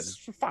course Love it it. is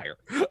for fire.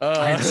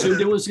 I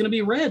assumed it was going to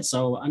be red,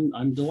 so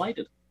I'm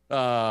delighted.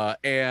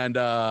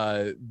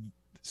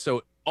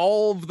 So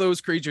all of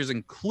those creatures,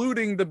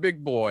 including the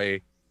big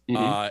boy,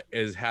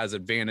 Mhm. has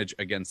advantage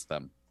against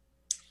them.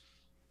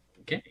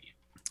 Okay.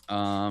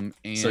 And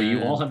So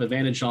you all have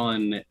advantage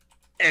on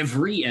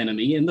every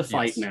enemy in the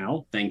fight Yes.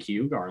 now. Thank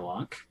you,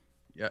 Garlock.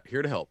 yeah,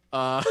 here to help.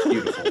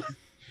 Beautiful.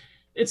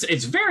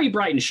 It's very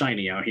bright and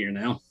shiny out here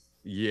now.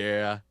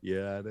 Yeah,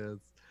 it is.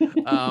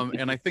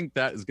 And I think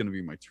that is going to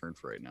be my turn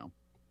for right now.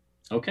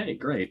 Okay,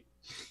 great.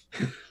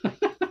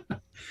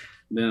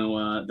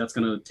 Now that's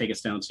going to take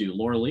us down to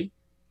Lauralee.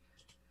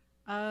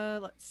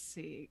 Let's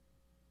see.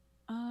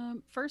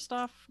 First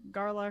off,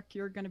 Garlock,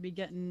 you're gonna be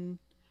getting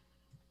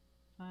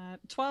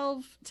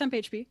 12 temp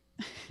HP.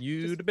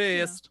 You Just, the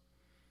best,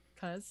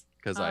 Cause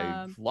because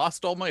I've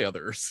lost all my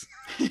others.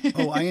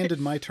 Oh, I ended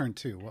my turn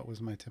too. What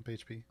was my temp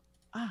HP?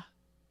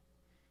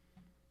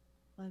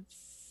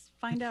 let's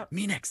find out.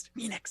 Me next.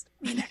 You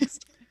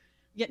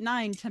get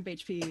 9 temp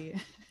HP.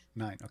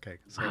 9. Okay.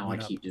 So Wow, I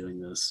went up, keep doing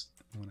this.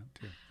 went up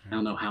 2. I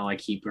don't know how I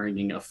keep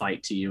bringing a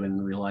fight to you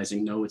and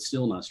realizing no, it's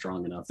still not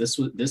strong enough. This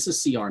is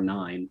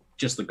CR9,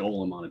 just the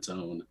golem on its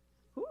own.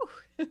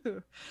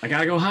 Whew. I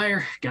gotta go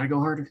higher. Gotta go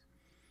harder.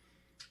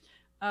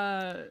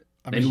 I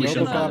Maybe mean, we should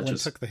Robo-Goblin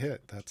just- took the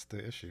hit. That's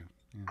the issue.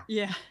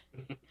 Yeah.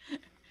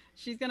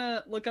 She's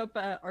gonna look up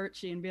at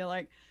Archie and be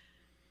like,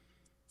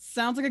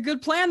 "Sounds like a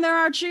good plan there,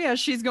 Archie." As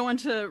she's going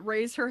to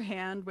raise her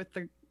hand with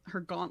her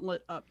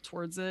gauntlet up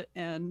towards it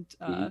and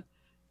Mhm.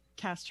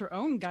 cast her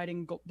own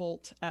guiding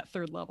bolt at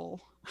 3rd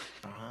level.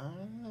 Ah,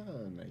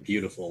 nice.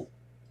 Beautiful.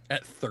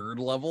 At 3rd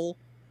level.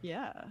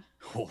 Yeah.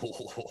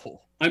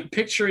 I'm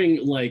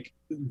picturing like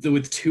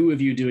with two of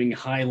you doing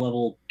high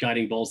level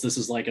guiding bolts. This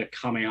is like a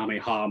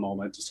Kamehameha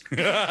moment. Just-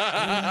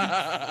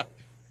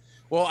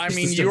 Well, I Just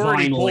mean, this you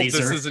already divine pulled laser.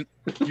 this isn't.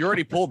 You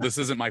already pulled this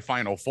isn't my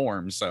final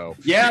form, so.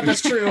 yeah,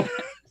 that's true.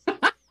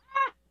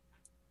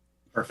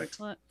 Perfect.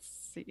 Let's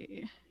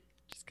see.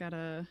 Just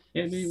gotta.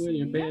 Hit me with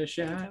your Yeah, best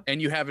there we shot. go.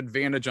 And you have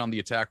advantage on the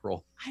attack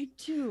roll. I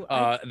do.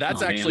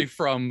 That's Oh, man. actually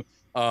from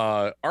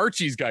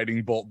Archie's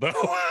guiding bolt, though.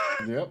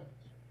 Yep.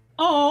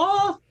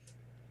 Aw,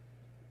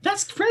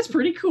 that's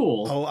pretty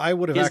cool. Oh, I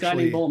would have His actually.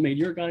 guiding bolt made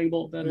your guiding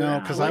bolt better. No, Ah,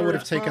 because I would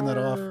have whatever. taken that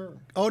off.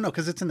 Oh no,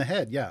 because it's in the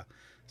head. Yeah.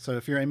 So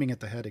if you're aiming at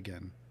the head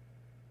again,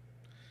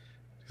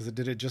 because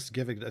did it just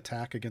give an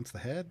attack against the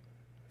head?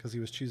 Because he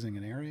was choosing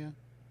an area.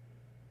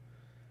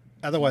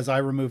 Otherwise, I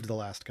removed the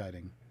last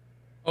guiding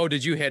Oh,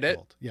 did you hit it?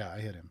 bolt. Yeah, I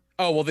hit him.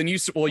 Oh, well, then you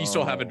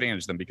still have Oh.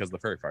 advantage then because of the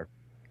fairy fire.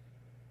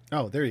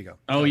 Oh, there you go.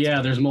 Oh That's yeah,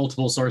 good. there's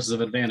multiple sources of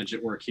advantage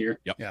at work here.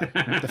 Yep.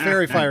 Yeah, the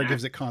fairy fire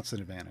gives it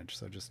constant advantage.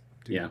 So just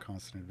do Yeah. the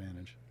constant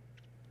advantage.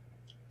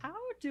 How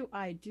do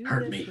I do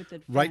Hurt this me. with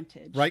Right,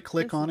 advantage? right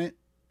click This on is- it.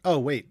 Oh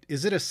wait,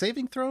 is it a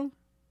saving throw?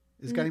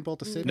 Is guiding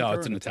bolt a saving No, throw?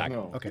 it's or an attack.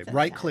 No. Okay, It's an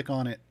right attack. click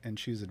on it and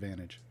choose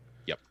advantage.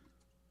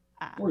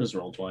 Ah, Or just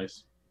roll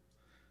twice.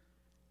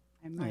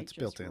 I might it's just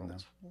built in, roll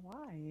though.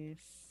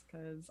 twice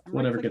because I'm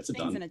Whatever right-clicking gets it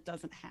things done. and it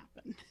doesn't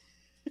happen.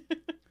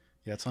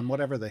 Yeah, it's on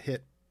whatever the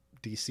hit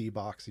DC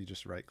box. You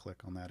just right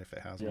click on that if it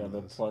has Yeah, one of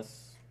the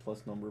those.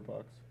 plus number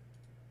box.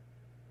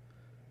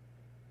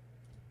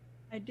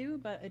 I do,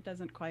 but it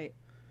doesn't quite.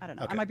 I don't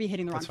know. Okay, I might be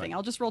hitting the wrong that's thing. fine.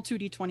 I'll just roll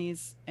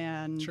 2d20s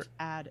and Sure.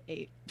 add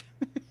 8.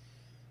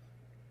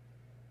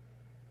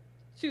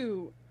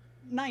 2,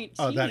 19.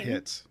 Oh, that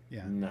hits.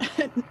 Yeah. No.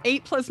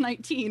 8 plus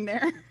 19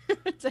 there.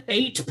 to hit.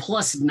 8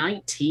 plus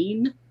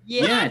 19?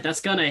 Yeah. Yeah,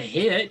 that's gonna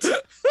hit.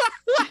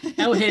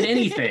 That'll hit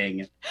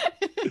anything.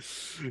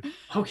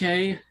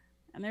 Okay.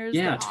 And there's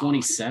Yeah, the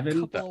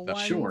 27. couple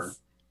ones. Sure.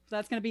 So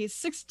that's going to be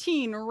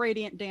 16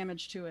 radiant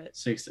damage to it.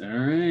 6. All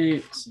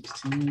right.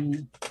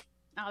 16.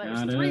 Oh, there's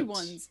Got 3 it.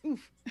 ones.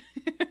 Oof.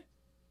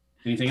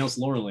 Anything else,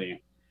 Lauralee?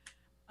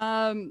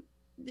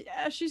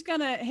 Yeah, she's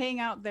gonna hang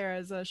out there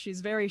as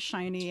she's very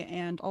shiny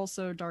and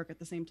also dark at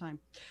the same time.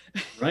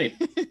 Right.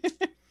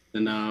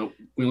 And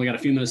we only got a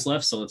few minutes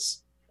left, so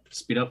let's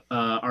speed up.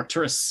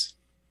 Arcturus,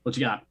 what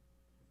you got?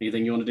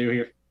 Anything you want to do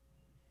here?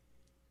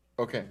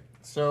 Okay,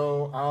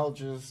 so I'll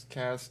just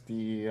cast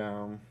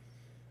the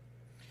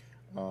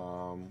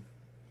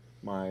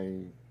my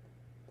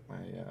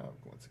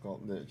what's it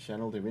called, the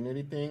channel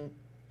divinity thing,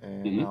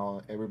 and Mhm.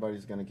 now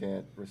everybody's gonna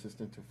get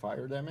resistant to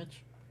fire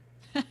damage.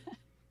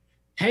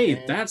 Hey,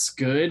 And- that's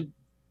good,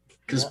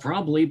 because Yeah.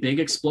 probably big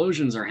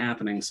explosions are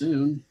happening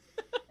soon,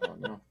 Oh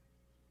no.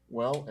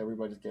 Well,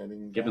 everybody's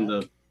getting given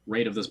that. the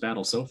rate of this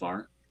battle so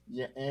far.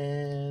 Yeah,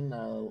 and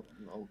I'll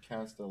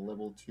cast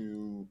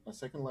a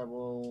second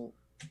level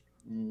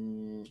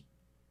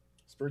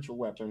spiritual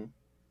weapon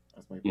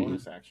as my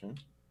bonus action,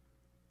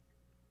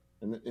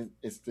 and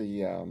it's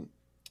the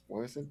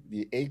what is it?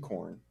 The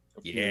acorn.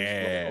 appears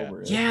Yeah.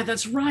 over it. Yeah,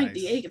 that's right.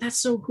 Nice. That's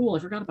so cool. I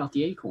forgot about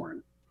the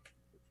acorn.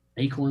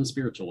 Acorn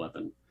spiritual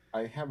weapon.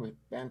 I have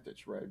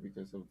advantage, right,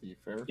 because of the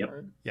fair Yep.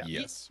 card. Yeah.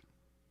 Yes.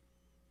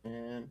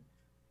 And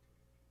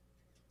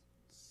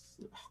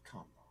oh,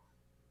 come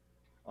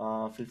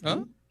on, 15.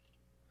 Huh?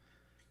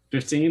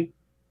 15?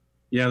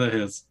 Yeah, that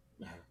is.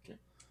 Okay.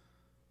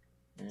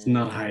 It's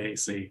not And high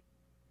AC.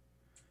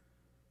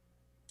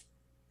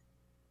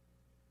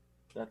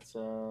 That's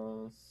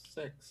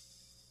 6.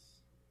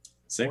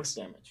 6? Force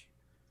damage.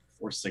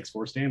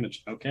 Force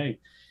damage. Okay.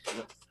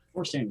 Yep.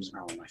 Force damage is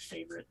probably my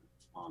favorite,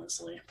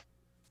 honestly.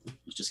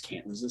 You just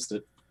can't resist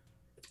it.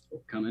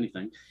 Overcome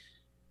anything.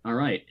 All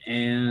right.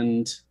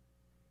 And,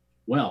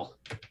 well,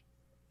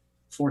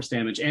 force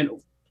damage. And,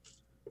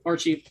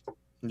 Archie,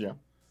 Yeah.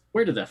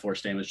 where did that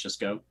force damage just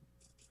go?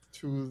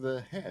 To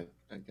the head,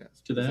 I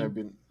guess. To the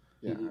because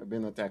head? I've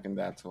been attacking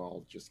that, so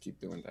I'll just keep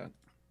doing that.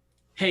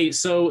 Hey,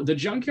 so the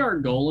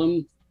Junkyard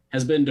Golem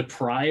has been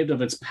deprived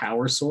of its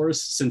power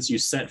source since you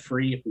set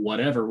free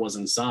whatever was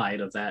inside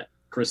of that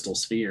crystal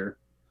sphere.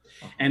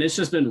 And it's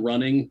just been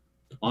running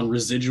on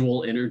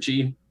residual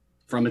energy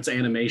from its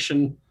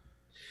animation.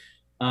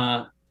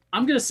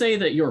 I'm going to say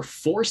that your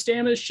force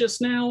damage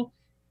just now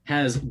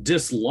has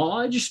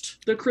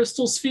dislodged the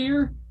crystal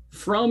sphere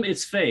from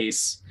its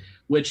face,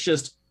 which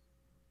just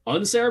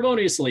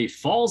unceremoniously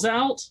falls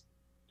out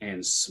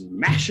and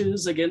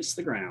smashes against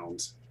the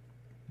ground.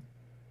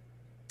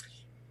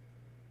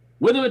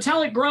 With a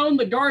metallic groan,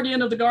 the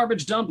guardian of the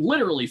garbage dump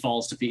literally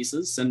falls to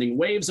pieces, sending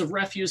waves of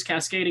refuse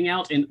cascading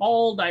out in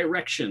all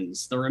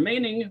directions. The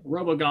remaining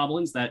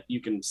robo-goblins, that you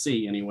can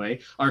see anyway,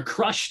 are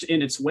crushed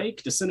in its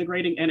wake,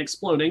 disintegrating and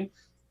exploding,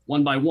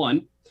 one by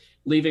one,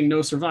 leaving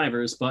no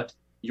survivors but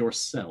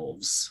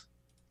yourselves.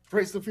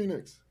 Praise the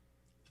Phoenix.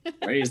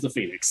 Praise the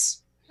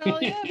Phoenix. Hell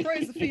yeah,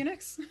 praise the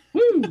Phoenix.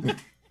 Woo!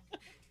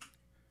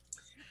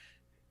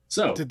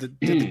 So, Did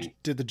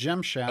the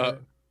gem shatter?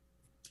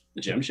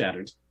 the gem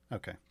shattered.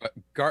 Okay.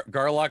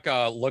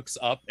 Garlock looks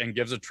up and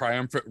gives a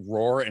triumphant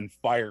roar, and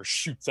fire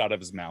shoots out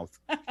of his mouth.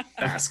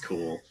 That's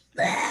cool.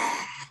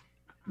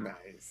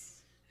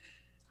 Nice.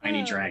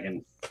 Tiny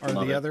dragon. Are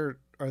Love the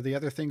it.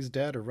 other things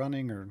dead or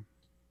running or?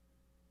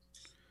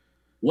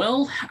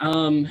 Well,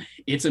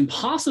 it's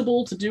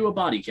impossible to do a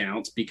body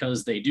count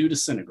because they do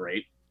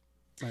disintegrate.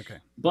 Okay.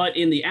 But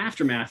in the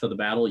aftermath of the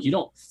battle, you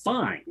don't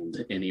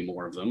find any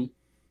more of them.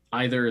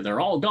 Either they're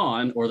all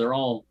gone or they're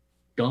all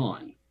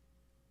gone.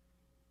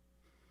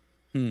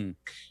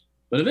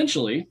 But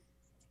eventually,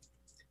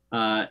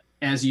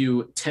 as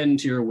you tend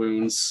to your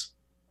wounds,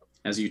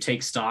 as you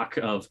take stock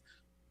of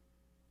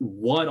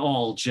what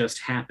all just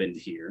happened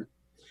here,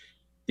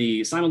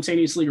 the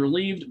simultaneously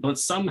relieved but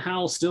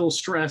somehow still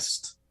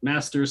stressed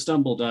Master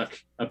Stumbleduck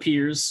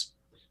appears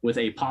with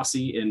a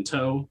posse in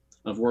tow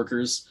of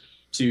workers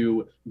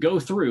to go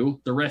through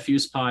the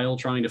refuse pile,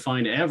 trying to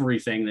find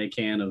everything they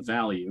can of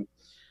value,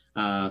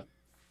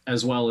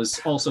 as well as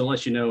also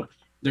let you know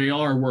they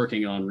are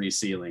working on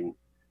resealing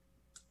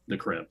the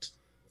crypt.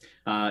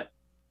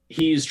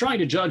 He's trying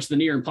to judge the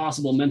near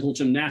impossible mental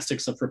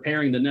gymnastics of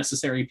preparing the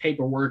necessary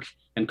paperwork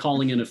and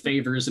calling in of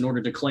favors in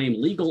order to claim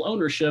legal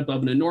ownership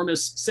of an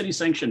enormous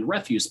city-sanctioned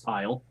refuse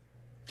pile.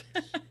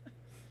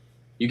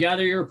 You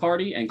gather your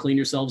party and clean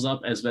yourselves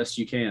up as best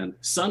you can.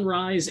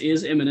 Sunrise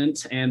is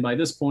imminent, and by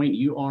this point,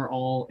 you are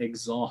all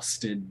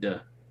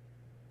exhausted.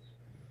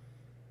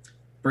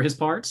 For his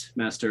part,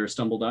 Master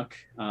Stumbleduck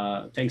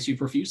thanks you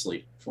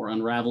profusely for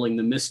unraveling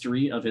the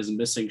mystery of his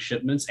missing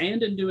shipments,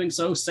 and in doing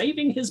so,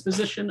 saving his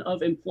position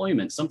of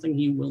employment, something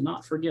he will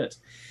not forget.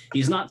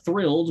 He's not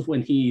thrilled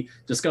when he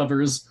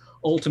discovers,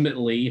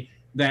 ultimately,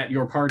 that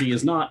your party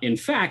is not, in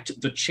fact,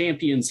 the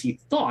champions he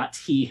thought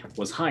he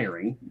was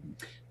hiring,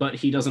 but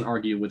he doesn't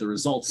argue with the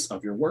results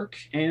of your work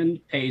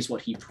and pays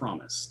what he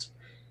promised.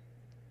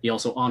 He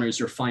also honors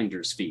your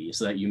finder's fee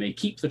so that you may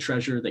keep the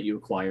treasure that you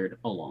acquired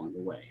along the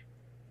way.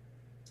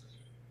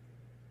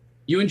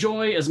 You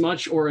enjoy as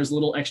much or as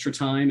little extra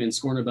time in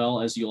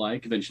Scornabel as you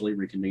like, eventually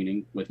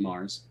reconvening with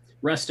Mars,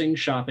 resting,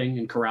 shopping,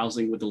 and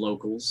carousing with the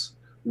locals,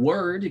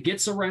 Word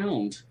gets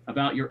around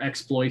about your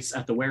exploits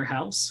at the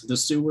warehouse, the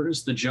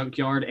sewers, the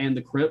junkyard, and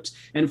the crypt,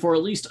 and for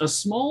at least a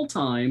small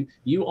time,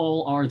 you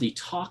all are the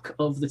talk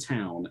of the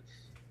town.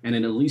 And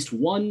in at least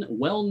one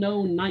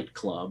well-known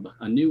nightclub,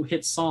 a new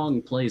hit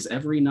song plays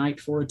every night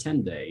for a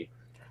 10-day.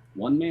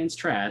 One man's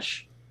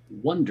trash,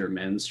 Wonder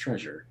Men's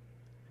treasure.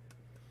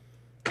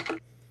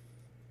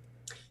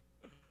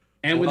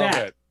 And with Love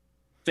that, it.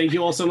 thank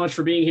you all so much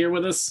for being here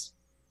with us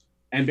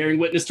and bearing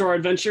witness to our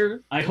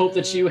adventure. I hope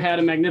that you had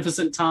a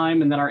magnificent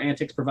time and that our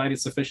antics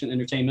provided sufficient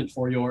entertainment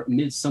for your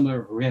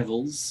midsummer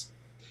revels.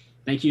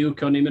 Thank you,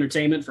 Codename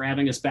Entertainment, for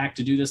having us back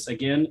to do this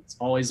again. It's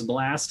always a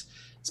blast,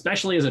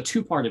 especially as a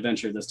two-part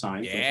adventure this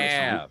time. For the first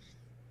time. Yeah.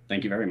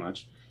 Thank you very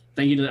much.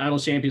 Thank you to the Idle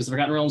Champions of the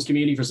Forgotten Realms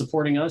community for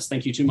supporting us.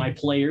 Thank you to my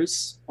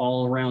players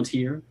all around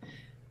here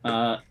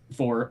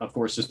for, of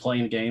course, just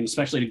playing the game,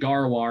 especially to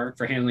Garwar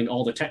for handling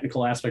all the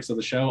technical aspects of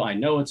the show. I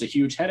know it's a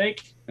huge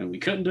headache, and we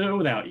couldn't do it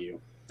without you.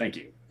 Thank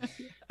you.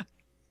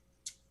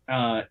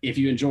 If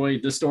you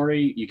enjoyed this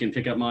story, you can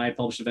pick up my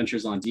published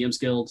adventures on DM's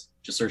Guild.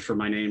 Just search for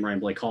my name, Ryan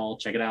Blake Hall.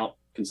 Check it out.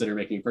 Consider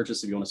making a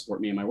purchase if you want to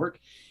support me and my work.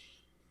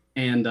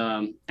 And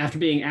after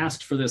being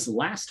asked for this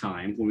last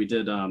time when we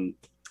did oh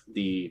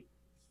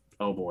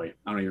boy,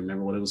 I don't even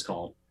remember what it was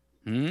called.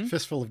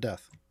 Fistful of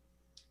Death.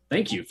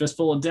 Thank you,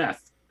 Fistful of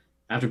Death.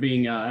 After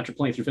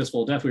playing through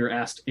Fistful of Death, we were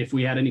asked if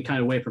we had any kind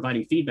of way of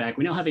providing feedback.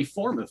 We now have a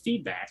form of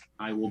feedback.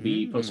 I will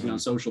be posting on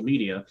social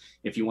media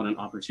if you want an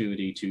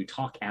opportunity to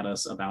talk at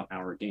us about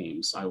our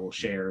games. I will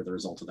share the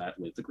result of that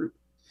with the group.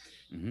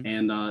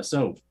 And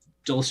so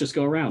let's just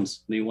go around.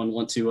 Anyone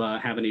want to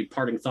have any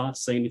parting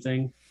thoughts, say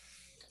anything?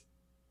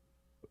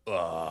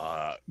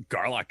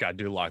 Garlock got to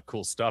do a lot of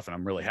cool stuff, and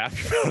I'm really happy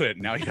about it.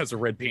 Now he has a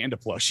red panda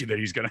plushie that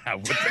he's going to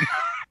have with him.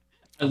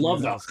 I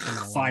love that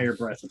fire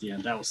breath at the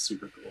end. That was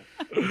super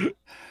cool.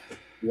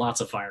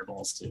 Lots of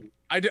fireballs too.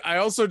 I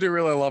also do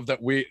really love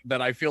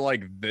that I feel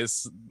like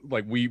this,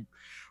 like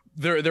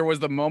there was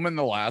the moment in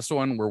the last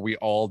one where we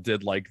all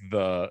did like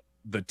the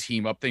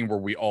team up thing where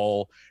we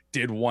all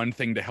did one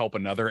thing to help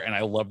another, and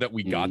I love that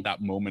we got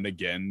that moment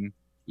again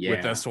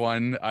with this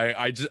one.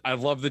 I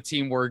love the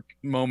teamwork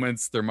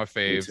moments. They're my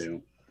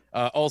faves.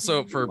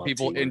 Also, for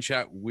people in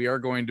chat, we are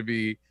going to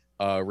be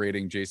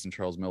rating Jason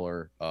Charles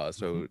Miller.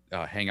 So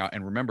hang out,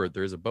 and remember,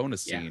 there's a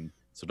bonus scene,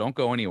 so don't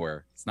go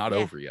anywhere. It's not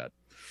over yet.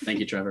 Thank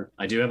you, Trevor.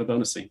 I do have a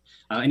bonus scene.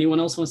 Anyone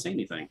else want to say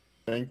anything?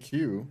 Thank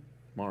you,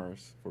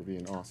 Mars, for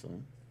being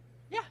awesome.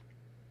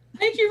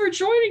 Thank you for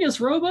joining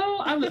us, Robo.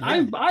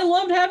 I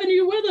loved having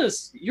you with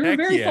us. You're a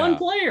very fun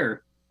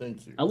player.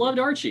 Thank you. I loved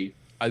Archie.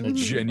 I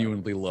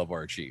genuinely love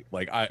Archie.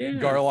 Like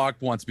Garlock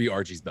wants to be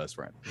Archie's best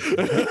friend.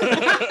 Thank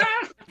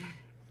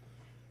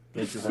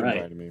you for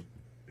inviting me.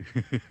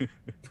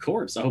 Of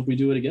course. I hope we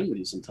do it again with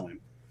you sometime.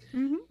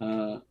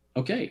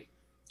 Okay.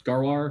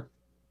 Garwar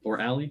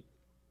or Allie?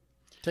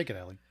 Take it,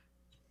 Allie.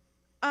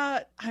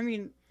 I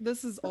mean,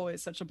 this is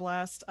always such a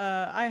blast.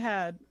 I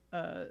had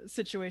a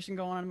situation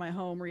going on in my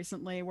home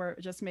recently where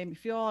it just made me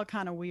feel all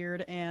kind of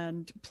weird,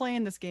 and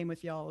playing this game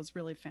with y'all was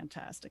really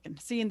fantastic. And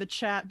seeing the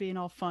chat being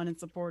all fun and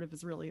supportive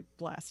is really a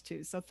blast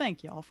too. So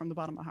thank y'all from the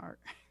bottom of my heart.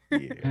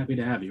 Happy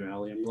to have you,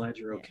 Allie. I'm glad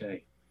you're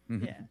okay.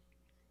 Yeah.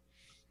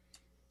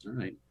 All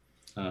right.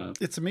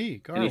 It's me,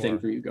 Gar. Anything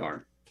for you,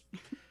 Gar?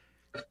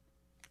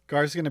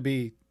 Gar's going to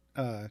be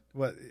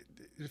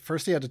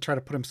first he had to try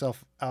to put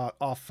himself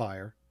off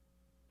fire,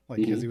 like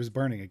because he was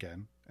burning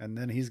again, and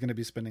then he's going to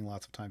be spending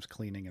lots of times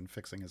cleaning and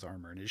fixing his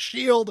armor and his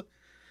shield.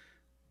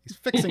 He's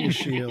fixing his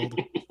shield.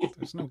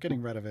 There's no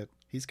getting rid of it.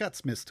 He's got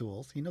Smith's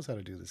tools. He knows how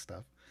to do this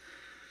stuff.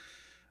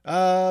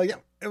 Yeah,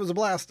 it was a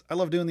blast. I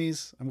love doing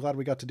these. I'm glad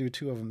we got to do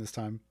 2 of them this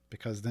time,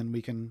 because then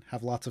we can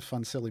have lots of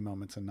fun, silly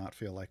moments and not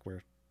feel like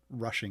we're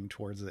rushing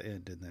towards the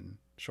end and then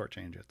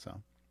shortchange it.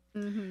 So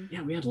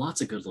yeah, we had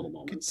lots of good little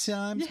moments. Good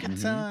times,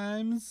 good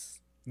times.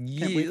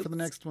 Can't wait for the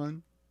next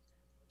one.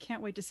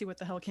 Can't wait to see what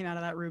the hell came out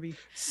of that ruby.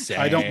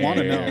 I don't want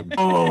to know.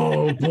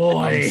 Oh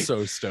boy, I'm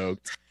so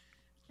stoked.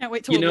 Can't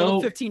wait till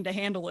level 15 to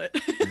handle it.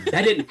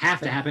 That didn't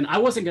have to happen. I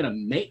wasn't gonna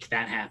make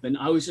that happen.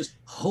 I was just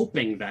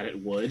hoping that it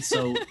would.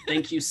 So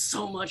thank you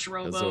so much,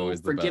 Robo,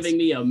 for giving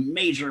me a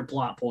major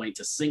plot point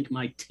to sink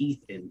my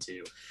teeth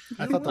into.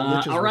 I thought the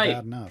liches were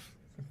bad enough.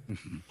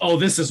 Oh,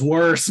 this is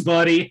worse,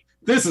 buddy.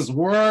 This is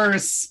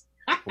worse.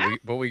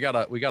 But we got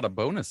a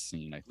bonus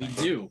scene, I think.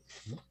 We do.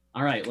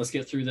 All right, let's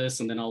get through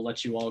this, and then I'll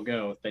let you all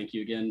go. Thank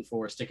you again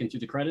for sticking through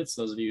the credits,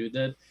 those of you who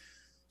did.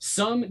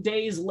 Some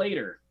days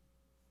later,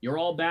 you're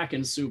all back in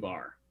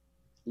Subar.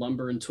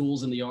 Lumber and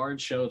tools in the yard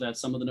show that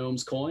some of the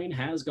gnome's coin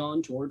has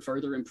gone toward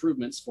further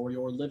improvements for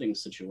your living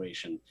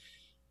situation.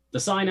 The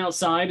sign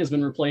outside has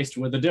been replaced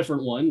with a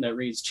different one that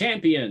reads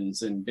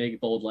Champions in big,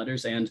 bold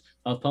letters and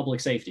of public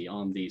safety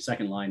on the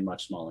second line,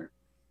 much smaller.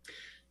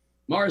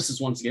 Mars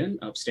is once again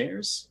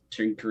upstairs,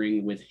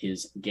 tinkering with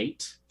his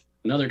gate.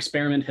 Another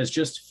experiment has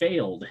just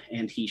failed,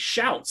 and he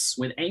shouts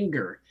with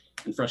anger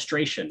and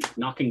frustration,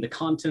 knocking the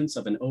contents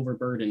of an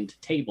overburdened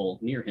table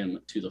near him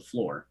to the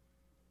floor.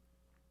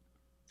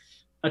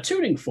 A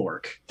tuning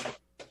fork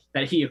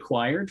that he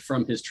acquired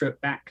from his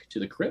trip back to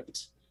the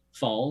crypt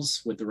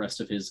falls with the rest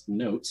of his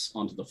notes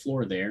onto the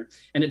floor there,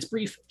 and its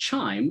brief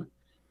chime,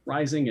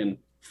 rising and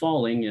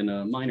falling in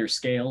a minor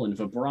scale and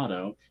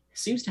vibrato,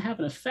 seems to have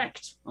an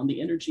effect on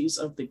the energies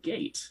of the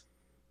gate.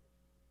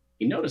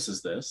 He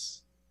notices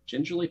this,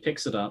 gingerly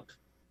picks it up,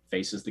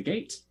 faces the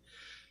gate,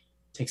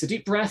 takes a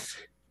deep breath,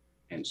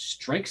 and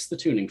strikes the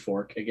tuning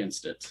fork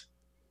against it.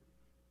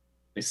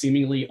 The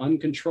seemingly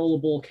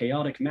uncontrollable,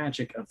 chaotic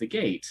magic of the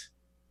gate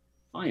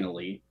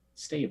finally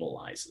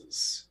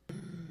stabilizes.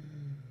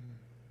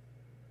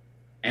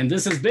 And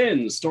this has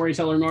been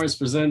Storyteller Mars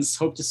Presents.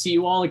 Hope to see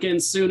you all again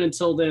soon.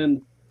 Until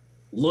then,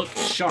 look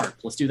sharp.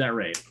 Let's do that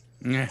raid.